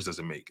 what difference does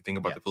it make? Think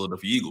about the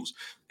Philadelphia Eagles.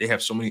 They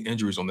have so many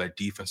injuries on that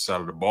defense side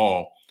of the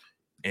ball,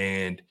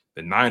 and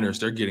the Niners,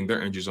 they're getting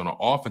their injuries on the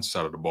offense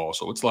side of the ball.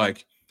 So it's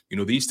like,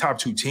 these top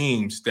two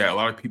teams that a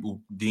lot of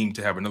people deem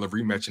to have another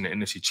rematch in the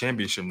NFC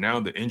Championship, now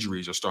the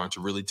injuries are starting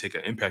to really take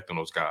an impact on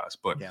those guys.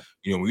 But,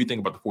 when you think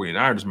about the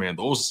 49ers, man,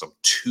 those are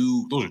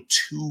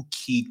two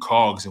key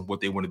cogs in what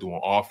they want to do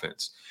on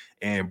offense.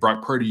 And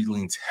Brock Purdy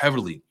leans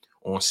heavily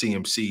on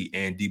CMC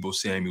and Deebo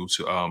Samuel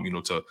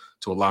to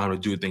allow him to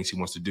do the things he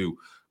wants to do.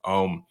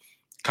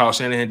 Kyle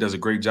Shanahan does a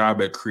great job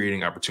at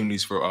creating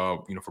opportunities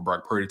for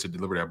Brock Purdy to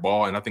deliver that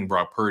ball. And I think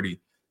Brock Purdy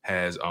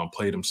has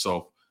played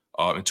himself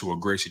into a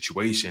great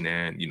situation.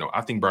 And,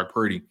 I think Brock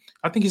Purdy,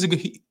 I think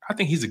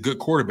he's a good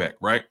quarterback,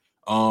 right?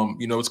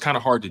 It's kind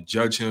of hard to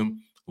judge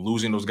him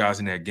losing those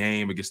guys in that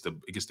game against the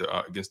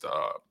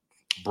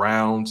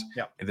Browns,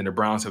 Yep. and then the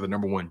Browns have the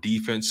number 1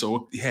 defense.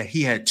 So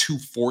he had 2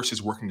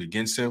 forces working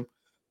against him.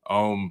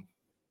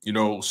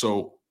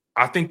 So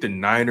I think the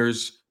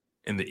Niners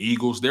and the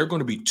Eagles, they're going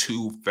to be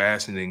 2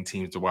 fascinating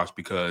teams to watch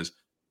because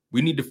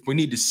we need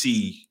to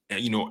see,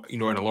 in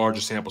a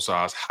larger sample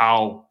size,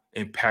 how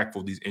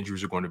impactful these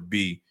injuries are going to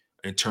be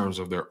in terms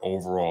of their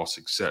overall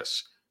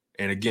success.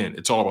 And again,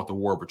 it's all about the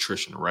war of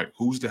attrition, right?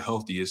 Who's the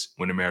healthiest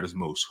when it matters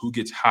most? Who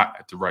gets hot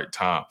at the right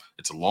time?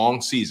 It's a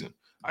long season.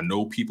 I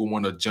know people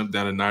want to jump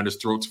down the Niners'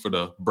 throats for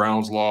the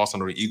Browns loss. I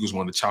know the Eagles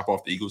want to chop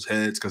off the Eagles'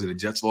 heads because of the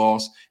Jets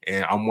loss,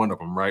 and I'm one of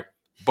them, right?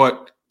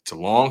 But it's a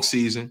long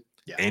season.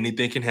 Yeah.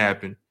 Anything can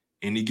happen.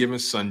 Any given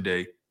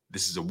Sunday,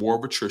 this is a war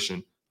of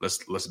attrition.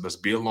 Let's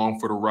be along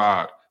for the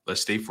ride.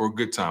 Let's stay for a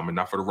good time and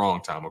not for the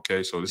wrong time.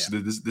 Okay, so this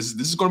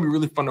is going to be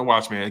really fun to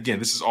watch, man. Again,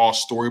 this is all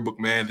storybook,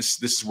 man. This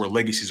is where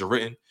legacies are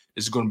written.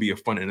 This is going to be a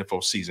fun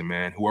NFL season,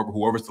 man.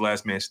 Whoever's the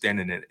last man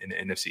standing in the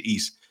NFC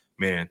East,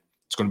 man,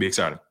 it's going to be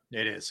exciting.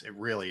 It is. It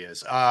really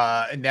is.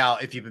 Now,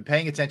 if you've been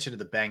paying attention to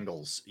the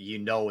Bengals,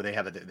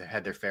 they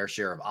had their fair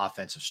share of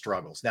offensive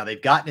struggles. Now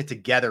they've gotten it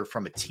together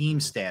from a team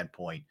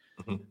standpoint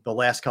the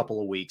last couple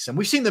of weeks, and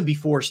we've seen them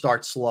before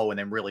start slow and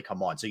then really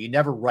come on. So you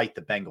never write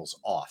the Bengals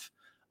off.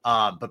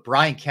 But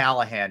Brian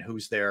Callahan,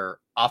 who's their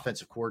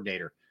offensive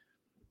coordinator,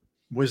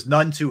 was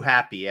none too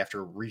happy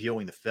after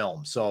reviewing the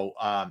film. So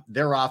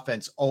their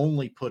offense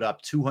only put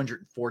up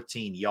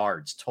 214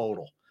 yards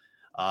total.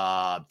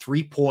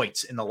 3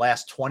 points in the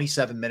last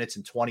 27 minutes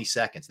and 20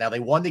 seconds. Now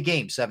they won the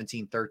game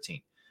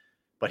 17-13,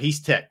 but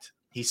he's ticked.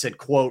 He said,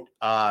 quote,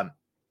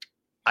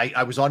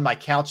 I was on my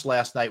couch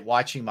last night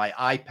watching my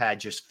iPad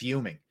just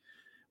fuming.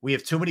 We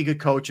have too many good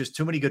coaches,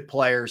 too many good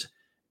players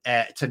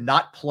to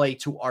not play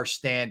to our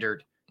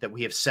standard that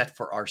we have set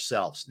for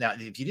ourselves. Now,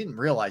 if you didn't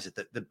realize it,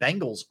 the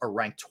Bengals are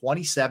ranked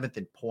 27th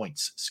in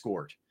points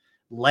scored,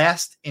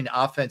 last in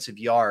offensive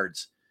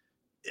yards.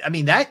 I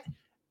mean, that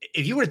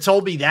if you would have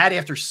told me that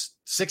after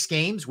 6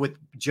 games with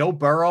Joe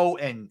Burrow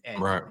and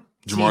right.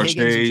 Jamar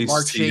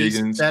Chase,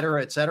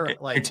 et cetera.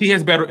 Like, and T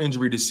has battled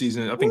injury this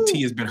season. I think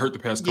T has been hurt the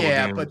past couple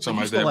games, but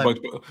something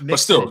like that. But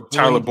still,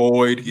 Tyler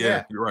Boyd.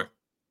 Yeah, you're right.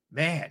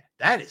 Man,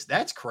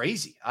 that's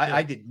crazy.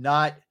 I did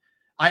not.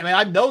 I mean,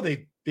 I know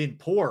they've been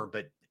poor,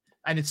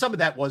 and some of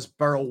that was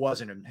Burrow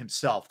wasn't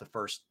himself the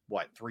first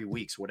 3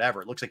 weeks,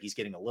 whatever. It looks like he's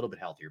getting a little bit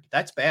healthier, but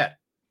that's bad.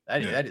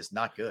 That is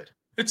not good.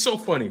 It's so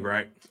funny,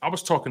 right? I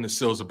was talking to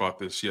Sills about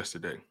this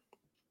yesterday.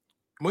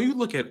 When you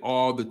look at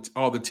all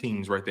the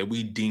teams, right, that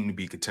we deem to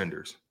be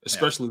contenders,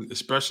 especially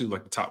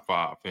like the top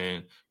 5,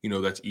 and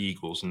that's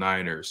Eagles,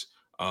 Niners,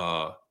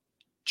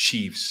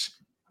 Chiefs,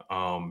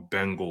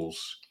 Bengals,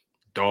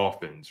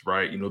 Dolphins,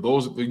 right?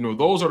 Those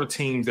are the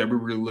teams that we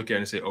really look at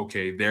and say,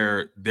 okay,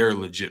 they're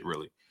legit,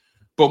 really.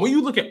 But when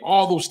you look at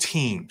all those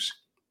teams,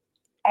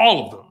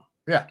 all of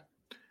them,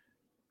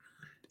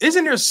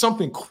 isn't there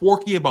something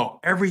quirky about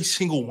every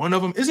single one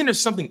of them? Isn't there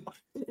something?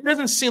 It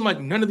doesn't seem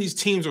like none of these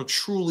teams are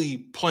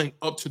truly playing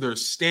up to their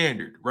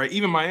standard, right?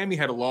 Even Miami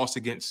had a loss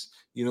against,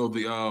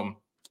 the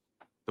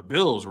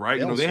Bills, right?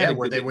 Bills, they had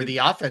where the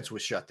offense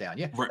was shut down.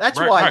 Yeah, right, that's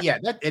right, why. right. Yeah,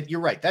 you're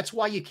right. That's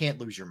why you can't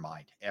lose your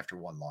mind after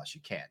one loss.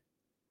 You can't,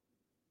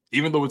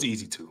 even though it's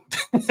easy to.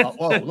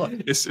 Look,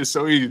 it's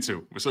so easy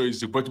to. It's so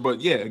easy to. But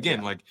yeah,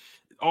 again, like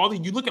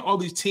you look at all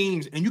these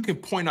teams and you can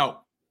point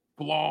out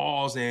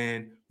flaws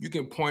and you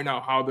can point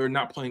out how they're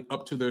not playing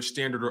up to their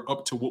standard or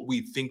up to what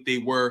we think they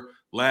were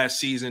last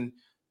season.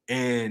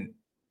 And,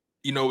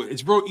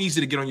 it's real easy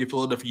to get on your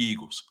Philadelphia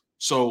Eagles.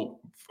 So,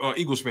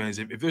 Eagles fans,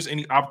 if there's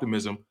any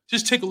optimism,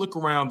 just take a look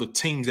around the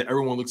teams that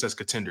everyone looks as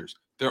contenders.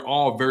 They're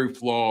all very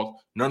flawed.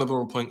 None of them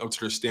are playing up to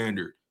their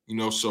standard.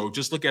 So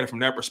just look at it from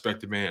that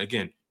perspective, man.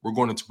 Again, we're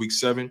going into week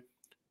 7.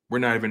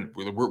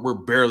 We're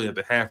barely at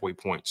the halfway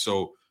point.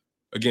 So,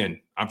 again,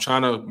 I'm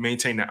trying to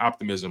maintain that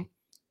optimism.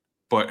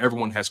 But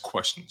everyone has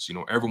questions,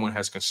 everyone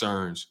has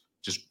concerns.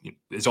 Just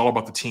it's all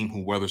about the team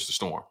who weathers the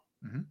storm.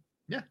 Mm-hmm.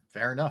 Yeah,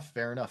 fair enough.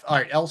 All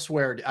right,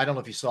 elsewhere, I don't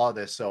know if you saw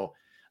this. So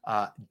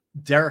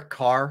Derek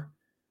Carr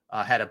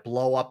had a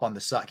blow up on the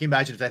side. Can you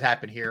imagine if that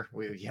happened here?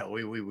 We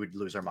would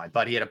lose our mind.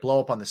 But he had a blow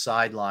up on the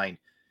sideline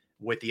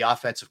with the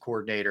offensive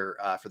coordinator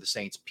for the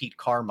Saints, Pete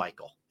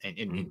Carmichael,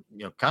 and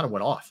kind of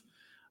went off.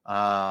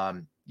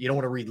 You don't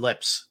want to read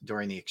lips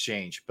during the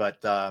exchange, but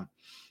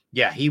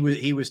yeah, he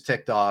was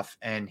ticked off,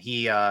 and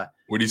he.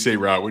 What do you say,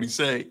 Rob? What do you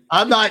say?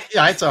 I'm not.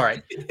 Yeah, it's all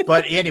right.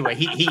 But anyway,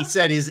 he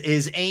said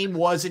his aim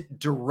wasn't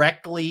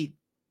directly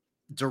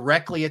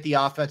at the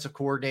offensive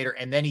coordinator,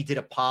 and then he did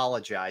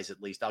apologize.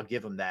 At least I'll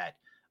give him that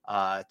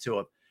to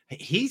him.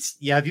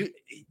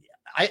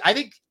 I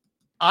think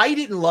I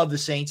didn't love the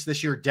Saints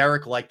this year.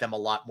 Derek liked them a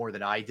lot more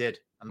than I did.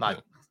 I'm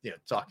not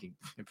talking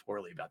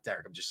poorly about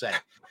Derek. I'm just saying.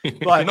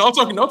 But no,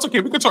 it's okay.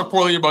 We can talk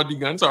poorly about D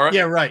Guns. All right.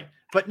 Yeah, right.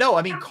 But no,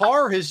 I mean,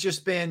 Carr has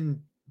just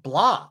been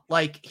blah.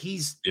 Like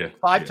he's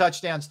 5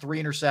 touchdowns,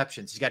 3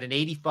 interceptions. He's got an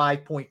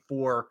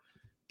 85.4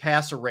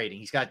 passer rating.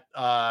 He's got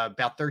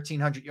about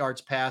 1,300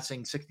 yards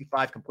passing,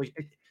 65 completion.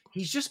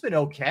 He's just been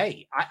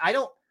okay. I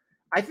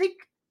think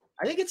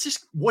it's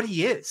just what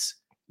he is.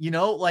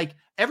 Like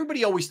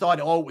everybody always thought,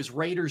 it was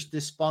Raiders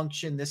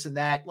dysfunction, this and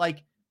that.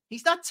 Like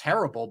he's not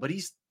terrible, but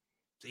he's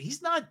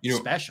not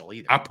special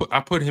either. I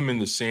put him in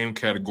the same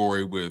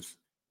category with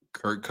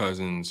Kirk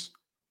Cousins,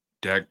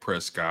 Dak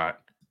Prescott.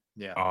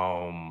 Yeah.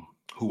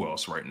 Who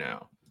else right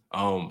now?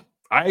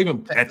 I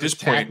even at this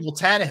point,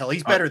 Tannehill.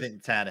 He's better than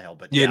Tannehill,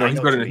 but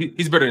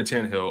he's better than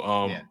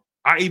Tannehill.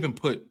 I even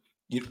put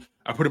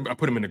I put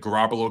him in the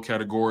Garoppolo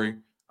category.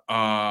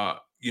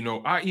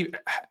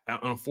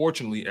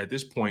 Unfortunately at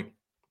this point,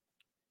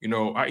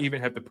 I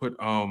even have to put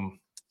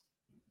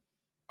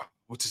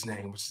what's his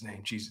name?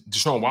 Jeez,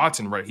 Deshaun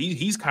Watson, right?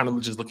 He's kind of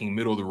just looking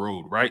middle of the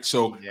road, right?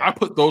 So I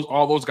put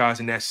all those guys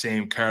in that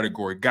same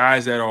category.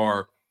 Guys that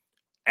are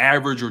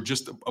average or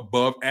just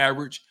above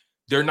average.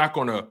 They're not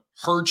going to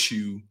hurt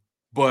you,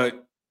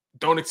 but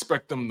don't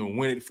expect them to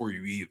win it for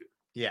you either.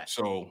 Yeah.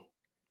 So,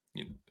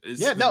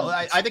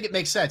 I think it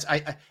makes sense.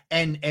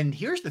 And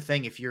here's the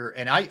thing: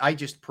 I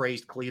just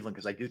praised Cleveland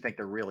because I do think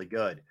they're really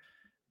good,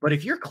 but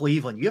if you're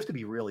Cleveland, you have to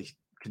be really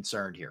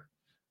concerned here.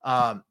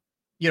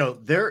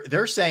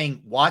 They're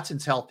saying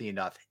Watson's healthy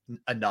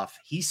enough.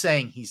 He's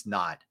saying he's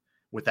not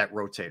with that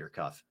rotator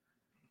cuff.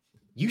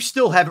 You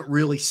still haven't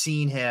really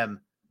seen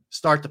him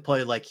start to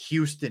play like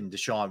Houston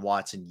Deshaun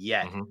Watson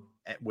yet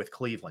with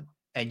Cleveland.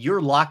 And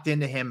you're locked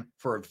into him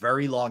for a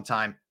very long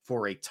time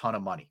for a ton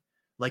of money.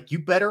 Like you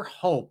better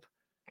hope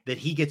that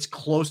he gets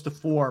close to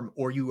form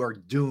or you are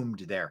doomed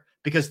there,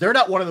 because they're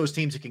not one of those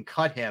teams that can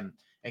cut him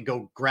and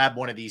go grab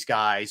one of these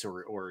guys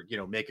or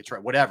make a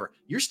trade, whatever.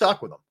 You're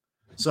stuck with them.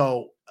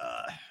 So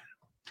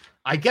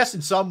I guess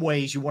in some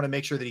ways you want to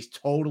make sure that he's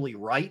totally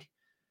right.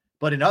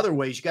 But in other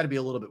ways, you got to be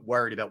a little bit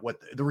worried about what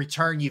the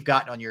return you've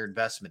gotten on your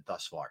investment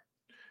thus far.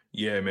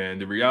 Yeah, man.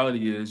 The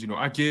reality is,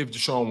 I give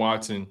Deshaun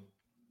Watson,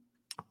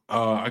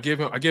 I give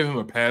him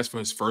a pass for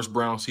his first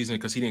Brown season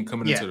because he didn't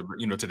come into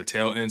the, to the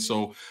tail end.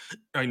 So,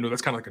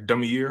 that's kind of like a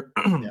dummy year.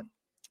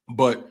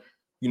 But,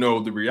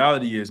 the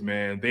reality is,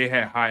 man, they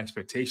had high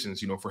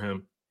expectations, for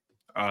him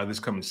this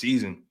coming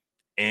season,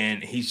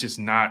 and he's just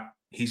not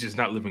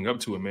living up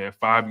to it, man.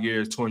 5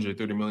 years,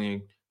 $230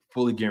 million,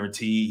 fully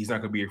guaranteed. He's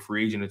not going to be a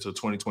free agent until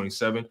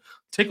 2027.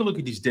 Take a look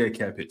at these dead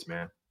cap hits,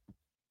 man.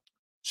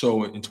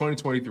 So in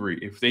 2023,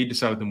 if they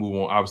decided to move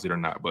on, obviously they're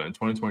not, but in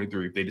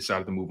 2023, if they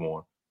decided to move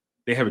on,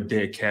 they have a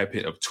dead cap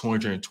hit of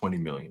 $220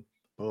 million.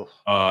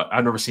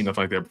 I've never seen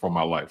nothing like that before in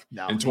my life.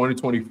 No. In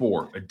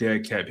 2024, a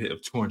dead cap hit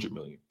of $200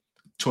 million,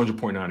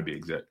 200.9 to be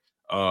exact.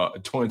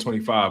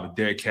 2025, a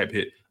dead cap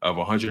hit of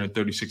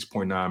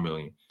 $136.9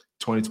 million.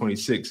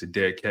 2026, a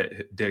dead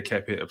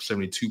cap hit of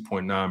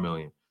 $72.9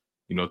 million.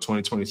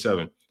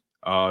 2027,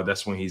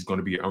 that's when he's going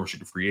to be an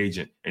unrestricted free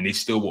agent, and they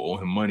still will owe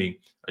him money,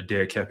 a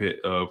dead cap hit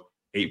of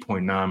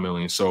 $8.9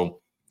 million.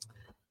 So,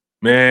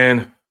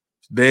 man,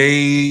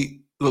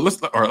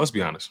 let's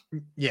be honest.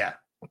 Yeah.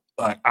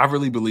 I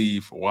really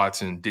believe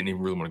Watson didn't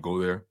even really want to go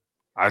there.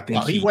 I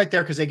think he went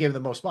there because they gave him the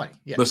most money.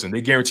 Yeah. Listen,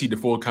 they guaranteed the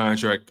full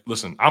contract.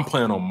 Listen, I'm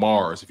playing on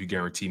Mars if you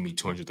guarantee me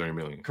 $230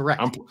 million.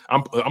 Correct.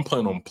 I'm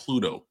playing on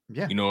Pluto.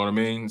 Yeah. You know what I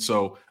mean?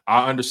 So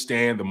I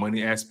understand the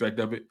money aspect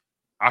of it.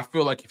 I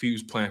feel like if he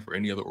was playing for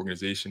any other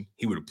organization,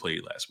 he would have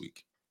played last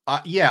week.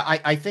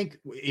 I think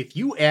if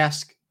you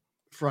ask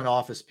front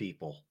office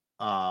people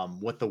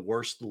what the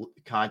worst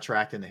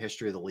contract in the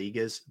history of the league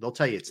is, they'll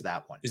tell you it's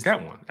that one. It's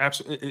that one.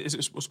 Absolutely.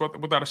 It's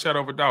without a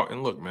shadow of a doubt.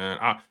 And look, man,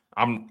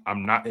 I'm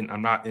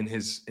not in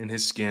his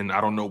skin.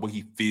 I don't know what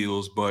he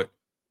feels, but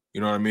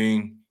you know what I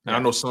mean? And I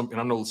know some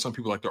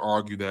people like to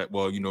argue that,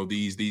 well,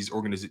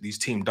 these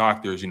team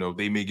doctors,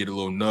 they may get a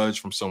little nudge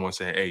from someone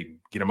saying, hey,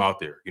 get him out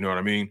there. You know what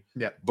I mean?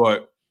 Yeah.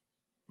 But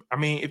I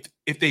mean,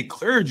 if they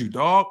cleared you,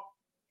 dog,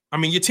 I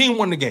mean, your team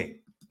won the game.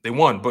 They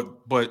won,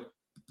 but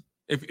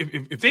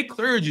if they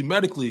cleared you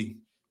medically,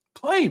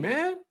 play,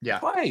 man. Yeah.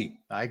 Play.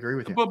 I agree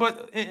with you.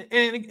 But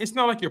it's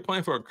not like you're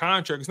playing for a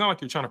contract. It's not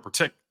like you're trying to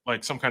protect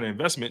like some kind of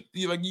investment.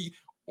 You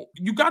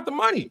got the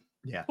money.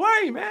 Yeah.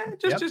 Play, man.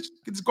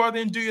 Just go out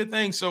there and do your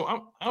thing.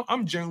 So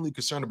I'm genuinely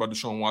concerned about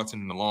Deshaun Watson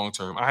in the long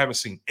term. I haven't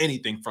seen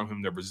anything from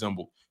him that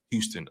resembled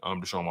Houston,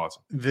 Deshaun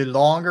Watson. The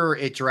longer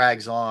it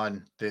drags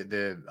on,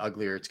 the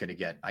uglier it's going to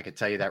get. I can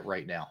tell you that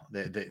right now.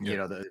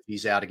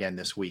 He's out again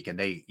this week,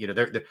 and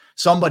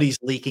somebody's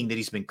leaking that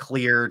he's been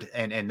cleared,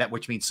 and that,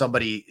 which means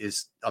somebody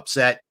is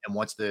upset and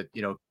wants to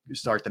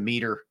start the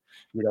meter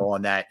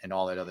on that and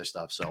all that other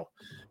stuff. So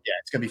yeah,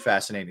 it's going to be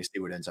fascinating to see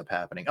what ends up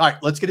happening. All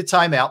right, let's get a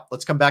timeout.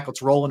 Let's come back.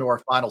 Let's roll into our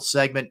final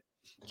segment.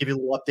 Give you a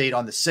little update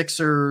on the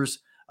Sixers,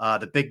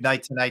 the big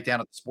night tonight down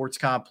at the sports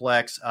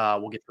complex.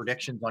 We'll get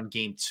predictions on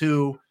game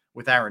 2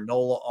 with Aaron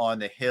Nola on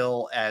the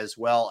hill as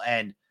well.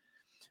 And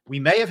we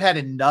may have had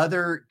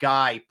another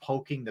guy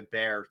poking the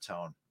bear,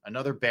 Tone,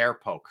 another bear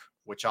poke,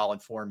 which I'll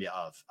inform you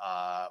of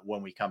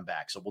when we come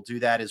back. So we'll do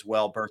that as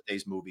well.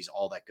 Birthdays, movies,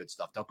 all that good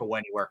stuff. Don't go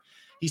anywhere.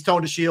 He's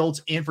Tone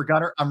DeShields in for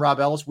Gunner. I'm Rob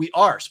Ellis. We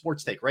are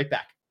Sports Take. Right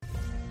back.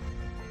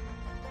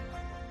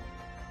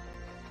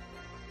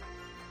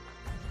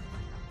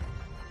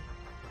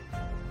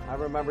 I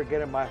remember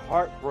getting my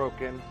heart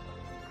broken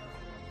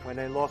when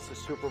they lost the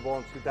Super Bowl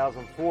in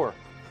 2004.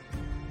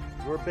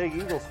 We're big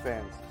Eagles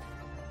fans.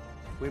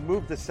 We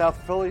moved to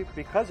South Philly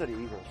because of the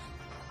Eagles.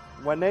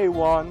 When they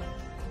won,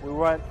 we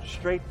went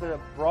straight to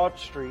Broad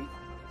Street,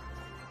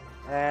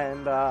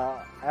 and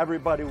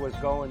everybody was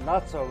going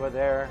nuts over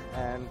there,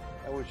 and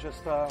it was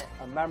just a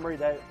memory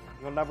that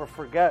you'll never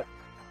forget.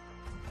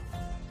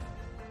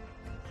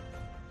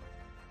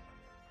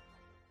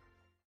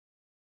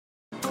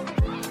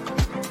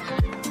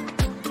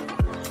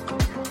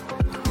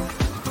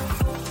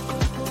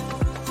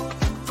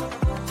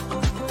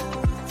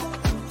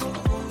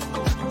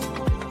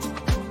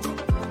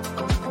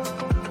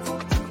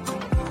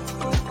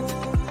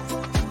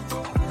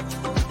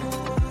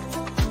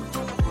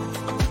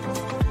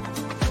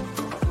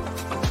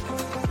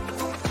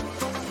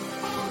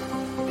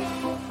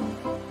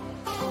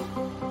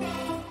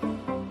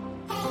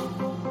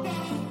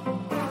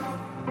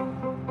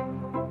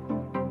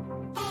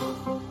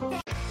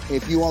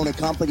 If you own a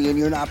company and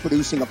you're not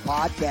producing a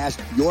podcast,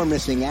 you're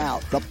missing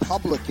out. The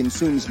public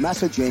consumes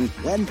messaging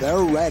when they're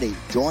ready.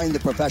 Join the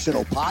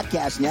professional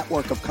podcast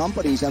network of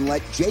companies and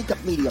let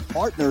Jacob Media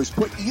Partners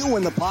put you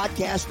in the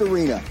podcast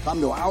arena.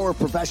 Come to our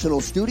professional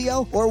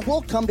studio, or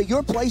we'll come to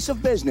your place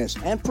of business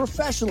and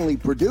professionally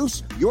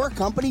produce your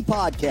company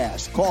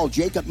podcast. Call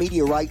Jacob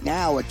Media right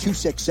now at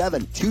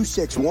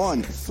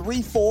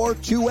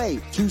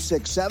 267-261-3428.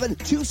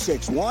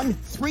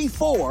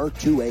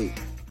 267-261-3428.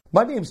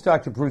 My name is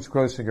Dr. Bruce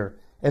Grossinger,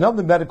 and I'm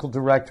the medical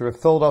director of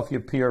Philadelphia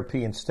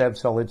PRP and Stem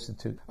Cell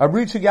Institute. I'm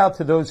reaching out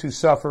to those who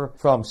suffer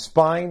from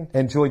spine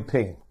and joint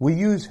pain. We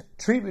use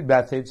treatment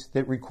methods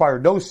that require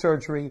no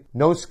surgery,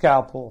 no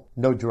scalpel,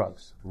 no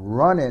drugs.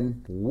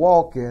 Running,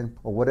 walking,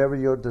 or whatever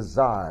your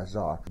desires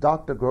are,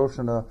 Dr.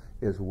 Grossinger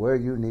is where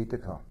you need to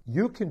come.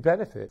 You can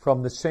benefit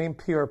from the same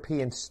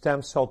PRP and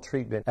stem cell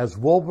treatment as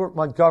Wilbert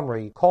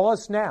Montgomery. Call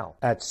us now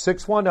at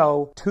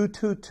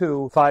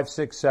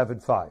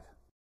 610-222-5675.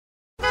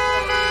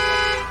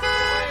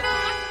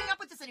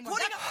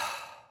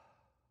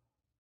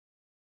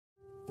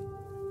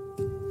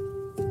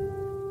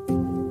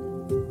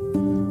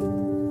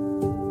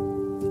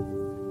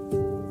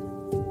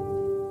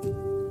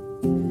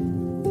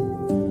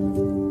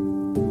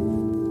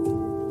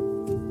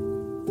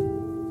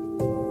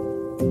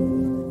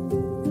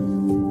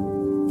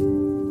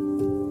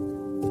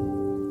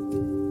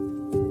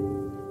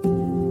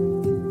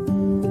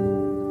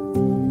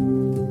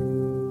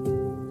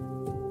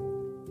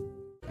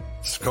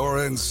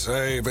 Score and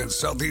save in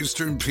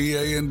southeastern PA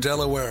and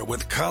Delaware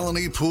with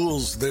Colony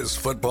Pools this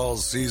football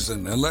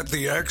season, and let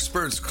the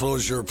experts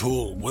close your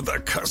pool with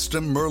a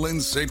custom Merlin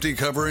safety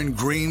cover in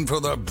green for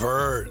the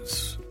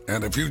birds.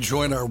 And if you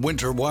join our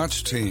Winter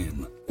Watch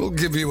team, we'll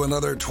give you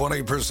another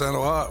 20%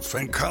 off,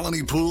 and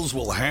Colony Pools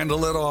will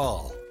handle it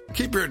all.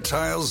 Keep your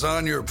tiles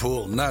on your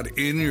pool, not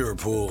in your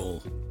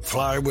pool.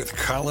 Fly with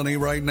Colony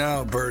right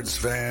now, birds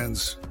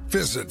fans.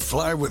 Visit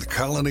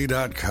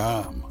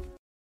flywithcolony.com.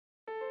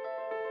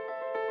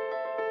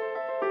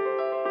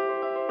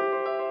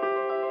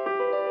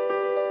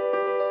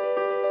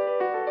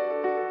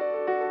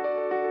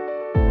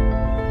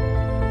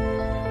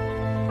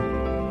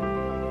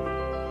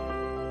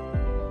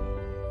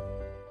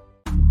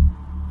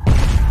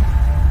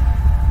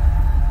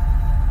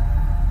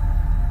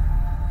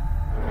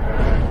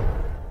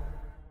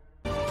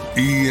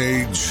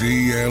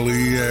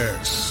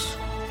 EAGLES,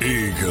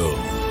 Eagles.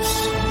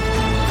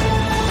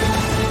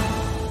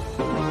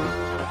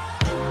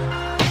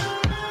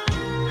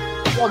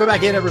 Welcome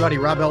back in, everybody.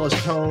 Rob Ellis,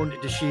 Tone,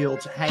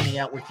 DeShields, hanging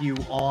out with you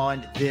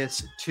on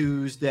this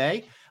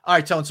Tuesday. All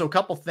right, Tone, so a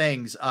couple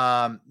things.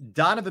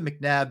 Donovan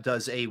McNabb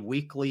does a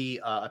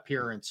weekly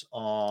appearance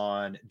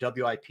on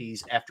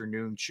WIP's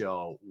afternoon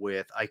show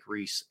with Ike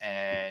Reese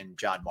and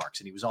John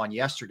Marks, and he was on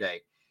yesterday.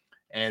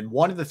 And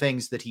one of the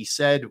things that he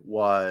said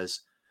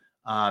was,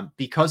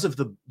 because of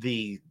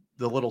the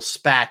little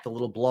spat, the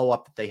little blow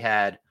up that they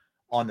had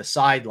on the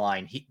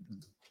sideline,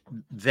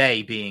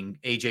 they being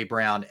AJ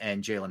Brown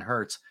and Jalen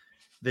Hurts,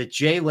 that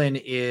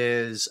Jalen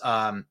is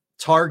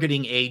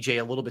targeting AJ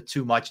a little bit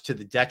too much to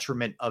the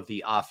detriment of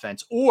the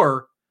offense,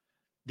 or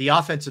the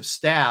offensive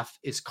staff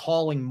is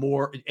calling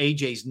more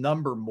AJ's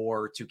number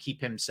more to keep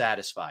him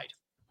satisfied.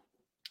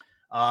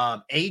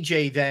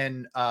 AJ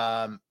then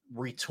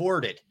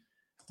retorted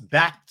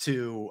back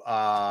to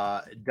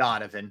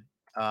Donovan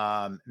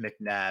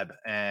McNabb,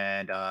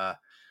 and I'm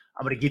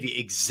going to give you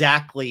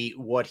exactly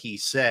what he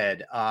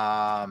said,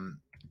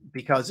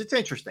 because it's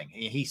interesting.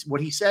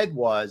 What he said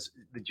was,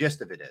 the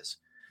gist of it is,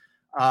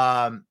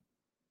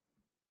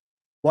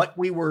 what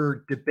we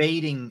were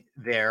debating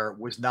there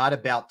was not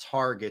about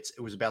targets.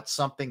 It was about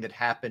something that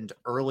happened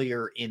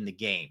earlier in the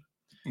game.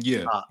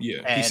 Yeah.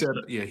 He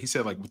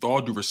said, like, with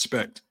all due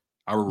respect,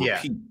 I will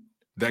repeat,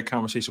 that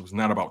conversation was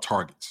not about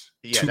targets.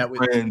 Two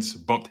friends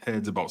bumped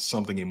heads about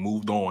something and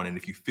moved on. And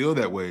if you feel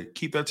that way,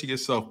 keep that to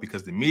yourself,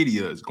 because the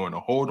media is going to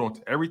hold on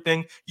to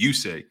everything you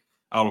say.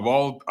 Out of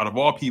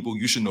all people,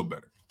 you should know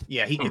better.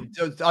 Yeah,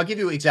 I'll give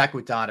you exactly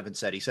what Donovan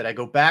said. He said, I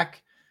go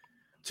back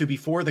to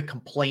before the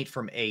complaint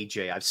from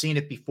AJ. I've seen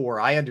it before.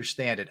 I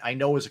understand it. I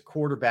know as a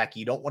quarterback,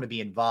 you don't want to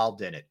be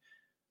involved in it.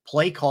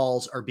 play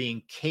calls are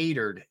being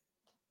catered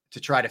to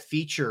try to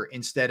feature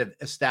instead of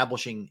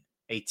establishing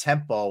a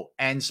tempo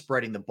and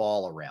spreading the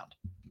ball around.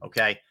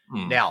 Okay.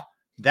 Now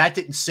that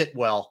didn't sit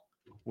well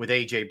with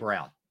AJ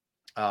Brown,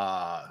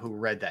 who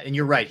read that. And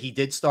you're right. He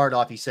did start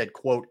off. He said,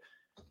 quote,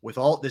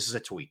 this is a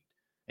tweet,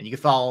 and you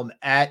can follow him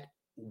at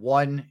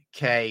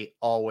 1K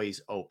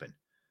always open.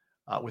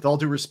 With all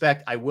due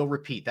respect, I will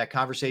repeat that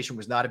conversation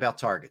was not about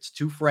targets.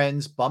 Two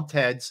friends bumped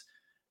heads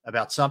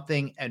about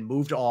something and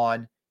moved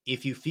on.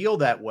 If you feel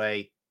that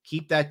way,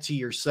 keep that to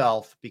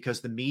yourself,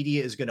 because the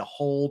media is going to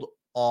hold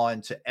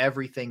on to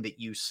everything that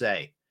you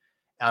say.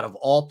 Out of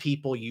all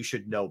people, you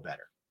should know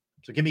better.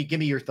 So give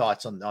me your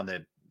thoughts on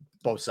the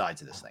both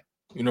sides of this thing.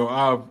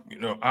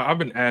 I've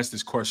been asked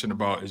this question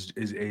about is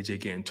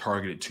AJ getting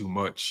targeted too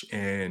much,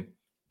 and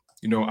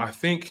I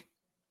think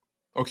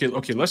okay,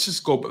 let's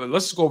just go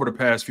over the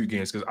past few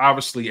games, because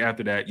obviously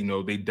after that,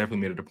 they definitely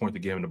made it a point to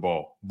give him the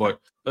ball. But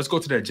let's go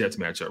to that Jets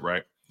matchup,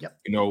 right? Yep.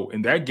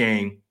 In that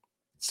game,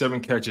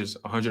 7 catches,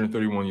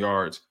 131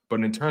 yards.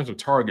 But in terms of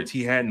targets,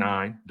 he had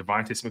 9.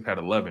 Devontae Smith had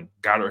 11.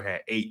 Goddard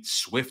had 8.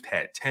 Swift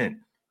had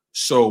 10.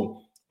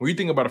 So when you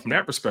think about it from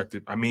that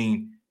perspective, I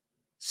mean,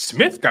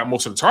 Smith got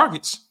most of the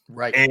targets,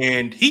 right?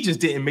 And he just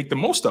didn't make the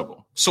most of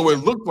them. So it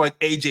looked like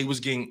AJ was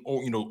getting,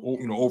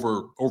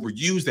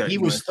 overused. That he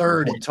was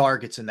third in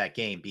targets in that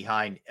game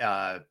behind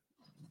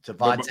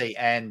Devontae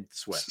and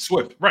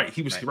Swift. Right.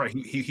 He was right.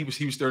 He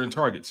was third in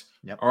targets.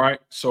 Yep. All right.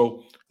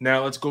 So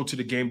now let's go to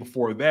the game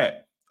before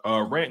that.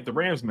 The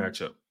Rams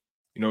matchup.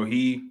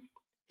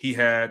 He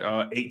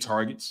had 8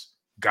 targets.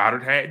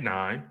 Goddard had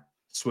 9.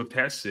 Swift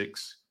had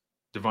 6.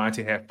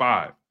 Devontae had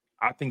 5.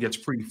 I think that's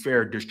pretty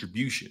fair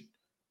distribution.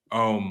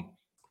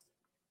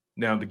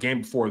 Now the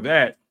game before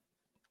that,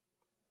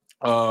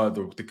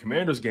 the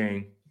Commanders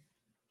game,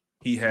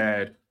 he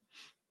had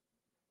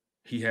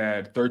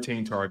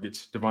 13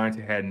 targets.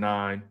 Devontae had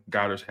 9.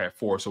 Goddard had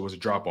 4. So it was a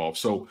drop off.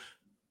 So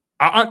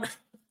I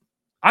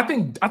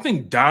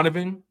think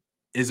Donovan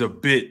is a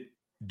bit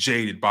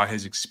jaded by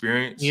his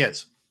experience. He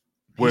is.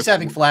 He's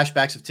having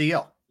flashbacks of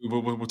TL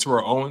with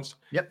Terrell Owens.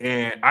 Yep.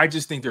 And I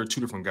just think they're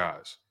two different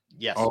guys.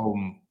 Yes.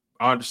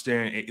 I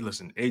understand.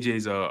 Listen,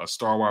 AJ's a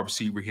star wide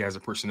receiver. He has a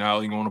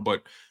personality on him,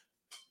 but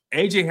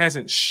AJ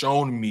hasn't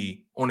shown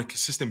me on a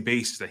consistent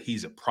basis that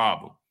he's a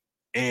problem.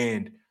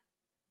 And,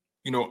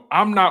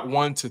 I'm not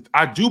one to –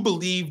 I do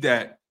believe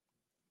that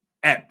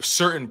at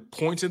certain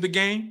points of the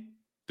game,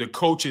 the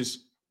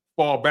coaches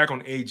fall back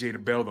on AJ to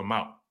bail them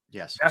out.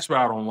 Yes. That's what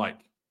I don't like.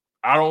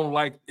 I don't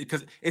like –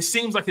 because it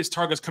seems like his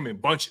targets come in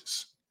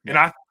bunches.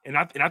 Yeah. And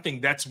I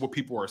think that's what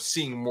people are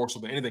seeing more so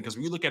than anything, because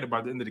when you look at it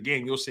by the end of the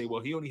game, you'll say, well,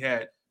 he only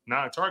had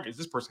 9 targets.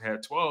 This person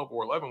had 12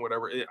 or 11,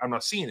 whatever. I'm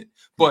not seeing it.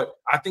 But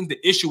I think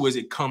the issue is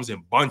it comes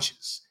in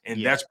bunches,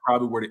 and that's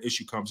probably where the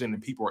issue comes in,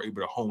 and people are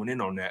able to hone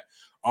in on that.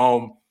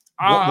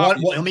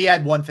 Let me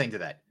add one thing to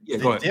that. Yeah,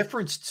 the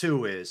difference,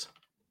 too, is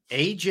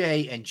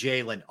AJ and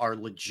Jalen are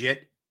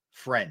legit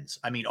friends.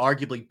 I mean,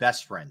 arguably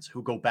best friends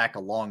who go back a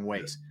long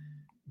ways.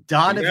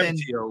 Donovan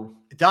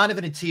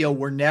and Tio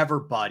were never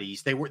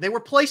buddies. They were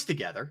placed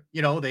together,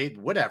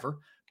 whatever.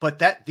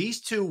 But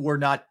these two were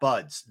not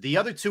buds. The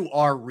other two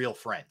are real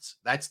friends.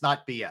 That's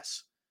not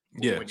BS.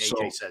 Yeah, when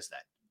AJ says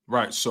that.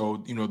 Right.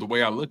 So, the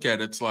way I look at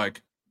it, it's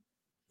like,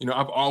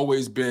 I've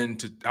always been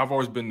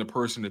the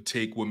person to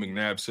take what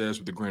McNabb says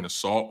with a grain of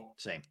salt.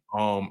 Same.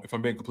 If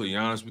I'm being completely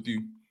honest with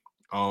you,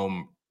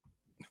 I'm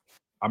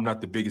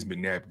not the biggest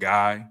McNabb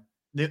guy.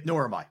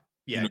 Nor am I.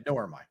 Yeah,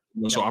 nor am I.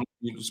 So I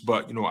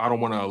don't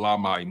want to allow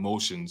my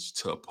emotions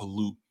to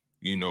pollute,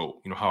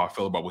 how I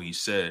feel about what he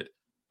said.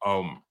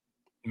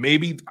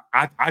 Maybe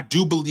I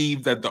do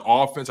believe that the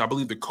offense, I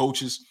believe the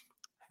coaches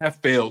have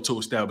failed to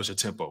establish a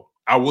tempo.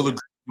 I will agree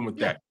with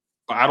that,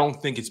 but I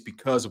don't think it's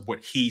because of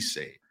what he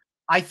said.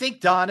 I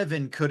think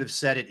Donovan could have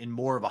said it in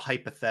more of a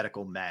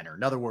hypothetical manner.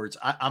 In other words,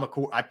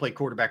 I played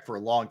quarterback for a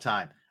long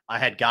time. I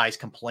had guys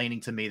complaining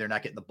to me they're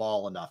not getting the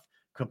ball enough,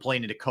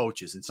 complaining to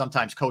coaches, and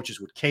sometimes coaches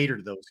would cater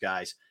to those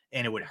guys,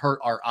 and it would hurt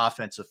our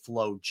offensive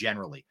flow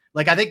generally.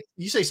 Like, I think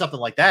you say something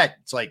like that,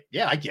 it's like,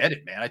 yeah, I get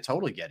it, man. I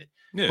totally get it.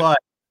 Yeah. But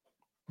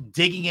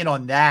digging in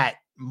on that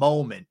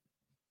moment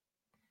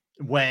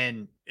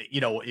when,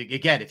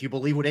 again, if you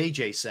believe what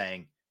AJ's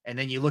saying, and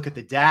then you look at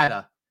the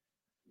data,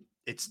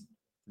 it's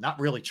not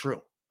really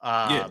true,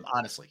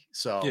 honestly.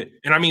 So, yeah.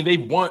 And I mean,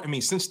 they've won. I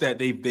mean, since that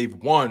they've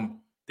won,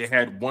 they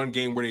had one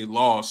game where they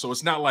lost. So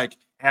it's not like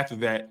after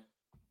that,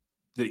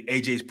 the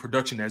AJ's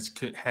production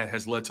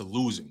has led to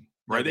losing,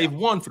 right? Yeah. They've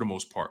won for the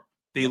most part.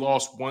 They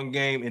lost one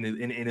game and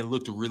it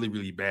looked really,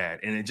 really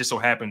bad. And it just so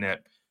happened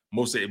that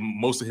most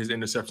of his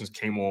interceptions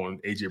came on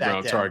AJ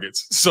Brown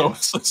targets. So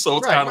it's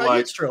kind of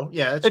like, it's true.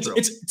 Yeah, it's true.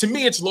 It's to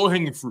me, it's low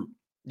hanging fruit.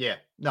 Yeah,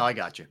 no, I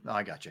got you. All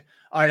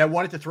right, I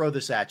wanted to throw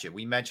this at you.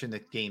 We mentioned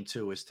that game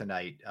 2 is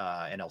tonight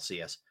in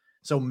LCS.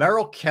 So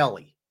Merrill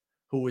Kelly,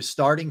 who was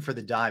starting for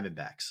the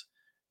Diamondbacks,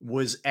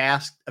 was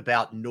asked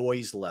about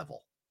noise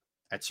level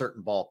at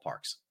certain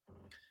ballparks.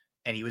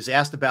 And he was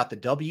asked about the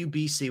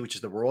WBC, which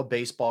is the World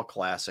Baseball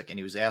Classic, and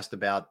he was asked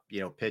about,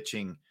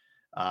 pitching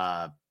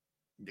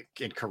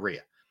in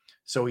Korea.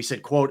 So he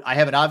said, quote, I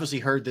haven't obviously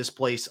heard this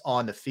place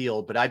on the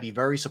field, but I'd be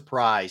very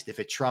surprised if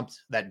it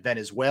trumped that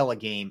Venezuela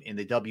game in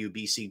the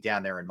WBC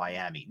down there in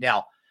Miami.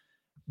 Now,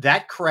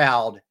 that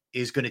crowd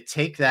is going to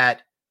take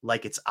that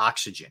like it's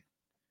oxygen.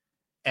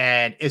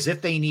 And as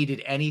if they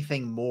needed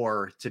anything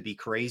more to be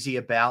crazy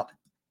about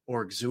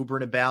or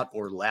exuberant about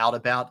or loud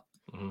about,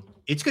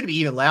 it's going to be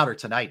even louder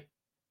tonight.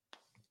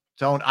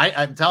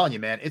 I'm telling you,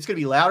 man, it's going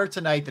to be louder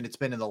tonight than it's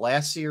been in the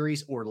last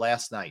series or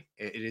last night.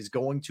 It is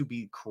going to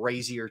be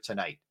crazier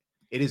tonight.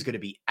 It is going to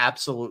be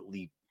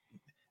absolutely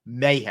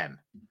mayhem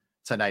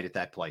tonight at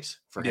that place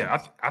for him.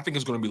 Yeah, I think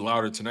it's going to be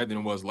louder tonight than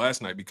it was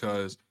last night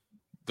because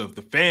the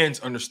fans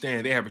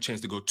understand they have a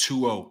chance to go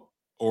 2-0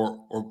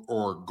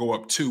 or go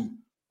up 2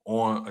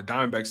 on a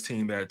Diamondbacks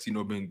team that's,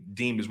 been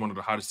deemed as one of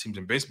the hottest teams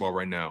in baseball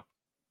right now.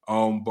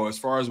 But as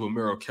far as what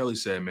Merrill Kelly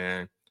said,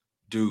 man,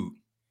 dude,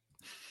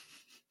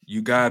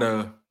 you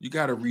gotta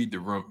read the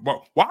room.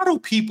 Why do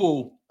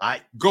people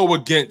go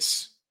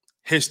against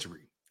history?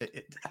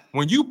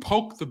 When you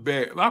poke the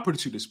bear, I'll put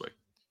it to you this way: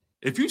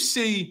 if you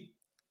see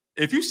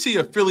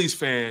a Phillies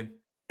fan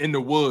in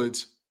the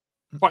woods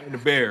fighting the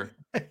bear,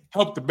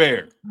 help the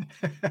bear,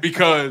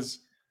 because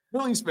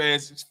Phillies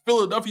fans,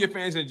 Philadelphia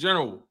fans in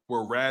general,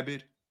 we're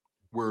rabid,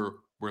 we're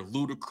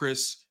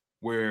ludicrous,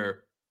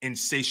 we're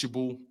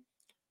insatiable.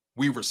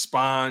 We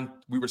respond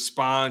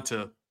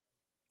to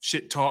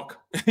shit talk.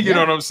 You know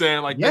what I'm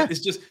saying? Like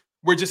it's just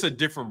we're just a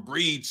different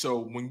breed. So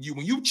when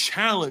you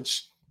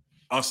challenge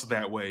us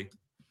that way,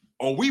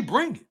 we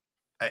bring it.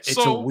 It's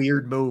a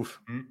weird move.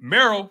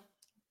 Merrill,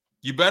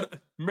 you better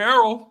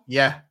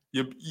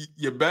you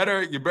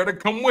better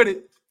come with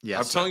it. Yes,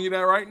 I'm telling you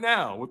that right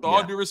now. With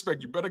all due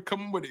respect, you better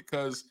come with it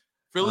because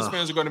Phillies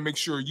fans are going to make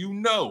sure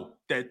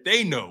that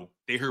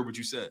they heard what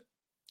you said.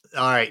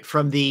 All right,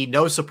 from the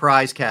no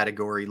surprise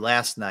category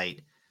last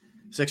night,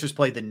 Sixers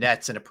played the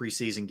Nets in a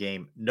preseason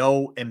game.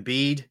 No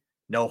Embiid,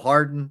 no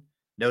Harden,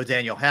 no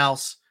Daniel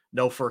House,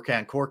 no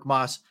Furkan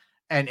Korkmaz.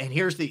 And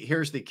here's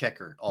the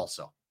kicker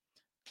also.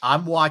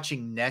 I'm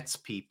watching Nets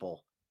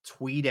people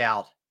tweet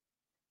out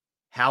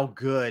how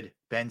good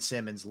Ben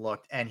Simmons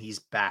looked, and he's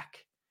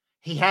back.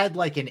 He had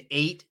like an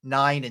 8,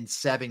 9, and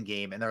 7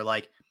 game, and they're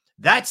like,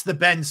 that's the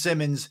Ben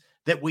Simmons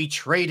that we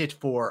traded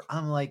for.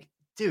 I'm like,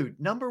 dude,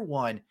 number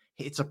one,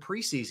 it's a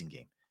preseason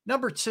game.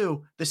 Number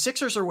two, the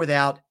Sixers are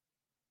without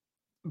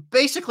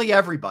basically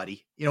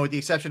everybody, with the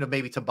exception of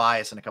maybe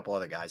Tobias and a couple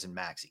other guys and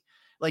Maxey.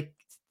 Like,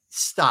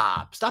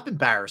 stop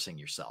embarrassing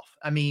yourself.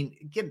 I mean,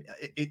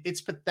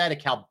 it's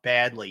pathetic how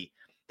badly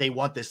they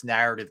want this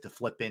narrative to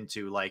flip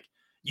into like,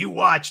 you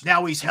watch,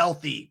 now he's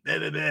healthy. Blah,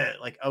 blah, blah.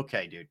 Like,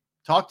 okay, dude,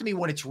 talk to me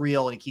when it's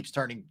real and he keeps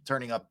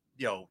turning up,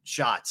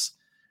 shots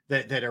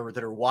that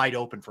are wide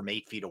open from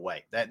 8 feet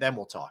away. Then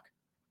we'll talk.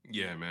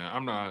 Yeah, man.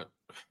 I'm not,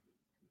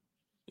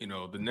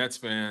 the Nets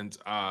fans,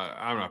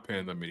 I'm not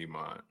paying them any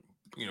mind.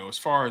 As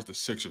far as the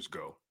Sixers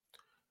go,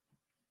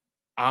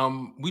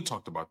 we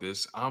talked about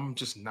this. I'm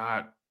just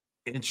not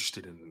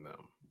interested in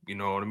them. You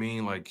know what I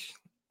mean? Like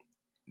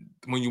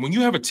when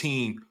you have a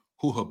team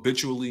who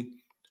habitually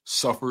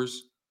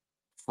suffers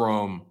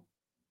from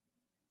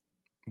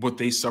what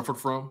they suffered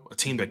from, a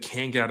team that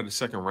can't get out of the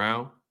second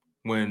round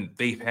when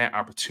they've had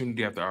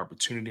opportunity after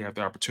opportunity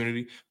after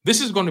opportunity.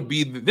 This is going to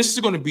be Joel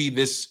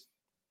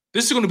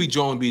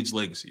Embiid's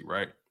legacy,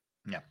 right?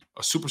 Yeah.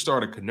 A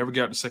superstar that could never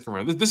get out the second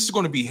round. This is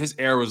going to be his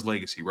era's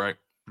legacy, right?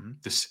 Mm-hmm.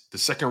 The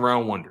second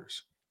round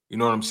wonders. You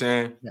know what I'm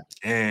saying? Yeah.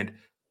 And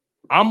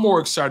I'm more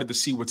excited to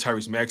see what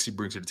Tyrese Maxey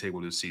brings to the table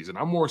this season.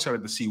 I'm more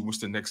excited to see what's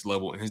the next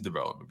level in his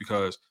development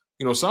because,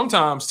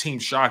 sometimes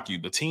teams shock you.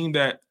 The team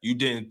that you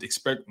didn't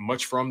expect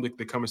much from the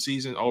coming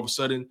season, all of a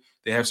sudden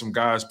they have some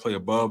guys play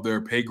above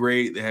their pay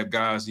grade. They have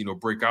guys,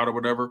 break out or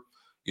whatever.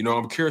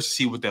 I'm curious to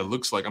see what that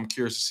looks like. I'm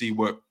curious to see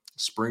what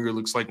Springer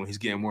looks like when he's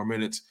getting more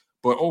minutes.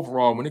 But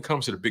overall, when it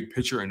comes to the big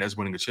picture and that's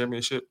winning a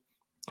championship,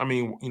 I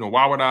mean,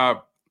 why would I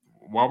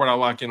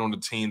lock in on the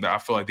team that I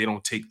feel like they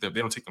don't take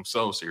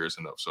themselves serious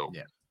enough? So,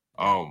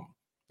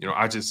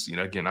 I just,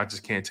 again, I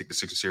just can't take the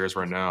Sixers serious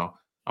right now.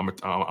 I'm a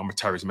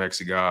Tyrese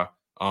Maxey guy.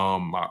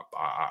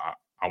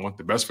 I want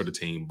the best for the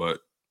team, but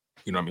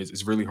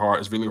it's really hard.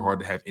 It's really hard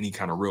to have any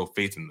kind of real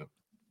faith in them.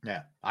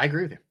 Yeah, I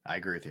agree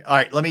with you. All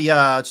right, let me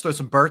let's throw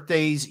some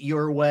birthdays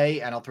your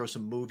way, and I'll throw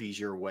some movies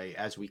your way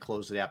as we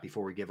close it out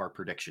before we give our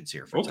predictions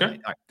here for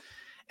tonight. All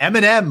right.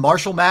 Eminem,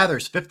 Marshall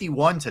Mathers,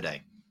 51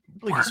 today. I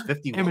believe he's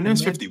 51.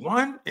 Eminem's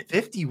 51?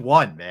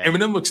 51, man.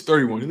 Eminem looks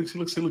 31. He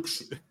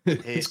looks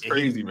it's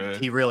crazy, man.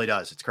 He really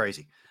does. It's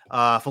crazy.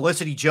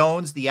 Felicity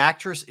Jones, the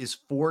actress, is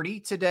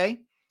 40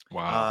 today.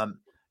 Wow.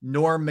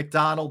 Norm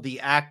Macdonald, the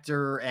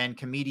actor and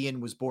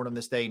comedian, was born on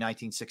this day,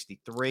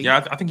 1963.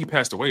 Yeah, I think he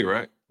passed away,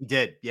 right? He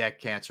did. Yeah,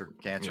 cancer.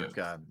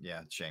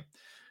 Yeah, shame.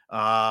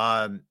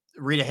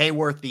 Rita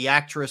Hayworth, the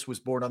actress, was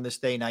born on this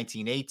day,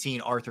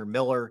 1918. Arthur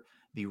Miller,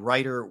 the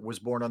writer, was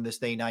born on this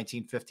day,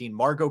 1915.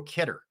 Margot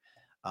Kidder,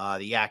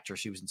 the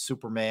actress, she was in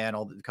Superman,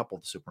 a couple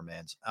of the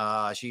Supermans.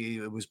 She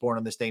was born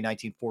on this day,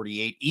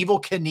 1948.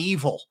 Evel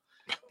Knievel,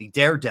 the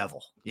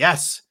Daredevil.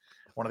 Yes.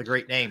 One of the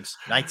great names,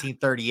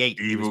 1938.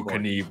 Evel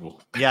Knievel.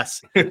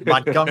 Yes.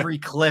 Montgomery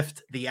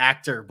Clift, the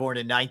actor, born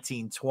in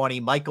 1920.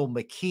 Michael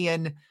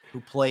McKeon,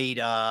 who played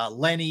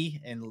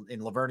Lenny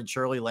in Laverne and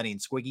Shirley, Lenny and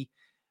Squiggy.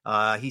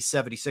 He's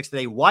 76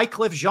 today.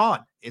 Wycliffe Jean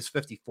is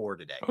 54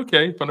 today.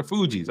 Okay, from the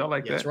Fugees. I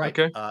like that. That's right.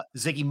 Okay.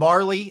 Ziggy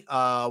Marley,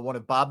 one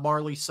of Bob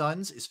Marley's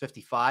sons, is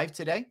 55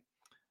 today.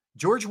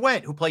 George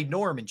Wendt, who played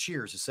Norm in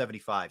Cheers, is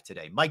 75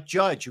 today. Mike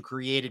Judge, who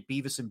created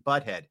Beavis and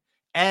Butthead.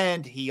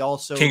 And he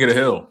also... King of the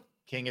Hill.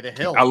 King of the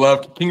Hill. I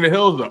love King of the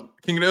Hill.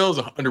 King of the Hill is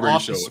an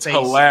underrated show. It's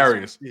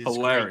hilarious. Is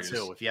hilarious. Great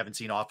too. If you haven't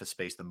seen Office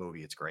Space, the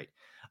movie, it's great.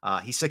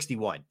 He's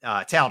 61.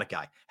 Talented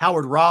guy.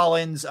 Howard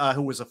Rollins,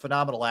 who was a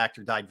phenomenal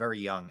actor, died very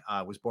young.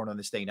 Was born on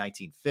this day,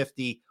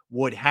 1950.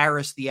 Wood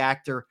Harris, the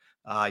actor.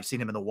 I've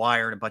seen him in The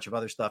Wire and a bunch of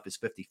other stuff, is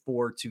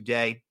 54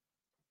 today.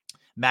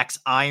 Max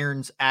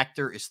Irons,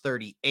 actor, is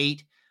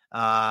 38.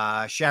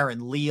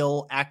 Sharon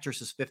Leal,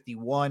 actress, is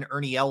 51.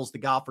 Ernie Els, the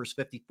golfer, is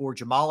 54.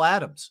 Jamal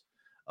Adams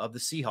of the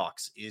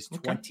Seahawks is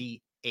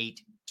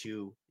 28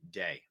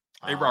 today.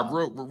 Hey, Rob,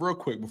 real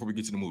quick before we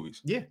get to the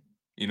movies. Yeah.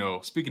 You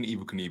know, speaking of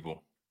Evel Knievel,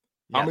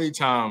 how many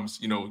times,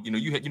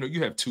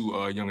 you have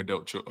two young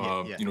adult,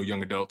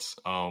 young adults.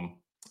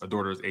 A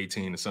daughter is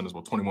 18, the son is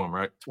 21,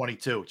 right?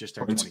 22, just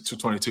turned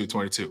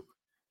 22.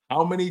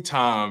 How many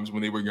times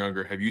when they were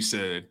younger have you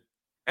said,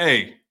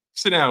 "Hey,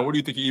 sit down. What do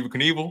you think of Evel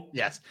Knievel?"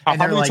 Yes. How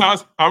many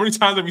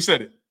times have you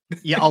said it?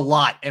 Yeah, a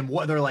lot. And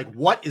they're like,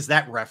 what is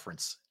that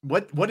reference?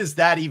 What does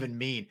that even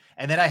mean?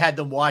 And then I had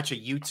them watch a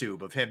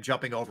YouTube of him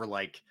jumping over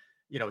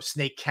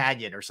Snake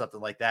Canyon or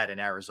something like that in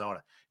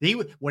Arizona.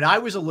 When I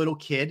was a little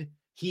kid,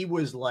 he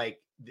was like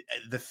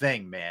the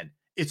thing, man.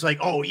 It's like,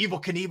 oh,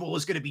 Evel Knievel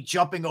is going to be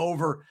jumping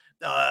over,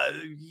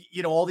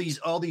 all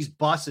these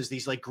buses,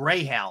 these like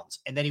Greyhounds,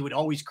 and then he would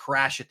always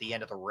crash at the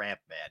end of the ramp.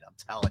 Man, I'm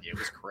telling you, it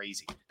was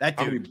crazy. That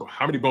dude,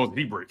 how many bones did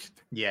he break?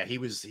 Yeah, he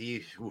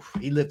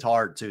lived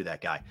hard too.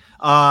 That guy.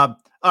 All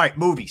right,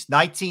 movies.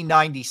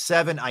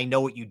 1997. I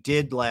Know What You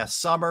Did Last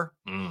Summer.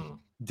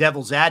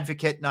 Devil's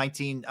Advocate.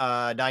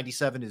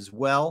 1997 as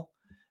well.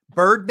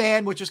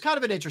 Birdman, which was kind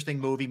of an interesting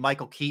movie.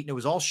 Michael Keaton. It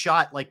was all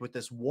shot like with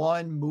this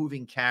one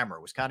moving camera.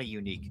 It was kind of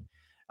unique.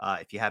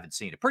 If you haven't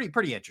seen it,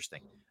 pretty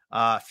interesting.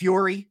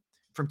 Fury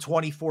from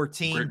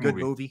 2014, good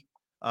movie.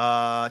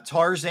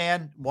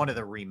 Tarzan, one of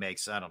the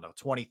remakes. I don't know,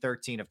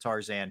 2013 of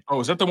Tarzan. Oh,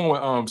 is that the one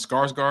with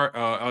Skarsgård,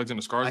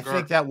 Alexander Skarsgård? I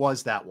think that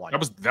was that one. That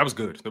was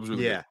good. That was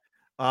really good.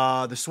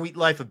 The Sweet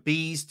Life of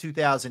Bees,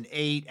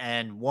 2008,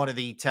 and one of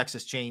the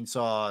Texas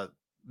Chainsaw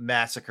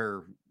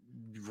Massacre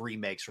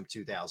remakes from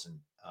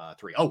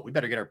 2003. Oh, we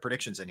better get our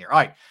predictions in here. All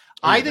right,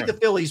 I think the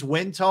Phillies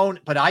win,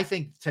 Tone, but I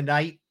think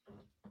tonight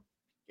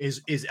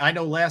is I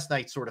know last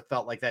night sort of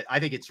felt like that. I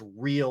think it's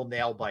real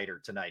nail biter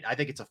tonight. I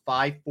think it's a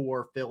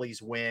 5-4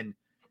 Phillies win,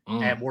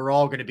 and we're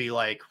all going to be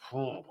like,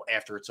 oh,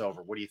 after it's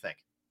over. What do you think?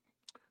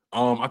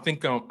 I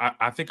think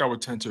I would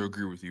tend to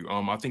agree with you.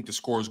 I think the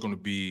score is going to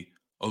be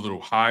a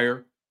little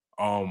higher.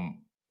 I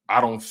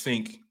don't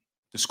think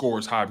the score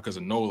is high because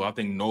of Nola. I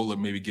think Nola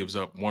maybe gives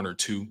up one or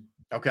two.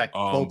 Okay,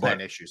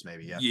 bullpen issues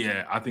maybe.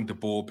 Yeah, I think the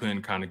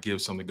bullpen kind of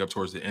gives something up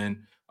towards the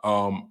end.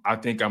 I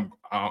think I'm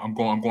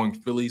going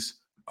Phillies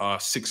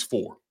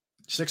 6-4.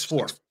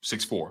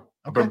 6-4.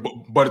 Okay.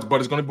 But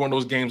it's going to be one of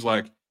those games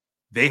like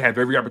they have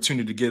every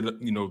opportunity to get,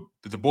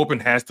 the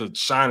bullpen has to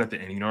shine at the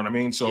end. You know what I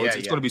mean? So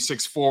it's going to be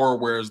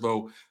 6-4, whereas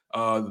though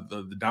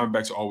the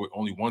Diamondbacks are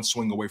only one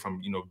swing away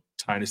from,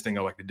 tying this thing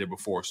out like they did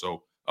before.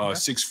 So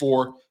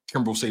 6-4,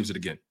 Kimbrel saves it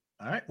again.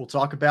 All right. We'll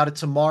talk about it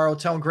tomorrow.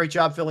 Tone, great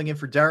job filling in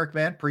for Derek,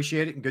 man.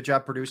 Appreciate it. And good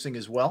job producing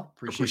as well.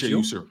 Appreciate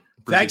you, sir.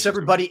 Thanks,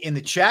 everybody in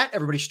the chat,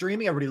 everybody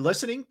streaming, everybody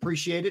listening.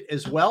 Appreciate it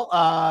as well.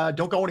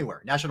 Don't go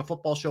anywhere. National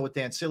Football Show with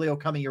Dan Cilio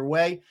coming your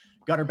way.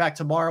 Gunner back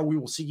tomorrow. We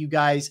will see you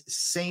guys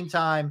same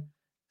time,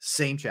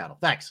 same channel.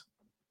 Thanks.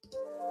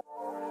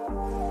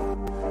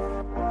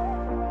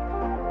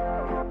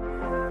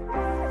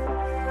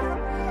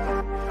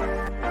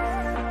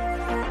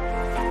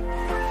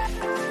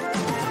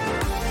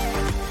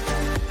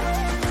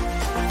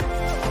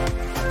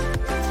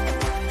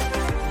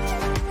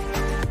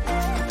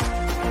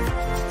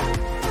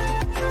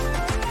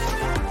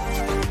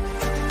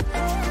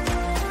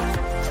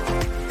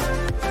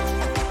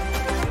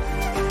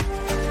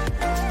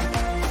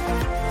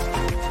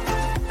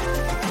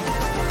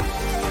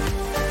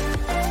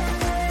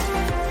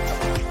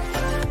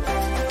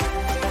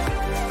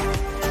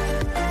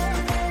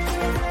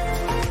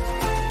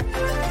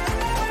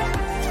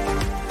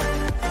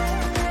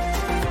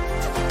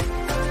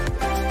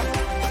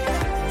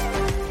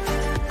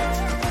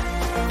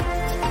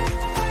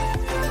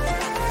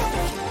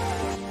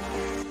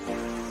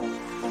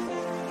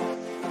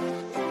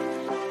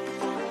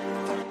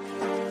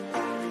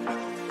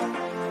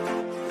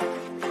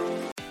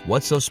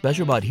 What's so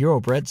special about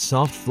Hero Bread's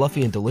soft,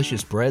 fluffy, and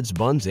delicious breads,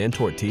 buns, and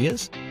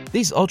tortillas?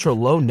 These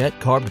ultra-low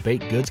net-carb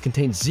baked goods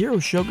contain zero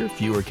sugar,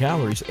 fewer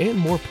calories, and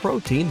more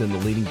protein than the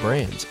leading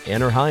brands,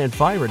 and are high in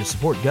fiber to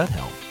support gut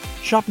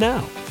health. Shop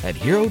now at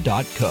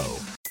Hero.co.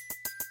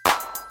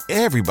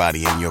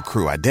 Everybody in your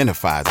crew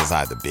identifies as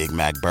either Big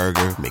Mac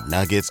Burger,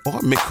 McNuggets, or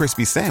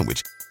McCrispy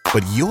Sandwich.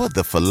 But you're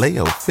the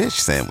Filet-O-Fish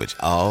Sandwich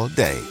all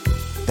day.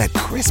 That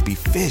crispy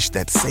fish,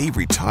 that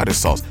savory tartar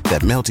sauce,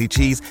 that melty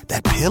cheese,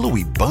 that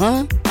pillowy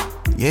bun.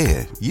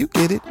 Yeah, you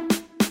get it.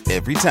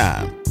 Every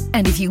time.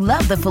 And if you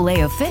love the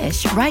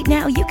Filet-O-Fish, right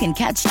now you can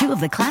catch two of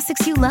the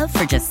classics you love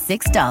for just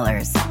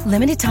 $6.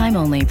 Limited time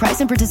only. Price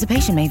and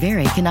participation may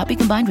vary. Cannot be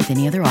combined with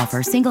any other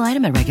offer. Single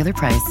item at regular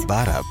price.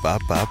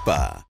 Ba-da-ba-ba-ba.